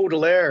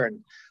Baudelaire and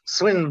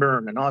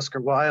Swinburne and Oscar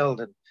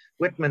Wilde and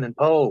Whitman and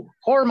Poe,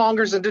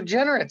 whoremongers and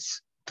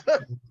degenerates.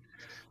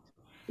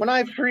 When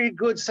I freed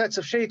good sets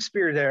of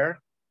Shakespeare there,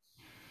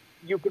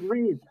 you could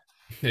read.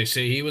 They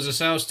say he was a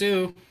souse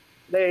too.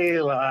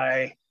 They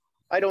lie.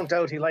 I don't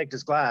doubt he liked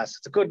his glass.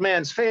 It's a good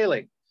man's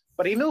failing.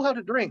 But he knew how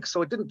to drink,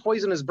 so it didn't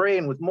poison his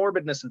brain with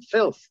morbidness and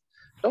filth.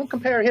 Don't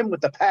compare him with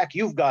the pack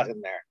you've got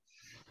in there.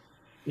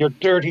 Your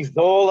dirty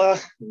Zola,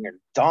 and your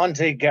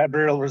Dante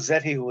Gabriel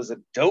Rossetti, who was a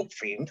dope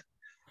fiend.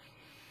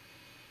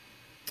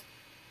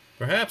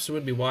 Perhaps it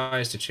would be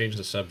wise to change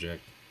the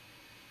subject.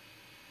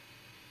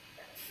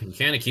 You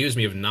can't accuse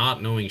me of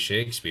not knowing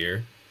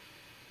Shakespeare.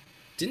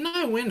 Didn't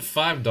I win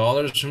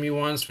 $5 from you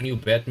once when you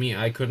bet me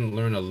I couldn't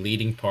learn a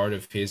leading part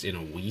of his in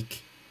a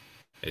week?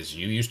 As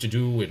you used to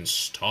do in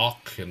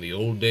stock in the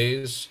old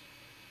days?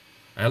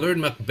 I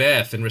learned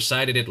Macbeth and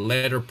recited it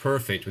letter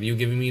perfect with you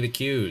giving me the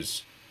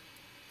cues.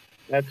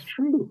 That's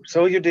true.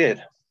 So you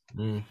did.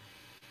 Mm.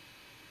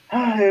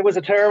 It was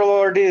a terrible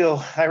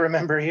ordeal. I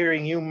remember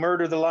hearing you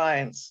murder the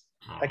lines.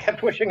 I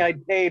kept wishing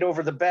I'd paid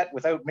over the bet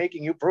without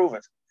making you prove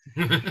it.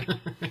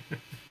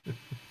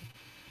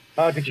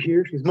 Oh, did you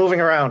hear? She's moving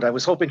around. I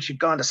was hoping she'd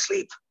gone to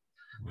sleep.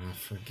 Oh,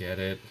 forget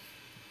it.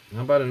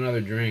 How about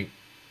another drink?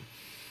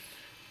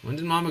 When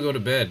did Mama go to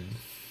bed?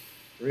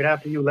 Right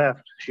after you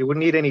left. She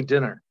wouldn't eat any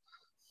dinner.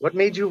 What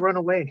made you run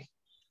away?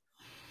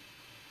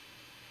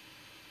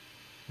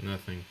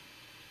 Nothing.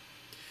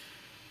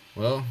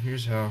 Well,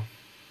 here's how.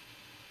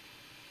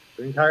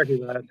 Drink hearty,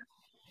 lad.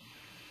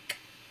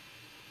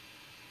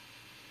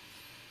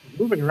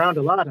 Moving around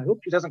a lot. I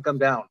hope she doesn't come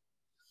down.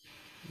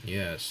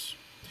 Yes.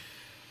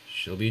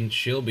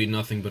 She'll be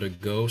nothing but a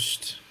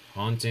ghost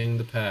haunting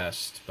the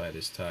past by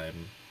this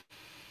time.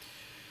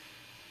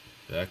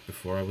 Back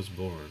before I was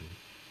born.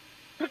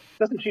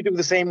 Doesn't she do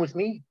the same with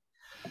me?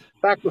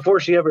 Back before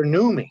she ever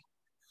knew me.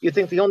 You'd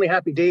think the only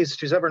happy days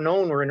she's ever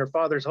known were in her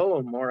father's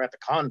home or at the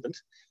convent,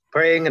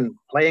 praying and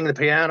playing the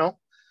piano.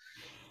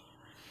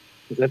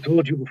 As I've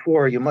told you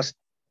before, you must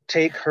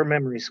take her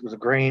memories with a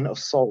grain of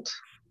salt.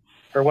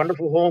 Her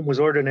wonderful home was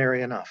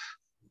ordinary enough.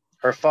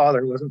 Her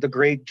father wasn't the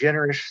great,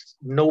 generous,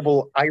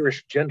 noble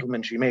Irish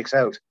gentleman she makes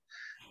out.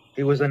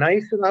 He was a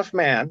nice enough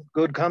man,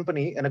 good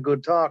company, and a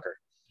good talker.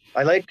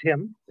 I liked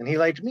him, and he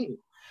liked me.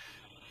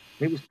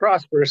 He was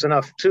prosperous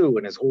enough, too,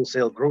 in his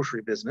wholesale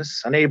grocery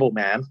business, an able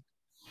man,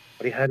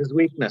 but he had his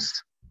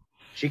weakness.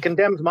 She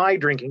condemns my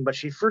drinking, but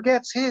she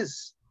forgets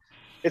his.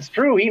 It's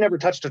true, he never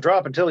touched a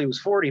drop until he was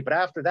 40, but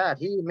after that,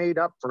 he made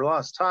up for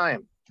lost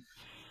time.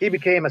 He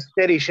became a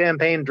steady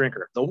champagne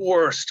drinker, the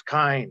worst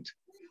kind.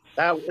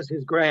 That was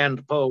his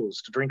grand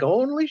pose, to drink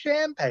only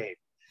champagne.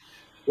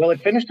 Well,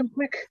 it finished him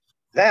quick.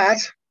 That,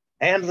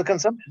 and the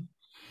consumption.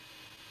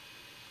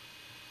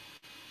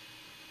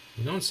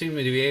 We don't seem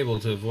to be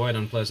able to avoid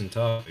unpleasant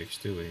topics,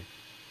 do we?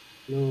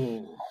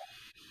 No.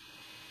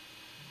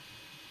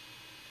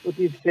 What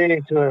do you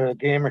say to a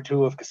game or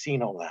two of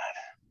casino, lad?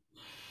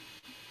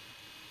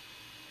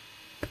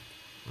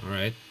 All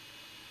right.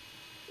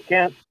 You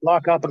can't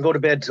lock up and go to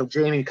bed till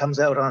Jamie comes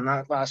out on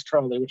that last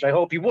trolley, which I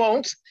hope he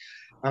won't.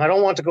 And I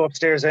don't want to go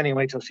upstairs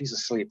anyway till she's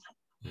asleep.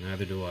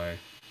 Neither do I.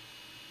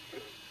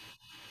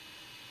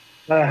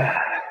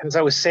 As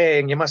I was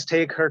saying, you must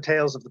take her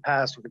tales of the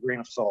past with a grain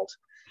of salt.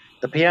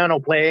 The piano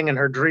playing and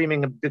her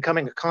dreaming of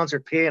becoming a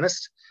concert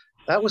pianist,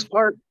 that was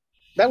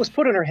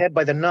put in her head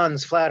by the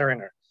nuns flattering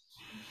her.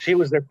 She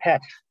was their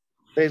pet.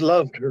 They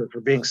loved her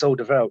for being so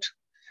devout.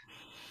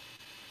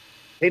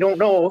 They don't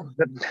know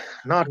that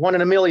not one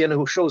in a million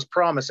who shows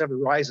promise ever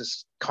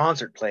rises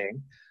concert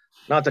playing.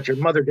 Not that your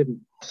mother didn't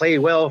play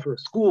well for a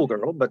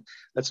schoolgirl, but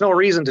that's no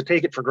reason to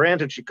take it for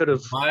granted she could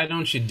have... Why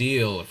don't you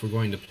deal if we're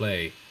going to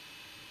play?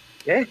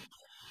 Yeah,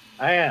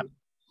 I am.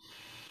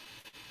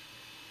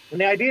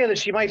 And the idea that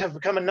she might have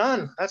become a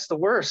nun, that's the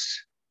worst.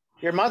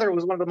 Your mother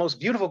was one of the most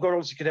beautiful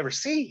girls you could ever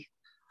see.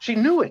 She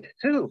knew it,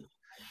 too.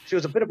 She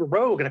was a bit of a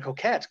rogue and a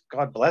coquette,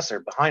 God bless her,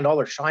 behind all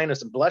her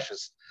shyness and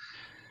blushes.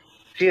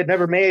 She had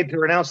never made to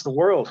renounce the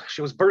world.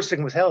 She was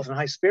bursting with health and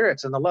high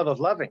spirits and the love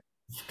of loving.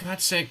 For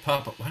God's sake,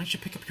 Papa, why don't you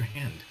pick up your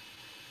hand?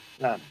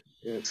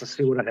 Let's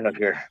see what I have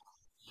here.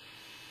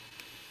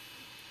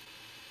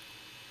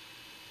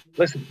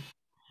 Listen.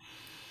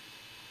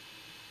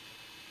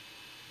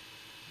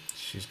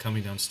 She's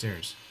coming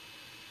downstairs.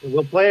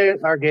 We'll play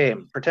our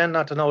game. Pretend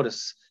not to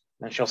notice,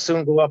 and she'll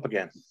soon go up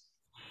again.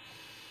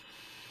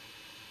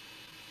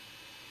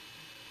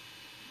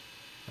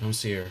 I don't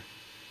see her.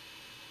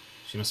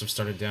 She must have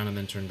started down and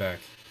then turned back.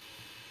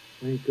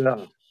 Thank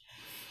God.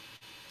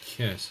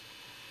 Yes.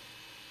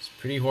 It's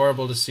pretty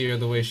horrible to see her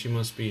the way she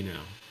must be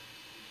now.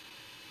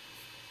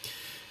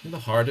 And the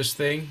hardest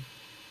thing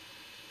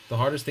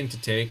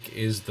to take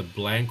is the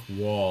blank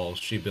wall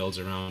she builds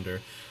around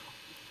her.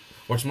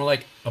 Or it's more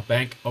like a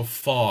bank of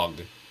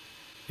fog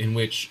in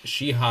which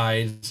she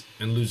hides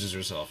and loses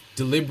herself.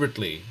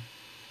 Deliberately.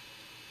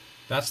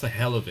 That's the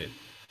hell of it.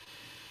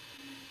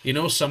 You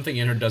know, something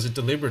in her does it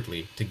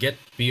deliberately, to get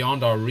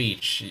beyond our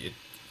reach,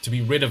 to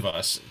be rid of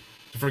us,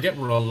 to forget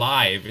we're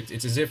alive.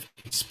 It's as if,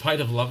 in spite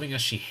of loving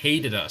us, she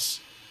hated us.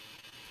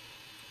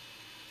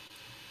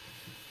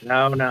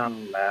 No,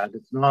 lad,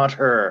 it's not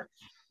her.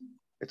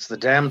 It's the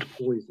damned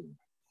poison.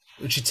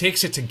 And she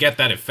takes it to get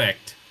that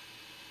effect.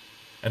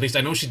 At least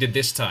I know she did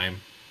this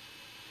time.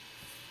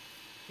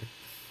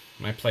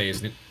 My play,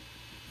 isn't it?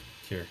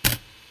 Here.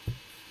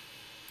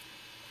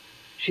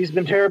 She's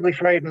been terribly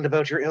frightened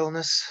about your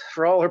illness,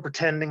 for all her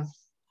pretending.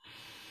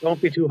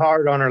 Don't be too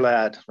hard on her,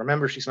 lad.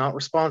 Remember, she's not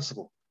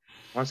responsible.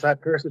 Once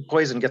that cursed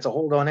poison gets a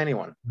hold on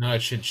anyone. No,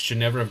 it should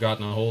never have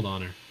gotten a hold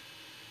on her.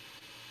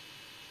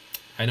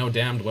 I know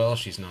damned well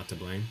she's not to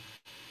blame.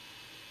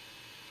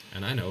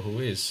 And I know who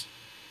is.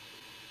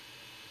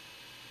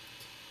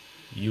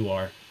 You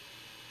are.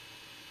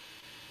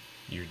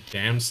 Your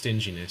damned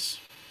stinginess.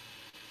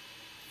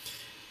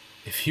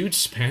 If you'd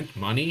spent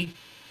money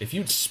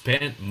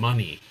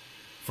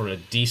for a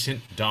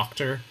decent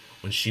doctor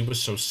when she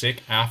was so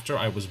sick after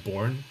I was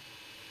born,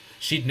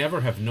 she'd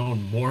never have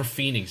known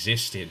morphine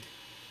existed.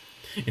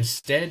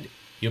 Instead,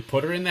 you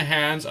put her in the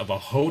hands of a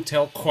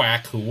hotel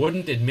quack who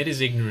wouldn't admit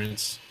his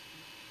ignorance,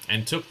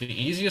 and took the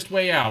easiest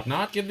way out,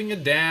 not giving a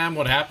damn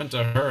what happened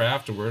to her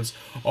afterwards,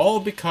 all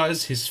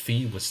because his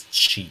fee was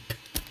cheap.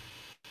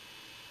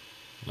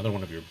 Another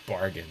one of your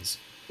bargains.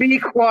 Be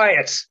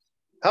quiet!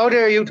 How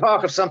dare you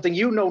talk of something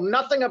you know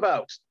nothing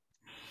about?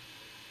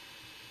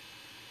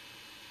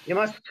 You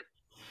must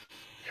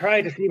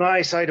try to see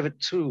my side of it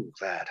too,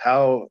 lad.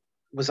 How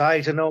was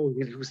I to know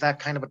he was that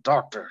kind of a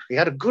doctor? He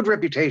had a good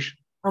reputation.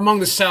 Among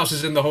the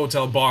souses in the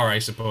hotel bar, I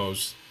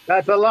suppose.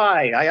 That's a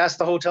lie. I asked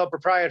the hotel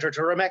proprietor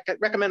to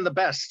recommend the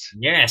best.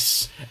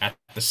 Yes, at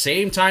the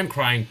same time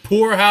crying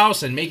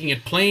poorhouse and making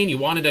it plain you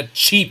wanted a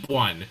cheap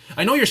one.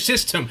 I know your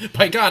system.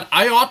 By God,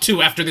 I ought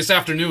to after this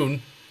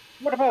afternoon.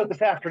 What about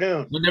this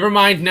afternoon? Well, never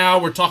mind now,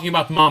 we're talking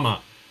about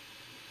Mama.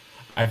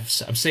 I'm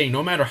saying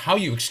no matter how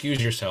you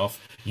excuse yourself,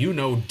 you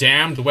know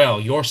damned well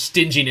your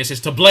stinginess is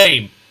to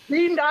blame.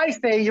 Didn't I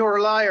say you're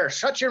a liar?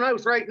 Shut your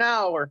mouth right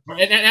now, or...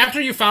 And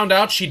after you found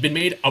out she'd been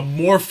made a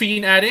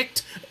morphine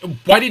addict,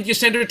 why didn't you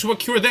send her to a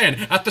cure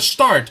then, at the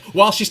start,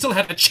 while she still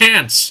had a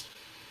chance?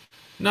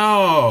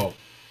 No.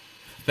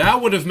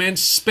 That would have meant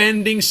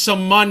spending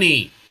some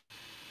money.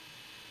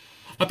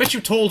 I bet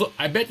you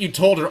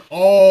told her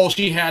all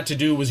she had to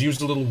do was use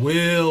a little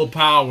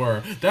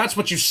willpower. That's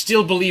what you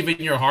still believe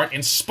in your heart,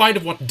 in spite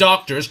of what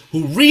doctors,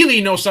 who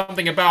really know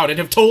something about it,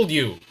 have told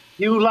you.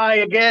 You lie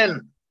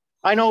again.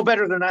 I know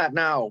better than that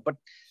now, but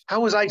how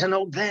was I to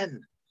know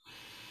then?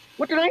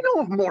 What did I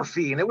know of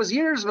morphine? It was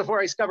years before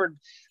I discovered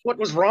what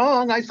was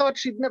wrong. I thought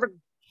she'd never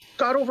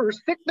got over her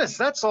sickness,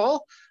 that's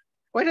all.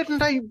 Why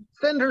didn't I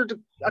send her to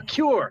a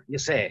cure, you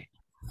say?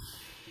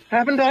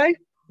 Haven't I?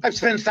 I've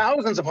spent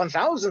thousands upon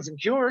thousands in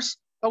cures.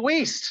 A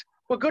waste.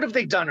 What good have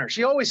they done her?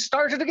 She always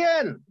started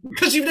again.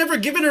 Because you've never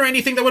given her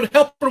anything that would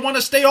help her want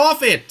to stay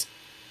off it.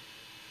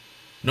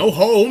 No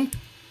home.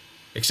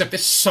 Except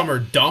this summer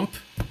dump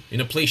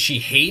in a place she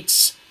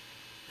hates.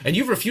 And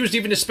you've refused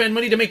even to spend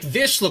money to make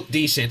this look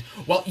decent,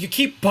 while you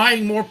keep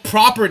buying more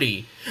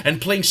property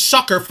and playing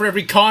sucker for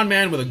every con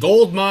man with a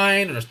gold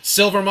mine or a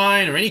silver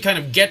mine or any kind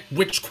of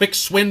get-rich-quick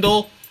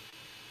swindle.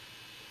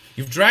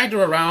 You've dragged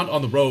her around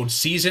on the road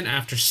season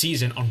after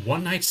season on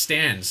one-night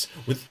stands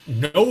with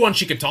no one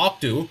she could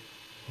talk to,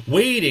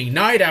 waiting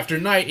night after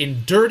night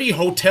in dirty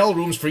hotel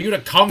rooms for you to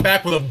come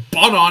back with a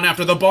bun on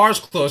after the bars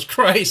closed.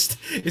 Christ,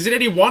 is it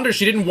any wonder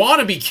she didn't want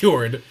to be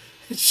cured?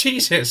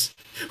 Jesus,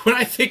 when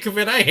I think of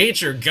it, I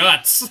hate your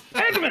guts.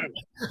 Edmund!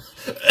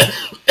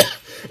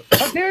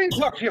 How dare you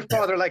talk to your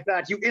father like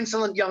that, you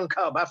insolent young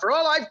cub, after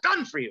all I've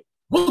done for you?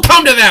 We'll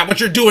come to that, what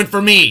you're doing for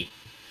me.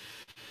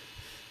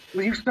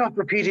 Will you stop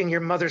repeating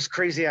your mother's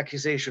crazy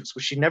accusations,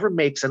 which she never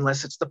makes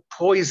unless it's the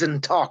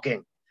poison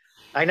talking?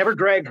 I never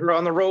dragged her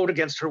on the road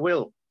against her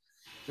will.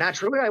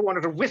 Naturally, I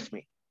wanted her with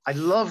me. I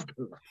loved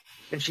her.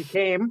 And she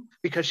came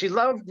because she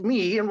loved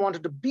me and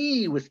wanted to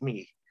be with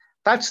me.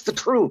 That's the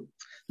truth,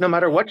 no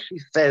matter what she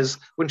says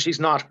when she's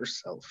not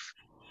herself.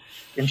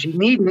 And she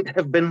needn't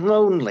have been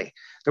lonely.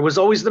 There was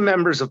always the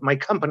members of my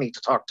company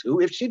to talk to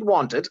if she'd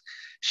wanted.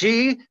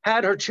 She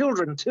had her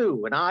children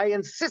too, and I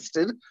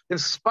insisted, in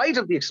spite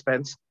of the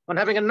expense, on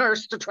having a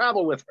nurse to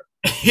travel with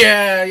her.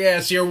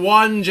 Yes, your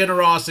one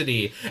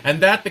generosity. And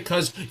that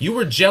because you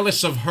were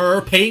jealous of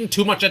her paying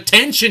too much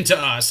attention to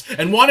us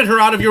and wanted her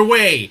out of your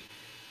way.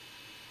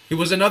 It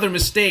was another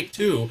mistake,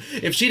 too.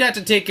 If she'd had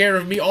to take care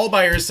of me all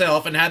by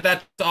herself and had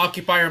that to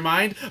occupy her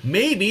mind,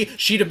 maybe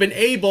she'd have been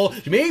able...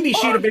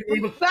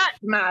 That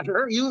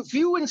matter, if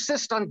you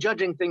insist on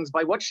judging things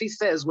by what she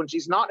says when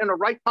she's not in her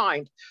right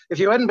mind, if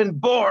you hadn't been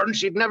born,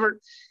 she'd never...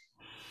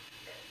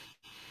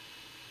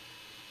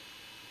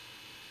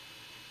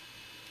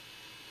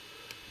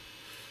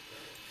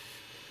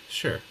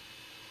 Sure.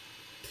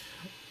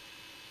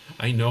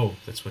 I know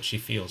that's what she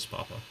feels,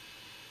 Papa.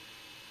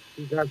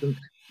 She doesn't.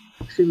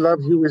 She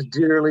loves you as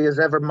dearly as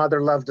ever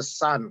mother loved a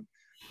son.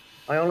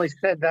 I only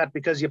said that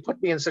because you put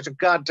me in such a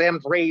goddamn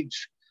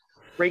rage.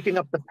 breaking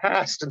up the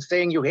past and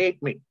saying you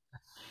hate me.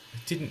 I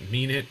didn't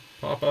mean it,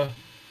 Papa.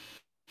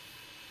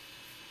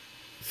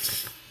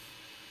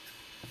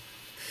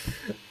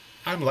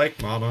 I'm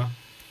like Mama.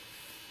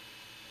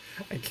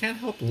 I can't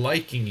help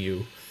liking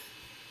you.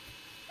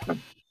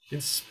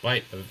 In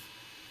spite of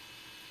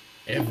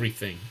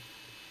everything.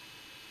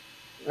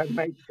 I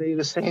might say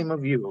the same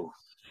of you.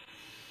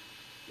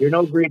 You're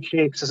no great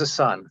shakes as a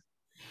son.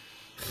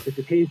 It's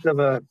a case of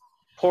a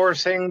poor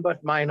thing,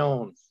 but mine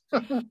own.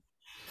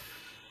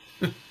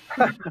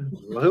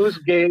 Whose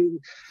game?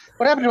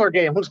 What happened to our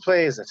game? Whose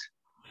play is it?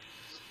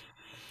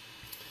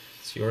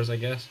 It's yours, I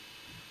guess.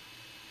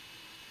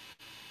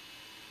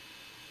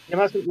 You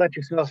mustn't let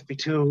yourself be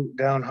too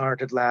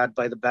downhearted, lad,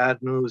 by the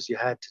bad news you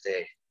had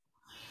today.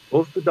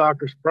 Both the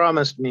doctors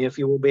promised me if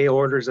you obey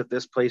orders at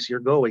this place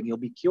you're going, you'll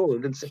be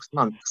cured in 6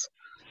 months.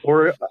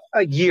 Or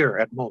a year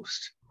at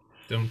most.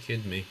 Don't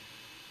kid me.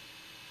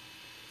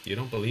 You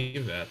don't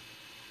believe that.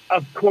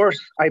 Of course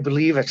I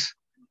believe it.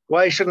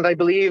 Why shouldn't I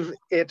believe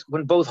it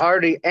when both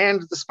Hardy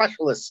and the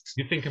specialist?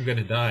 You think I'm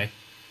gonna die.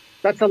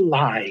 That's a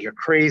lie. You're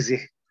crazy.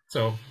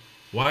 So,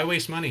 why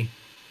waste money?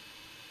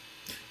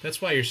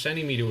 That's why you're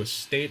sending me to a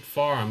state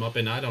farm up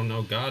in, I don't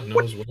know, God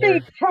knows where.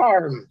 State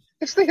farm?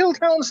 It's the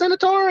Hilltown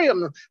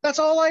Sanatorium. That's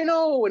all I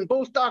know. And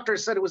both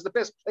doctors said it was the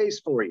best place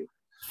for you.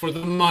 For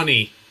the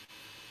money.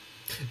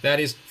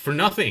 That is, for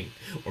nothing.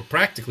 Or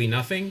practically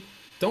nothing.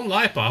 Don't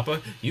lie,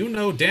 Papa. You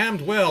know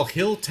damned well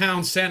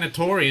Hilltown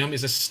Sanatorium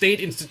is a state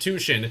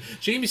institution.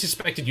 Jamie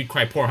suspected you'd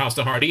cry poorhouse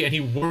to Hardy, and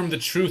he wormed the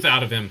truth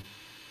out of him.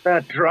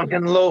 That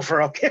drunken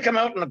loafer. I'll kick him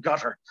out in the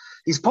gutter.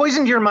 He's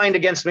poisoned your mind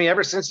against me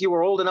ever since you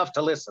were old enough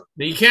to listen.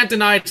 You can't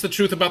deny it's the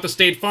truth about the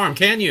state farm,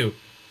 can you?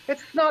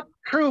 It's not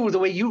true the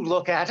way you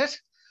look at it.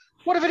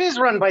 What if it is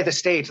run by the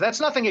state? That's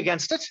nothing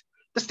against it.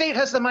 The state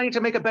has the money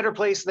to make a better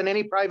place than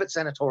any private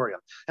sanatorium.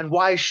 And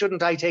why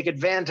shouldn't I take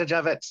advantage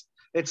of it?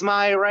 It's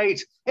my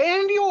right.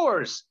 And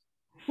yours.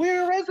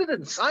 We're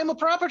residents. I'm a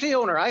property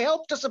owner. I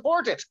help to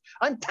support it.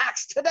 I'm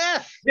taxed to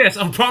death. Yes,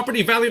 on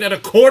property valued at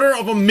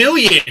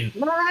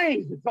 $250,000.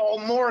 Right. It's all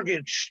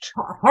mortgaged.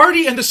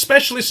 Hardy and the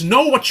specialists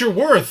know what you're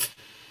worth.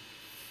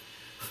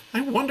 I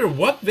wonder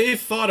what they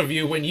thought of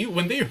you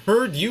when they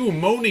heard you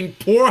moaning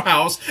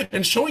poorhouse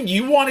and showing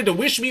you wanted to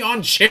wish me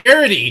on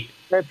charity.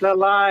 That's a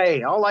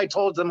lie. All I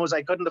told them was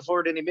I couldn't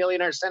afford any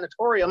millionaire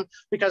sanatorium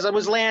because I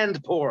was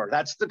land poor.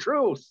 That's the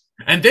truth.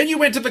 And then you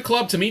went to the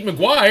club to meet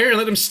McGuire and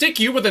let him stick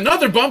you with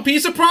another bum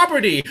piece of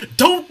property.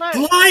 Don't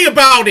lie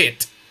about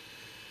it.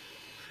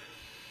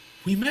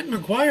 We met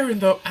McGuire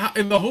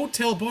in the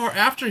hotel bar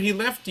after he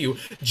left you.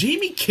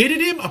 Jamie kidded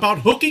him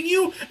about hooking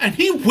you, and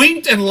he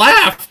winked and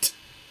laughed.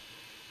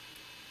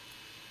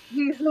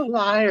 He's a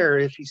liar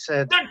if he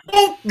said...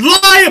 Don't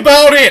lie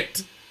about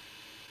it!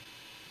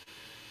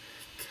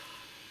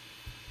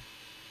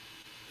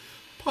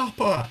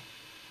 Papa.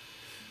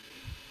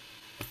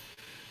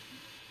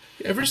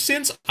 Ever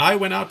since I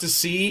went out to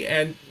sea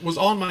and was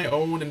on my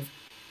own and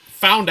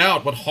found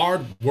out what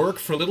hard work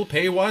for little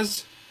pay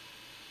was,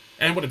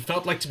 and what it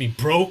felt like to be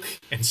broke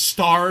and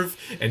starve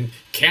and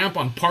camp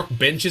on park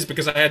benches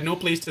because I had no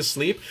place to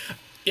sleep,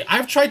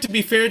 I've tried to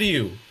be fair to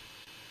you.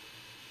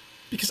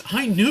 Because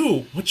I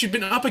knew what you'd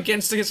been up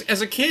against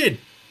as a kid.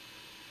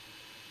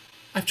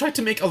 I've tried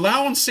to make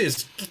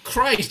allowances.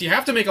 Christ, you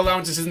have to make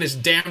allowances in this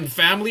damned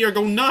family or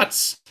go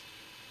nuts.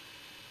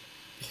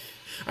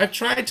 I've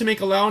tried to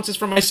make allowances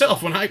for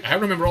myself when I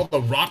remember all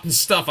the rotten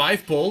stuff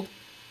I've pulled.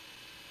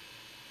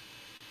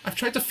 I've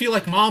tried to feel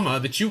like Mama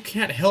that you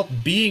can't help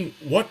being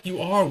what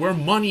you are where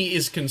money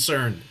is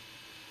concerned.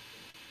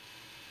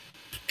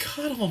 But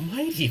God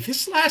almighty,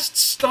 this last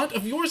stunt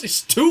of yours is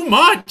too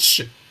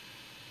much.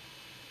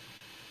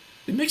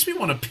 It makes me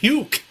want to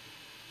puke.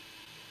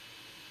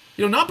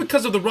 You know, not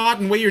because of the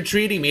rotten way you're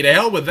treating me. To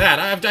hell with that.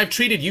 I've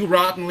treated you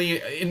rottenly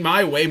in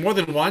my way more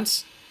than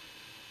once.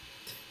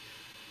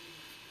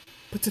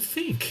 But to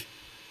think,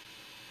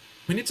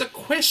 when it's a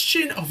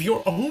question of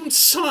your own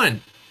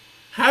son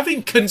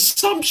having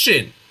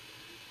consumption,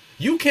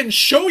 you can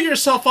show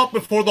yourself up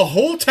before the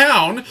whole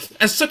town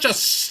as such a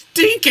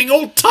stinking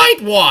old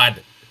tightwad.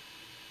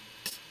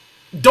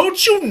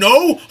 Don't you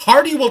know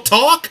Hardy will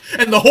talk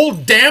and the whole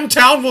damn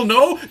town will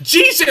know?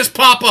 Jesus,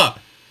 Papa!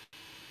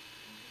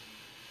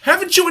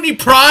 Haven't you any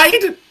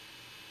pride?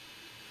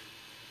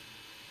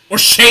 Or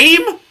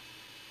shame?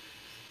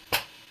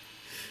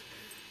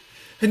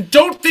 And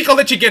don't think I'll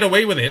let you get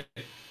away with it.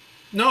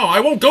 No, I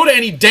won't go to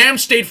any damn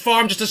state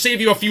farm just to save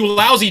you a few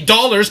lousy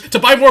dollars to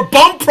buy more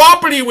bum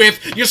property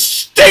with, you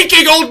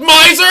stinking old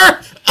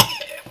miser!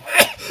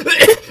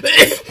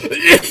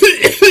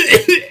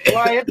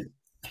 Quiet.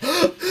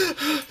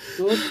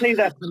 Don't say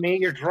that to me,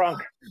 you're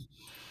drunk.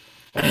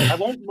 I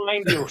won't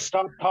mind you.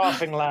 Stop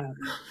coughing, lad.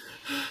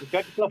 You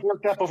got yourself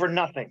worked up over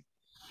nothing.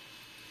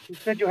 You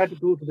said you had to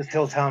go to this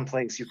Hilltown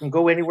place. You can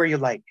go anywhere you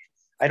like.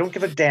 I don't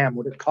give a damn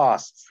what it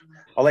costs.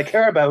 All I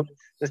care about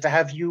is to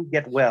have you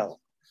get well.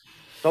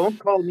 Don't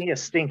call me a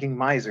stinking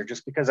miser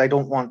just because I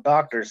don't want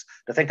doctors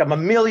to think I'm a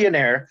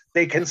millionaire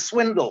they can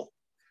swindle.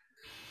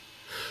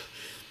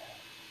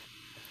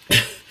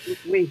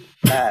 Weak,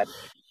 bad.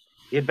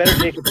 You'd better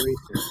take a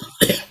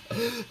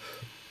bracer.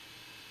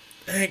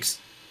 Thanks.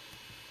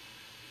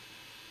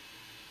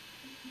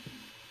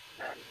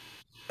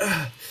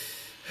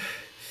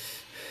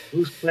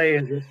 Whose play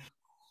is this?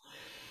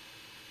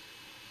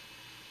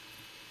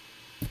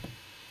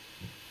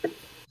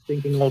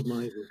 Thinking old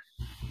miser.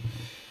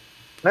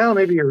 Well,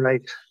 maybe you're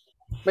right.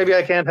 Maybe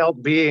I can't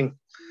help being.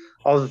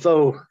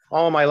 Although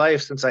all my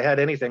life since I had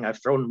anything,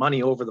 I've thrown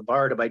money over the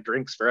bar to buy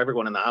drinks for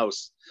everyone in the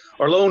house,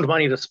 or loaned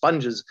money to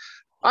sponges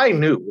I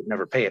knew would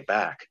never pay it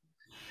back.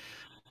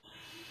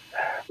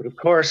 But of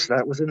course,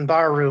 that was in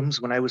bar rooms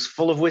when I was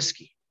full of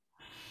whiskey.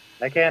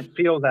 I can't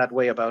feel that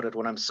way about it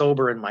when I'm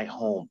sober in my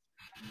home.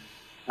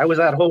 I was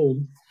at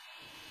home.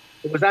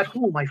 It was at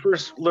home I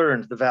first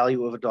learned the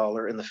value of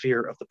 $1 and the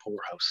fear of the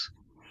poorhouse.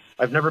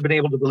 I've never been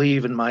able to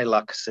believe in my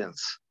luck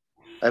since.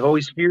 I've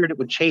always feared it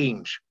would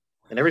change,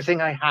 and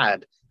everything I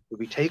had would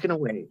be taken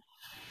away.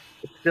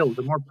 But still,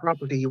 the more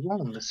property you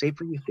own, the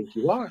safer you think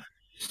you are.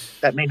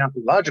 That may not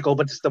be logical,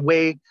 but it's the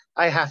way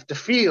I have to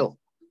feel.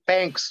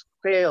 Banks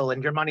fail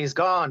and your money's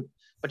gone,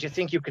 but you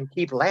think you can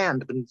keep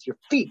land beneath your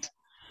feet.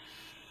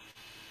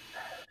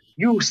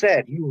 You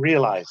said you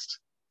realized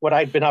what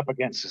I'd been up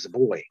against as a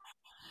boy.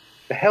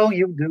 The hell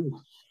you do.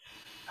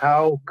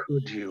 How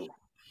could you?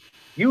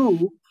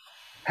 You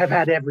have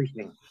had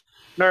everything.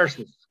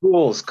 Nurses,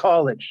 schools,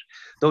 college,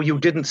 though you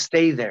didn't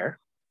stay there.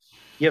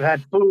 You've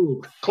had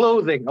food,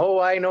 clothing. Oh,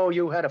 I know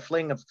you had a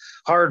fling of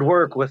hard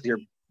work with your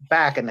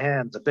back and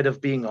hands, a bit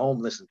of being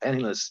homeless and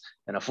penniless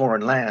in a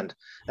foreign land.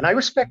 And I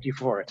respect you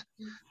for it.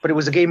 But it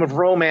was a game of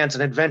romance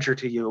and adventure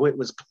to you. It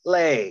was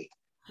play.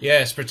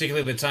 Yes,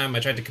 particularly the time I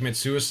tried to commit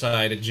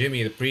suicide at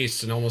Jimmy the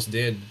priest and almost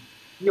did.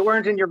 You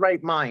weren't in your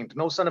right mind.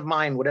 No son of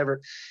mine would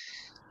ever...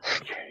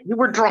 You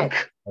were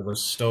drunk. I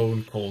was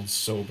stone cold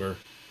sober.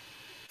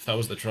 That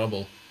was the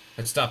trouble.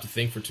 I'd stopped to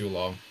think for too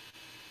long.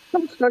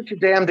 Don't start your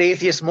damned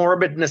atheist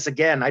morbidness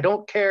again. I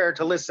don't care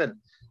to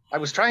listen. I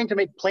was trying to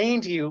make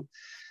plain to you.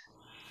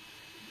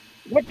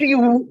 What do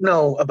you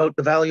know about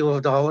the value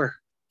of $1?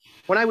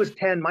 When I was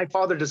 10, my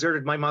father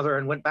deserted my mother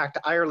and went back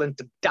to Ireland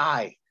to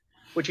die,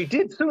 which he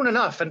did soon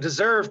enough and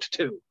deserved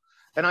to.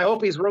 And I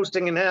hope he's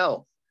roasting in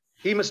hell.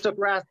 He mistook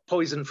rat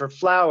poison for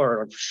flour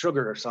or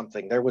sugar or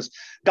something. There was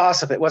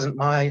gossip. It wasn't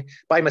by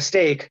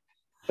mistake,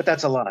 but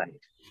that's a lie.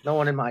 No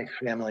one in my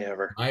family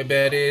ever. My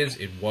bet is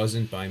it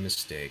wasn't by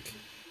mistake.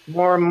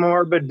 More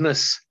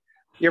morbidness.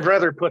 Your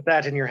brother put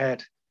that in your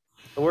head.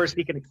 The worst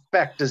he can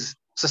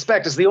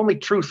suspect is the only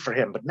truth for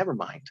him, but never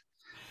mind.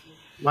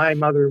 My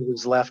mother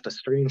was left a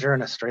stranger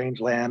in a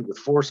strange land with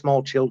 4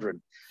 small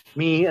children.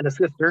 Me and a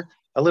sister,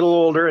 a little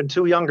older and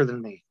 2 younger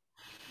than me.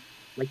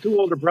 My 2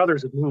 older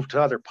brothers had moved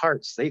to other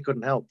parts. They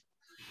couldn't help.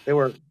 They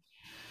were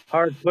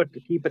hard put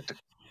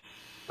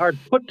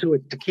to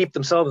it to keep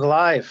themselves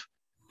alive.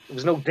 There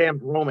was no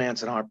damned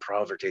romance in our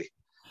poverty.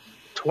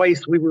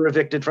 Twice we were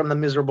evicted from the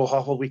miserable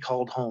hovel we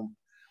called home,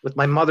 with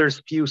my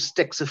mother's few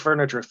sticks of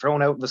furniture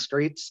thrown out in the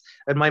streets,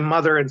 and my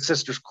mother and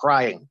sisters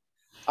crying.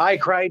 I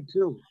cried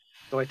too,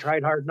 though I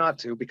tried hard not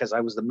to, because I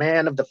was the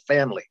man of the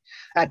family.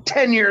 At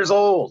 10 years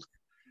old,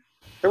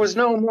 there was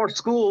no more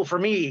school for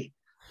me.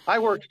 I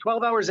worked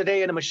 12 hours a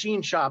day in a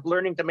machine shop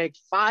learning to make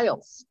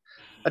files.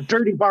 A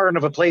dirty barn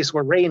of a place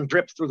where rain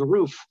dripped through the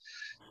roof,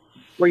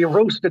 where you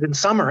roasted in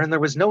summer and there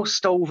was no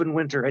stove in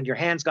winter and your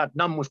hands got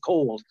numb with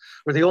cold,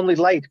 where the only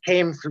light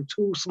came through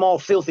 2 small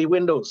filthy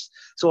windows.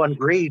 So on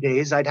gray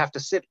days, I'd have to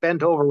sit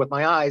bent over with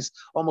my eyes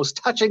almost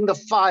touching the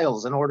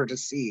files in order to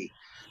see.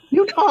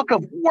 You talk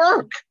of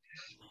work.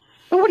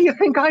 And what do you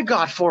think I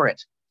got for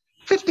it?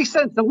 50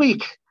 cents a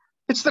week.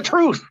 It's the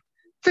truth.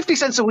 50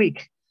 cents a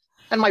week.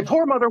 And my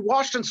poor mother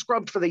washed and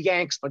scrubbed for the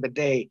Yanks by the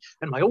day,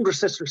 and my older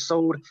sister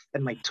sewed,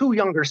 and my 2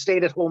 younger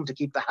stayed at home to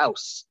keep the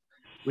house.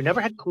 We never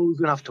had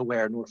clothes enough to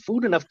wear, nor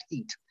food enough to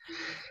eat.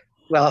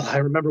 Well, I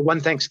remember one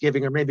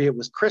Thanksgiving, or maybe it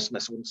was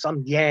Christmas, when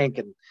some Yank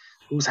and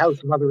whose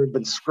house mother had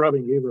been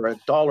scrubbing gave her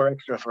 $1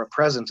 extra for a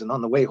present, and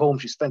on the way home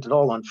she spent it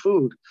all on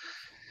food.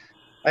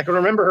 I can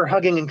remember her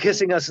hugging and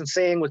kissing us and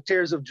saying with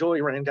tears of joy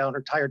running down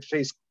her tired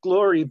face,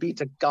 "Glory be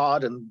to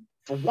God, and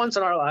for once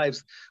in our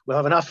lives, we'll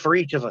have enough for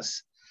each of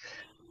us."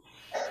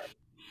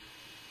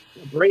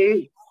 A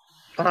brave,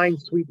 fine,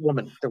 sweet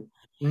woman. There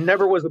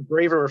never was a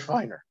braver or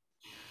finer.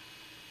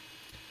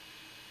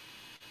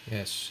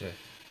 Yes,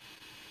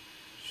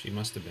 she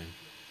must have been.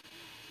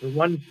 The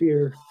one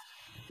fear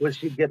was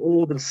she'd get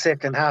old and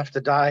sick and have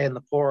to die in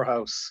the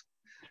poorhouse.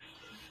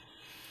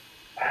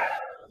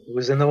 It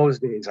was in those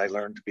days I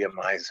learned to be a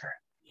miser.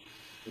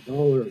 The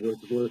 $1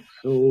 was worth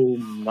so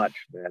much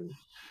then.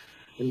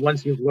 And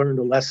once you've learned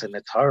a lesson,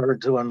 it's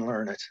hard to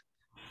unlearn it.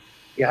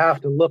 You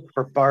have to look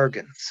for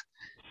bargains.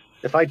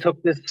 If I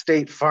took this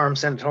State Farm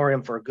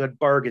sanatorium for a good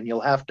bargain,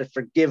 you'll have to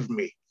forgive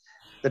me.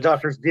 The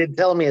doctors did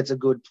tell me it's a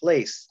good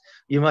place.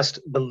 You must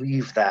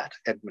believe that,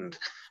 Edmund.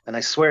 And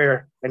I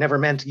swear I never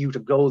meant you to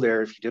go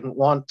there if you didn't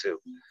want to.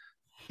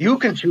 You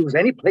can choose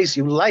any place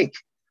you like.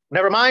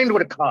 Never mind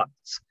what it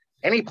costs.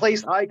 Any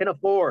place I can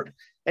afford.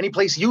 Any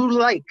place you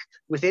like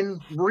within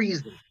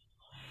reason.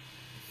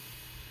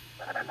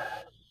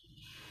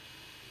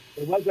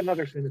 There was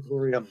another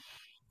sanatorium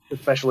the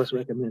specialist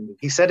recommended.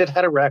 He said it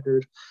had a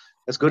record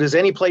as good as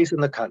any place in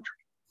the country.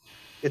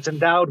 It's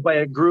endowed by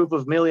a group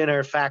of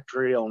millionaire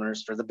factory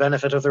owners for the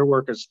benefit of their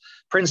workers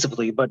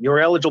principally, but you're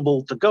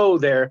eligible to go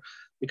there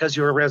because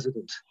you're a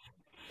resident.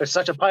 There's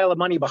such a pile of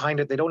money behind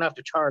it, they don't have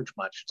to charge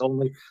much. It's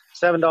only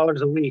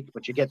 $7 a week,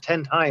 but you get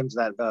 10 times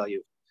that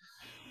value.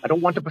 I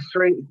don't want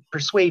to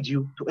persuade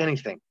you to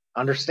anything.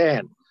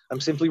 Understand?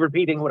 I'm simply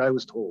repeating what I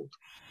was told.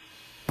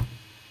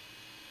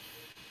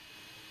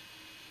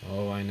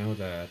 Oh, I know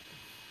that.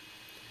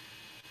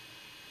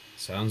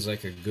 Sounds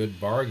like a good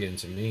bargain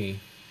to me.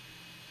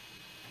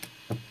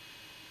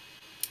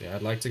 Yeah,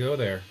 I'd like to go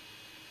there.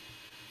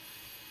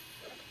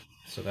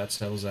 So that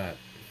settles that.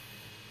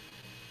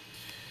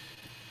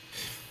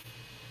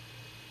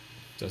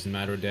 Doesn't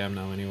matter a damn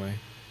now anyway.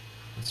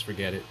 Let's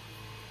forget it.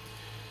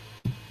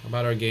 How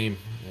about our game?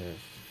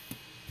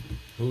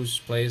 Whose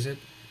play is it?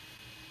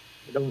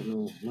 I don't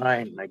know.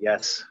 Mine, I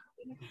guess.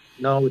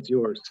 No, it's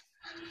yours.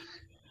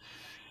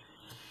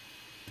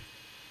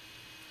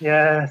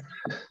 Yeah.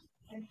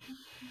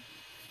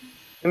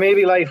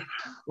 Maybe life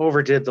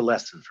overdid the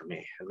lesson for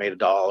me and made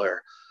 $1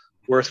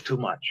 worth too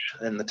much.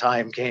 And the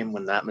time came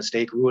when that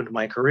mistake ruined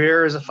my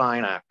career as a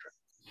fine actor.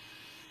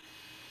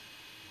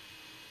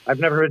 I've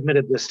never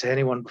admitted this to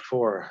anyone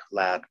before,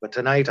 lad, but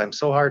tonight I'm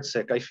so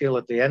heartsick I feel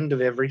at the end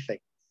of everything.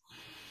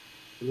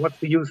 And what's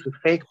the use of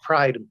fake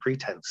pride and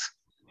pretense?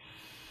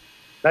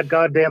 That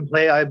goddamn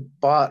play I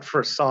bought for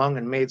a song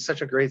and made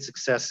such a great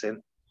success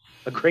in,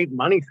 a great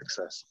money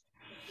success.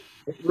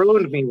 It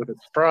ruined me with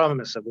its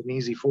promise of an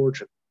easy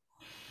fortune.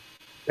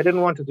 I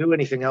didn't want to do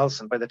anything else,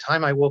 and by the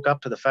time I woke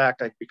up to the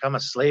fact I'd become a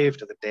slave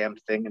to the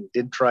damned thing and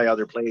did try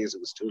other plays, it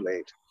was too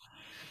late.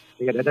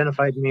 They had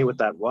identified me with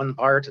that one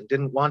part and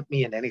didn't want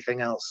me in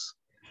anything else.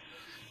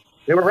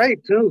 They were right,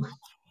 too.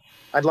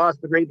 I'd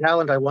lost the great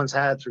talent I once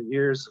had through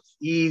years of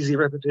easy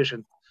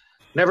repetition,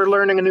 never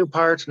learning a new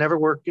part, never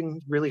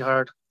working really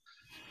hard.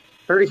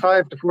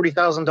 $35,000 to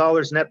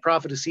 $40,000 net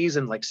profit a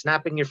season, like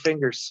snapping your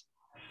fingers.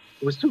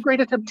 It was too great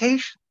a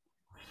temptation.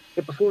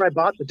 Yet before I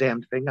bought the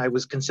damned thing, I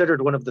was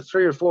considered one of the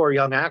 3 or 4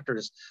 young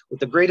actors with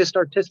the greatest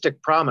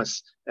artistic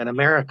promise in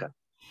America.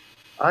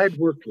 I'd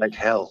worked like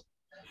hell.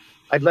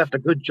 I'd left a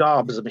good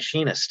job as a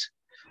machinist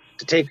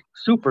to take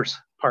supers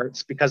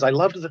parts because I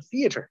loved the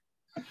theater.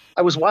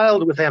 I was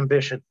wild with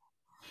ambition.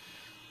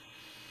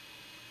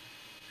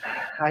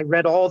 I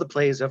read all the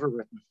plays ever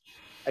written.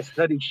 I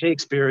studied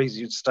Shakespeare as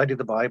you'd study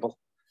the Bible.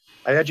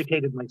 I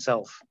educated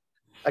myself.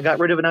 I got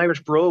rid of an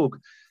Irish brogue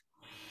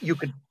you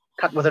could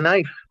cut with a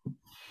knife.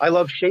 I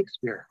loved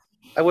Shakespeare.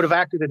 I would have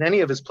acted in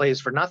any of his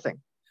plays for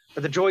nothing, for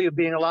the joy of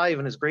being alive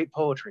and his great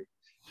poetry.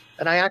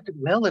 And I acted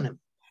well in him.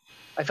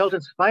 I felt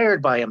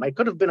inspired by him. I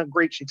could have been a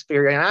great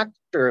Shakespearean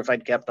actor if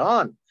I'd kept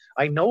on.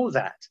 I know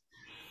that.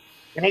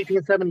 In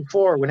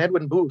 1874, when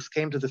Edwin Booth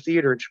came to the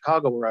theater in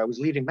Chicago where I was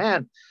leading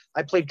man,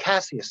 I played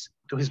Cassius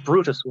to his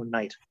Brutus one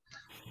night,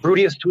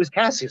 Brutius to his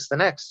Cassius the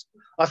next,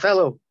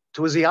 Othello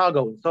to his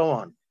Iago, and so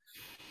on.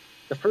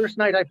 The first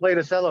night I played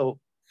Othello,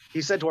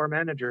 he said to our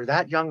manager,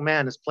 "That young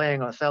man is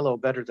playing Othello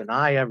better than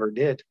I ever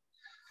did."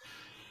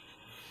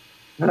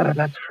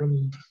 That's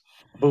from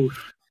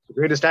Booth, the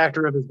greatest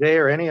actor of his day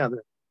or any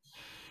other.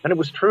 And it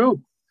was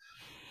true.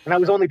 And I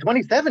was only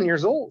 27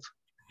 years old.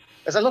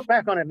 As I look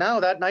back on it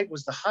now, that night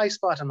was the high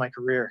spot in my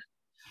career.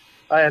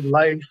 I had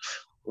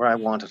life where I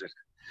wanted it.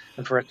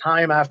 And for a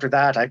time after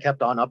that, I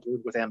kept on upward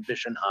with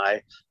ambition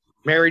high.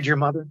 Married your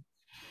mother.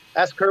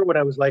 Ask her what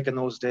I was like in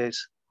those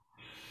days.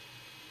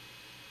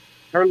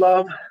 Her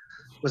love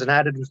was an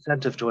added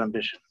incentive to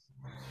ambition.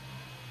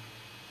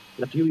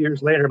 And a few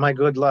years later, my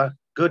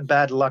good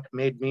bad luck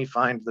made me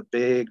find the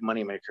big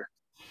moneymaker.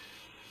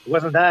 It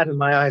wasn't that in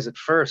my eyes at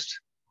first.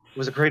 It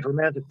was a great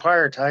romantic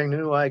part I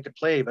knew I could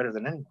play better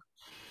than anyone.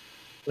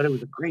 But it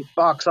was a great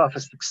box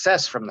office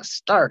success from the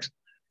start.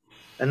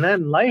 And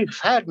then life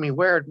had me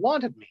where it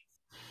wanted me.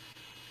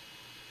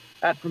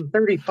 At from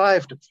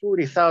 35 to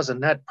 40,000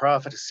 net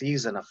profit a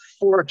season, a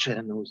fortune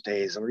in those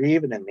days, or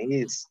even in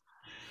these.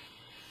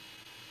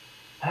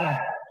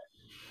 What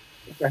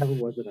the hell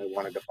was it I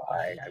wanted to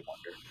buy, I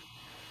wonder?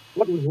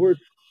 What was worth?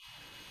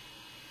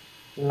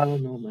 Well,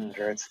 no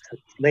matter. It's a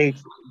late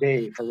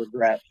day for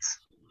regrets.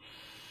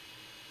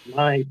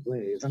 My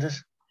play, isn't it?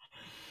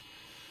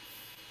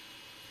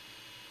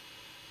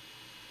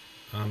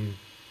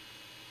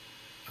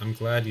 I'm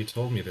glad you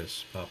told me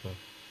this, Papa.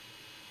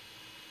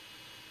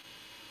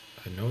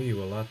 I know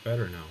you a lot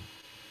better now.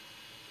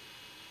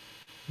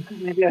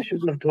 Maybe I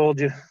shouldn't have told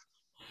you.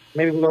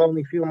 Maybe we'll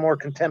only feel more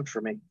contempt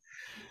for me.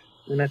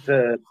 And it's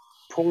a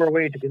poor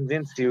way to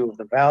convince you of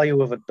the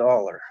value of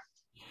 $1.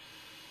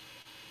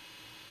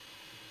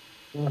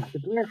 The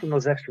glare from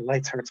those extra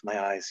lights hurts my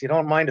eyes. You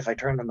don't mind if I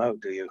turn them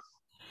out, do you?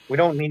 We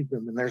don't need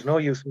them, and there's no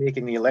use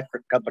making the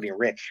electric company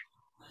rich.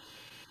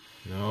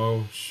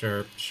 No,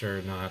 sure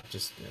not.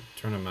 Just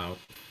turn them out.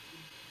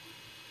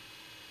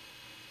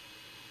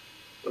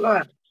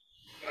 I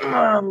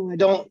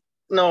don't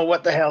know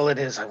what the hell it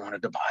is I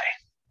wanted to buy.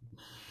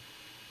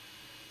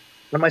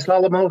 When I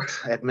saw the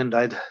moat, Edmund,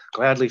 I'd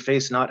gladly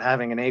face not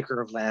having an acre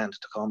of land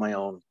to call my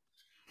own,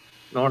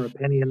 nor a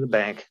penny in the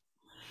bank.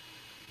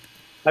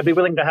 I'd be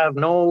willing to have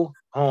no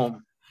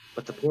home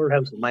but the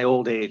poorhouse of my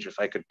old age if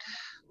I could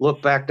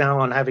look back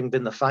now on having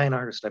been the fine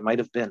artist I might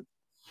have been.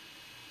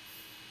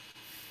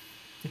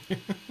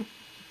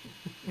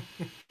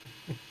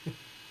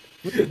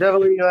 What the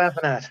devil are you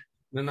laughing at?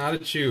 No, not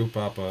at you,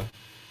 Papa.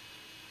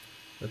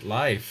 At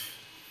life.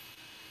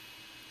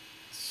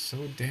 It's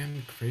so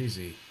damn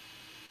crazy.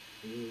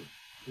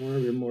 More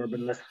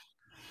morbidness.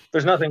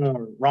 There's nothing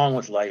more wrong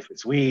with life.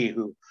 It's we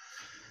who...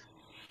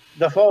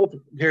 The fault,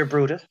 dear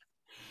Brutus,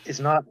 is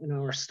not in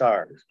our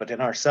stars, but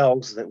in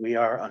ourselves that we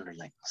are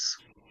underlings.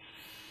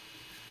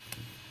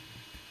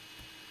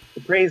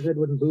 The praise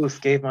Edwin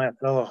Booth gave my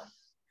Othello,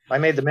 I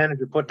made the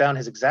manager put down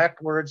his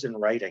exact words in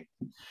writing.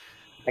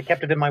 I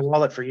kept it in my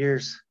wallet for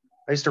years.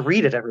 I used to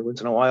read it every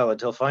once in a while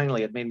until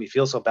finally it made me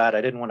feel so bad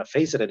I didn't want to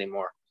face it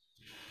anymore.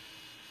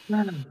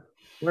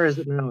 Where is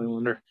it now, I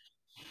wonder?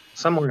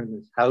 Somewhere in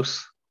this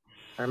house.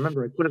 I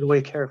remember I put it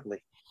away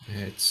carefully.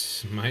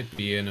 It might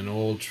be in an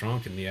old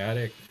trunk in the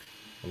attic,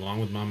 along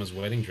with Mama's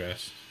wedding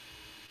dress.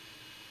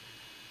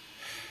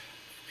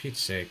 For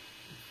Pete's sake,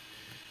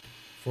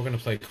 if we're gonna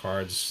play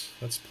cards,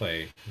 let's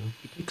play. You know?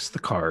 He takes the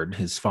card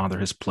his father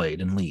has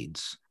played and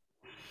leads.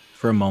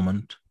 For a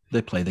moment,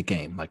 they play the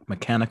game like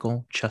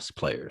mechanical chess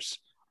players.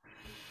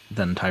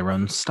 Then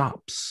Tyrone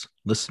stops,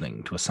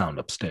 listening to a sound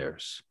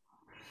upstairs.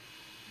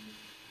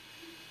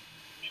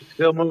 She's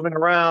still moving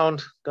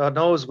around. God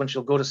knows when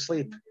she'll go to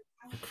sleep.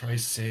 For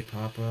Christ's sake,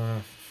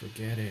 Papa,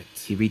 forget it.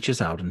 He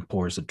reaches out and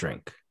pours a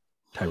drink.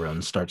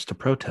 Tyrone starts to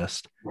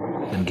protest,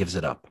 then gives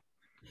it up.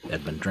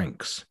 Edmund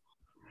drinks.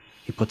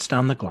 He puts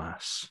down the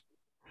glass.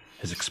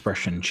 His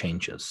expression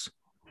changes.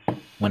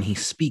 When he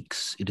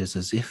speaks, it is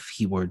as if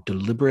he were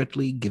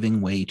deliberately giving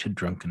way to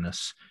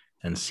drunkenness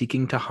and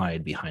seeking to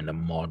hide behind a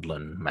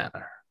maudlin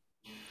manner.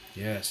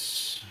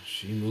 Yes,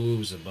 she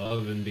moves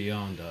above and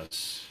beyond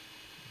us,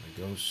 a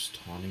ghost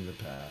haunting the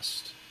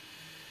past.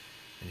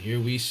 And here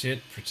we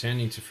sit,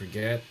 pretending to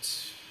forget,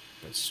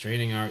 but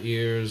straining our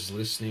ears,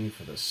 listening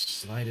for the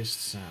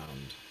slightest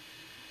sound,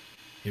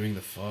 hearing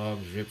the fog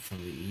drip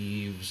from the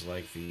eaves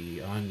like the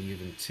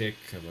uneven tick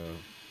of a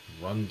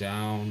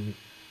run-down,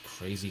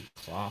 crazy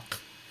clock,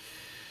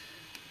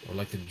 or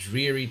like the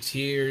dreary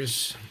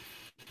tears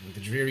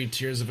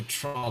of a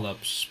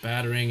trollop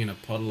spattering in a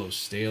puddle of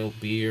stale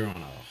beer on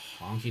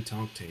a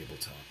honky-tonk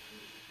tabletop.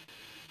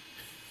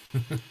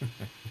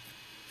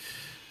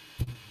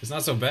 It's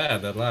not so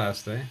bad, that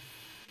last, eh?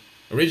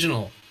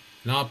 Original,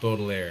 not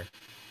Baudelaire.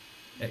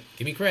 Hey,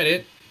 give me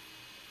credit.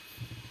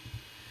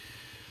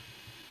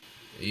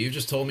 You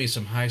just told me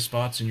some high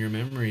spots in your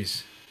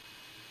memories.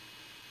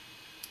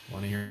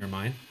 Want to hear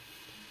mine?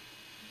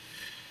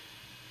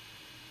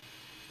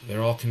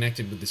 They're all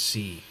connected with the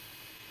sea.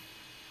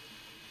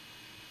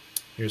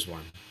 Here's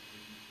one.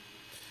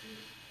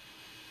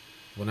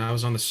 When I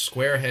was on the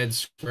Squarehead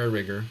Square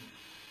Rigger,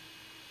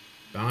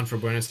 bound for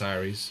Buenos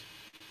Aires,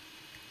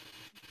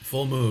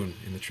 full moon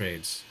in the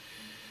trades,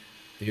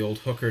 the old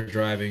hooker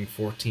driving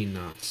 14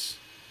 knots.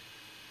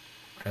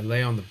 I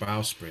lay on the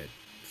bowsprit,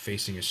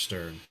 facing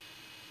astern,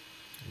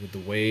 with the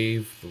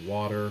wave, the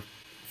water,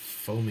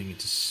 foaming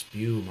into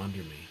spume under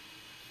me.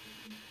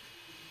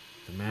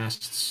 The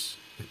masts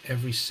with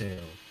every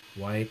sail,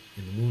 white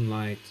in the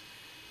moonlight,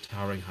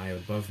 towering high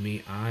above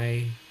me,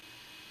 I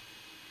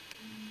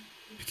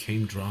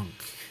became drunk.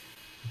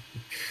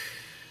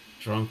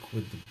 Drunk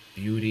with the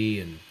beauty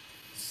and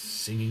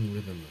singing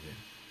rhythm of it.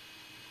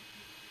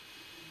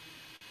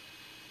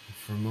 And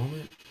for a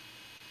moment,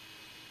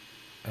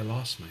 I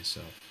lost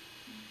myself.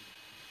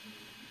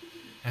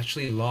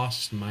 Actually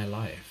lost my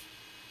life.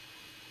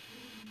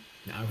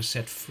 I was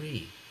set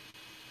free.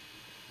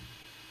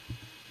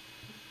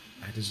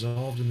 I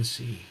dissolved in the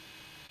sea.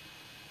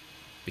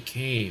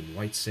 Became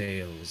white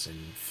sails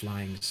and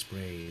flying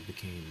spray,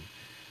 became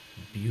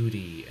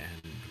beauty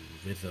and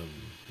rhythm,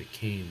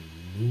 became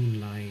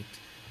moonlight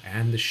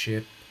and the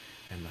ship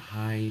and the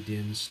high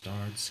dim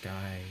starred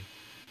sky.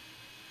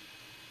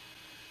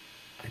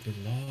 I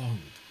belonged,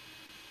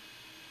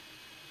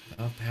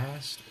 without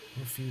past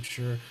or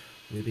future,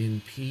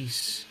 within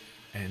peace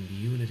and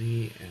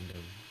unity and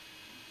a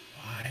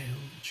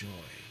wild joy,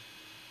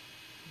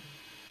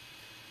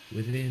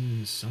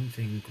 within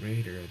something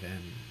greater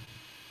than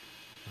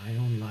my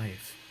own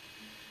life,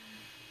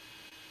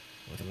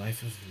 or the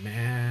life of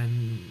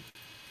man,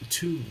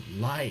 to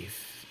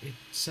life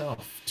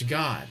itself, to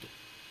God,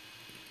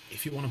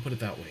 if you want to put it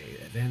that way.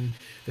 Then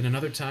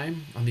another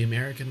time on the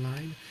American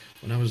line,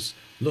 when I was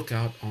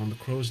lookout on the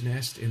crow's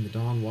nest in the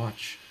dawn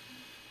watch,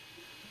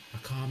 a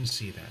calm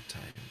sea that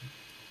time.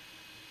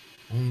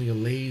 Only a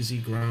lazy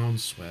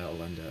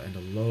groundswell and a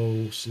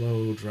low,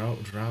 slow,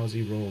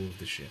 drowsy roll of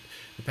the ship.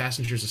 The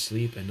passengers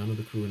asleep and none of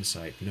the crew in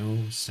sight.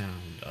 No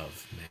sound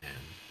of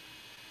man.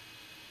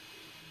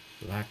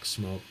 Black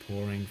smoke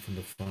pouring from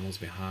the funnels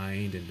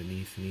behind and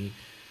beneath me.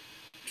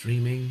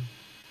 Dreaming,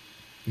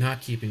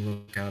 not keeping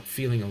lookout,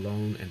 feeling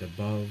alone and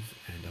above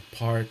and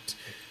apart.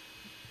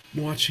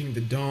 watching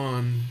the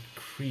dawn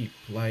creep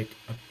like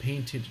a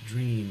painted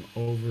dream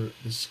over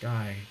the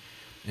sky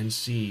and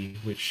sea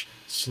which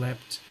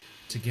slept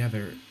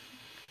together.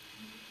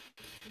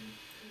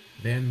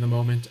 Then the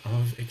moment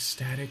of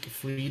ecstatic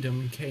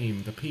freedom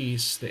came, the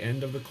peace, the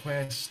end of the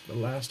quest, the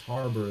last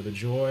harbor, the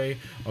joy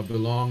of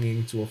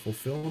belonging to a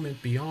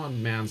fulfillment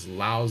beyond man's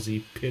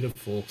lousy,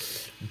 pitiful,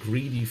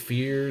 greedy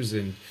fears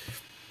and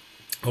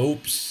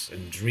hopes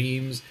and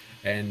dreams.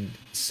 And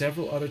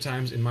several other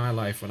times in my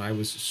life when I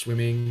was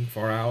swimming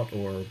far out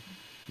or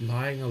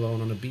lying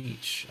alone on a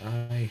beach,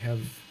 I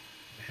have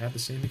had the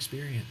same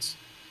experience.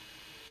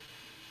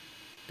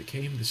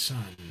 Became the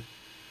sun,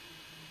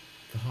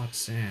 the hot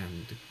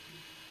sand,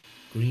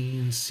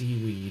 green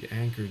seaweed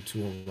anchored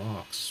to a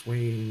rock,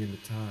 swaying in the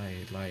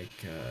tide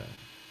like a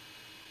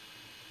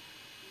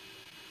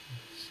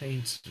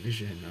saint's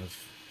vision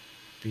of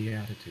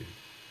beatitude.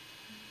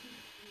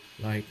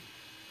 Like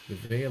the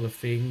veil of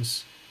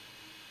things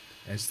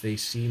as they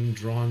seem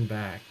drawn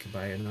back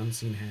by an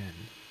unseen hand.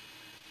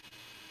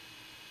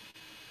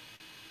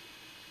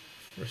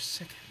 For a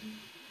second,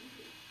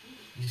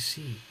 you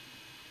see,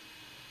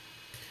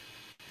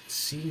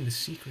 seeing the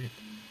secret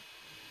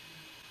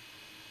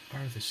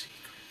are the secret.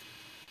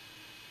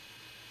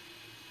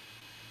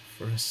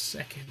 For a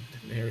second,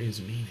 there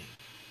is meaning.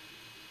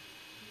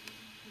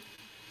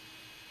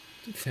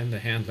 Then the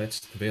hand lets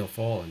the veil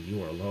fall, and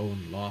you are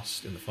alone,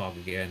 lost in the fog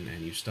again,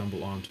 and you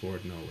stumble on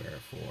toward nowhere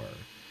for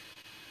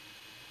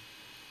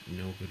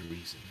no good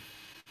reason.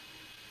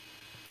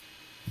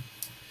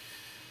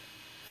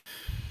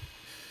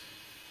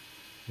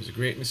 It was a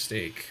great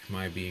mistake,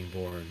 my being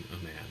born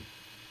a man.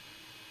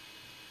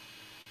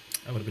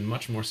 I would have been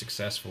much more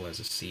successful as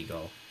a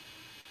seagull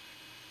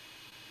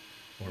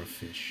or a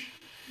fish.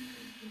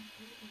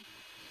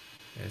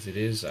 As it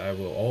is, I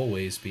will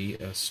always be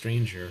a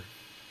stranger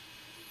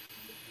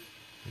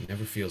who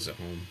never feels at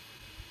home,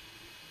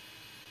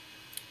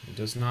 who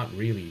does not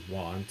really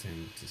want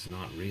and is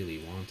not really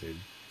wanted,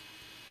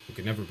 who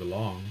can never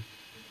belong,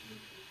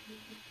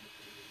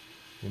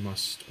 who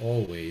must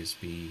always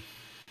be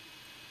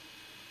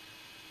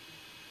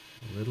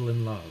a little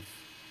in love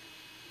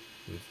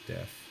with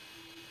death.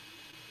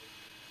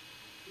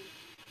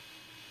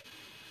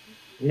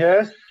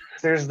 Yes,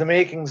 there's the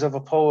makings of a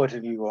poet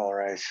in you, all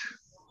right.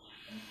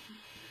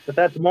 But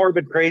that's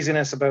morbid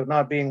craziness about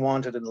not being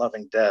wanted and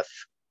loving death.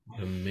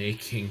 The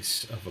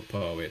makings of a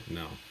poet,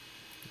 no.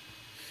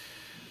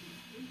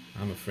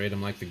 I'm afraid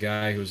I'm like the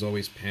guy who's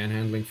always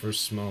panhandling for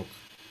smoke.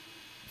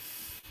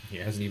 He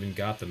hasn't even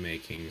got the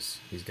makings.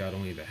 He's got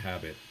only the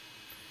habit.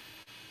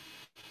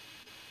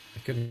 I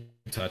couldn't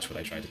touch what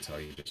I tried to tell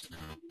you just now.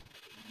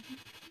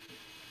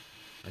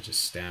 I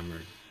just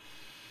stammered.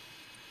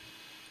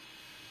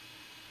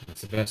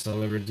 That's the best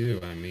I'll ever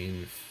do. I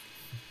mean,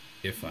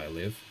 if I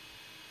live.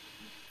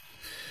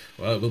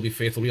 Well, it will be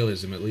faithful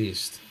realism at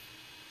least.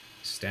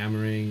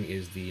 Stammering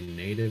is the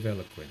native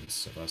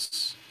eloquence of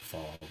us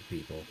fall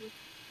people.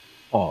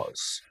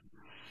 Pause.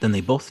 Then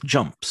they both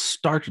jump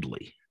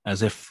startledly,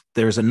 as if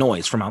there's a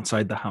noise from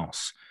outside the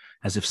house,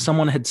 as if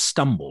someone had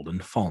stumbled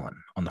and fallen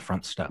on the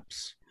front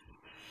steps.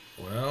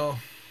 Well,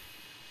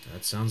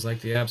 that sounds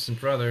like the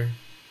absent brother.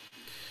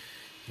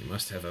 He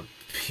must have a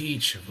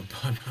peach of a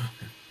banana.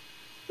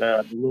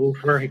 That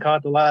loafer, he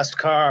caught the last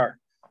car.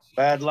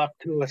 Bad luck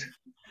to it.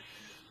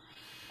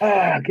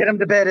 Get him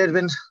to bed,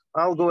 Edmund.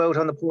 I'll go out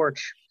on the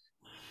porch.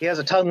 He has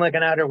a tongue like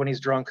an adder when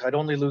he's drunk. I'd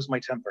only lose my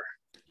temper.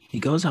 He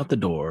goes out the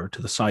door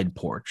to the side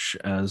porch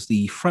as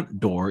the front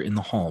door in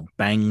the hall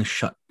bangs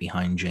shut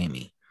behind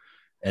Jamie.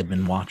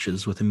 Edmund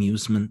watches with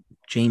amusement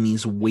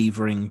Jamie's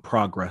wavering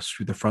progress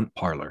through the front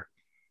parlor.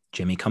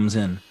 Jamie comes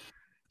in.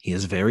 He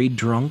is very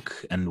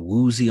drunk and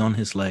woozy on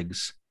his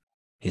legs.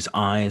 His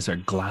eyes are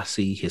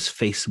glassy, his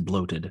face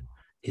bloated,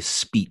 his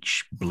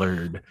speech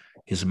blurred,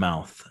 his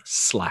mouth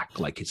slack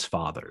like his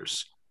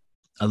father's,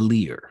 a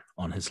leer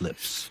on his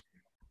lips.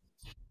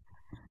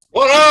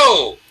 What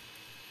ho!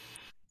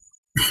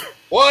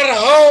 What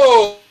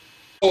ho!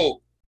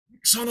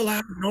 It's not a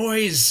loud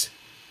noise.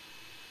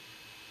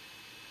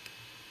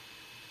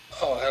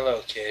 Oh,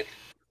 hello, kid.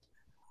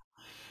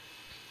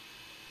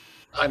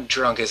 I'm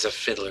drunk as a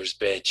fiddler's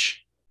bitch.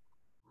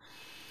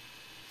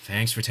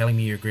 Thanks for telling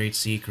me your great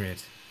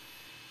secret.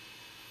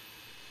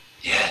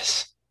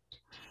 Yes.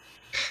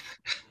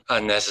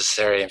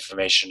 Unnecessary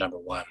information number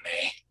one,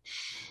 eh?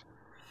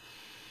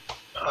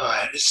 Oh, I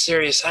had a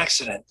serious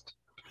accident.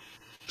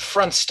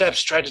 Front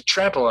steps tried to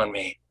trample on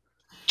me.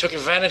 Took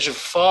advantage of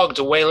fog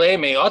to waylay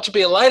me. Ought to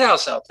be a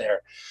lighthouse out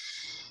there.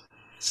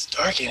 It's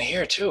dark in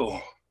here, too.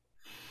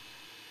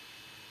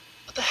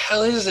 What the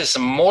hell is this, a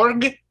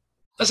morgue?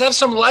 Let's have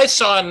some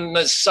lights on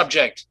this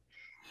subject.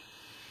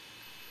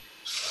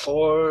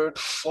 Ford,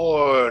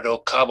 O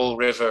Cobble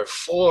River,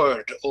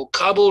 Ford, O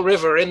Cobble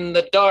River in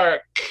the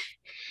dark.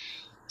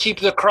 Keep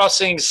the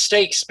crossing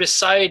stakes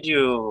beside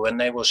you, and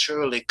they will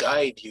surely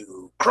guide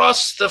you.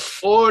 Cross the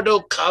ford, O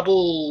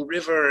Cobble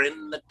River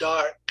in the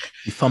dark.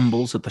 He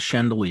fumbles at the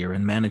chandelier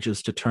and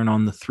manages to turn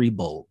on the 3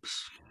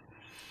 bulbs.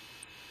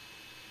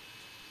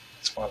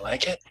 That's more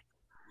like it.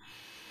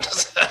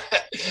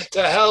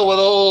 To hell with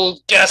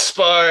old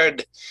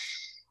Gaspard.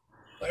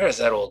 Where is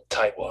that old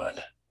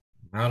tightwad?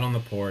 Out on the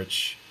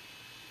porch.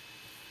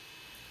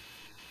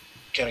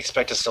 Can't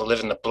expect us to live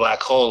in the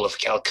black hole of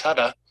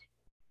Calcutta.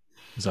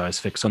 His eyes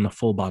fix on the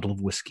full bottle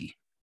of whiskey.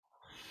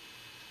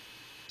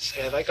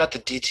 Say, have I got the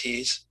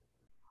DTs?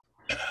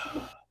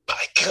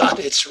 By God,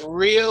 it's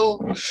real.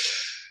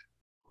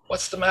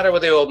 What's the matter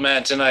with the old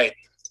man tonight?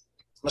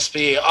 Must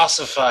be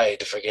ossified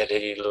to forget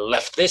that he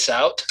left this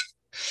out.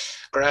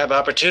 Grab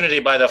opportunity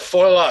by the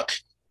forelock.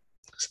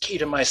 It's key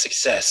to my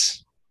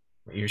success.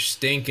 You're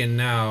stinking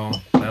now.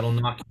 That'll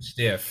knock you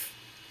stiff.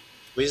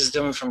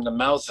 Wisdom from the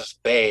mouth of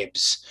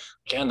babes.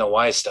 Can the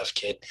wise stuff,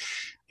 kid.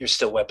 You're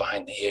still wet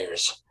behind the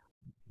ears.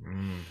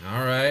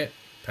 All right.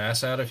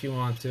 Pass out if you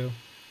want to.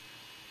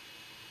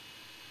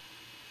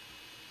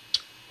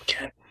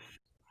 Can't.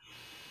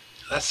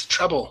 That's the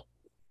trouble.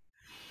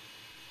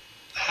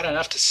 I had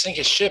enough to sink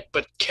a ship,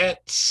 but can't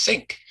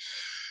sink.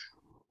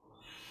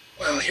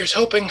 Well, here's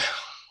hoping.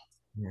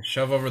 Yeah,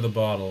 shove over the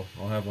bottle.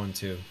 I'll have one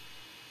too.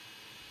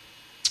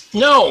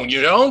 No,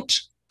 you don't.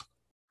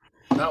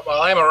 Not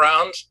while I'm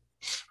around.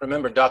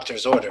 Remember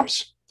doctor's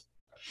orders.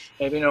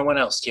 Maybe no one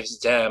else gives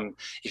a damn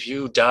if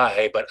you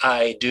die, but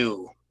I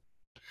do.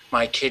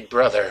 My kid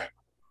brother.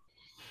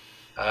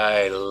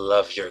 I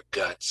love your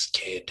guts,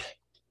 kid.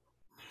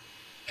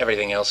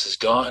 Everything else is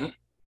gone.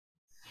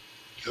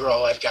 You're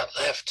all I've got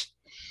left.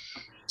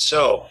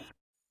 So,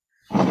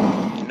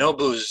 no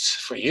booze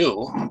for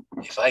you,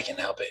 if I can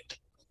help it.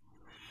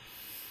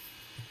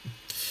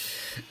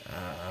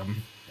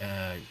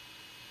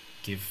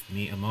 Give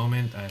me a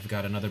moment. I've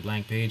got another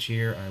blank page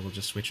here. I will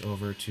just switch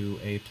over to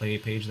a play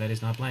page that is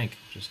not blank.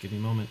 Just give me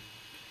a moment.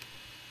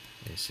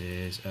 This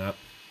is up.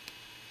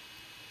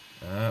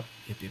 Up.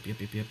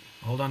 Yep.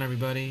 Hold on,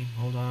 everybody.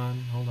 Hold on.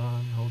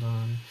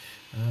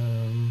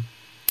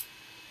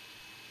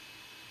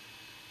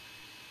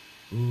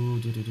 Ooh.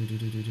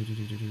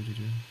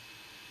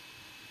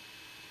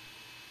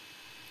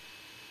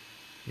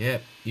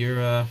 Yep,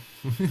 you're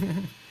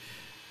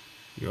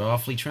you're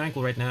awfully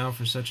tranquil right now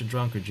for such a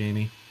drunkard,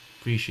 Jamie.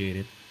 Appreciate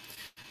it.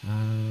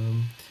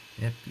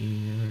 Yep, you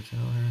never tell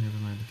her, never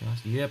mind the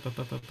cost. Yep,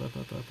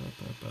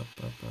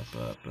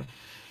 up.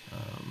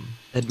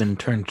 Edmund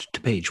turned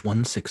to page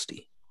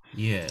 160.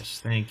 Yes,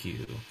 thank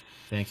you.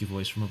 Thank you,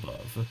 voice from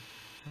above.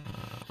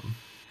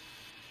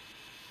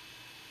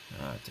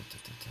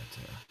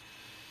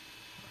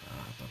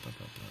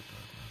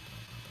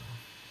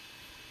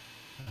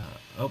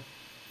 Oh,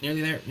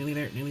 nearly there.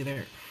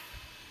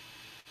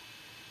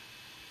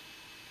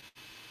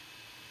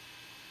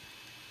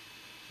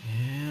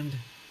 And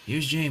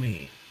here's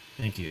Jamie.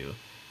 Thank you.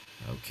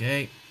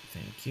 Okay,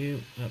 thank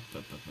you. Up.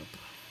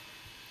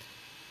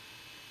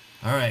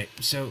 All right,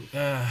 so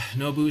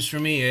no booze for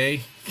me, eh?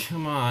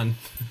 Come on,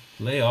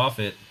 lay off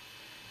it.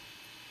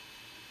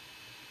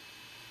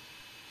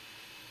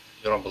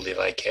 You don't believe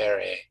I care,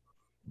 eh?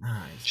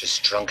 Nice.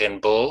 Just drunken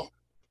bull?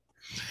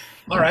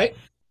 All right.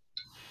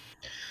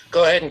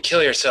 Go ahead and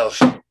kill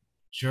yourself.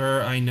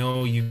 Sure, I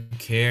know you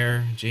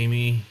care,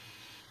 Jamie.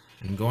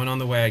 I'm going on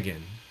the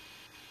wagon.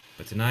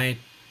 But tonight,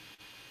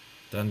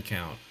 doesn't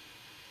count.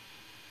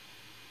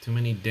 Too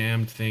many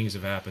damned things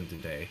have happened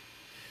today.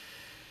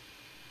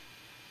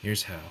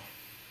 Here's how.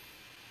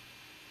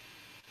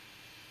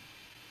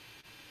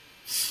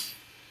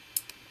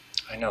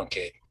 I know,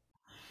 kid.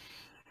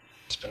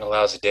 It's been a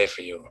lousy day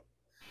for you.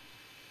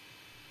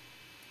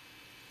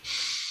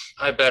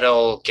 I bet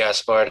old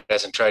Gaspard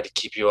hasn't tried to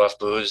keep you off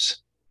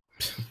booze.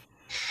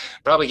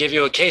 Probably give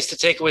you a case to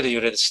take with you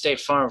to the state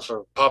farm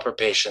for pauper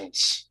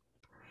patients.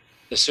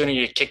 The sooner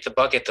you kick the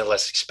bucket, the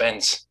less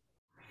expense.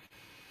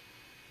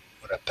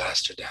 What a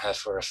bastard to have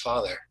for a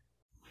father.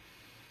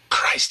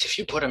 Christ, if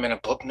you put him in a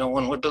book, no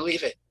one would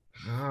believe it.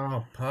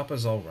 Oh,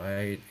 Papa's all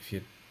right if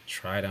you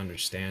try to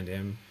understand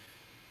him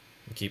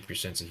and keep your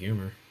sense of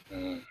humor.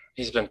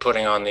 He's been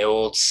putting on the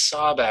old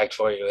sob act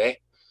for you, eh?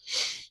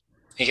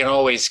 He can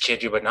always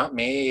kid you, but not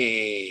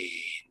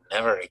me.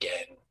 Never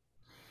again.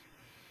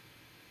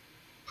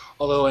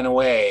 Although, in a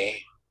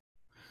way,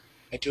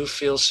 I do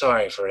feel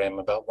sorry for him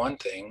about one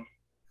thing.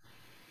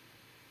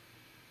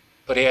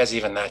 But he has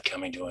even that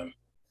coming to him.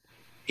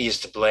 He's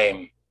to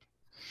blame.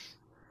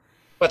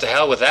 What the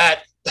hell with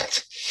that?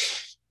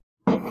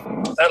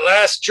 That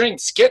last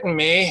drink's getting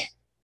me.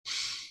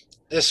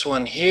 This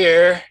one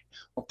here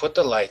will put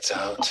the lights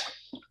out.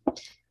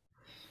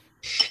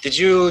 Did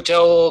you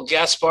tell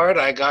Gaspard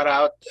I got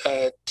out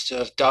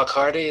to Doc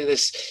Hardy?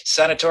 This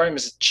sanatorium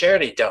is a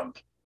charity dump.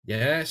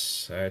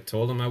 Yes, I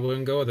told him I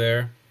wouldn't go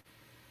there.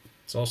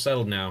 It's all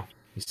settled now.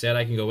 He said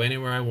I can go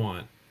anywhere I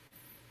want.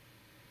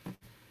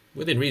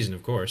 Within reason,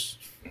 of course.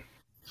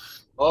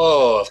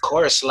 Oh, of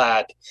course,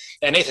 lad.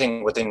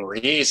 Anything within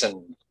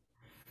reason.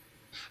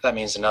 That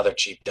means another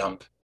cheap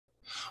dump.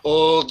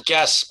 Old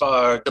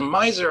Gaspard, the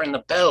miser and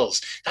the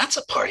bells. That's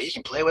a party you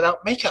can play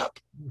without makeup.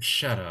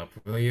 Shut up,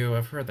 will you?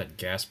 I've heard that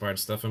Gaspard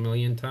stuff a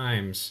million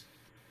times.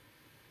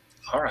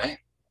 All right.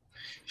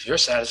 If you're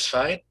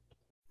satisfied,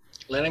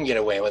 let him get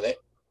away with it.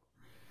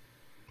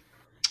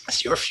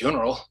 It's your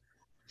funeral.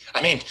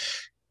 I mean,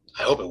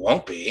 I hope it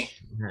won't be.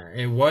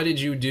 And what did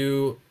you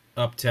do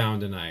uptown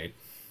tonight?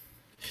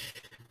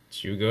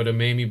 Did you go to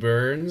Mamie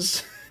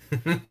Burns?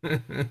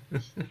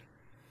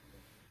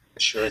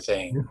 Sure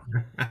thing.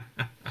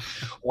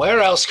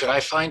 Where else could I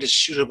find a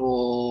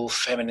suitable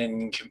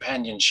feminine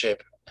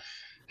companionship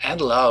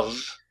and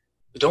love?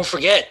 Don't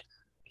forget,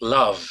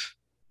 love.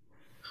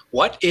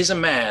 What is a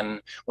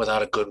man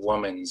without a good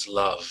woman's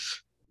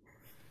love?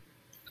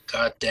 A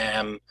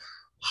goddamn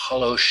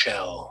hollow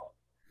shell.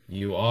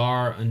 You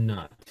are a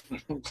nut.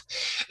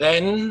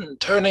 Then,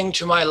 turning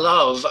to my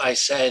love, I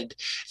said,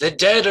 the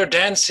dead are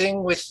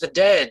dancing with the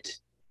dead.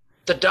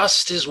 The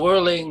dust is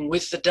whirling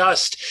with the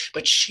dust.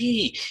 But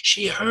she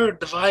heard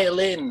the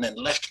violin and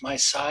left my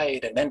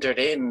side and entered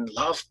in.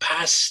 Love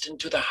passed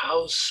into the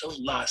house of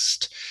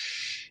lust.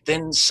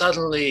 Then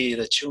suddenly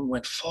the tune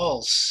went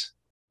false.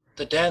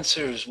 The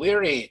dancers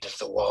wearied of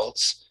the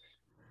waltz.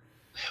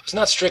 It was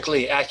not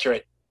strictly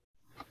accurate.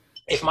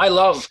 If my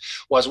love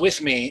was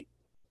with me,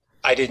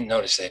 I didn't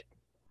notice it.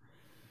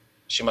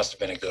 She must have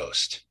been a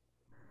ghost.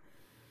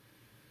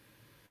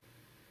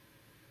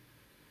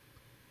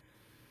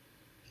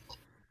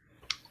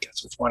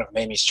 Guess which one of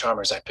Mamie's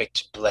charmers I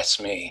picked to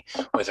bless me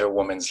with her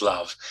woman's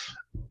love.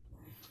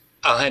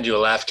 I'll hand you a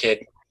laugh,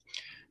 kid.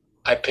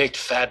 I picked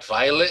Fat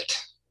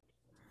Violet.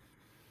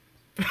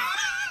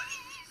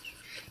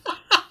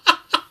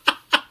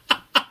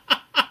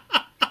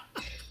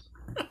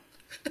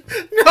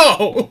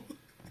 No!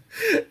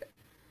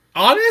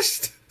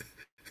 Honest?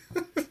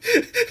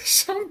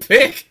 Some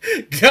pig?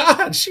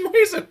 God, she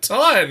weighs a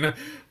ton.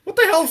 What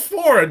the hell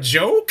for? A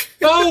joke?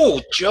 No,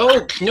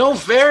 joke. No,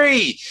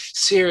 very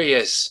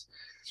serious.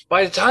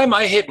 By the time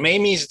I hit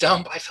Mamie's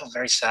dump, I felt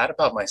very sad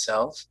about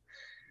myself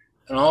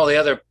and all the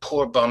other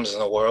poor bums in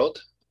the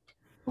world.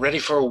 Ready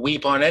for a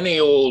weep on any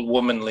old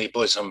womanly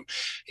bosom.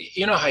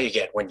 You know how you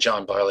get when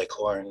John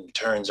Barleycorn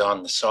turns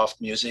on the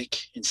soft music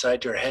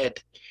inside your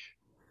head.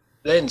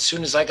 Then, as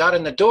soon as I got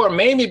in the door,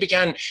 Mamie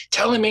began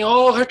telling me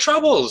all her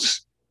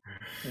troubles.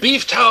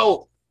 Beefed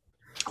how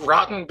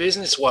rotten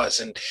business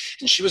was, and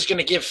she was going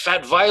to give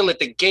Fat Violet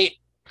the gate.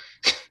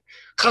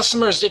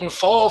 Customers didn't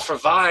fall for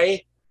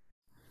Vi.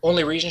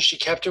 Only reason she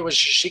kept her was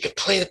she could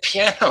play the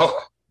piano.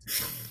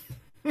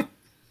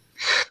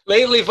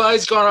 Lately,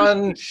 Vi's gone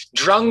on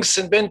drunks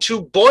and been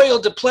too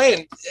boiled to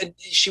play, and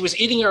she was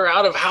eating her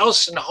out of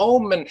house and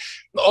home. And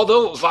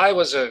although Vi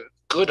was a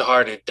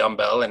good-hearted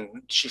dumbbell,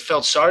 and she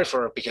felt sorry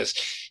for her because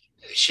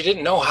she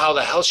didn't know how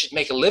the hell she'd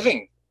make a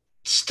living,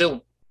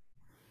 still,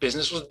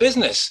 business was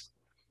business,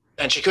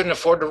 and she couldn't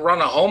afford to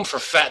run a home for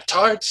fat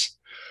tarts.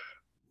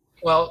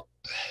 Well,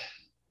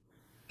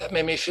 that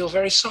made me feel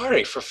very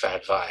sorry for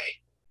Fat Vi.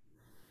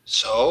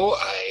 So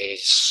I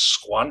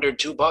squandered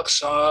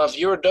 $2 of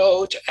your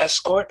dough to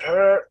escort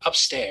her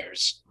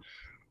upstairs.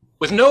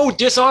 With no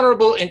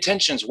dishonorable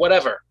intentions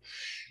whatever.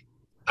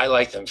 I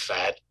like them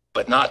fat,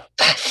 but not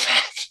that fat.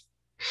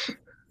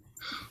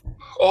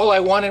 All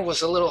I wanted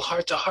was a little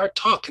heart-to-heart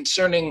talk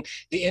concerning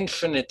the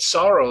infinite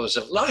sorrows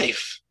of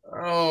life.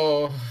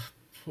 Oh,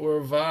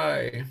 poor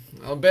Vi.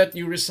 I'll bet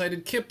you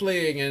recited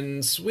Kipling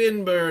and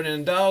Swinburne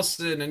and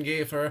Dowson and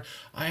gave her,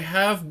 I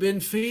have been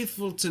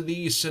faithful to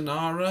thee,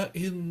 Sonara,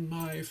 in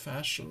my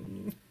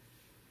fashion.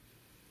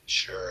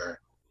 Sure.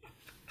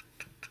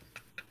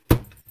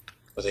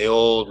 With the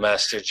old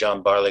master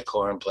John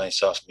Barleycorn playing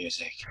soft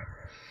music.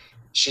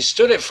 She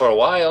stood it for a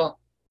while.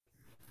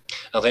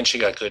 Now then she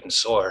got good and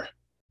sore.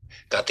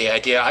 Got the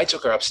idea I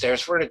took her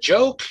upstairs for a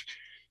joke.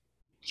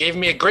 Gave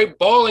me a great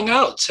bawling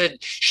out. Said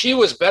she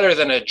was better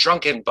than a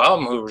drunken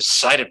bum who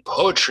recited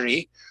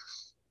poetry.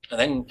 And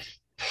then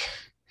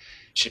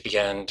she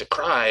began to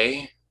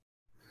cry.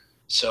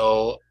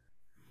 So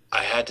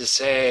I had to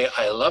say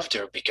I loved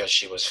her because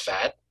she was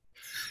fat.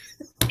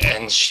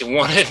 And she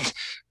wanted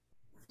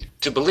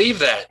to believe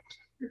that.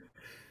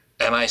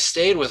 And I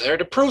stayed with her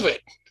to prove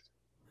it.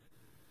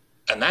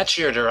 And that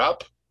cheered her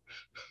up.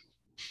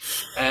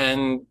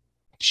 And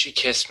she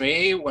kissed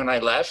me when I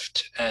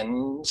left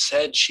and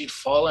said she'd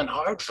fallen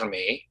hard for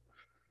me.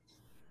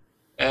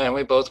 And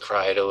we both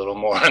cried a little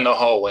more in the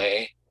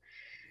hallway.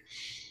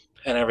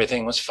 And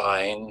everything was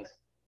fine.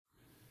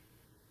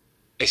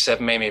 Except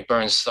Mamie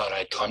Burns thought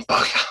I'd gone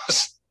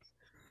bughouse.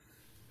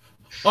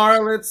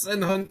 Harlots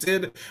and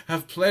hunted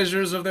have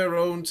pleasures of their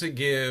own to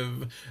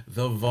give.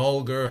 The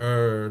vulgar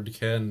herd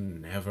can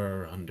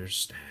never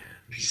understand.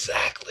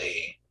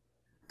 Exactly.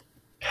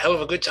 Hell of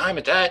a good time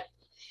at that.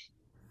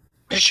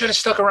 You should have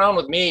stuck around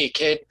with me,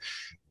 kid.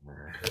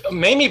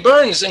 Mamie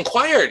Burns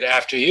inquired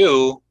after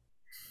you.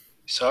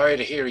 Sorry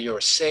to hear you were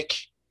sick.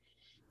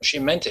 She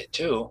meant it,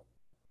 too.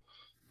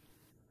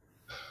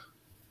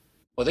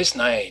 Well, this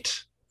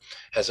night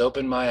has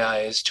opened my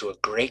eyes to a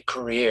great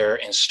career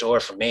in store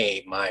for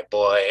me, my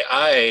boy.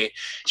 I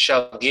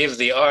shall give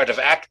the art of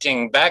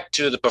acting back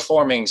to the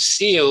performing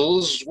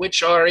seals,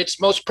 which are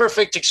its most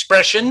perfect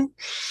expression,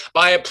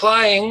 by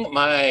applying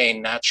my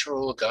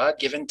natural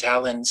God-given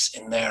talents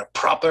in their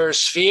proper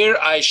sphere.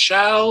 I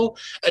shall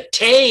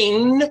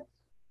attain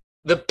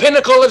the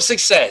pinnacle of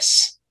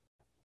success.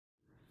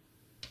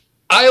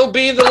 I'll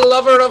be the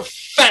lover of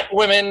fat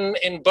women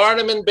in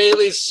Barnum and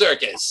Bailey's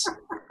circus.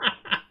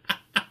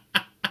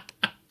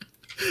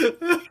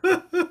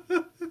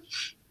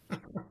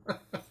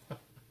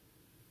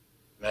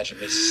 Imagine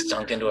me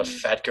stunk into a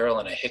fat girl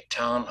in a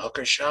Hicktown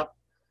hooker shop.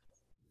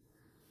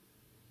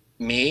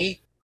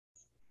 Me,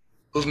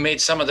 who've made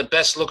some of the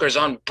best lookers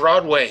on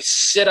Broadway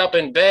sit up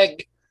and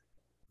beg.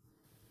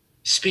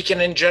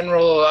 Speaking in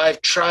general,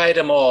 I've tried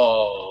them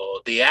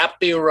all. The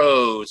happy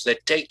roads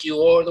that take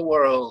you o'er the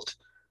world.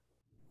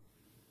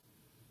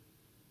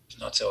 It's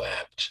not so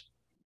apt.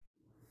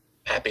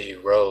 Happy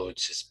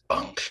roads is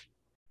bunk.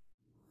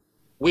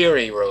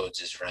 Weary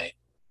roads is right.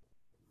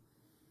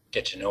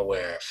 Get you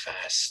nowhere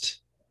fast.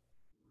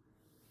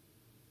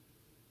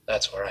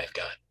 That's where I've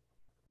got.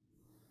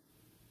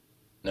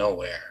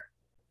 Nowhere.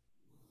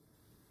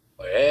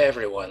 Where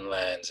everyone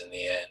lands in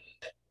the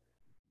end.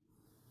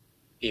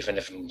 Even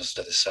if most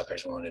of the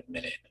suckers won't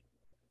admit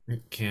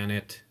it. Can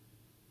it?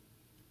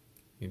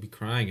 You'll be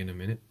crying in a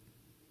minute.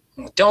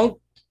 Don't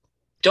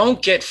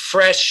get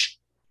fresh.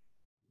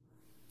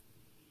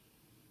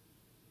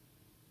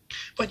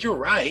 But you're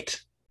right.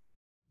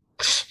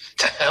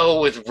 To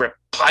hell with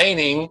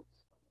repining.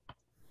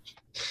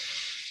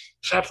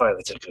 Fat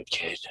Violet's a good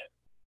kid.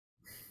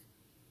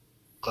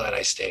 Glad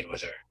I stayed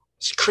with her.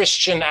 It's a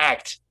Christian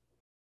act.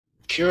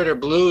 Cured her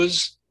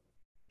blues.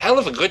 Hell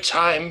of a good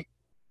time.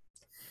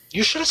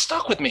 You should have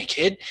stuck with me,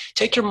 kid.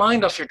 Take your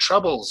mind off your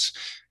troubles.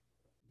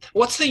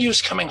 What's the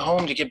use coming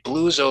home to get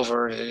blues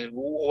over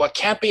what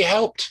can't be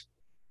helped?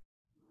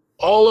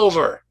 All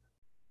over.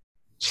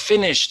 It's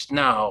finished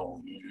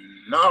now.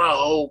 Not a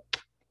hope.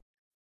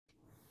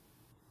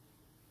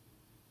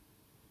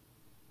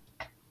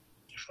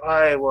 If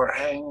I were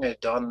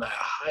hanged on the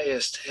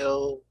highest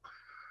hill,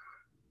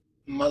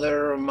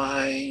 mother of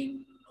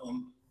mine,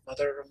 oh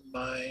mother of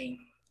mine,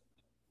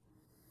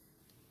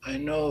 I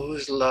know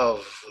whose love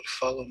would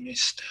follow me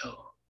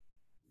still.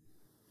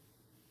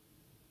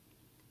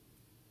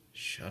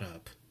 Shut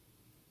up.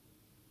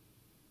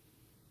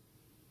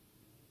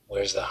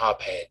 Where's the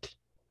hophead?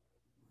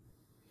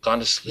 Gone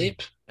to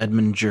sleep?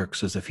 Edmund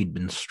jerks as if he'd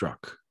been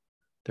struck.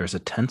 There's a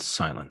tense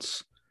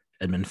silence.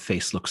 Edmund's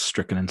face looks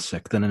stricken and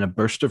sick. Then in a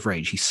burst of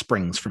rage, he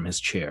springs from his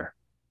chair.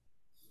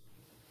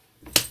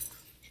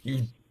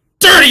 You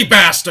dirty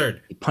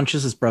bastard! He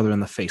punches his brother in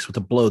the face with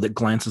a blow that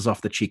glances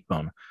off the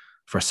cheekbone.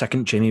 For a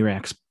second, Jamie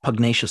reacts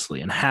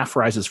pugnaciously and half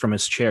rises from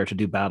his chair to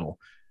do battle.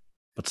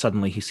 But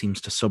suddenly he seems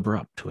to sober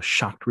up to a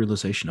shocked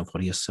realization of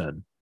what he has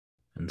said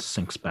and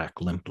sinks back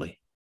limply.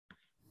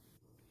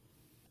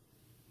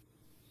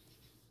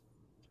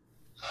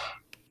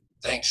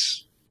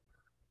 Thanks.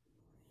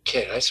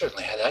 Kid, I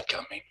certainly had that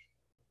coming.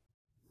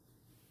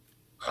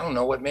 I don't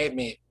know what made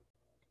me...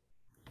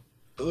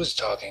 Booze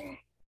talking.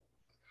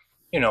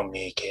 You know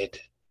me, kid.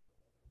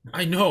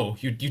 I know.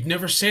 You'd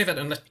never say that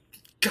unless...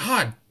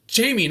 God,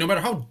 Jamie, no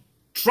matter how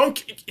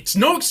drunk... It's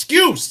no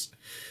excuse!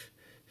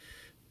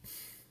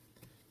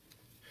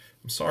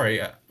 I'm sorry.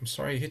 I'm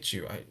sorry I hit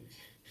you.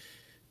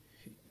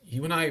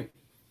 You and I...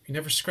 We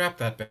never scrapped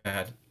that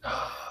bad.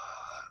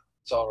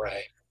 It's all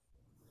right.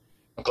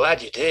 I'm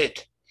glad you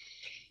did.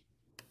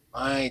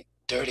 My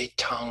dirty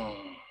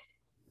tongue.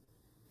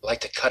 I'd like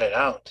to cut it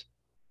out.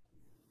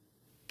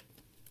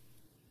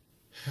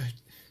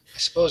 I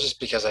suppose it's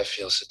because I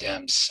feel so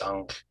damn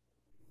sunk.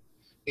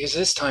 Because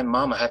this time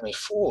Mama had me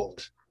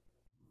fooled.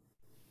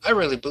 I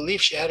really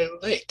believe she had it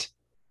licked.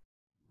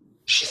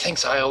 She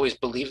thinks I always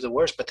believe the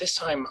worst, but this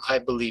time I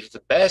believe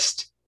the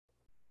best.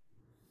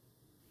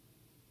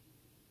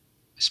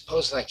 I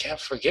suppose I can't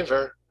forgive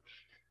her.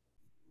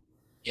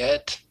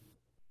 Yet.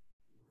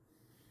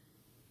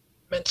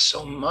 It meant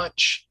so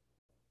much.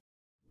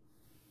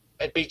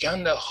 I'd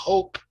begun to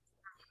hope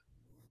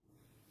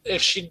that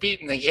if she'd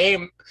beaten the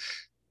game,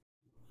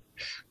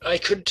 I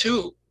could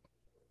too.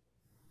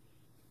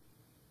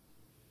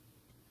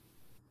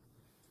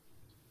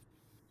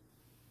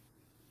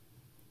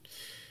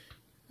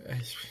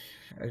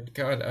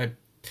 God,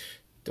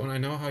 don't I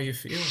know how you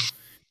feel?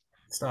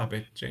 Stop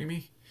it,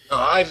 Jamie. No,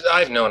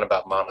 I've known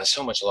about Mama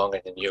so much longer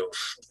than you.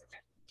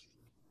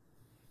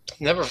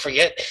 Never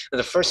forget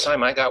the first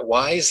time I got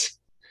wise.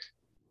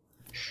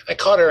 I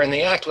caught her in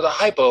the act with a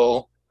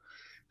hypo.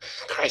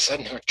 Christ,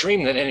 I'd never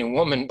dreamed that any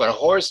woman but a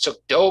horse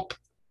took dope.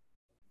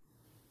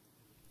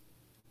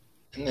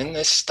 And then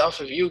this stuff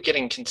of you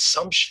getting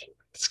consumption,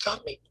 it's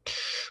got me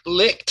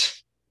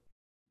licked.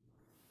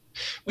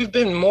 We've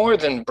been more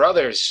than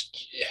brothers.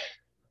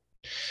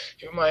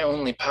 You're my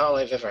only pal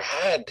I've ever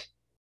had.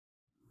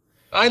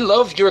 I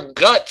love your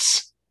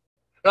guts.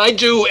 I'd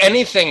do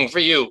anything for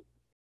you.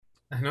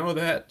 I know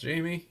that,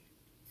 Jamie.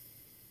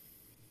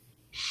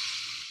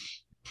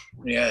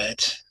 Yeah,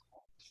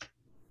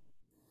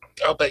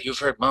 I'll bet you've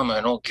heard Mama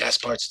and old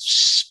Gaspard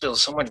spill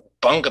so much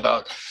bunk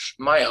about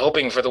my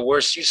hoping for the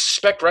worst. You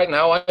suspect right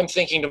now I'm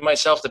thinking to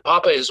myself that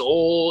Papa is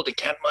old, it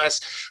can't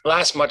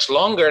last much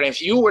longer, and if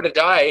you were to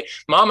die,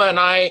 Mama and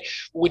I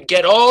would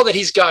get all that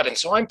he's got, and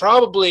so I'm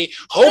probably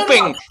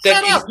hoping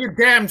Shut up, you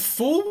damn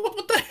fool!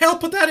 What the hell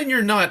put that in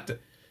your nut?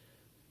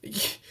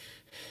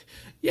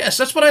 Yes,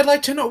 that's what I'd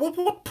like to know.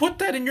 What put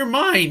that in your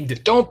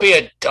mind? Don't be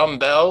a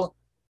dumbbell.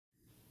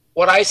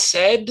 What I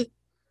said,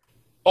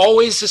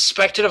 always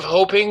suspected of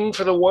hoping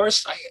for the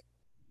worst.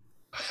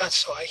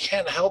 So I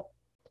can't help.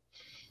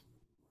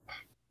 What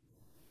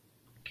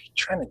are you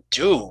trying to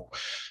do?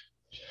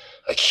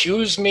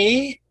 Accuse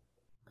me?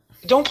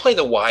 Don't play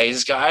the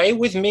wise guy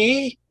with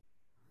me.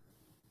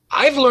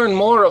 I've learned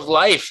more of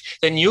life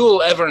than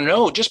you'll ever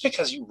know. Just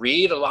because you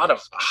read a lot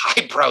of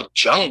highbrow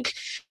junk,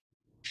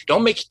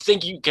 don't make you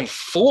think you can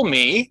fool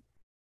me.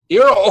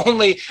 You're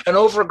only an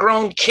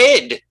overgrown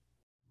kid.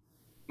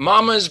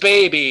 Mama's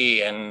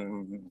baby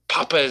and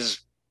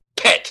Papa's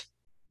pet.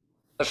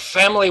 The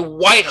family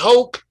white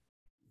hope.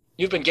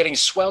 You've been getting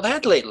swelled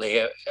head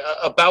lately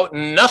about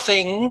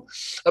nothing.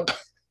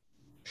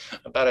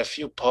 About a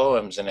few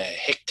poems in a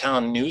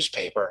Hicktown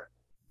newspaper.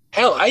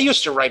 Hell, I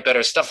used to write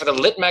better stuff for the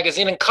Lit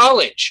magazine in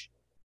college.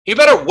 You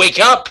better wake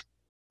up.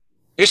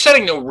 You're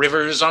setting no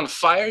rivers on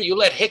fire. You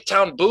let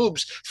Hicktown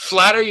boobs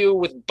flatter you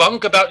with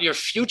bunk about your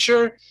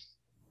future.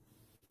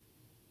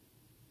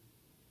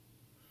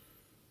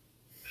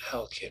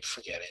 Hell, kid,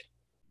 forget it.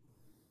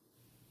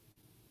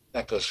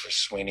 That goes for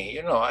Sweeney.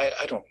 You know, I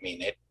don't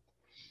mean it.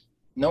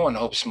 No one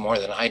hopes more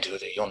than I do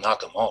that you'll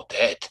knock them all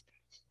dead.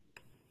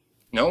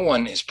 No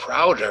one is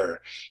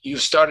prouder.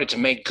 You've started to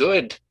make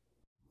good.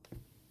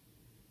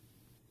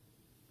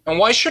 And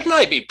why shouldn't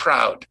I be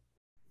proud?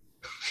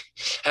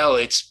 Hell,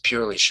 it's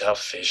purely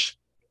selfish.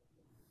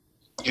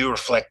 You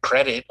reflect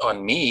credit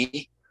on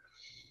me.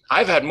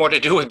 I've had more to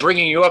do with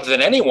bringing you up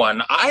than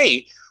anyone.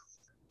 I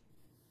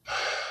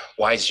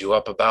wise you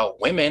up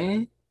about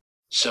women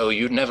so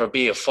you'd never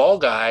be a fall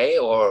guy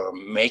or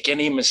make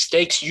any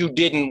mistakes you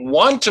didn't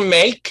want to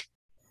make.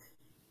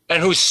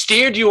 And who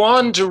steered you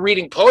on to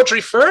reading poetry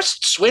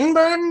first?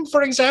 Swinburne,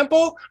 for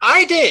example?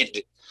 I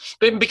did.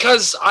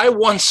 Because I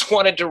once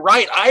wanted to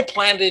write, I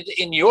planted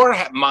in your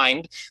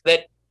mind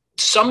that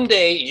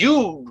someday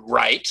you'd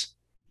write.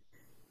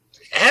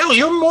 Hell,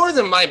 you're more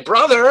than my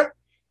brother.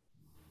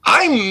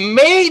 I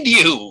made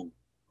you.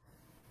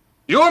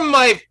 You're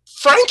my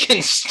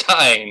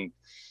Frankenstein.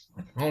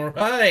 All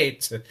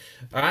right.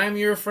 I'm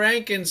your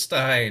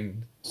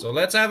Frankenstein. So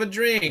let's have a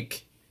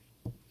drink.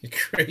 You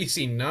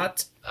crazy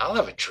nut. I'll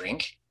have a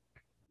drink.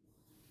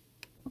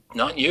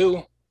 Not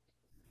you.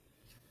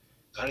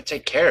 Gotta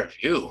take care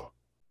of you.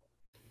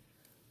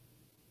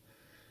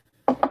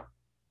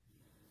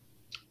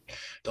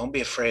 Don't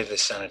be afraid of the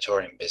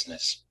sanatorium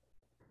business.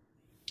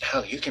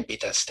 Hell, you can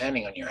beat that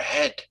standing on your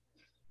head.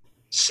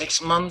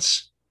 6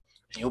 months,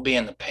 and you'll be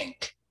in the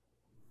pink.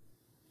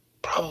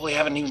 Probably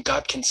haven't even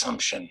got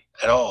consumption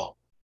at all.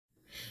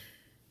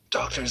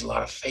 Doctor's a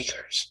lot of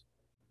fakers.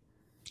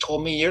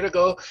 Told me a year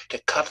ago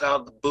to cut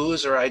out the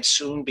booze or I'd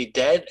soon be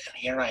dead, and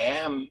here I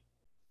am.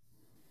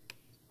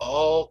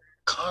 All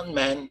con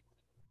men.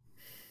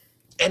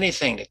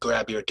 Anything to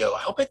grab your dough.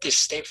 I'll bet this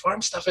State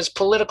Farm stuff is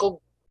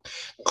political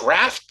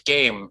graft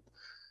game.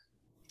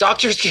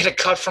 Doctors get a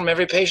cut from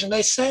every patient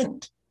they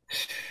send.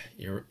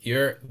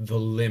 You're the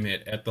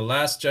limit. At the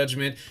last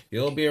judgment,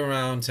 you'll be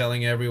around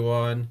telling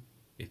everyone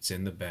it's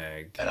in the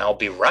bag. And I'll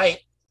be right.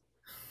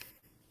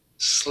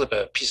 Slip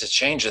a piece of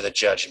change to the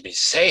judge and be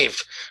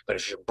saved. But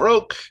if you're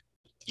broke,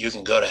 you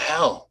can go to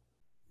hell.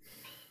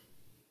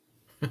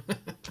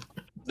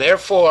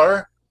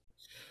 Therefore,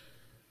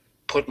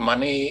 put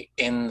money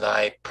in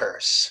thy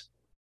purse.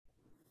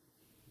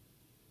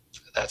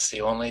 That's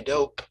the only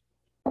dope.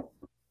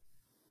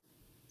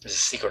 This is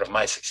the secret of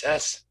my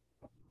success.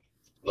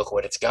 Look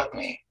what it's got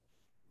me.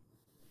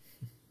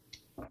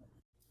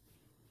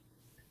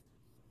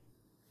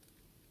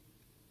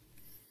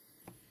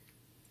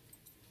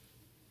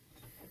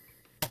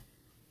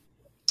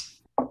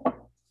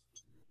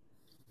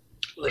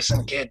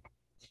 Listen, kid.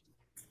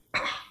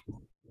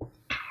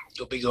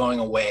 You'll be going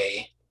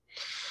away.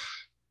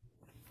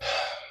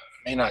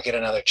 May not get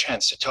another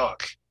chance to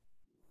talk.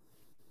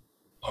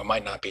 Or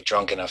might not be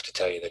drunk enough to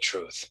tell you the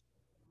truth.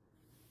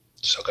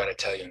 So gotta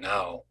tell you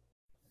now,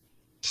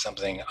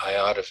 something I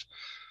ought to have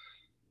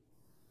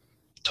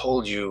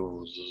told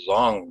you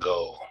long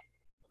ago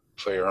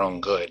for your own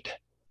good.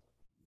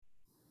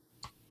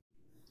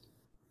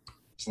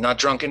 It's not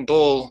drunken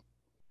bull,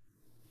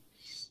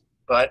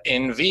 but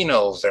in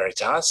vino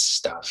veritas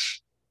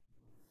stuff.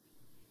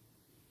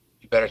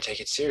 You better take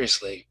it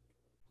seriously.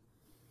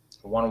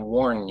 I want to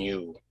warn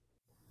you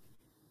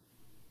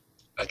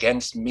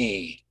against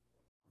me.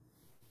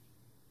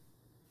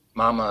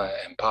 Mama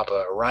and Papa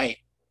are right.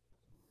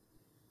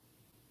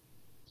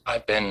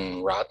 I've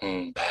been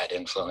rotten bad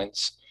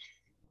influence.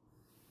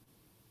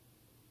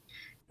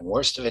 And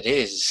worst of it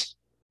is,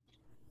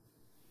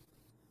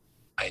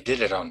 I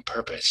did it on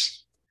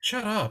purpose.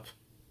 Shut up.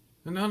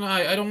 No,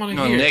 I don't want to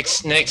No, hear.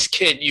 next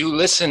kid, you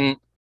listen.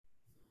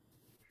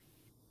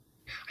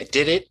 I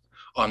did it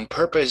on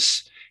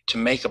purpose to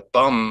make a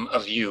bum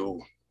of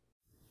you.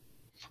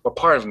 Or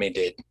part of me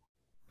did.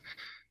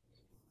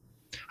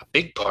 A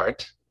big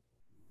part.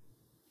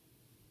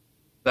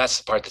 That's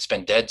the part that's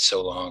been dead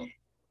so long.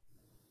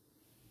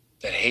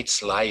 That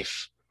hates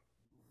life.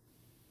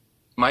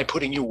 Am I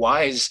putting you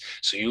wise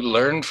so you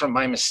learn from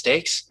my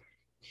mistakes?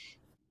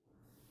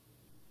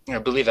 I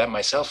believe that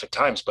myself at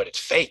times, but it's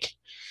fake.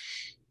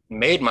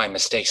 Made my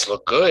mistakes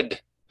look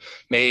good.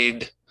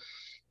 Made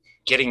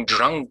getting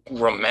drunk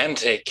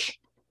romantic.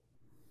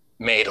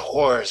 Made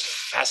whores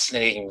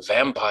fascinating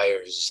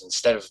vampires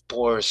instead of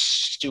poor,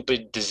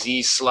 stupid,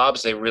 diseased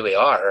slobs they really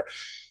are.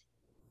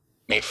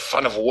 Made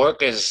fun of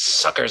work as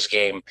sucker's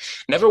game.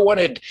 Never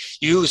wanted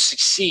you to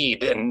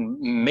succeed and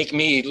make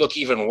me look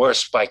even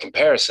worse by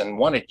comparison.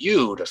 Wanted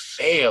you to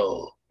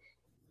fail.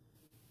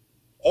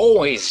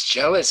 Always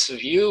jealous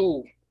of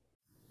you.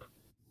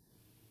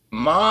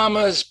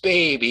 Mama's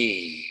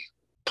baby.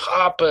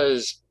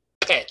 Papa's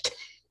pet.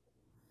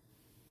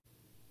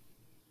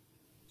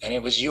 And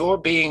it was your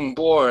being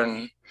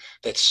born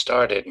that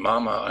started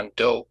Mama on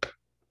dope.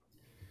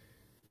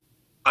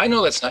 I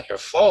know that's not your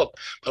fault,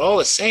 but all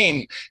the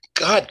same,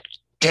 God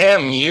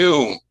damn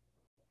you.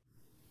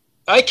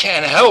 I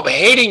can't help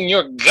hating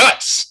your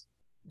guts.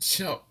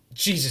 No,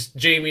 Jesus,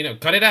 Jamie, no,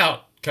 cut it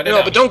out. Cut it No,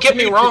 out. but don't get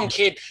me wrong,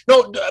 kid.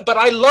 No, but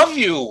I love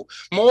you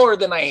more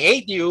than I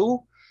hate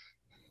you.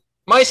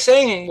 My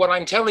saying what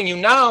I'm telling you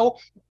now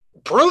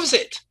proves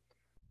it.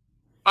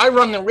 I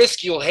run the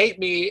risk you'll hate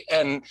me,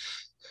 and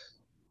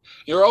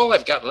you're all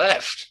I've got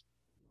left.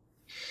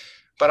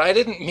 But I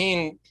didn't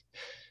mean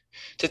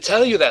to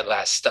tell you that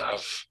last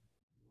stuff.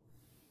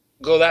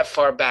 Go that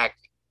far back.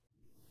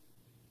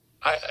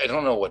 I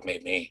don't know what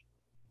made me.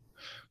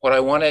 What I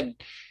wanted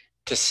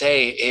to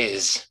say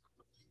is,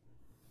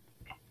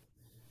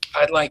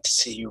 I'd like to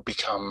see you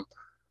become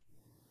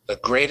the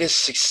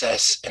greatest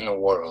success in the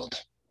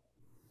world.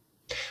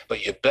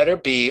 But you better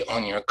be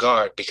on your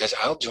guard, because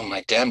I'll do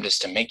my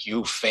damnedest to make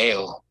you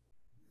fail.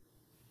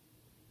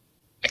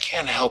 I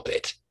can't help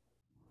it.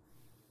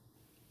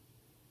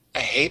 I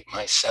hate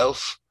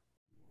myself.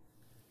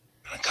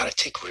 I gotta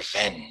take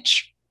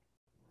revenge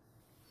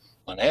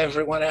on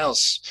everyone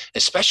else,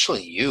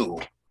 especially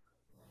you.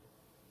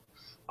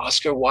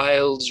 Oscar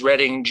Wilde's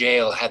Reading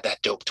jail had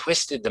that dope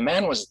twisted. The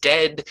man was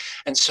dead,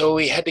 and so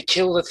he had to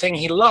kill the thing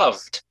he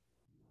loved.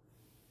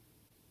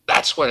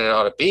 That's what it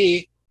ought to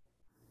be.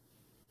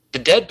 The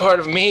dead part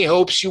of me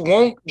hopes you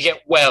won't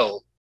get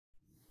well.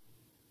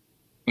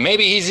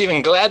 Maybe he's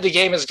even glad the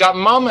game has got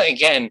Mama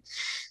again.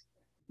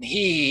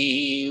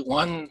 He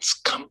wants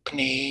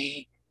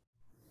company.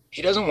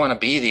 He doesn't want to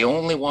be the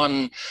only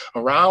one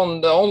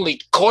around, the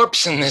only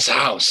corpse in this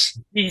house.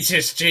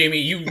 Jesus, Jamie,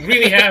 you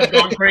really have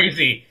gone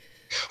crazy.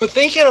 Well,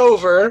 think it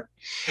over,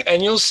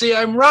 and you'll see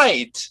I'm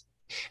right.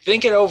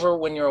 Think it over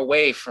when you're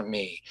away from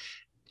me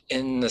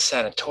in the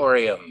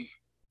sanatorium.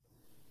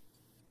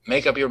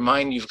 Make up your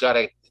mind you've got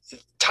to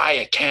tie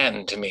a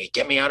can to me.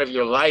 Get me out of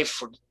your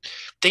life. Or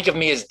think of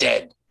me as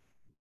dead.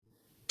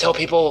 Tell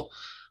people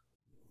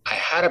I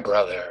had a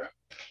brother,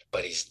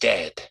 but he's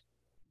dead.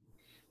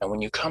 And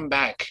when you come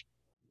back,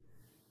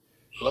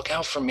 look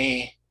out for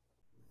me.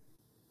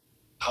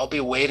 I'll be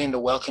waiting to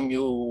welcome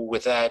you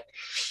with that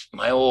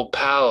my old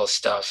pal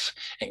stuff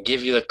and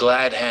give you the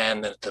glad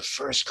hand at the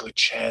first good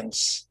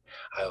chance.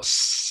 I'll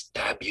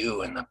stab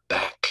you in the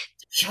back.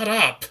 Shut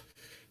up.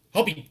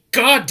 I'll be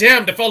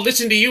goddamned if I'll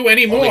listen to you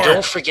anymore. Only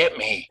don't forget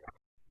me.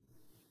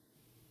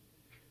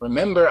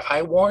 Remember,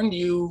 I warned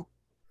you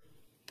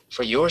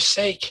for your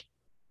sake.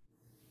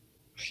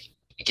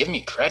 Give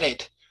me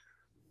credit.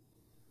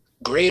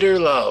 Greater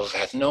love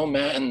hath no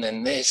man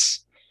than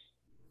this,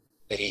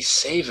 that he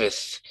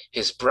saveth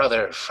his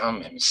brother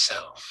from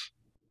himself.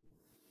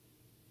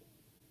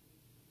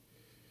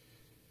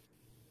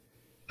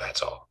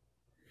 That's all.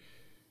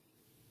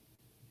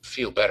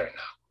 Feel better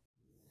now.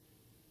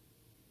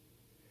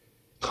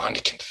 Gone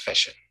to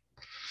confession.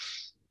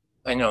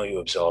 I know you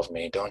absolved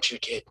me, don't you,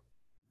 kid?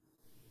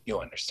 You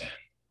understand.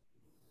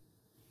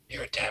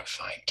 You're a damn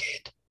fine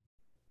kid.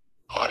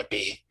 Ought to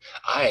be.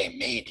 I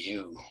made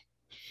you.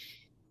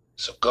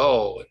 So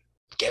go and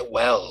get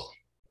well.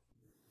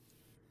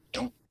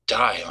 Don't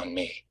die on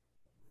me.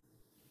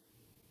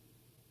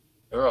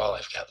 You're all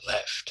I've got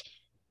left.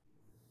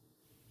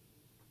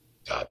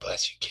 God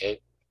bless you, kid.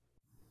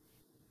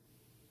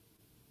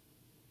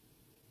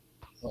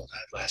 Oh,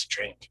 that last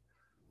drink.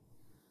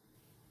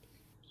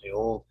 The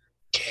old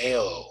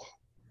KO.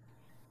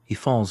 He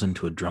falls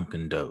into a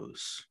drunken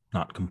doze,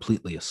 not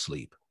completely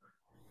asleep.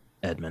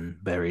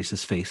 Edmund buries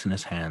his face in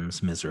his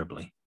hands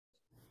miserably.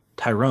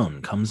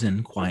 Tyrone comes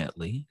in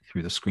quietly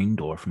through the screen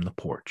door from the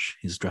porch,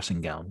 his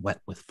dressing gown wet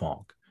with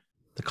fog,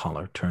 the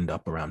collar turned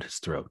up around his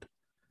throat.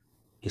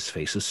 His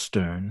face is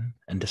stern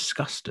and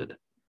disgusted,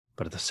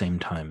 but at the same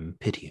time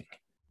pitying.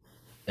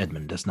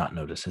 Edmund does not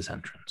notice his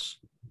entrance.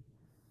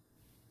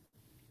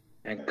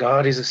 Thank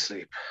God he's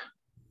asleep.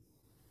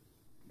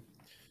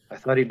 I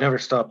thought he'd never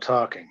stop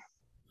talking.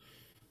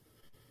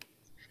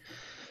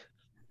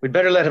 We'd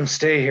better let him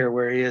stay here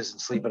where he is and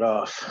sleep it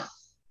off.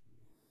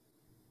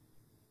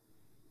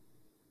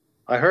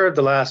 I heard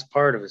the last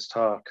part of his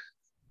talk.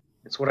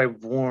 It's what I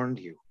warned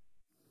you.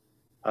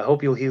 I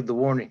hope you'll heed the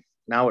warning.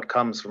 Now it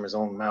comes from his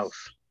own mouth.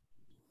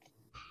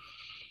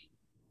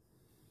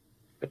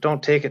 But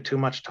don't take it too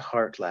much to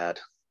heart, lad.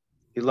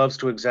 He loves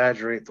to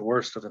exaggerate the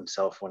worst of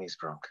himself when he's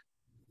drunk.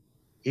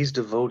 He's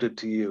devoted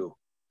to you.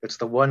 It's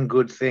the one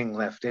good thing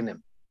left in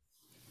him.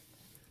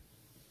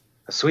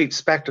 A sweet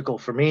spectacle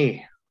for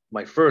me,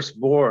 my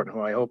firstborn,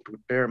 who I hoped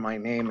would bear my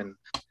name in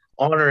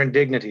honor and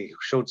dignity, who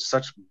showed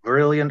such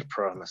brilliant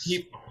promise.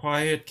 Keep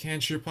quiet,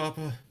 can't you,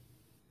 Papa?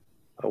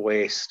 A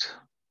waste,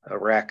 a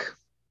wreck,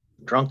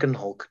 drunken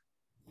hulk,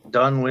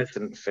 done with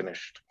and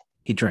finished.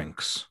 He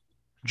drinks.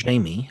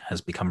 Jamie has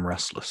become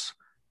restless,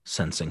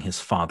 sensing his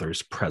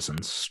father's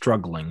presence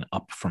struggling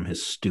up from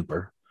his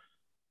stupor.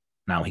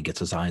 Now he gets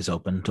his eyes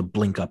open to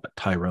blink up at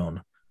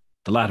Tyrone.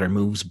 The latter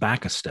moves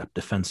back a step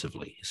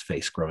defensively, his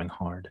face growing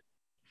hard.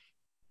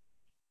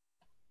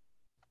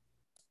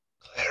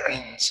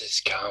 Clarence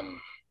is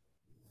come.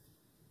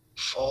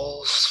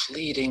 False,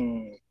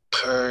 fleeting,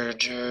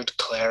 perjured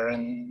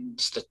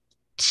Clarence that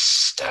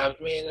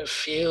stabbed me in a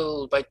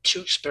field by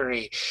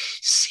Tewkesbury.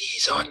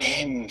 Seize on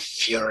him,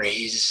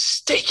 furies.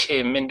 Stake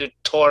him into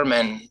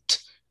torment.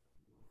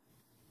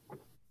 What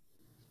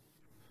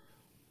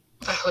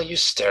the hell are you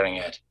staring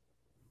at?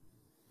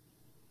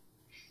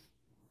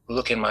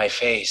 Look in my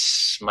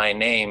face. My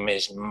name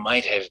is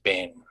Might Have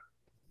Been.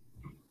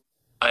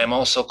 I am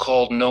also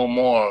called no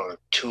more.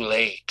 Too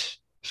late.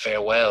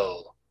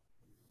 Farewell.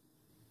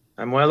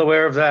 I'm well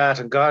aware of that,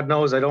 and God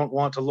knows I don't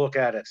want to look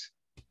at it.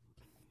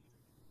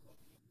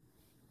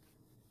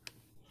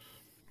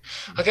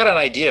 I got an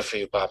idea for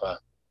you, Papa.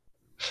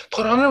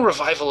 Put on a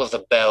revival of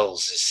the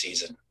Bells this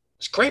season.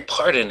 There's a great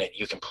part in it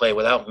you can play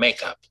without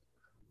makeup.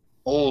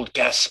 Old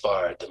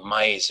Gaspard, the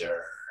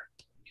miser.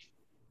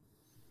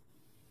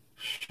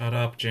 Shut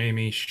up,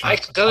 Jamie. I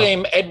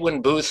claim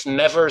Edwin Booth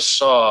never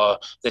saw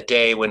the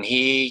day when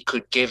he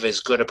could give as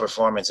good a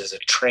performance as a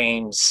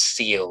trained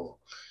seal.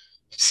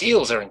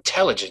 Seals are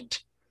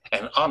intelligent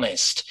and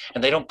honest,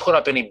 and they don't put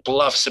up any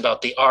bluffs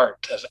about the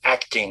art of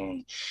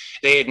acting.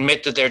 They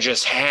admit that they're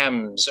just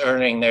hams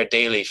earning their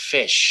daily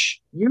fish.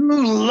 You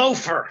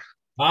loafer!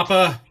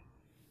 Papa,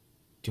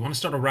 do you want to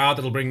start a row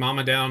that'll bring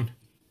Mama down?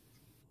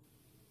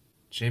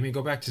 Jamie,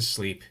 go back to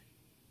sleep.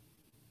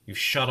 You've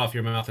shut off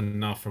your mouth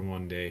enough for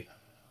one day.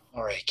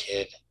 All right,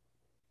 kid.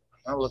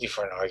 I'm not looking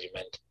for an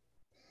argument.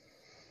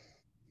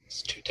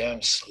 It's too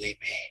damn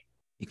sleepy.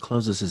 He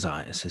closes his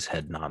eyes, his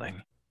head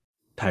nodding.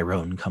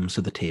 Tyrone comes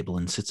to the table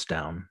and sits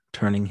down,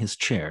 turning his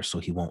chair so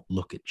he won't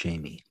look at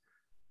Jamie.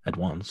 At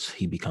once,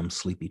 he becomes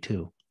sleepy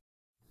too.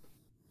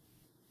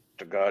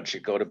 To God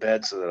she'd go to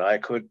bed so that I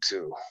could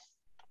too.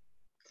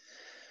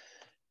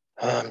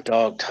 I'm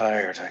dog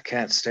tired. I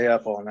can't stay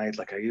up all night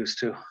like I used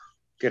to.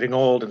 Getting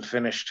old and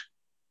finished.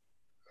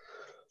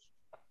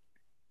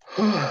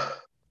 I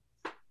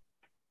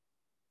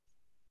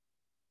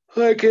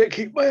can't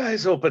keep my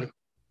eyes open.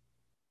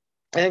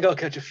 I think I'll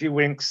catch a few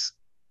winks.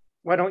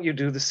 Why don't you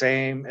do the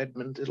same,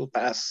 Edmund? It'll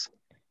pass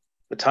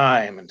the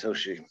time until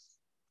she...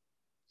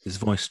 His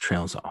voice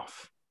trails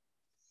off.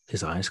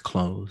 His eyes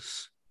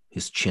close,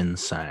 his chin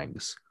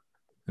sags,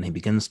 and he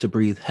begins to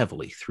breathe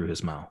heavily through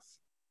his mouth.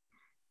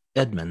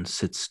 Edmund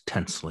sits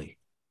tensely.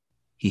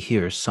 He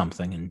hears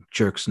something and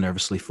jerks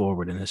nervously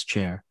forward in his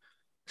chair,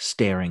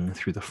 staring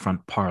through the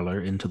front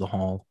parlor into the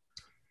hall.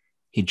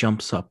 He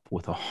jumps up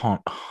with a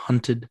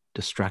hunted,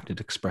 distracted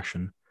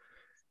expression.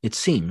 It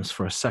seems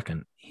for a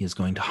second he is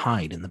going to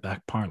hide in the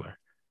back parlor.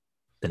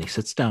 Then he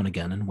sits down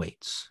again and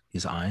waits,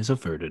 his eyes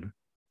averted,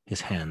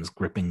 his hands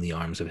gripping the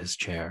arms of his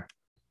chair.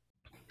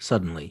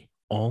 Suddenly,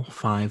 all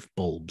 5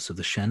 bulbs of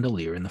the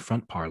chandelier in the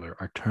front parlor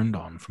are turned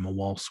on from a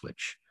wall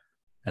switch,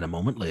 and a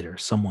moment later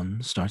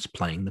someone starts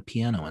playing the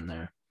piano in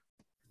there.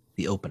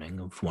 The opening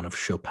of one of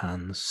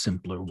Chopin's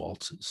simpler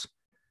waltzes,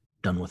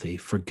 done with a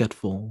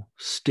forgetful,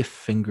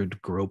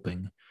 stiff-fingered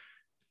groping,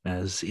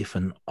 as if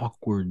an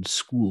awkward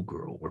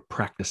schoolgirl were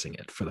practicing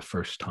it for the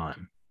first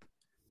time.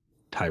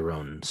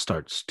 Tyrone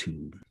starts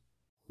to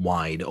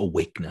wide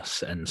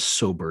awakeness and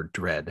sober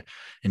dread,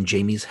 and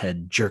Jamie's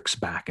head jerks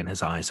back and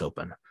his eyes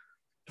open.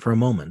 For a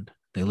moment,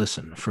 they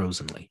listen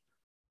frozenly.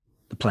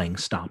 The playing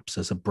stops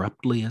as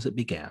abruptly as it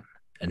began,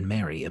 and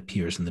Mary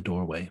appears in the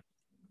doorway.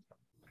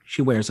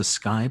 She wears a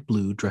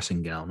sky-blue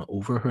dressing gown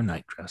over her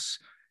nightdress,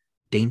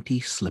 dainty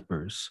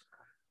slippers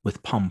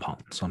with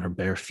pom-poms on her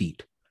bare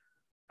feet.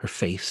 Her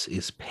face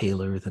is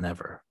paler than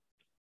ever.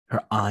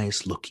 Her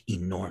eyes look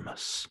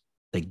enormous.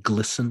 They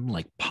glisten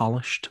like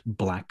polished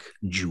black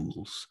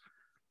jewels.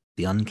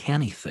 The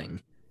uncanny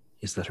thing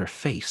is that her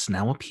face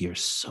now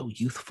appears so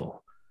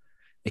youthful.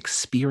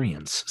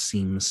 Experience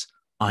seems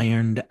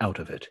ironed out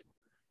of it.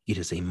 It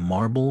is a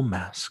marble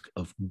mask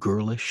of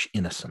girlish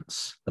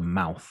innocence, the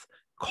mouth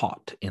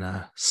caught in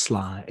a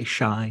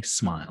shy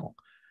smile.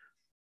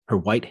 Her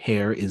white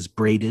hair is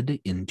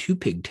braided in 2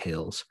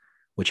 pigtails,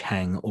 which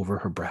hang over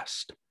her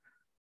breast.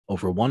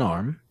 Over one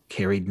arm,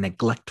 carried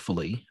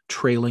neglectfully,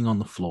 trailing on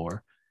the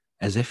floor,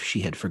 as if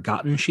she had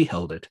forgotten she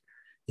held it,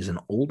 is an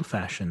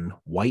old-fashioned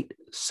white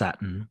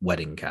satin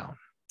wedding gown,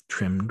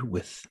 trimmed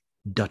with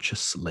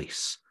Duchess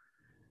lace.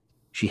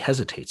 She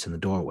hesitates in the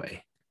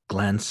doorway,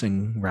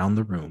 glancing round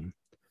the room,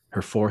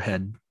 her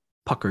forehead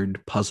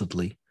puckered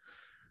puzzledly.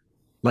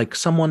 like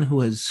someone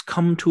who has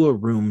come to a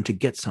room to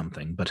get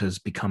something but has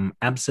become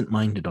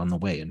absent-minded on the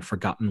way and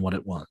forgotten what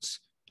it was.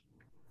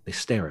 They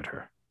stare at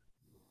her.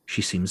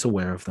 She seems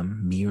aware of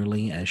them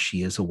merely as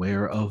she is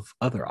aware of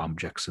other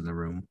objects in the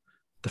room,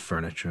 the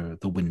furniture,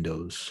 the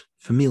windows,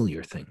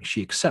 familiar things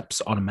she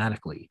accepts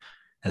automatically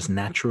as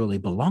naturally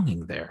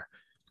belonging there,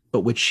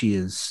 but which she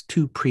is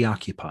too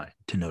preoccupied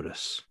to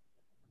notice.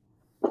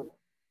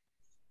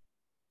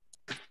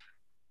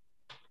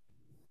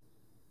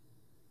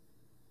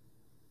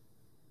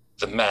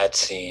 The mad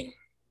scene.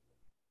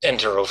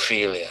 Enter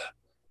Ophelia.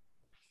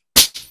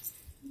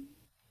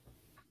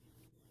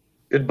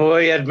 Good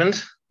boy,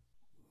 Edmund.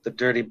 The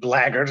dirty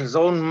blackguard, his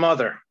own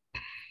mother.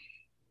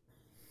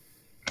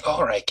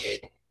 All right,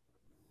 kid.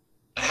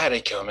 I had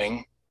it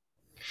coming.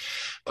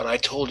 But I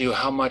told you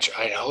how much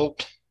I'd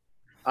hoped.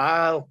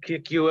 I'll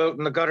kick you out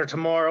in the gutter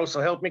tomorrow, so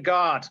help me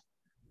God.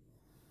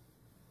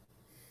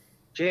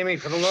 Jamie,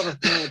 for the love of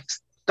God,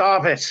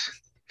 stop it.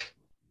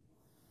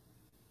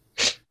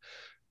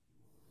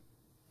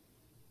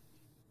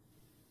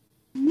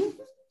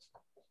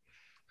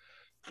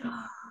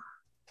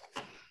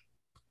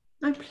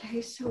 I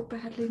play so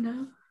badly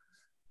now.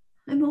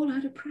 I'm all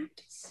out of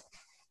practice.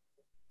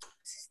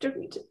 Sister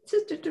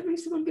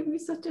Teresa will give me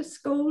such a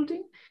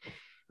scolding.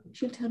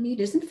 She'll tell me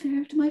it isn't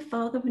fair to my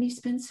father when he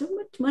spends so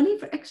much money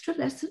for extra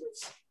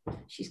lessons.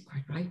 She's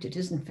quite right, it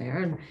isn't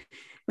fair. And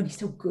when he's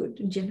so good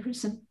and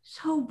generous and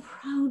so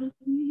proud of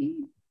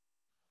me.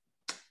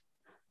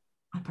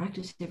 I'll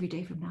practice every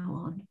day from now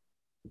on.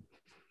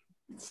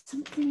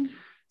 Something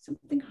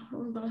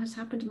horrible has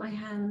happened to my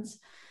hands.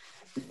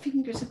 The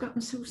fingers have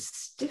gotten so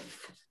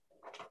stiff.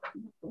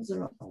 Those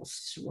are all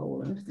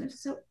swollen. They're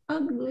so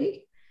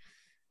ugly.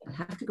 I'll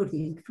have to go to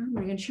the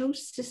infirmary and show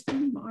Sister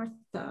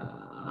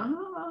Martha.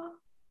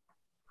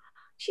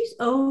 She's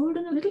old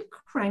and a little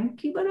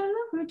cranky, but I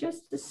love her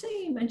just the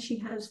same. And she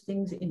has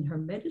things in her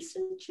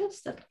medicine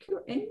chest that'll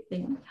cure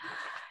anything.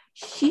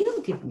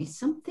 She'll give me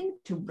something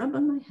to rub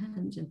on my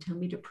hands and tell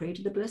me to pray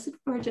to the Blessed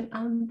Virgin,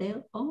 and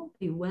they'll all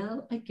be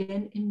well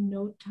again in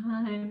no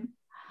time.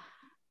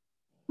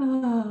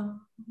 Oh,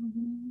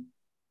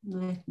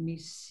 let me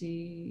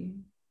see.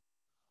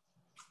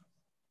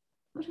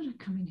 What did I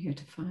come in here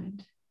to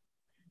find?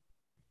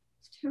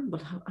 It's terrible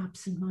how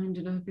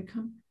absent-minded I've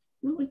become.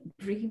 Always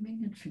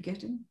dreaming and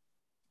forgetting.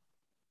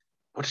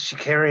 What is she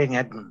carrying,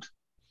 Edmund?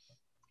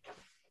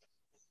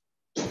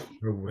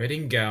 Her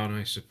wedding gown,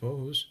 I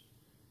suppose.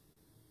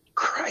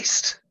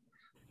 Christ.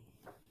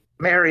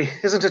 Mary,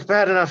 isn't it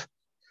bad enough?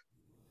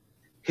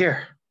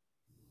 Here,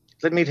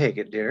 let me take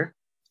it, dear.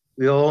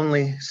 We'll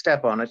only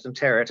step on it and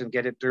tear it and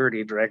get it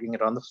dirty, dragging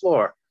it on the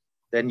floor.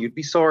 Then you'd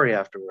be sorry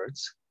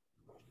afterwards.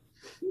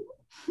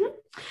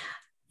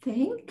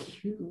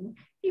 Thank you.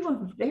 You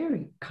are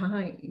very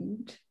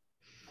kind.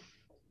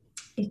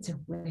 It's a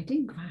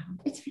wedding gown.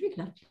 It's very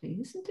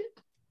lovely, isn't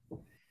it?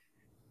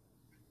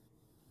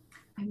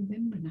 I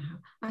remember now.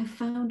 I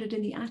found it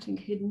in the attic,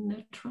 hidden in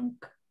a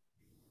trunk.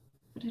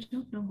 But I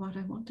don't know what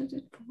I wanted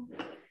it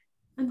for.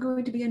 I'm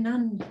going to be a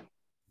nun.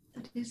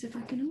 That is, if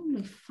I can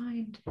only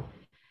find...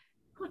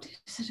 What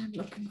is it I'm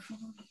looking for?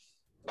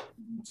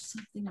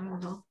 Something I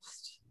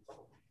lost.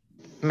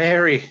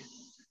 Mary.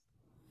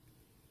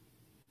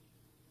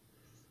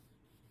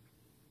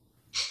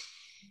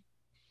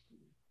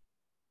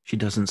 She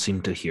doesn't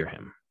seem to hear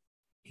him.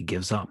 He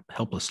gives up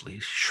helplessly,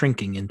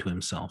 shrinking into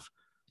himself,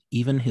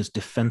 even his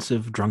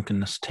defensive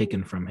drunkenness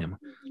taken from him,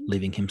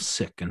 leaving him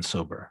sick and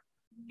sober.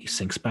 He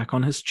sinks back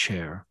on his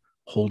chair,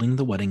 holding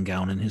the wedding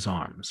gown in his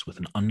arms with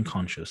an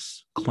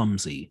unconscious,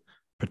 clumsy,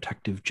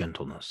 protective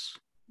gentleness.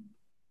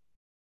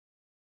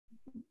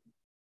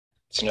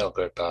 It's no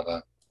good,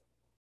 Baba.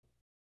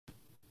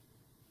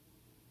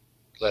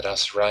 Let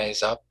us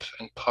rise up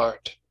and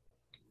part.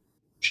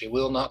 She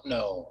will not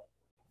know.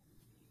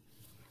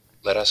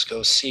 Let us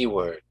go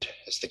seaward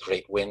as the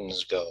great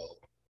winds go.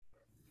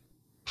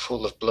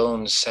 Full of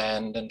blown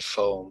sand and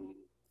foam,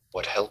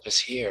 what help is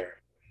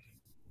here?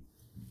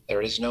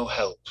 There is no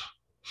help,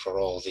 for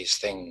all these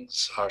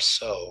things are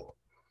so.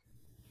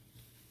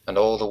 And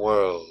all the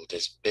world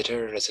is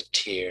bitter as a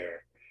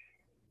tear.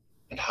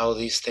 And how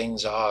these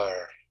things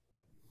are,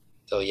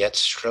 though yet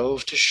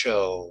strove to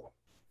show,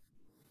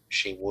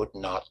 she would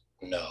not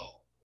know.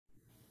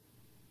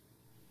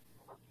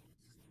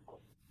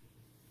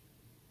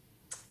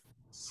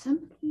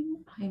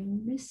 Something I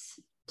miss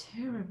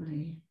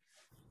terribly.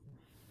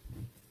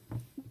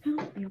 I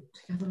can't be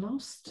altogether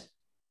lost.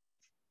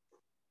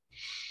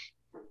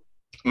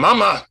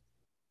 Mama!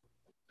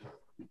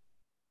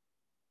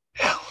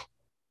 Hell,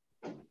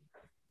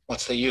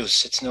 what's the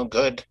use? It's no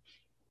good.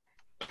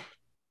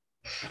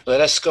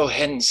 Let us go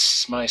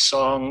hence, my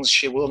songs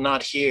she will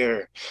not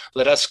hear.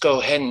 Let us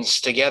go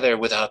hence together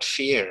without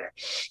fear.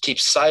 Keep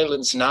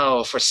silence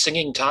now, for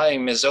singing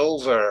time is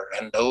over,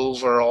 and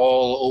over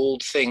all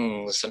old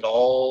things and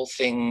all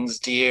things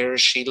dear.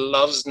 She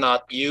loves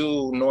not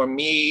you nor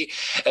me,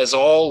 as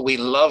all we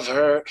love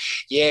her.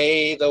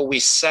 Yea, though we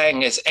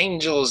sang as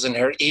angels in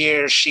her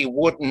ear, she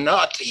would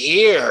not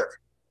hear.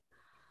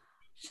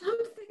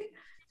 Something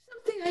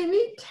think I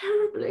need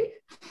terribly.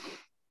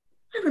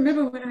 I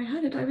remember when I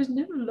had it, I was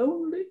never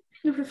lonely,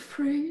 never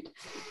afraid.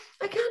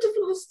 I can't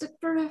have lost it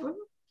forever.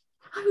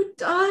 I would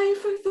die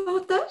if I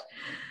thought that,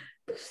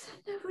 because then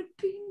there would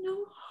be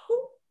no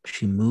hope.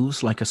 She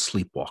moves like a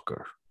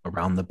sleepwalker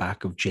around the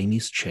back of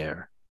Jamie's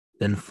chair,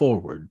 then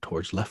forward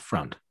towards left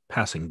front,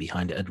 passing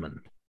behind Edmund.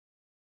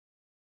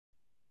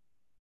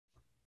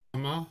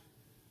 Mama,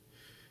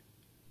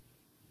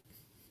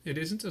 it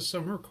isn't a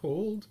summer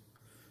cold.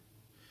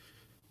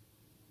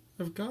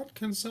 I've got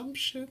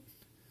consumption.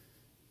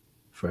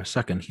 For a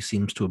second, he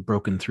seems to have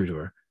broken through to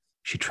her.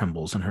 She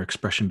trembles and her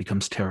expression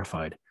becomes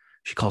terrified.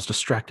 She calls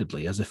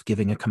distractedly, as if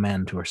giving a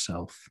command to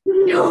herself.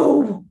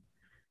 No!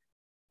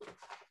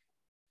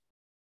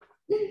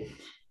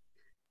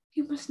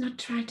 You must not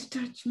try to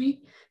touch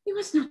me. You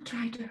must not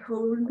try to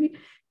hold me.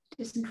 It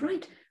isn't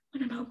right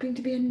when I'm hoping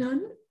to be a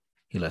nun.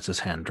 He lets his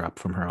hand drop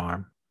from her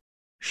arm.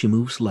 She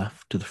moves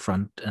left to the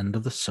front end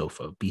of the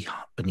sofa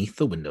beneath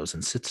the windows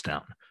and sits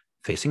down,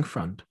 facing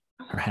front,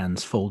 her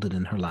hands folded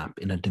in her lap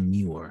in a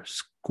demure,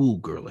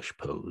 schoolgirlish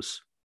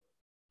pose.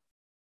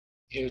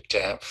 You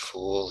damn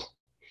fool.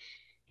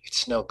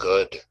 It's no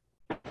good.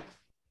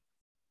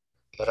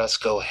 Let us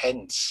go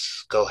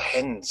hence,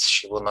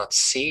 she will not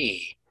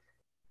see.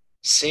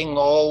 Sing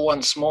all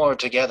once more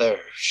together.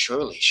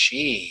 Surely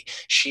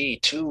she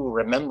too,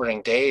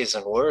 remembering days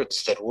and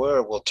words that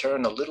were, will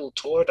turn a little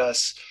toward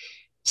us,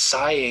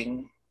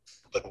 sighing.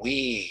 But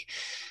we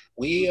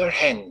are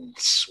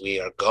hence, we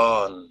are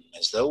gone,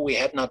 as though we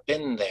had not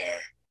been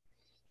there.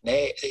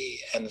 Nay,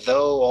 and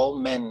though all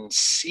men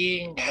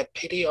seeing had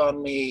pity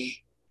on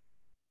me,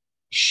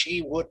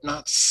 she would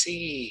not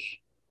see.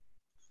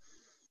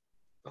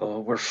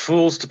 Oh, we're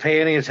fools to pay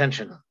any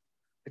attention.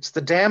 It's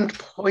the damned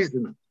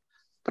poison.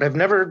 But I've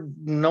never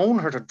known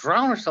her to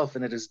drown herself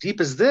in it as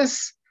deep as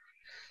this.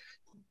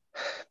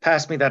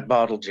 Pass me that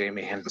bottle,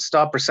 Jamie, and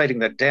stop reciting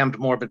that damned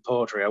morbid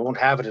poetry. I won't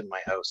have it in my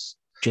house.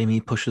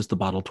 Jamie pushes the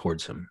bottle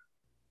towards him.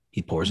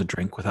 He pours a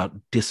drink without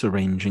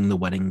disarranging the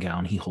wedding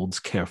gown he holds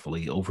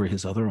carefully over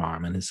his other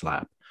arm in his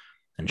lap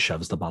and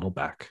shoves the bottle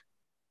back.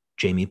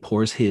 Jamie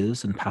pours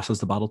his and passes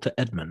the bottle to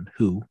Edmund,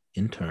 who,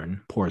 in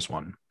turn, pours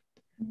one.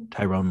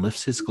 Tyrone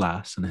lifts his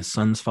glass and his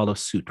sons follow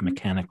suit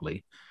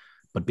mechanically.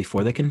 But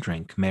before they can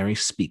drink, Mary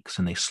speaks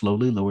and they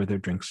slowly lower their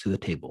drinks to the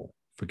table,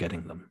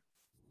 forgetting them.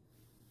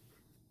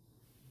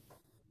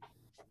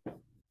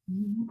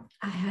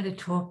 I had a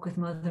talk with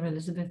Mother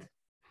Elizabeth.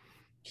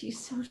 She's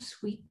so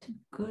sweet and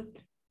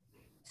good.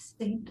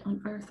 Saint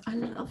on earth. I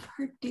love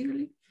her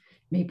dearly.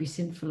 Maybe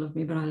sinful of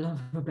me, but I love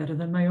her better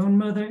than my own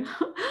mother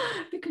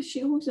because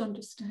she always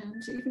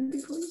understands even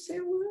before you say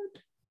a word.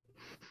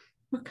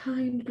 Her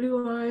kind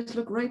blue eyes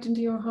look right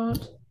into your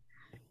heart.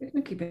 You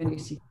can't keep any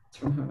secrets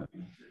from her.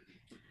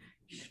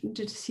 You shouldn't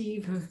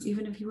deceive her,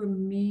 even if you were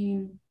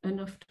mean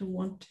enough to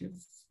want to.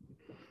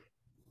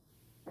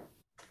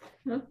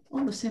 Well,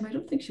 all the same, I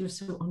don't think she was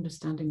so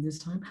understanding this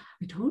time.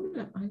 I told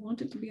her I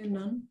wanted to be a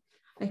nun.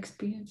 I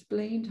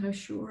explained how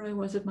sure I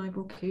was of my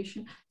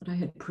vocation, that I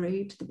had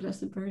prayed to the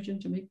Blessed Virgin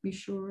to make me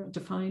sure, to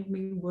find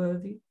me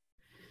worthy.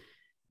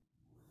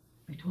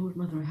 I told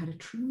Mother I had a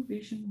true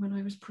vision when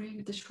I was praying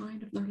at the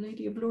shrine of Our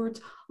Lady of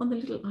Lourdes on the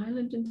little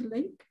island in the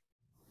lake.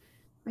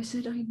 I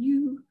said I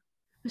knew,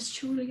 as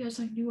surely as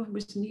I knew I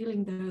was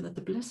kneeling there, that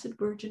the Blessed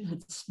Virgin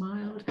had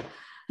smiled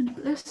and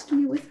blessed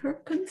me with her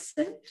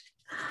consent.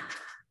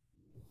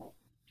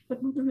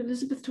 But Mother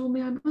Elizabeth told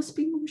me I must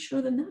be more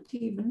sure than that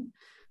even,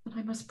 that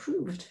I must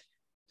prove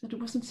that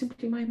it wasn't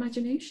simply my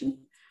imagination.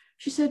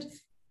 She said,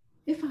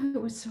 if I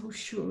was so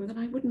sure, then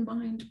I wouldn't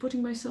mind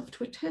putting myself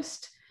to a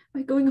test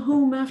by going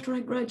home after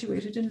I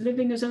graduated and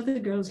living as other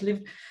girls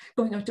lived,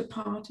 going out to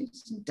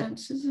parties and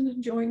dances and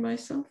enjoying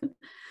myself. And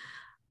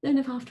then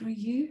if after a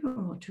year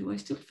or two I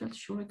still felt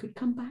sure I could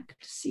come back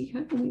to see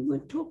her and we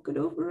would talk it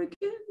over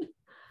again.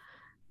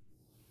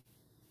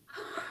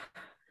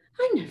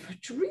 I never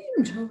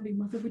dreamed Holy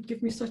Mother would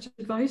give me such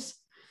advice.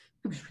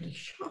 I was really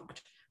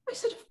shocked. I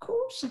said, of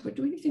course, I would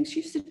do anything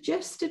she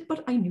suggested,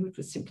 but I knew it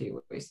was simply a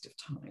waste of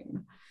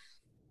time.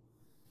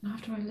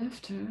 After I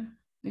left her,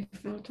 I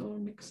felt all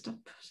mixed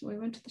up. So I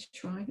went to the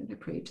shrine and I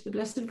prayed to the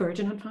Blessed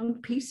Virgin and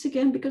found peace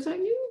again because I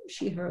knew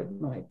she heard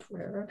my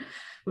prayer,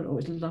 would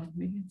always love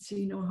me and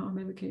see no harm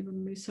ever came of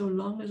me so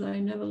long as I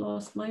never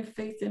lost my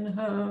faith in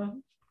her.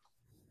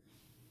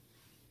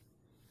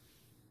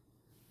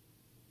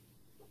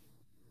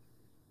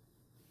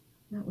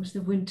 That was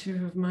the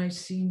winter of my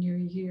senior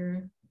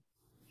year.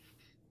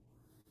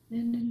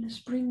 Then in the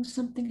spring,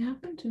 something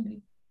happened to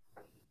me.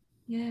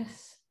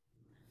 Yes,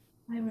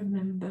 I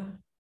remember.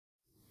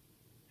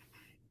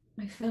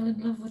 I fell in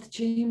love with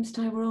James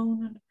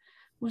Tyrone and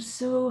was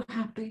so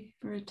happy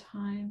for a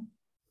time.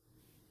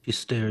 She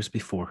stares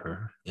before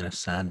her in a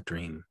sad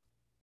dream.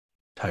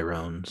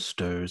 Tyrone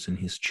stirs in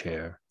his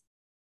chair.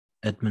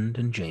 Edmund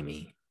and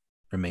Jamie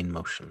remain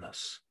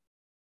motionless.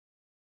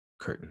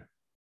 Curtain.